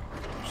See it? screen.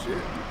 See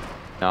it?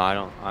 No, I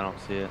don't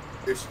see it.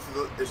 It's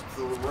to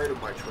the right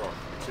of my truck.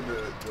 It's in the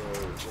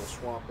little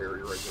swamp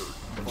area right there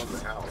in front of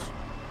the house.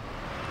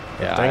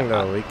 Yeah, The thing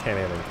though, we can't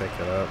even pick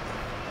it up.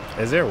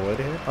 Is there wood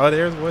here? Oh,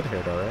 there's wood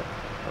here though, right?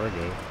 We're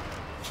good.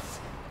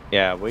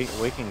 Yeah, we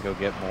can go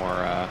get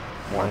more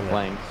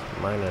planks.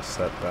 Minor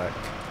setback.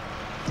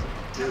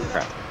 Dude,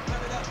 Crap.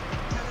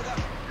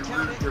 your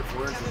rear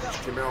differential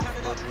just came out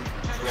from underneath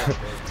your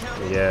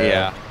truck, man. Yeah.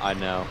 Yeah, I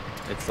know.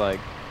 It's like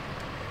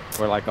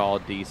we're like all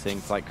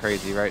desynced like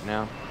crazy right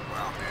now.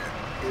 Wow,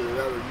 man. Either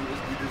that or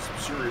you did some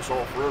serious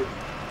off-road.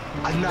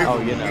 Oh,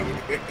 you know.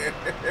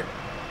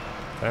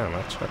 Damn,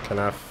 my truck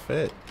cannot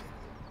fit.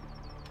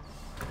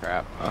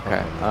 Crap.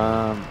 Okay.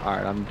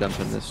 Alright, I'm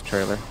dumping this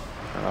trailer.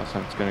 Or else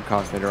it's gonna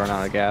cost me to run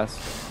out of gas.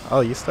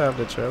 Oh, you still have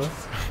the trailer?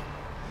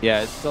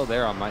 Yeah, it's still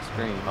there on my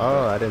screen.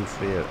 Oh, I didn't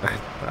see it.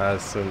 I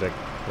assumed it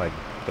like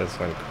this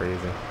went crazy.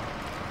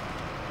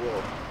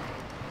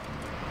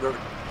 Whoa. No,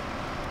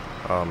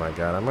 Oh my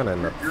god, I'm gonna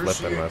end up You're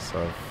flipping seeing-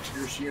 myself.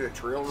 you're seeing a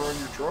trailer on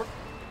your truck?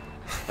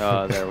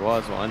 There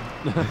was one.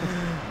 No,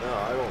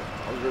 I don't.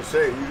 I was gonna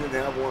say you didn't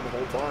have one the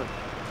whole time.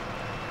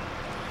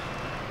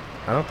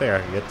 I don't think I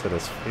can get to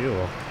this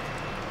fuel.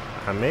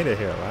 I made it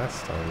here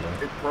last time though.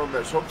 Hey,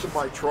 Promess, hook to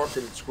my truck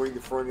and swing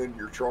the front end of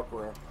your truck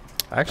around.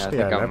 Actually,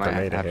 Yeah, I I think I never might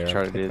made it have to here.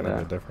 try I'm to do thinking of a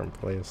that. different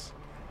place.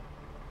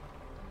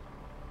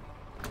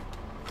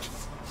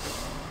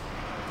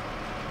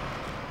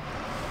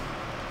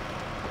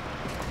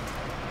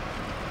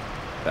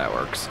 That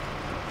works. There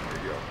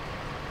you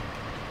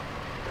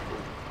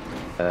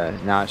go.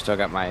 Now I still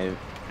got my,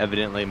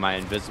 evidently my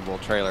invisible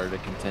trailer to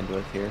contend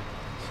with here.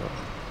 So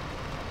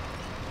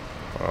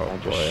Oh I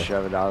just boy.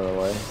 shove it out of the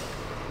way.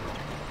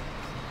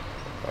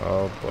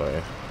 Oh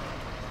boy.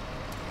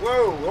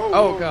 Whoa, whoa,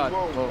 Oh, whoa, God.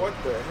 whoa. Whoa. What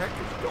the heck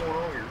is going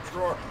on with your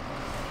truck?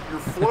 You're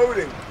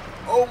floating.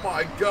 Oh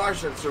my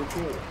gosh, that's so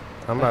cool.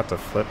 I'm about to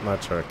flip my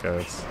truck,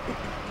 guys.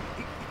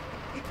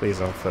 Please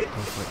don't flip. Don't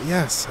flip.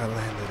 Yes, I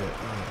landed it.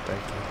 Oh,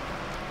 thank you.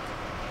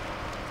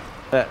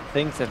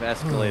 Things have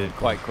escalated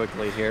quite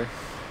quickly here.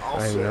 I'll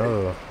I say.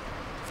 know.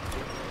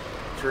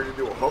 Turned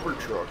into a hover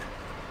truck.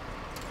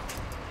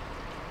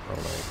 Oh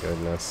my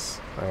goodness.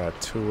 I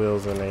got 2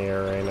 wheels in the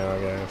air right now,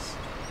 guys.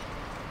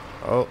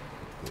 Oh,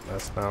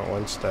 that's not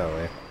one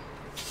stelly.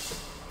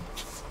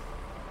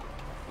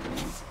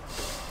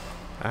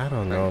 I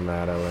don't know,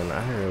 Madeline.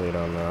 I really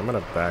don't know. I'm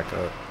gonna back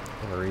up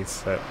and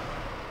reset.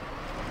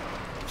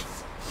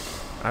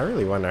 I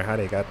really wonder how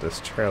they got this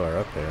trailer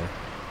up there.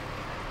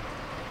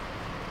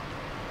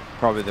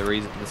 Probably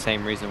the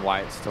same reason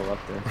why it's still up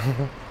there.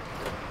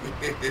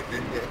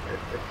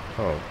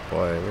 Oh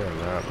boy, we are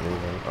not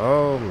moving.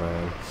 Oh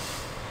man.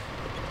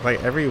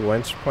 Like every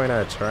winch point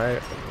I try,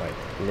 it, like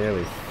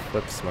nearly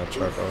flips my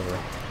truck over.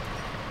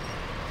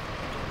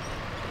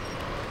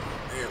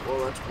 Yeah, well,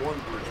 that's one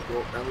bridge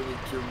built. Now we need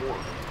 2 more,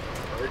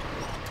 right?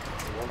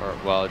 Or,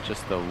 well,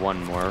 just the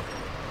one more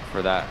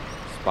for that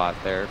spot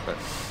there, but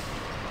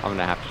I'm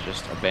gonna have to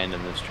just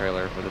abandon this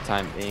trailer for the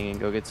time being and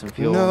go get some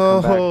fuel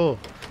and come No!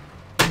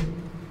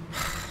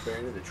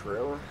 Abandon the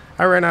trailer?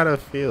 I ran out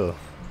of fuel.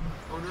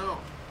 Oh no.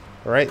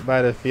 Right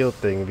by the fuel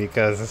thing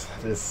because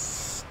this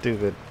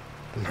stupid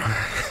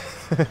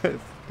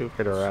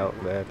stupid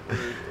route, man. Where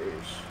is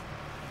Ace?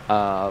 back.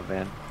 Oh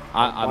man,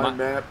 I On my might.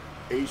 map,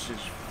 Ace is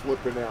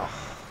flipping out.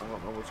 I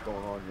don't know what's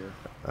going on here.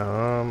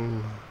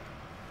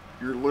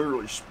 You're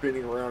literally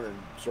spinning around in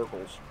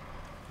circles.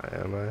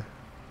 Am I?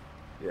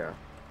 Yeah.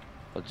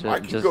 Well, I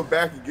can go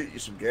back and get you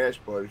some gas,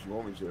 bud, if you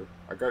want me to.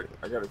 I got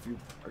a few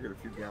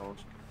gallons.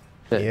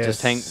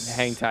 Just Yes.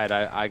 hang tight.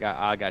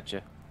 I got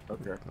you.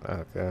 Okay.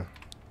 Okay.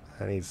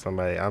 I need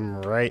somebody.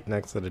 I'm right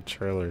next to the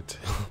trailer too.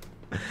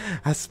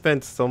 I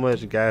spent so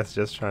much gas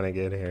just trying to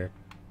get here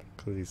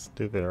because these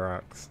stupid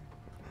rocks.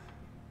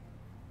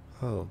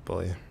 Oh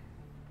boy.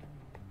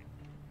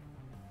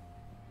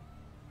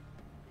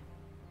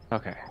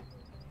 Okay.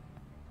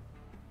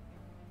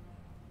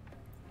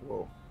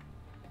 Whoa.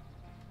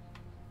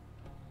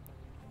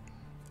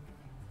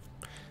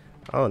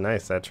 Oh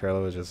nice, that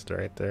trailer was just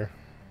right there.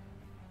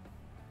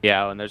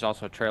 Yeah, and there's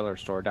also a trailer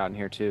store down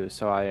here too.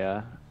 So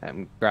I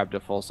grabbed a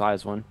full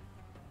size one.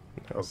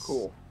 Oh,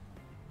 cool.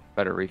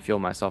 Better refuel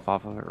myself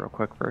off of it real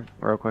quick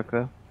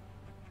though.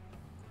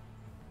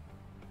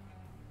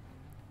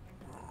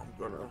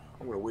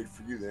 I'm gonna wait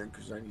for you then,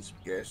 because I need some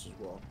gas as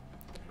well,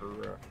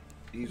 or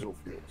diesel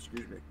fuel.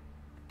 Excuse me.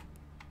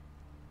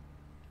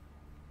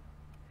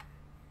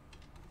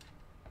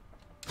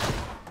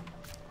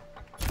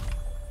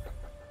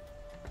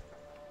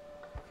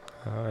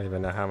 I don't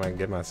even know how I'm gonna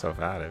get myself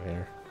out of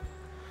here.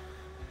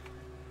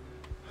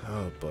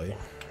 Oh boy.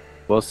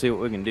 We'll see what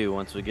we can do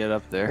once we get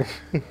up there.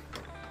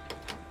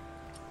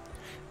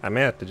 I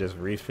may have to just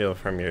refill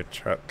from your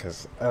truck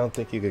because I don't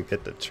think you could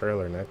get the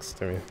trailer next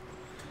to me.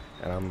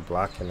 And I'm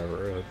blocking the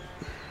road.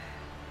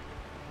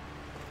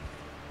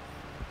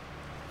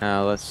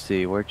 Now let's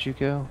see. Where'd you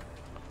go?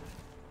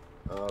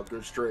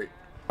 Go straight.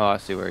 Oh, I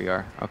see where you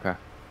are. Okay.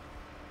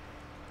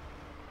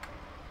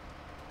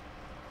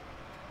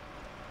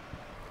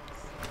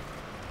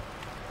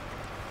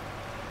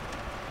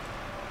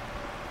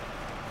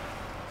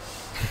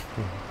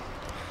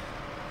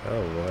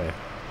 Oh boy.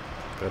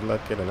 Good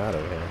luck getting out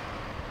of here.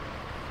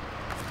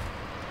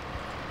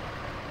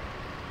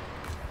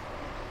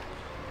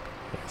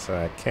 Yeah, so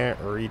I can't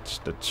reach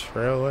the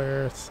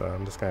trailer, so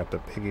I'm just gonna have to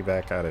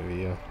piggyback out of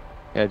you.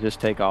 Yeah,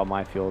 just take all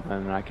my fuel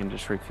then, and I can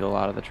just refuel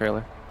out of the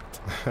trailer.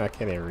 I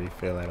can't even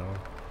refill at all.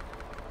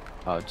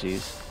 Oh,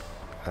 jeez.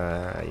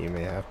 You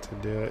may have to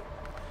do it.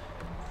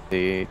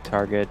 The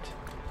target.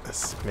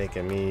 It's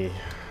making me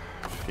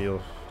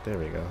feel. There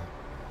we go.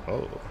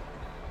 Oh.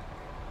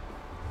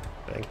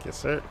 Thank you,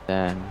 sir.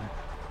 Then.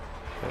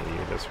 And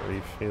you just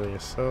refill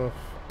yourself.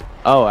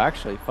 Oh,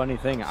 actually, funny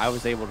thing, I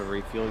was able to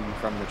refuel you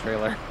from the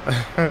trailer.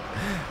 I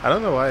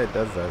don't know why it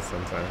does that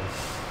sometimes.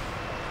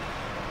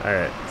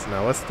 Alright, so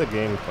now what's the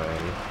game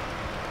plan?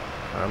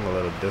 I'm a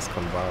little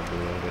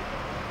discombobulated.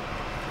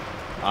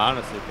 I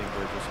honestly think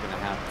we're just going to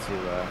have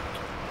to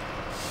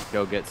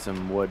go get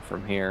some wood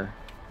from here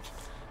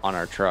on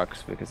our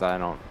trucks, because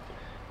the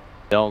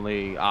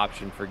only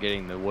option for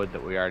getting the wood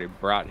that we already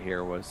brought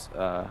here was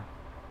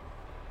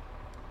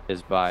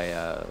is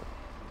by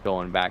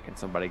going back and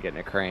somebody getting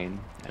a crane,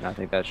 and I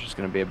think that's just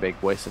going to be a big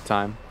waste of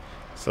time.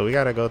 So we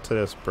gotta go to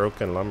this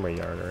broken lumber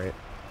yard, right?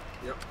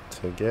 Yep.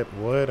 to get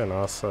wood and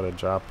also to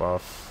drop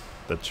off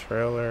the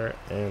trailer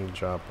and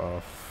drop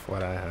off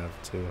what I have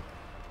too.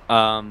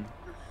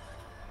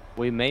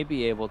 We may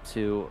be able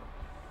to.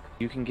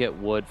 You can get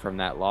wood from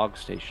that log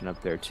station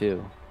up there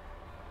too.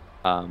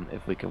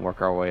 If we can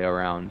work our way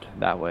around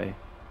that way.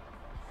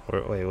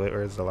 Wait,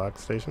 where's the log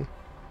station?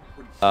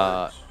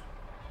 Yeah,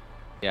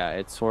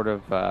 it's sort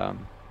of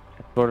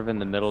in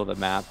the middle of the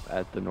map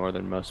at the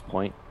northernmost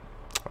point.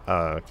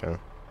 Oh, okay.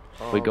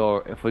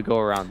 If we go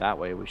around that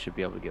way, we should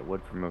be able to get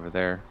wood from over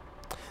there.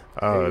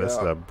 Oh, Hey, this is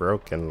a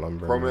broken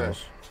lumber mill.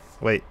 Promess.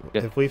 Wait,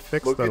 Yeah. if we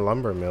fix Look the at-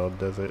 lumber mill,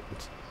 does it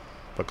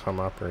become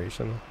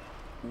operational?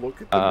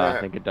 Look at the map.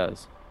 I think it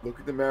does. Look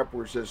at the map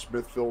where it says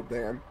Smithville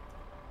Dam.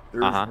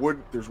 There's Uh-huh.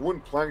 There's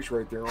wooden planks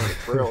right there on the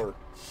trailer.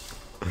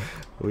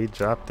 We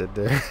dropped it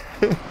there.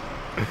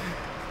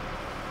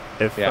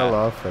 It fell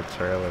off a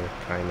trailer,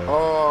 kind of.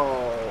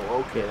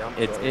 Oh, okay. I'm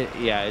It's sorry.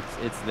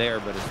 it's there,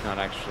 but it's not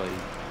actually.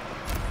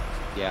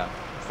 Yeah,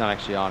 it's not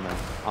actually on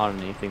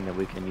anything that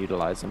we can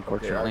utilize,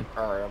 unfortunately.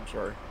 Okay, all right, I'm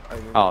sorry. I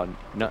didn't- Oh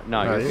no,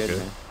 No, you're you're good, good.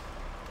 man.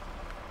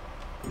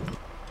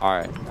 All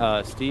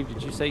right, Steve,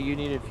 did you say you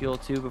needed fuel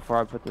too before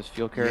I put this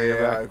fuel carrier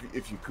yeah, back?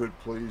 if you could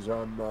please,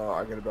 I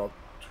got about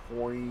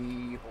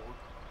 20. Where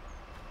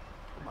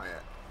am I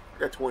at? I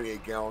got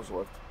 28 gallons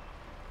left.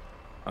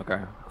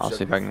 Okay, I'll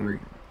see if I can. 73.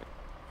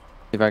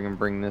 See if I can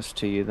bring this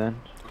to you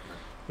then.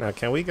 Now,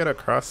 can we get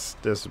across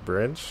this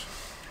bridge?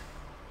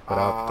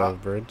 Without the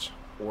bridge?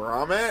 Where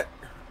I'm at,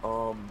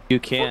 You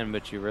can,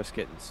 but you risk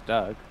getting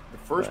stuck. the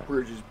first Right.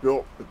 bridge is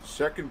built, but the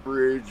second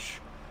bridge,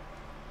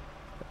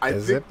 I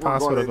Is think it we're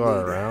possible to gonna go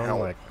need around? help.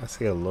 Like, I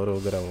see a little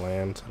bit of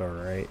land to the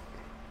right,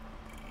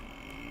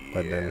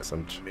 but Yeah, then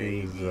some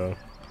trees, maybe. though.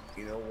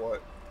 You know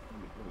what?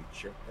 Let me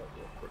check that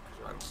real quick,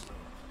 'cause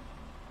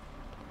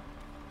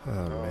I Oh,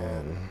 don't know.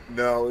 man.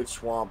 No, it's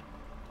swamp.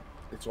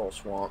 It's all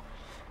swamp.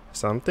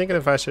 So I'm thinking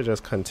if I should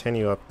just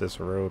continue up this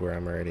road where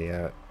I'm already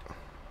at.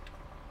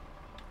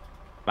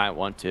 Might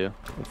want to,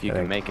 if you and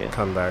can then make it.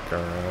 Come back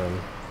around.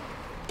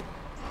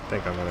 I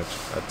think I'm going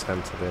to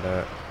attempt to do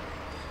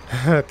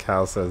that.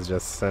 Cal says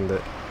just send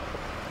it.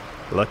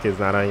 Luck is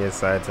not on your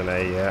side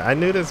tonight. Yeah, I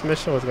knew this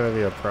mission was going to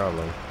be a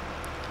problem.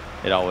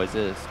 It always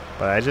is.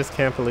 But I just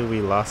can't believe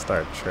we lost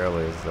our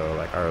trailers, though,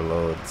 like our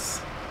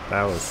loads.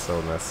 That was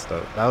so messed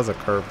up. That was a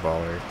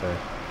curveball right there.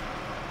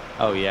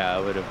 Oh yeah,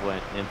 it would have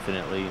went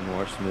infinitely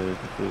more smooth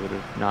if we would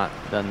have not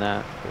done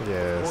that.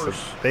 Yeah, so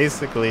course.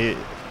 basically,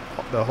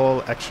 the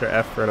whole extra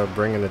effort of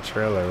bringing the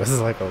trailer was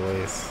like a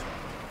waste.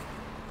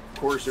 Of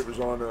course, it was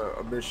on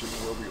a mission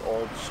where we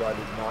all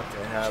decided not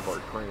to have our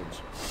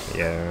cranes.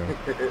 Yeah.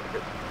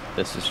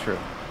 This is true.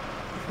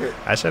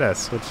 I should have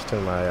switched to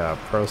my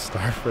Pro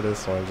Star for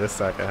this one, just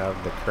so I could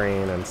have the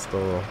crane and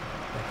still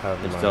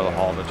have And my... still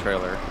haul the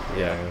trailer.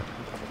 Yeah.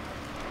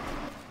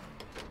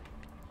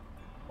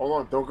 Hold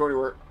on, don't go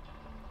anywhere.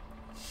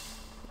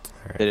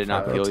 Alright, Did it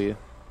not perfect. fuel you?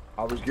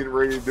 I was getting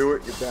ready to do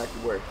it. You backed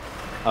away.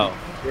 Oh,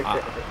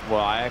 well,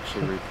 I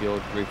actually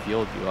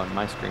refueled you on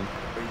my screen.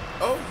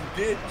 Oh,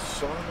 you did,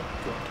 son of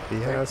a gun. He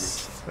Thank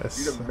has...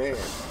 you. You're the man.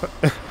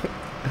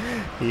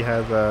 he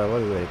has, what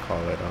do they call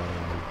it?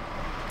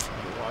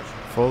 You're watching.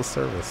 Full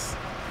service.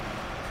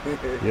 You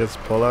just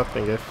pull up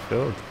and get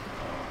filled.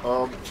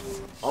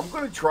 I'm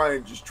gonna try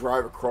and just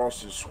drive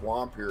across this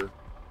swamp here.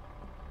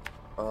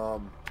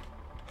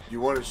 You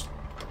want to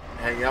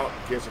hang out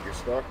in case I get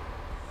stuck?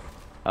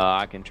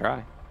 I can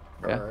try.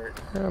 Yeah. All right,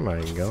 Where am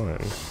I going?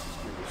 let's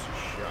give this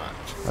a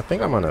shot. I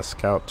think I'm on a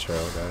scout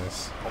trail,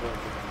 guys. I'm gonna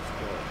get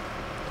these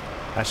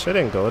done. I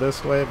shouldn't go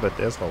this way, but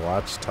there's a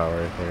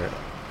watchtower here.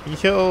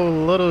 Yo,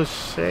 little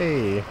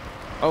Shay.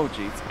 Oh,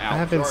 jeez. I Ow.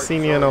 haven't sorry,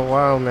 seen you in a sorry.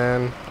 while,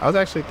 man. I was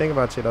actually thinking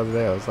about you the other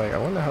day. I was like, I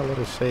wonder how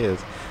little Shay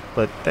is.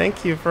 But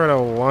thank you for the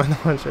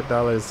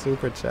 $100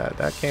 super chat.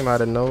 That came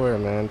out of nowhere,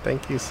 man.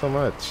 Thank you so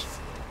much.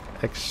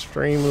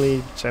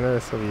 Extremely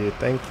generous of you.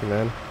 Thank you,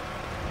 man.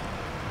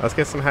 Let's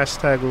get some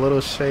hashtag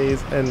little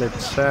Shays in the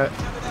chat.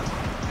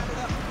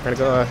 We're gonna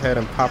go ahead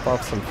and pop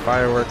off some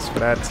fireworks for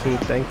that too.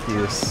 Thank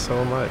you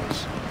so much.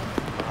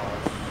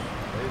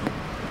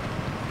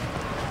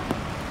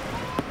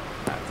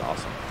 That's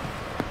awesome.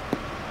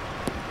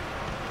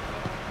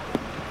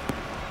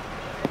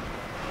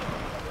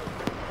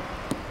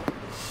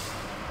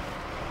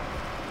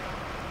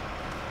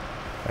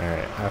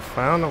 Alright, I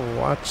found a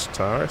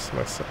watchtower, so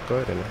let's go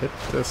ahead and hit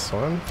this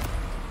one.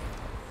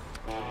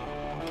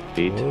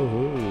 Beat.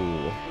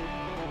 Woohoo.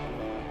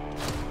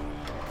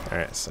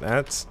 Alright, so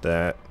that's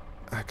that.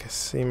 I can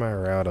see my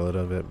route a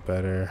little bit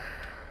better.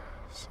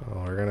 So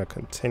we're gonna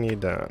continue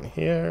down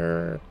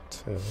here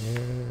to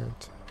here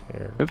to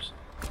here. Oops.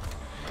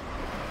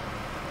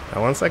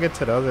 Now once I get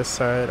to the other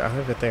side, I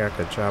don't even think I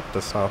could drop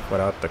this off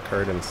without the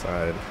curtain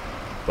side.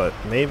 But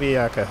maybe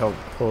I could help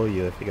pull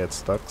you if you get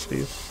stuck,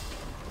 Steve.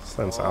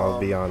 Since I'll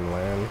be on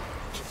land.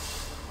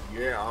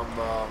 Yeah,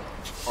 I'm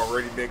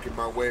already making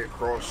my way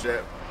across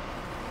that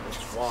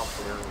swamp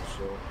there,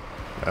 so.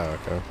 Oh,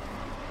 okay.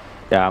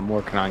 Yeah, I'm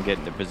working on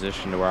getting to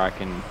position to where I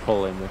can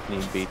pull him if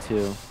need be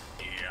too.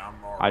 Yeah,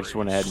 I'm I just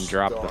went ahead and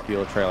dropped the Stuck.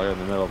 fuel trailer in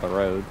the middle of the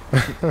road.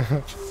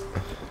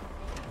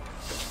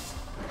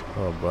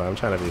 Oh boy, I'm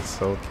trying to be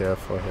so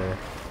careful here.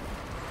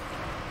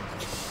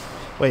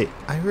 Wait,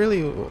 I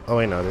really... Oh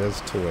wait, no,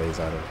 there's two ways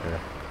out of here.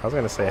 I was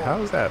gonna say,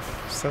 how is that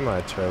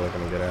semi-trailer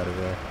gonna get out of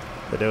there?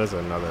 But there was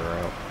another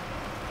route.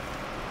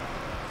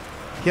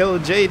 Yo,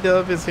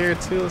 J-Dub is here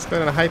too. Let's go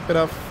ahead and hype it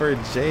up for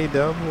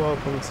J-Dub.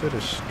 Welcome to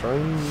the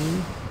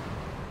stream.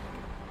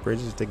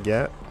 Bridges to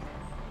get.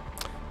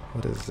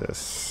 What is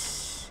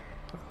this?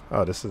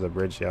 Oh, this is a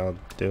bridge y'all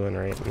doing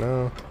right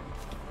now.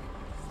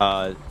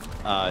 No,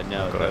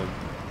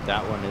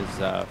 that one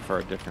is for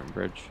a different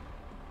bridge.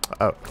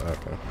 Oh,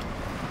 okay.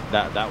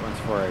 That one's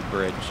for a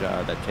bridge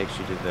that takes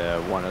you to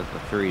the one of the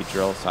 3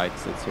 drill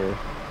sites that's here.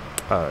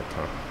 Oh,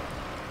 okay.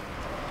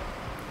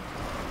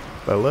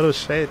 But Little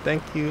Shay,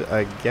 thank you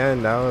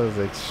again. That was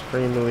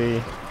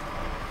extremely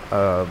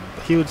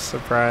huge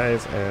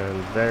surprise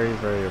and very,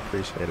 very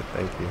appreciated.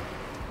 Thank you.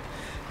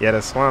 Yeah,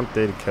 the swamp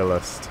did kill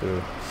us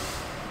too.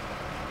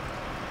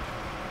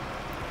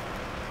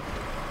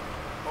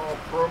 Oh,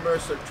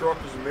 Promess, that truck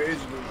is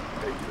amazing.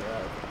 Thank you to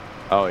have.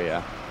 Oh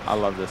yeah, I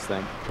love this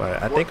thing.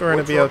 But I think we're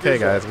gonna be truck okay,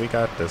 is that? guys. We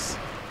got this.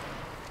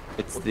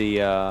 It's the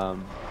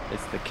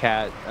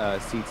Cat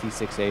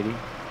CT680,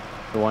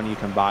 the one you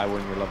can buy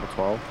when you're level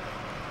 12.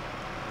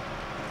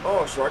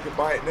 Oh, so I can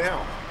buy it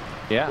now.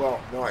 Yeah. Well,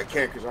 no, I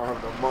can't because I don't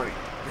have no money.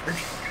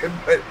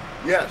 But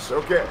yes,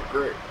 okay,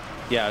 great.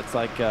 Yeah, it's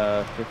like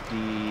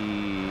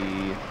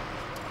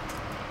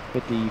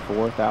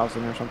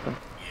 54,000 or something.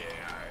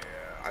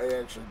 Yeah, I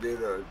actually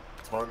did a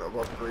ton of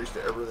upgrades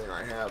to everything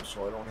I have,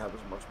 so I don't have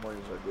as much money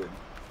as I did.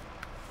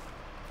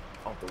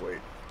 I'll have to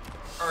wait.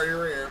 All right,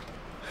 here I am.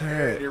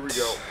 And here we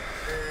go.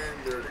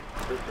 And there it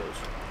goes.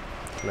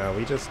 Now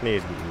we just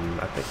need.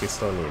 I think we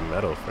still need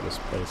metal for this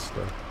place,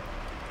 though.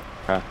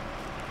 Okay.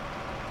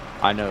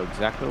 I know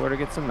exactly where to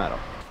get some metal.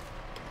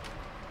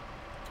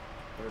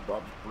 There's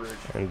Bob's Bridge.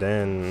 And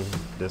then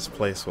this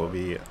place will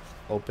be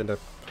opened up,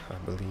 I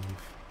believe.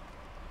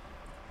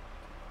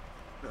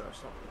 No,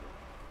 that's not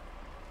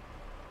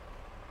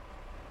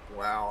really.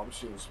 Wow, I'm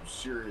seeing some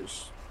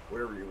serious,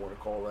 whatever you want to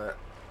call that.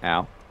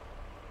 Ow.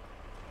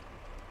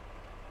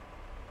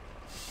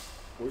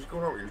 What's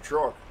going on with your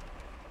truck?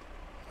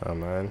 Oh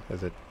man,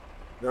 is it?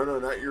 No,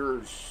 not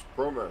yours.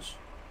 Promess.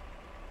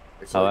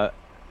 It's Oh, like,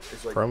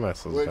 it's like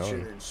Promess is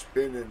glitching gone. and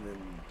spinning,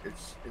 and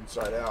it's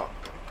inside out.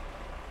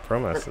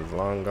 Promess is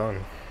long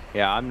gone.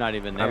 yeah, I'm not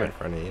even I'm there. in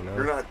front of you now.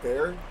 You're not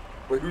there?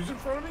 Wait, who's in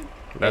front of me?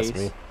 That's Ace.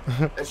 me.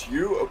 That's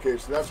you? Okay,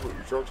 so that's what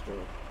your truck's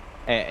doing.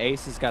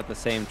 Ace has got the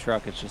same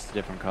truck, it's just a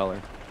different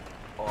color.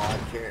 Oh, I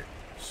can't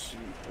see.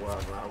 Well,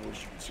 I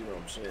wish you could see what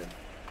I'm saying.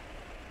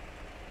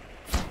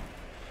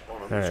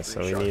 Hold on, let me Alright, so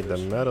we screenshot need the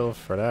this. metal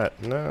for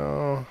that.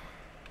 No.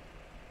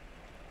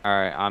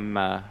 Alright,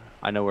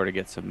 I know where to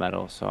get some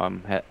metal, so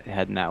I'm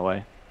heading that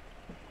way.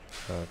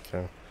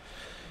 Okay.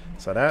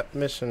 So that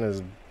mission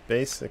is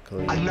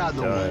basically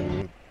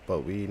done,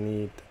 but we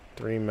need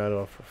 3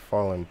 metal for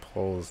fallen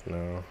poles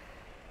now.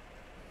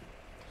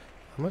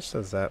 How much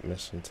does that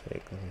mission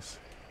take? Let me see.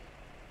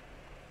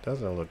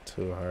 Doesn't look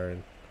too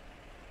hard.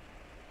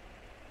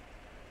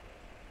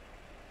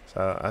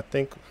 So I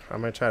think I'm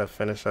gonna try to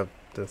finish up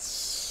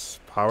this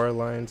power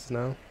lines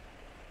now.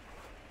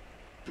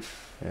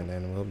 And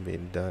then we'll be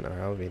done, or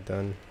I'll be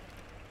done.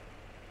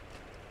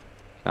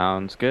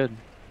 Sounds good.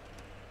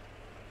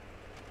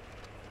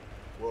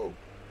 Whoa.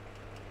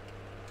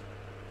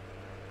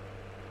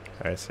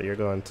 Alright, so you're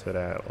going to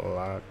that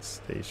lock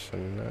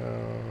station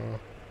now.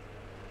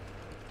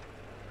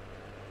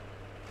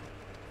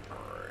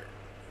 Alright.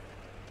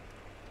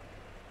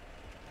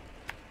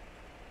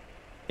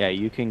 Yeah,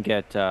 you can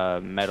get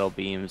metal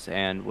beams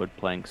and wood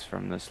planks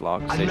from this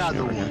log station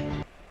over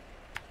here.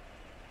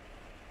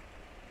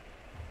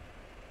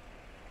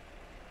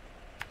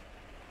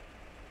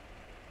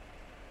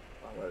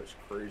 Wow, that is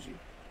crazy.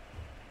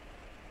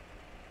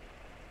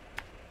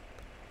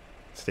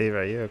 Steve,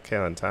 are you okay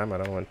on time? I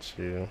don't want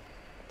you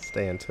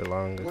staying too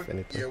long, if What,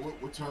 anything. yeah,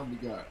 what time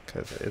we got?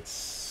 Because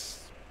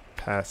it's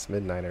past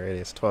midnight already.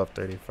 It's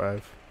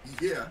 12:35.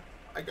 Yeah,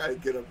 I gotta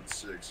get up at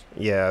 6.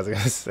 Yeah, I was going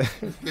to say. I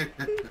gotta get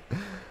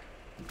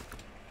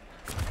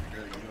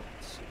up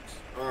at 6.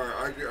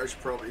 Alright, I should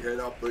probably head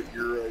out, but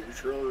your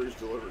trailer is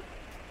delivered.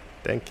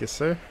 Thank you,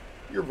 sir.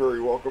 You're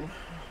very welcome.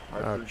 I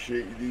I'll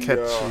appreciate catch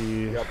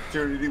the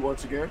opportunity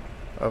once again.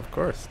 Of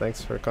course.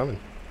 Thanks for coming.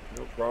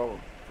 No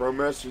problem.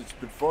 Promess, it's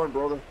been fun,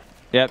 brother.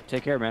 Yep,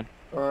 take care, man.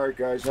 Alright,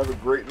 guys, have a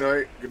great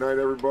night. Good night,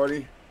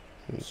 everybody.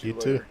 See You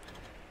you too. later.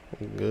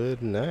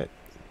 Good night.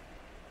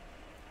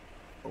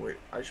 Oh, wait,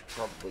 I should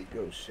probably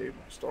go save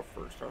my stuff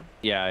first, huh?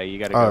 Yeah, you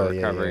gotta go Oh,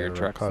 yeah, recover yeah, your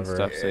trucks and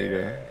recover. stuff, so you go.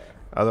 Yeah.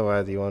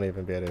 Otherwise, you won't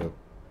even be able to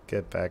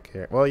get back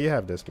here. Well, you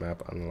have this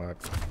map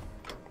unlocked.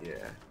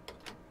 Yeah.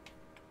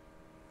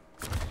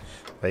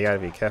 But you gotta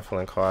be careful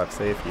in co-op.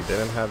 Say if you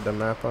didn't have the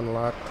map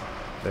unlocked,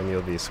 then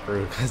you'll be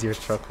screwed because your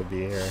truck would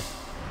be here.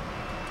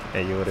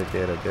 And you wouldn't be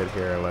able to get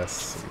here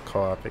unless you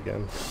co-op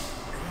again.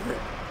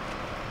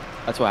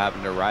 That's what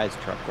happened to Rye's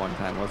truck one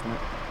time, wasn't it?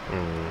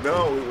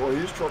 No, well,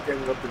 his truck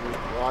ended up in his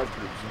garage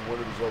in one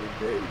of his other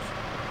days.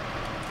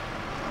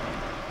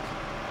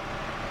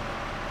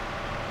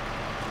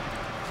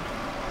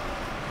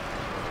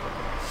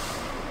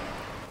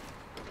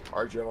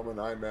 All right, gentlemen,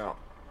 I'm out.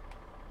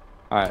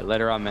 All right,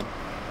 later on, man.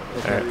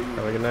 All right,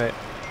 have a good night.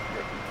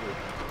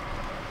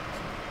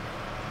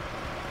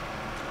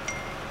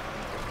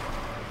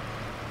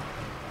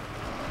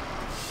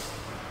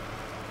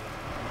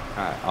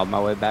 All right, on my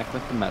way back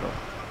with the metal.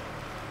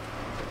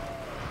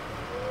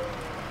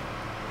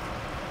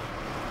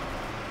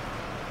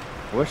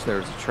 I wish there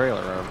was a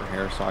trailer over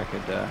here so I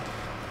could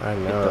I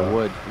get know.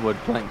 the wood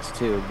planks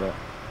too, but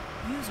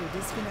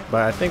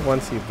But I think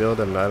once you build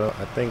a metal,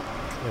 I think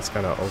it's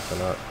gonna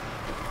open up.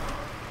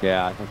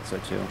 yeah, I think so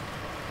too.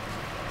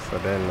 So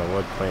then the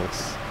wood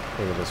planks,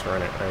 you can just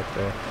run it right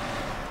there.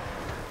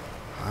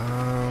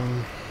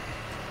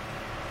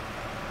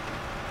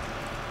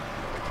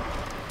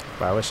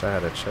 But I wish I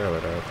had a trailer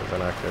though, because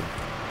then I could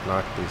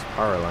knock these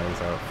power lines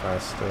out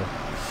faster.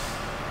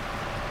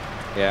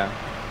 Yeah.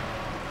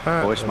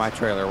 Huh, I wish my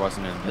trailer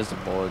wasn't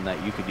invisible and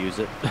that you could use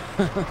it.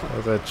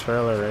 there's a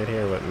trailer right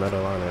here with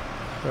metal on it.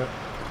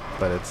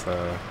 But it's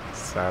a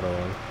saddle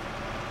one.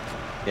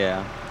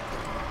 Yeah.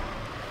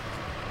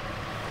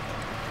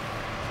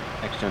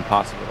 Next to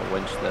impossible to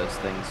winch those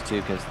things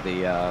too because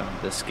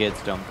the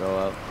skids don't go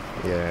up.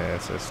 Yeah,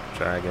 it's just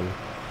dragging.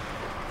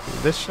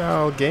 This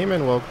shall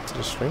gaming welcome to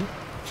the stream.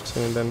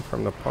 Tuned in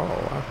from Nepal.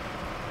 Wow.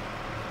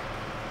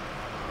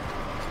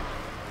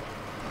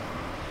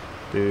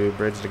 Do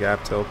bridge the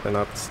gap to open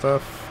up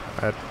stuff.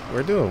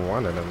 We're doing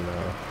one of them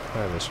now. I'm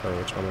not even sure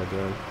which one we're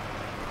doing.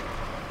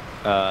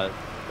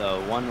 The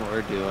one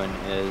we're doing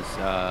is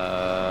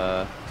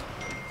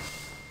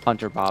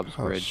Hunter Bob's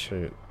Oh Bridge.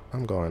 shoot.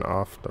 I'm going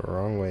off the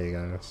wrong way,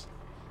 guys.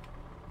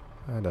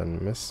 I done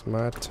missed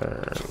my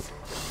turn.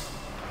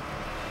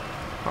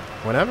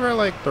 Whenever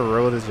like the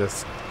road is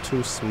just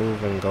too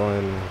smooth and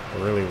going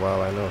really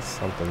well, I know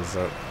something's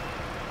up.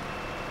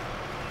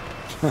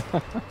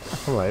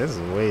 I'm like, this is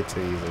way too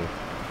easy.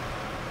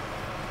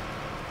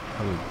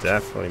 I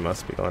definitely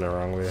must be going the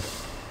wrong way.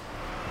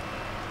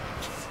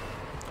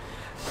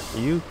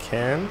 You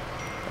can.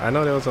 I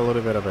know there was a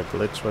little bit of a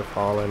glitch with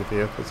hauling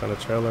vehicles on a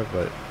trailer,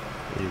 but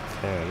you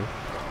can.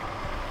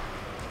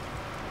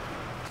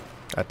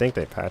 I think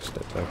they patched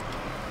it though.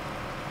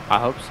 I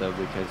hope so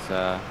because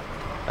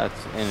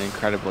that's an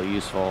incredibly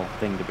useful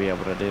thing to be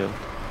able to do.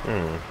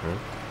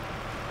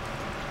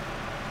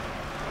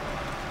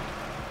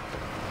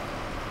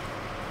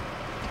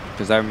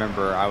 Because I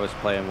remember I was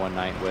playing one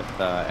night with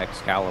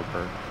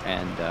Excalibur,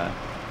 and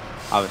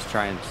I was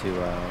trying to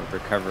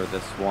recover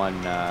this one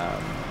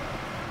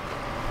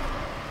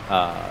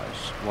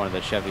of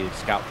the Chevy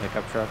Scout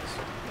pickup trucks,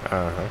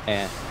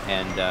 and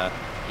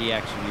he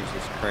actually used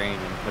his crane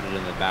and put it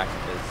in the back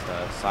of his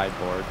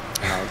sideboard,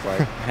 and I was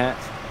like, heh.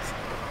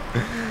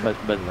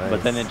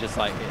 But then it just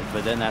like,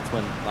 but then that's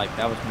when like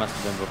that must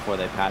have been before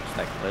they patched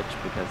that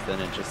glitch, because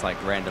then it just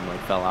like randomly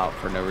fell out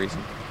for no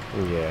reason.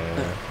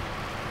 Yeah.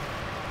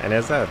 And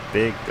there's that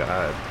big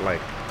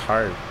like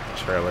car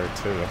trailer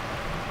too.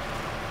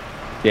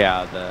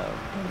 Yeah,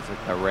 what is it,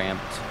 the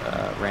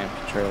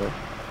ramped trailer.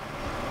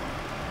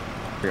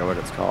 I forget what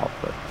it's called,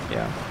 but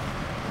yeah.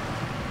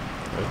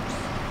 Oops.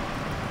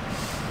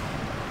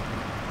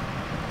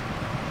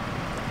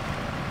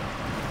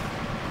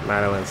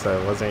 Madeline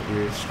said, wasn't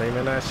you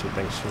streaming that? She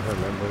thinks she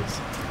remembers.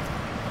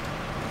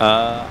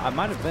 I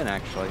might have been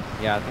actually.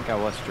 Yeah, I think I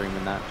was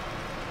streaming that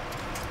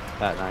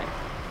night.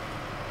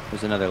 It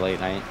was another late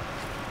night.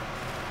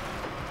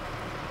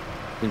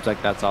 Seems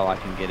like that's all I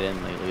can get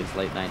in lately is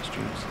late night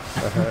streams.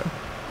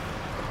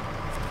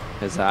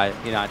 Because I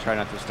try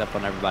not to step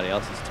on everybody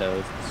else's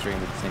toes and stream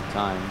at the same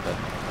time, but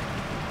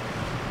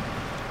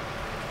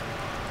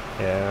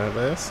yeah,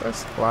 there's a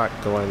lot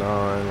going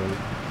on and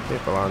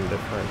people on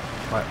different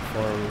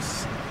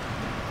platforms.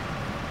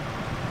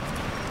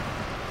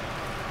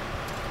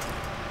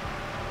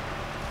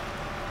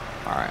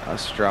 all right,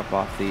 let's drop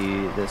off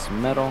this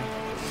metal.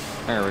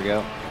 There we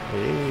go.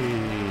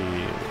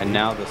 Hey. And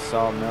now the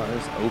sawmill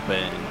is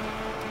open.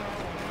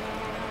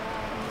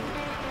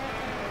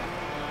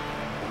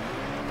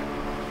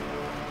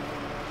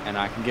 And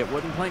I can get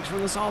wooden planks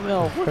from the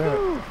sawmill.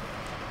 Woohoo!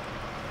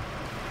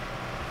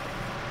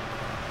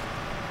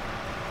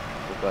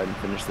 We'll go ahead and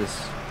finish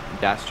this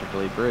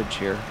dastardly bridge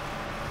here.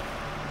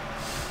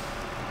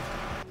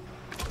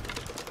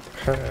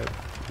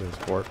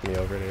 Just warped me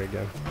over there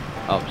again.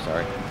 Oh,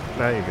 sorry.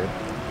 Now you're good.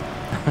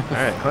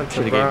 Alright,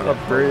 Hunter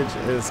Bob's Bridge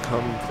is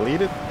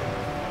completed.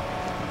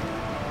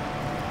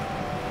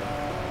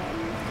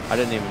 I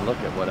didn't even look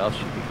at what else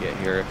you could get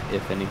here,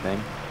 if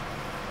anything.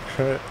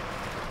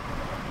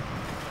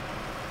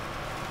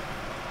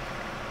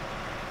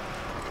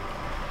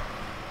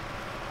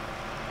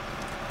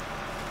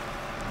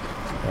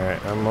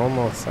 Alright, I'm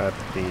almost at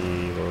the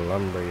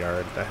lumber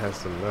yard that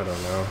has the metal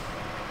now.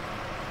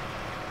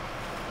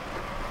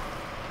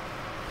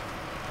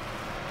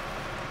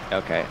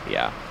 Okay,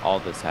 yeah. All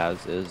this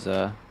has is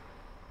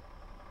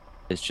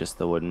just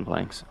the wooden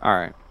planks.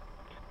 Alright.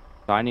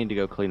 So I need to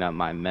go clean up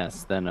my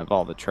mess then of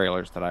all the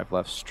trailers that I've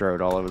left strode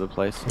all over the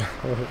place.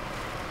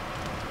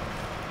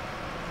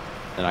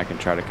 Then I can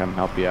try to come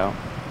help you out.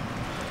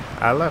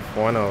 I left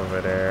one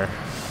over there,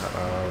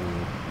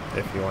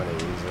 if you want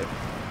to use it.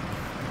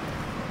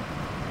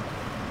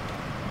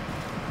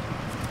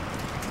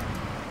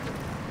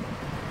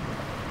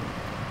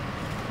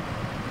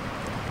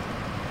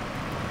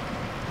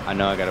 I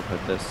know I gotta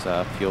put this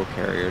fuel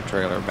carrier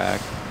trailer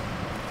back.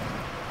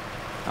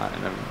 Not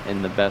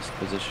in the best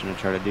position to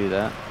try to do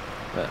that,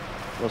 but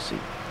we'll see.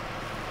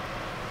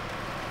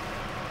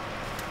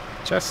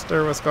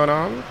 Chester, what's going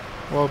on?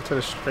 Welcome to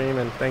the stream,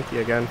 and thank you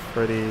again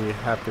for the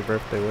happy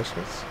birthday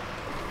wishes.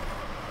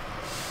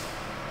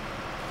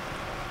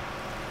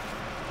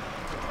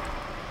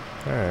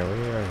 Alright,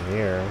 we are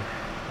here.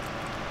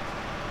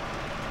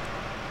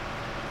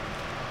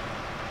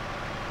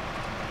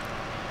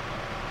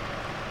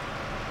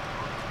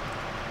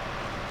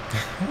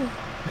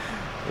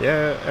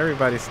 Yeah,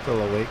 everybody's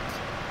still awake.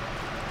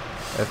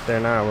 If they're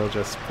not, we'll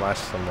just splash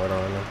some water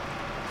on them.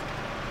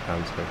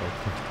 I'm just kidding.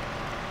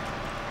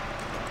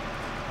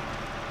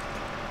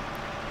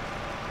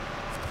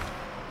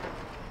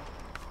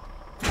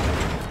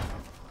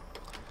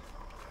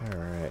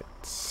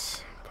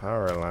 Alright.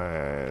 Power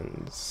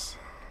lines.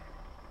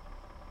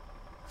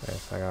 Okay,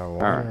 so I got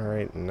one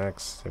right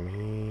next to me.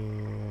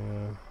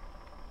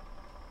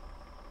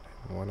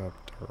 And one up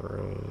the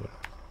road.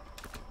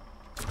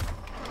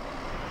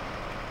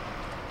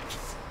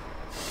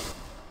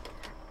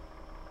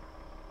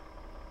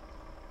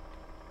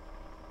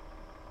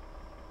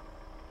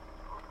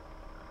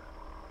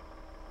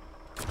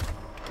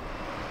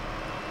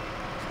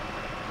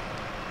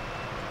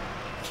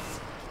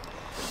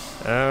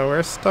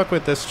 We're stuck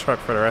with this truck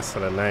for the rest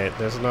of the night.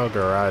 There's no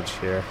garage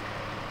here,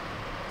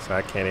 so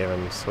I can't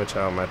even switch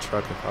out my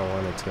truck if I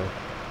wanted to.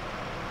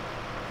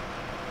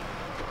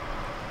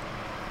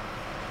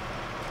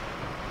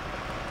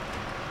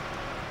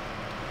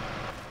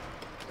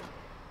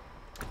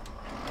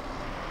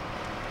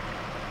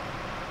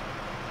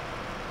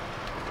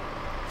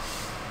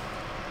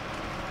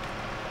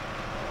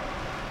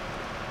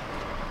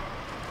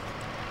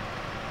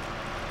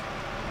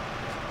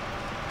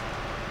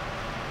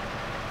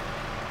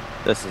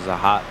 This is a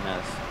hot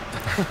mess.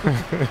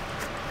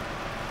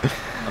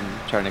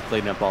 I'm trying to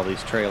clean up all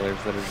these trailers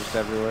that are just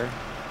everywhere.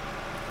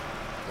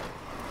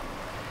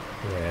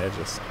 Yeah, it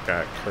just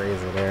got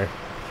crazy there.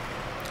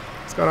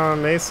 What's going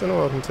on, Mason?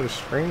 Welcome to the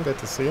stream. Good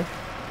to see you.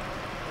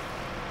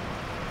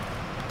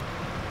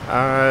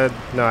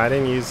 No, I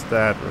didn't use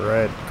that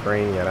red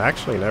crane yet. I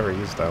actually never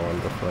used that one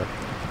before.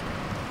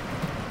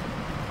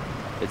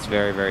 It's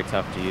very, very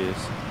tough to use.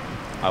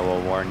 I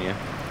will warn you.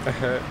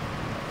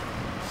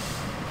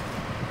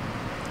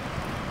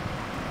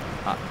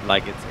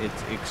 Like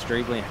it's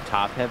extremely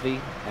top heavy,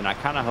 and I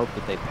kind of hope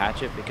that they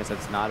patch it because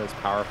it's not as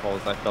powerful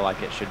as I feel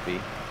like it should be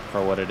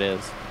for what it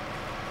is.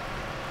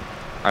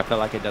 I feel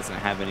like it doesn't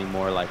have any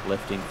more like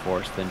lifting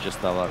force than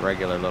just the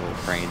regular little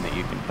crane that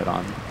you can put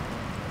on.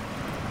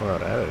 Well,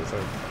 that is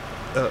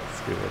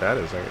excuse me, that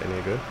isn't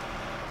any good.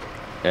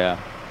 Yeah.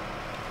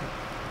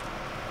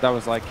 That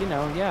was like, you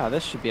know, yeah,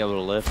 this should be able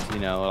to lift, you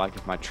know, like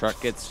if my truck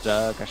gets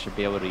stuck, I should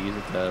be able to use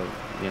it to,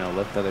 you know,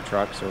 lift other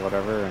trucks or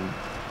whatever, and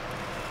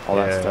all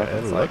that stuff.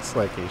 It looks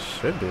like you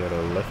should be able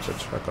to lift the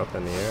truck up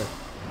in the air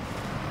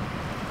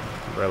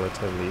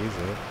relatively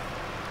easily.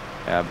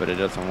 Yeah, but it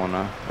doesn't want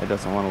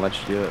to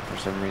let you do it for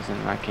some reason,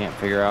 and I can't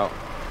figure out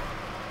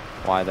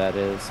why that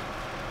is.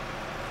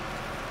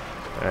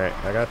 Alright,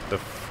 I got the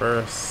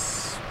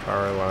first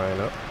power line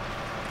up.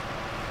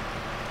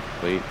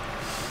 Sweet.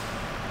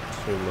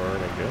 2 more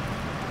and a good.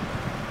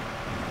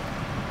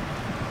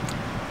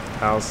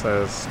 Al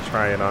says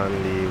try it on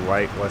the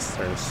white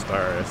Western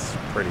Star. It's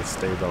pretty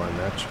stable on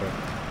that truck.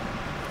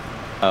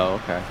 Oh,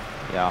 okay.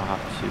 Yeah, I'll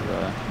have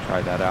to try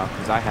that out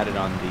because I had it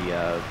on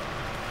the.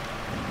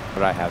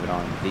 What I have it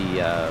on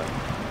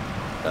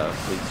the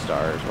Fleet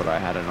Star is what I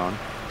had it on.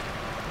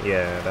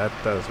 Yeah, that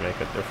does make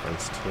a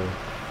difference too.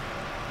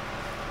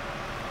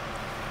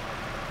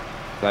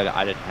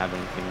 I didn't have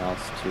anything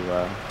else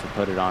to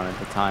put it on at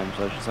the time,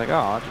 so I was just like, oh,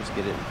 I'll just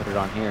get it and put it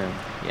on here. And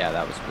yeah,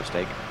 that was a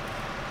mistake.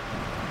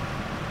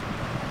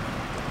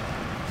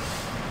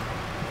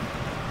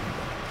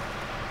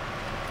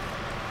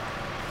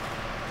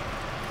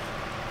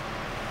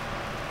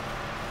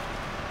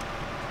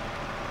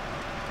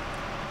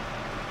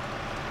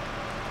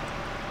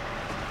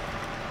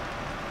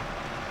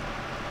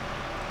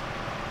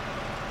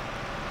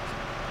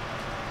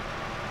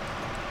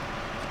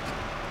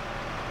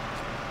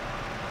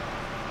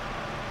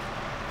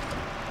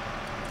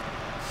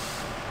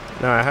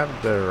 No, I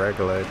have the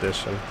regular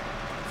edition.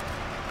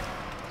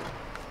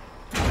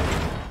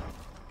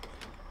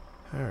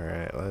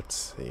 Alright, let's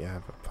see. I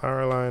have a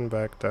power line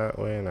back that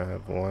way, and I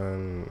have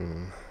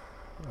one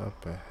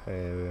up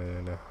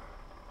ahead.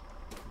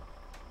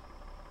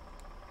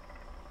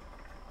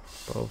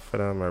 Both of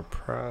them are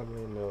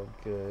probably no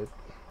good.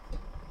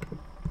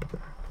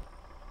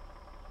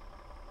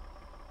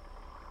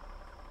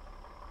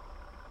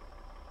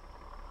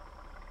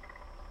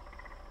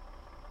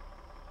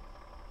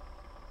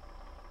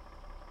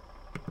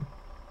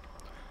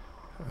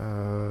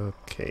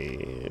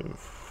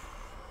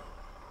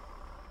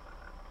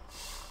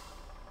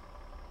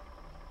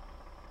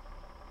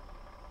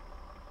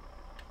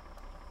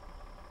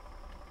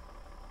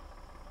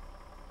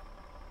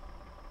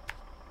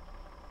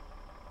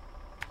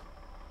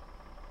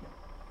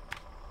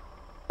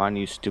 On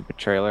you stupid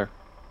trailer.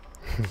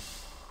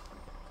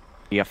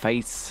 Your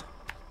face.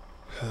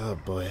 Oh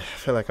boy, I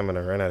feel like I'm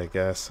gonna run out of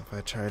gas if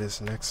I try this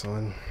next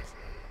one.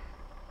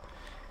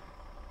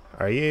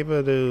 Are you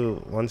able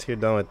to, once you're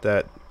done with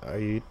that,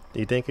 you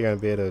think you're gonna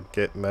be able to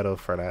get metal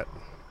for that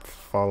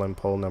fallen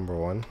pole number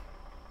 1?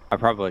 I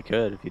probably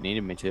could if you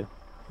needed me to.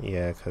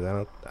 Yeah,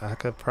 cause I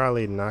could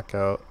probably knock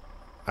out.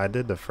 I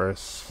did the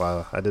first,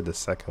 well, I did the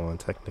second one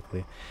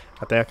technically.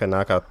 I think I could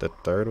knock out the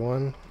third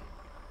one,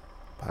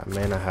 but I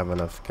may not have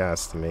enough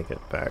gas to make it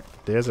back.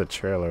 There's a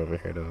trailer over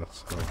here though,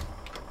 so.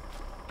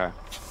 Okay.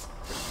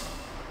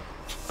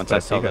 Once I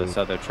sell this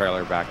other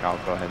trailer back,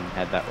 I'll go ahead and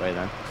head that way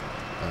then.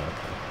 Oh,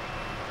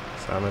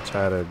 okay. So I'm gonna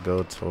try to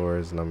go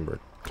towards number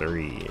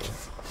 3.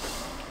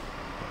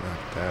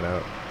 Knock that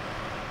out.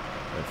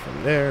 And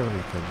from there, we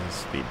can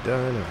just be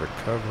done and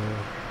recover.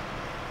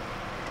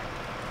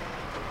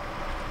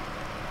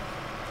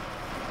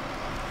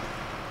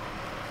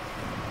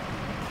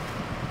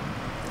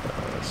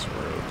 Oh, this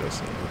road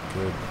doesn't look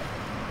good.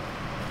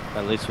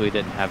 At least we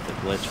didn't have the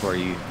glitch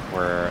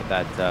where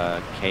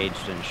that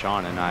Caged and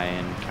Sean and I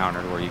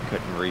encountered where you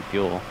couldn't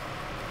refuel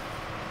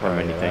from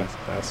anything.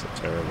 That's a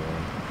terrible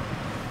one.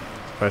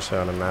 Especially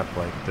on a map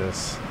like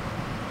this.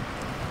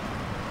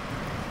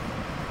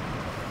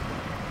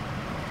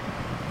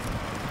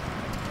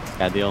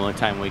 Yeah, the only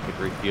time we could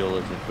refuel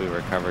is if we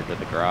recovered to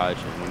the garage,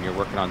 and when you're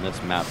working on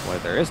this map where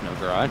there is no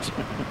garage.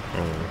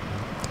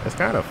 It's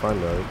kind of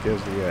fun though, it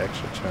gives you an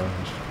extra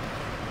challenge.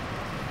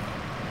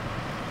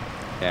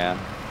 Yeah.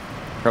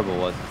 Trouble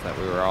was is that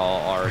we were all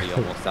already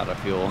almost out of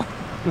fuel.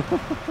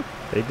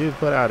 They do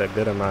put out a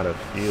good amount of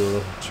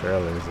fuel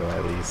trailers though,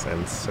 at least,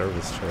 and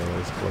service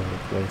trailers all over the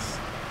place.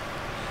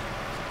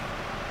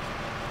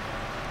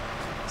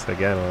 So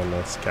again, when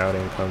the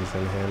scouting comes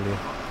in handy.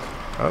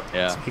 Oh,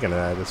 yeah. Speaking of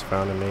that, I just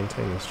found a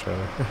maintenance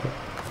trailer.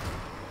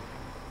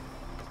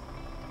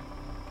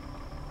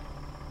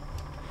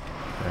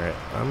 Alright,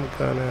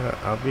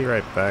 I'll be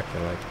right back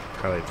in like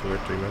probably 2 or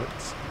 3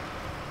 minutes.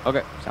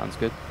 Okay, sounds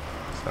good.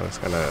 So I'm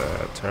just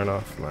gonna turn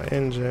off my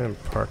engine,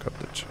 park up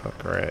the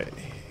truck right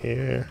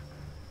here.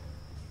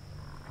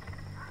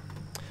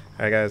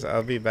 Alright guys,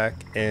 I'll be back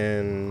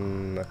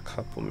in a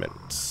couple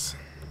minutes.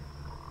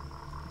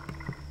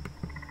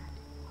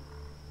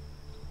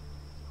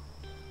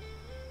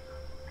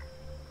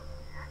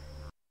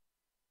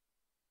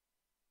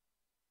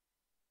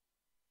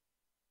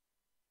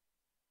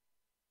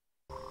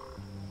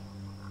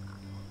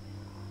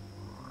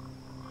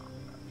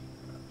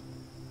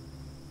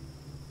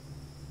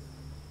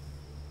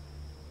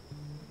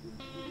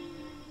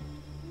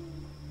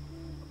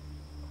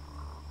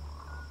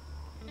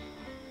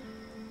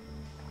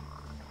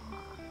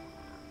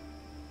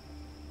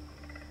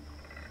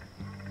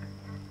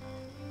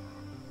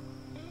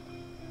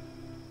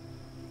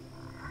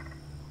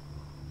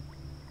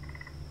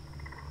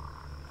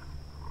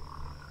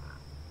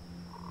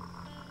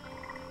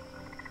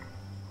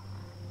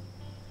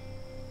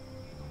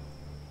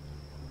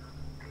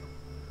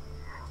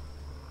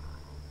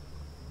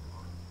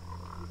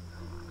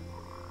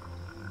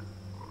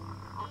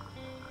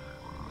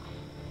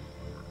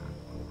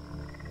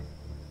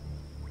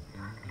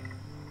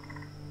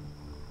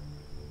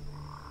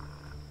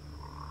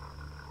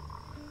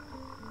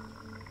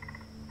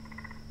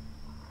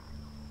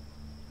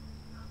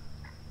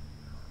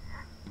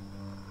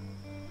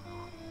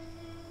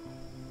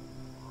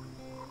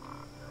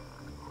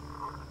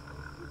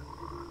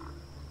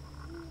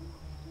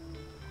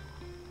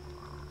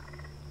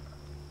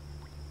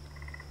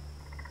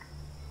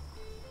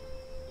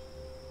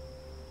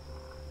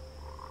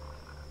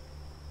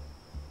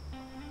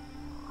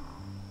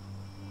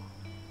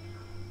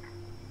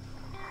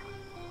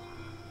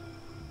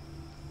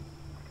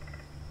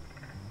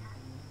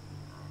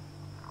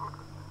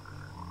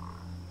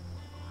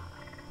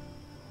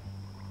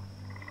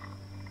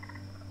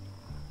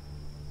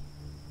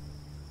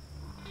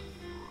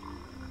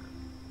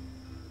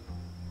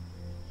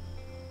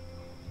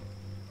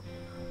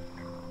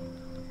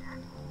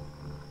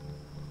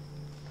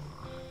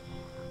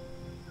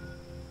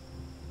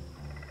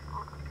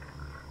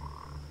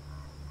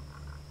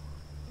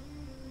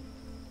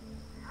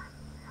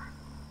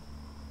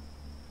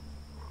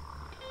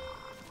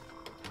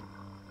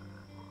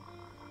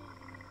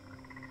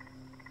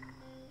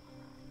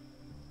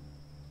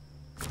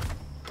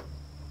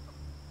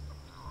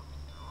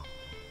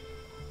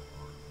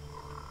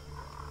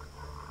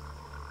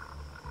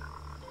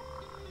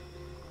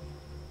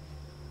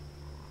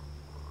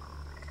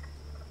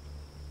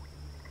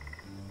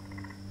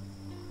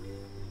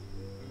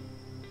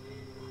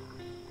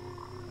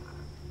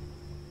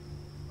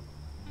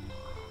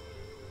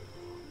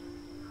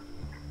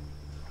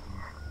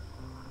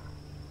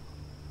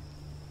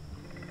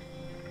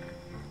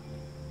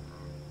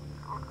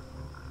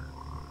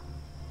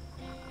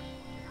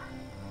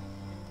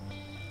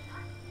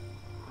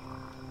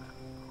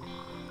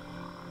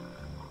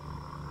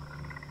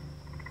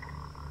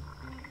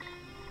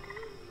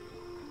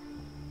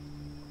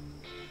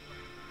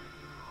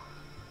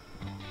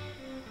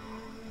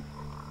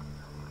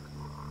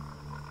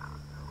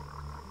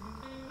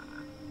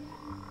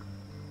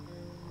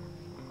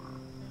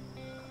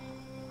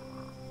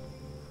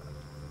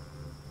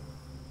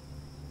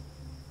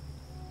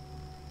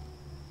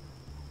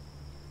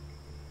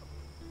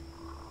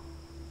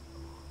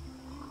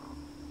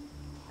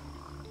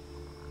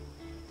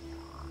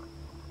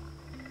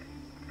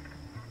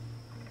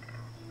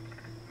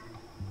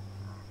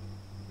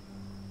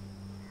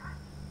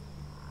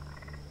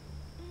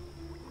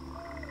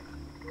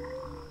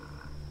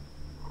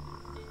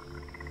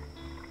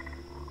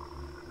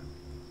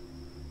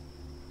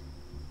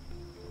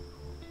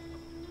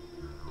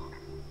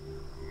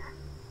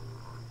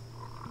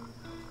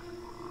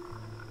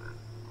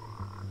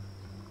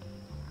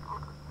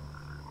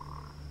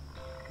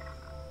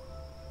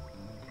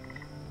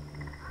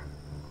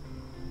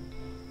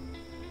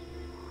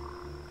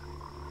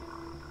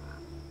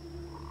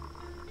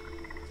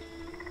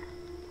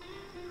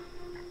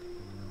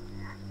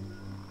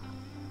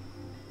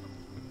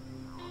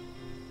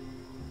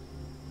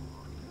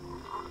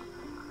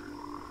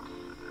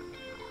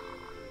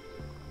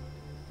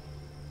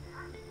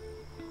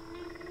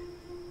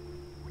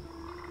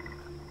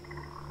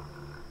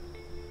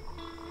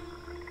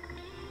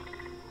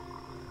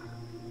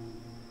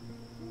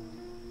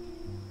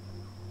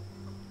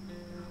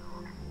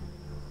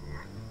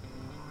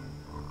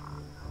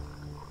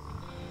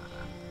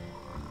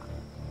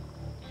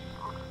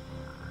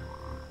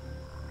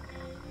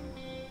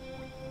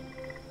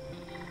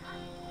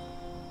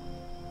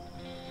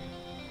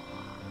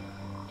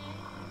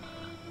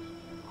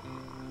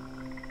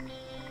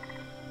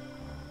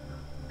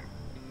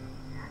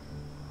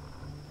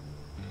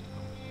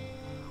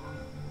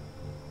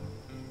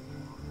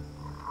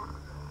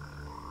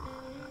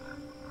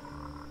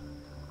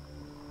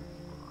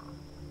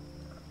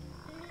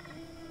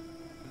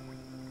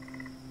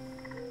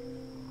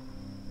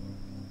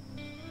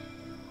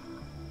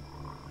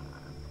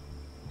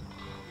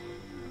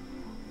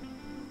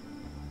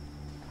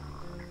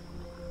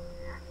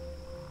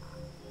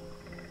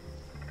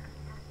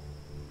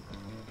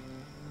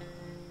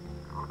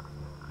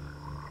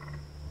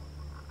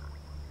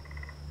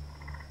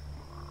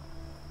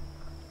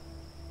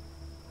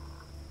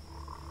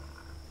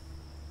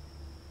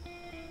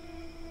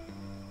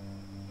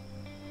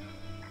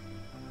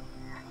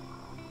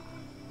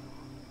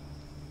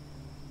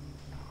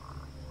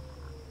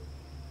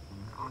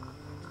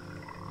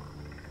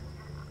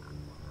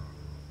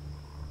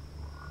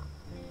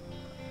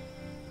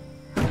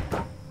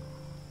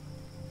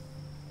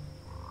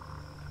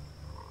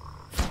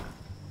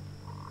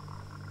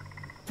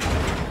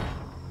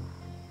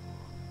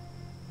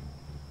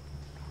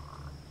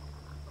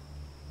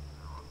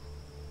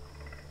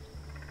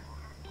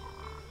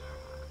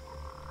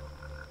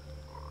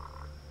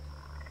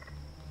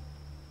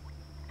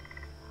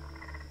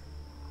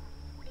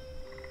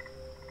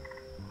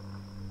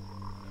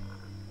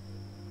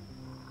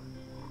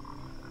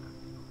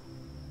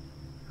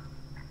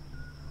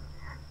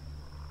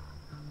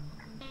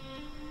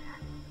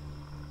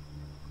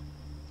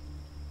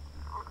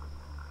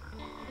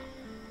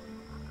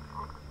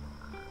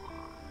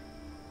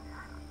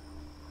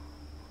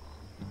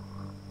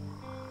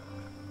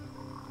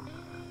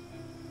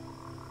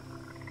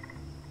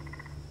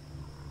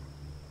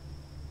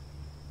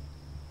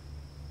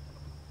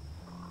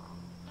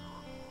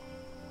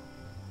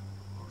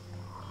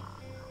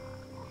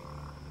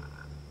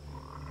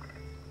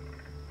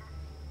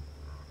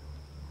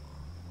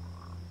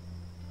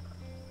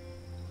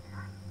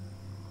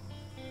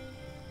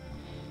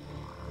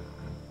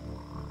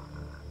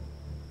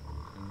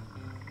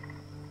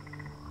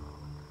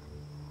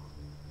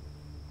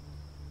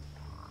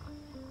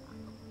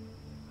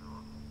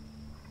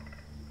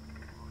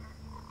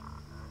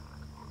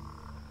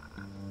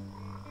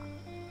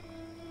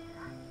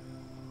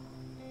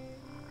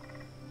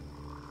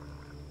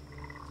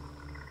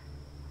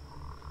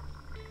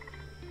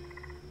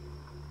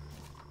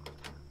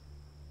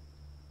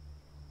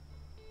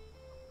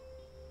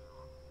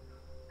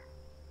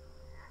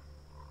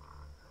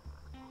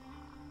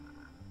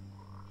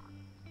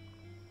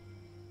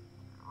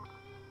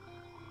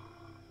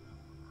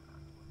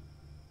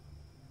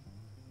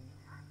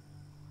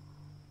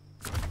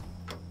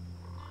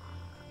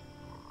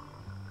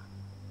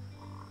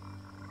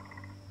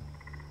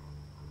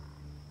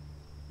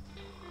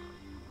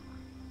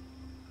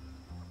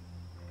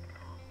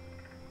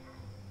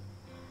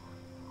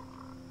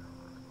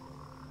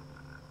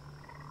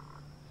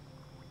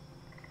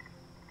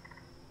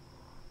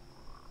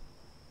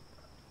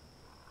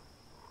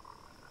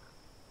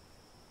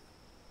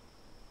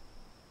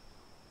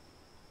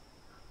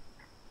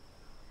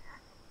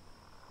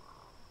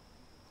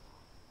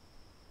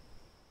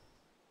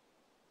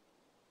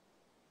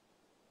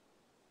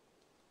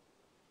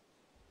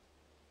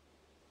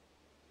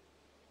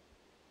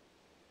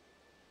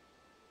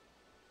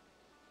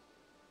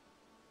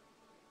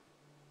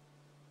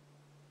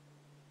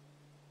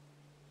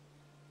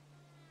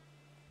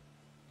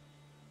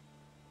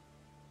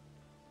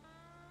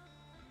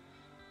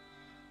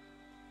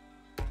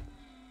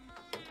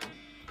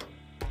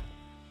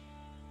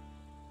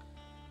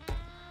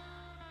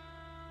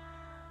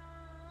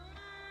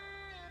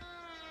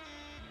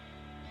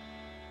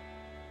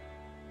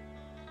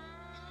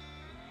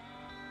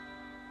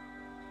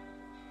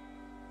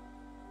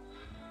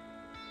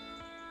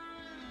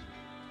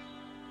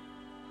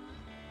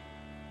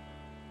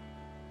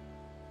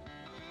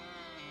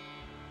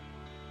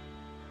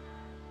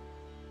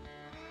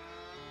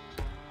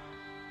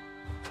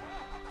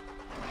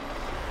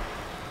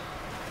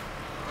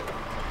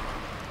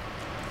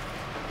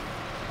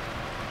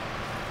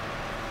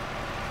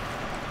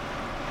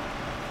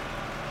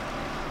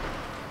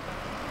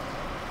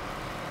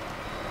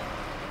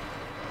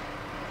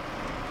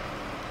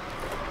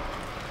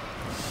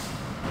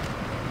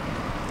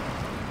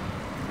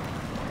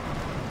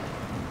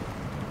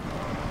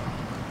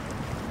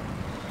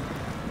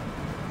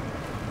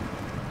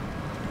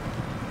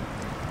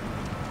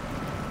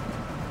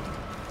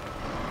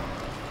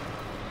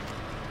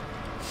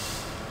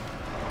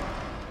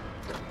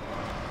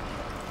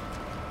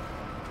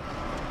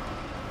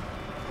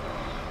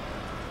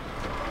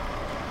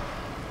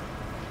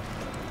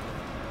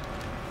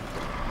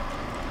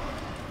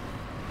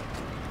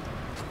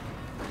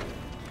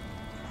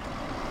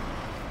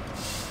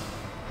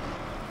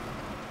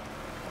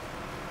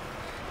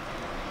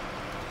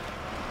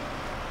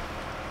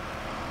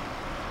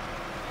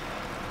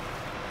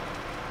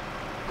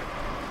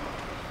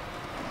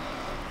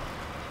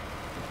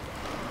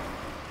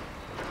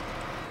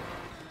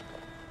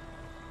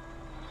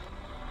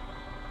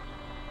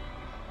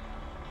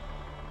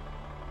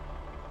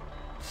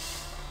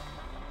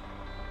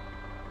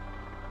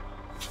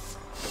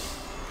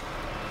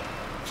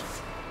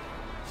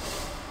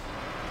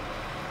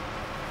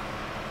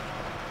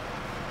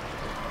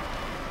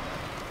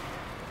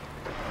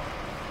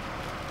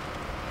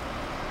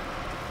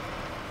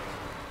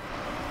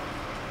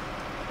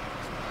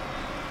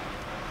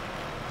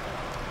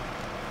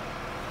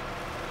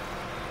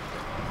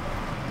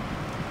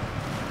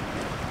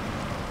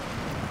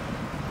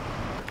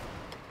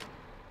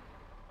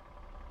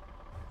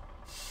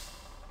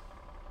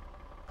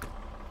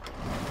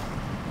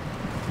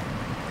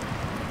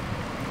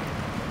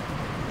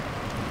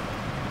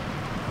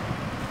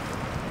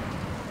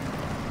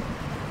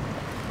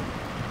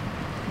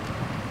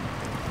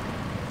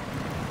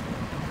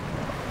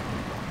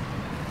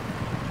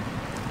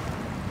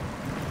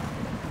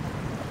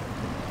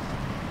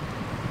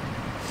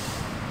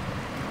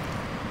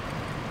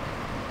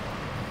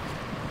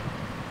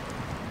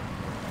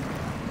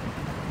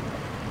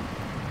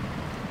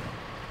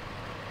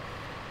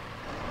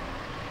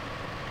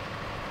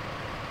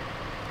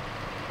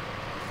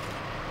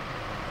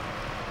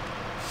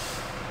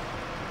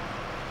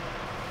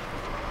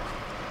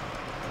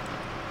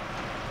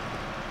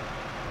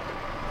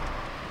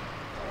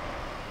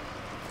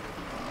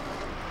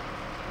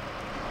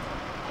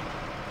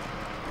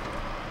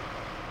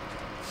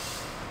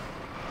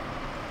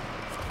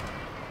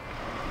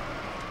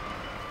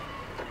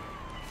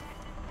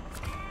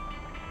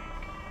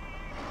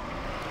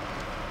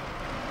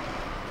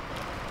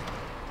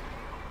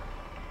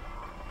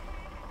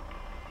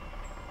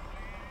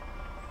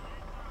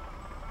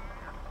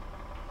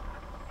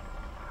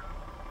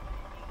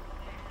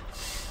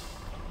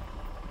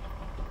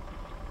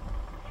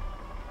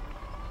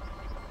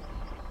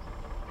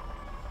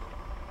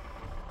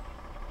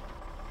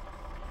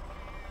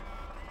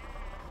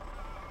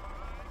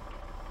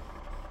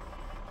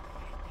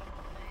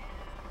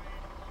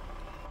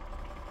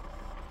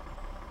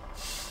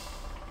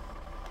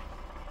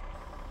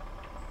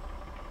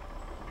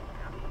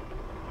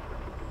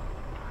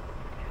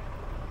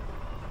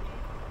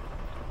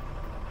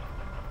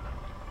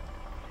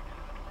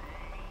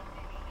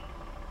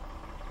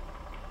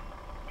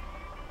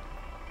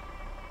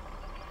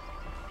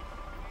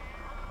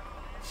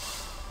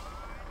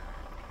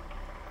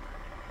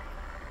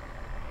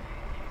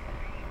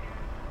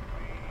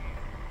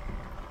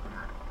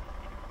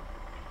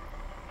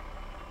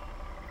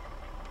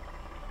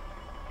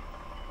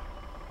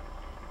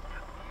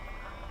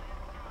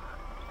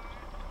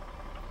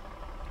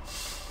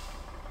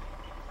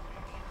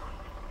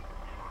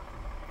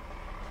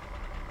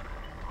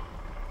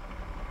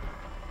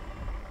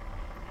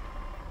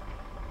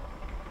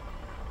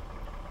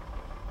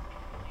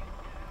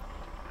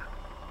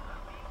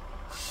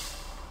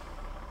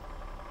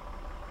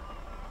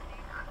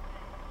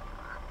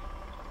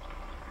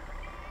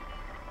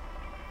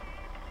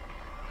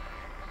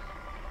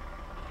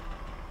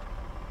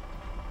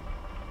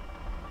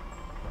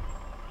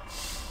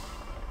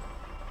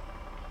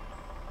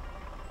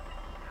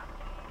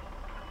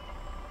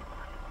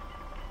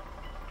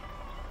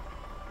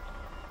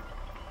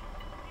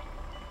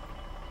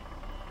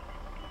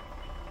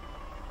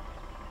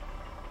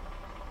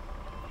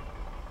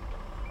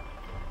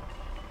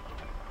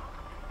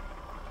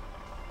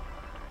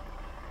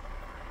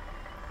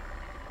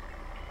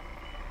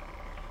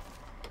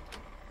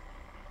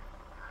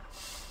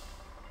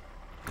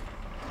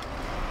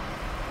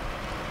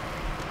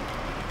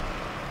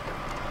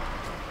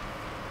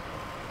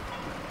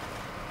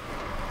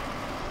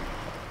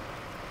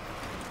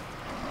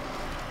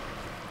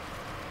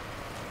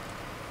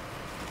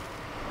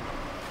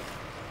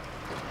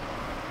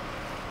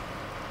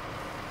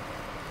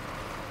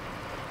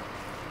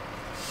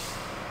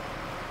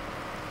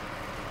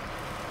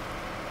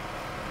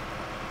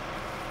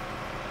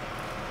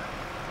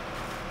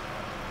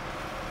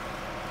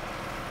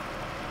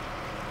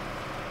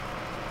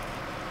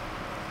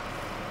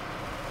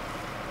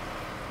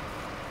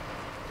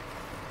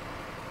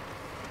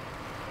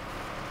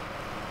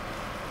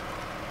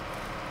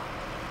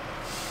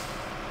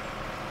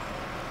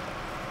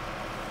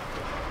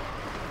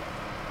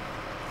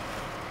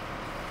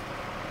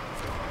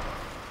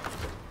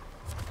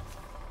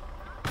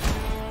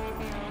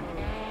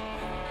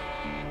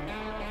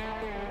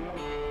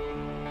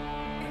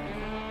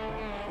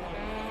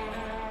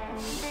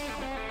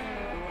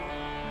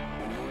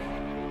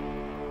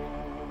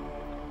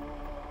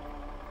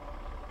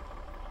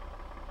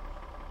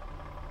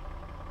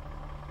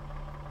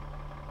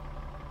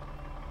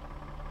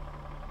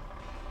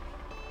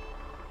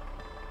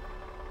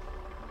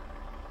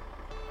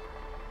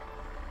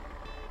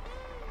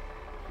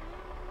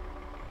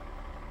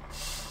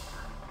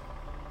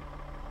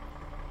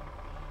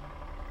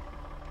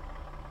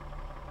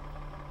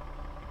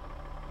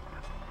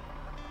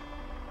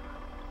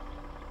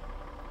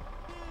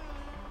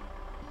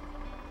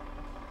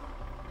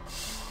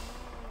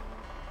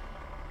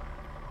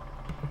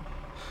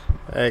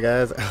 Hey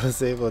guys, I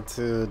was able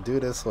to do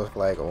this with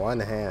like one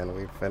hand.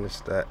 We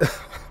finished that.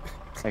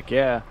 Heck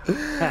yeah.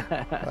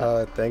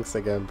 Thanks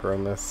again,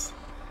 Promess.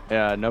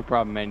 Yeah, no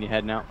problem, man. You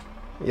heading out?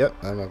 Yep,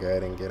 I'm gonna go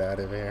ahead and get out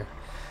of here.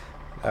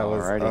 That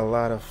was a Alrighty.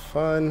 lot of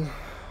fun.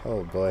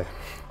 Oh boy,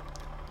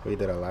 we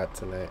did a lot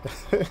tonight.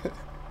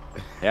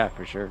 Yeah,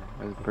 for sure.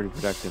 It was pretty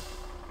productive.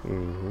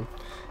 Mm-hmm.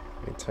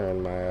 Let me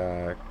turn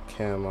my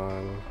cam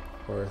on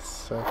for a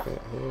second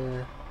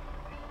here.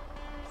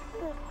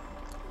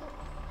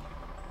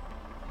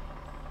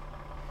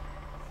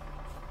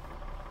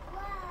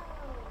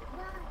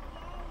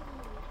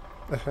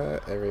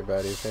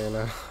 Everybody's here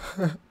now.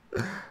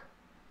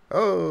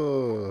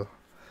 Oh,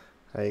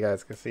 how you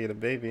guys can see the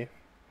baby.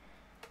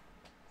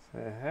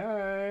 Say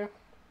hi.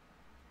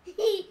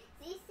 He's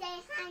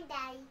saying hi,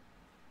 Daddy.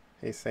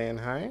 He's saying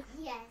hi.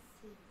 Yes.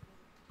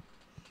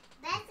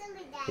 That's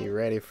only Daddy. He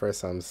ready for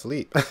some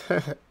sleep.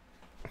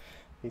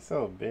 He's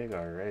so big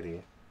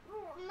already.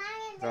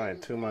 He's only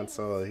 2 months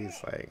old.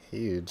 He's like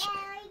huge.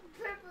 I like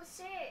purple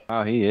shirt.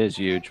 Oh, he is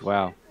huge.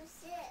 Wow. Purple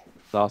shirt.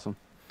 It's awesome.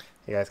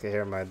 You guys can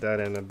hear my dad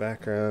in the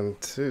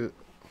background too.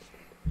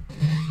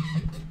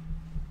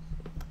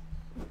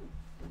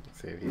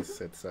 Let's see if he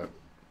sits up.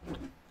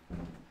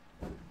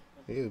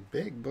 You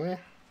big boy.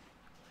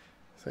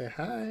 Say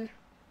hi.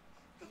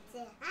 I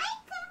said, hi,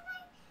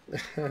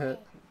 Connor.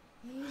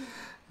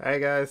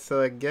 Alright guys,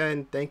 so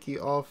again, thank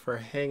you all for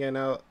hanging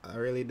out. I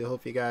really do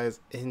hope you guys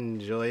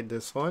enjoyed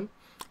this one.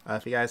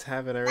 If you guys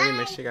haven't already,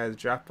 make sure you guys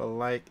drop a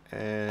like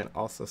and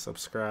also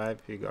subscribe.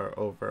 If you are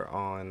over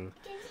on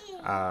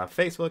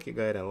Facebook, you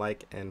go ahead and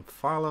like and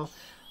follow.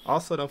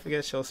 Also, don't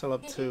forget, show some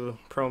love to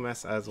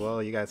Promess as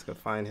well. You guys can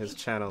find his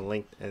channel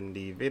linked in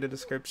the video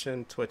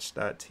description,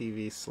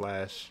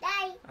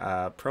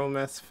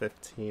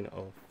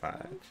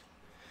 twitch.tv/Promess1505.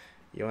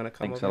 You want to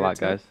come Thanks over a lot,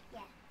 here guys. too?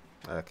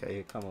 Okay,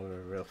 you come over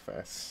real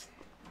fast.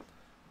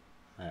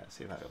 Alright,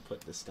 see if I can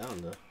put this down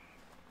though.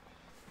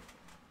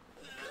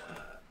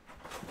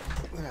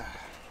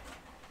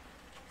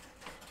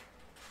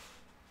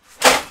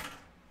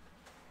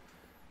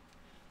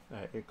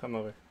 Alright, you come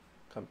over.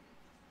 Come.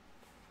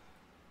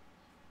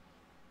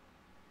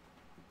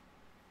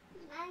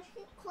 I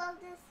should close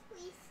this,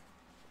 please.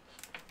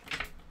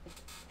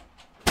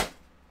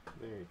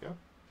 There you go.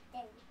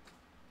 There.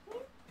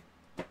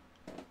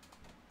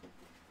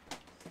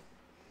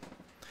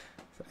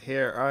 So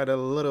here are the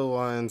little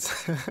ones.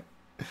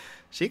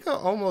 She can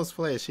almost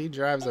play. She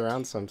drives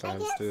around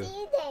sometimes I can't too. see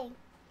anything.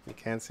 You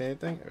can't see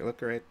anything?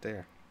 Look right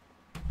there.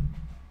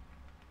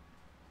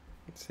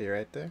 See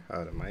right there?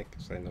 Oh, the mic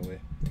is in the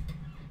way.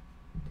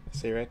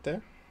 See right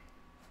there?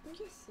 You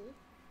can see.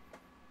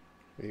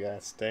 You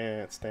gotta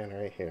stand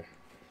right here.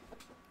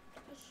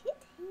 I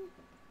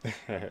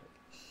should.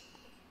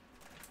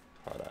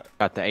 Hold on.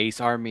 Got the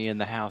Ace Army in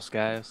the house,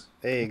 guys.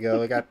 There you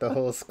go. We got the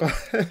whole squad.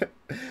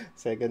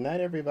 Say good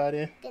night,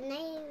 everybody. Good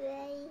night,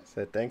 Ray.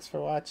 Say thanks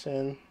for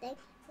watching.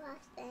 Thanks for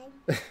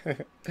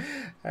watching.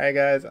 Alright,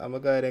 guys. I'm gonna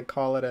go ahead and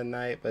call it a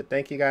night. But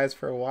thank you guys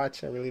for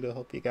watching. I really do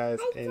hope you guys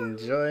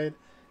enjoyed.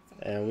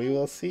 And we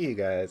will see you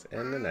guys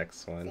in the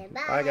next one. Say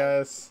Bye, bye.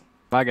 guys.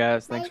 Bye,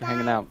 guys. Thanks Bye, for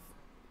hanging guys. out.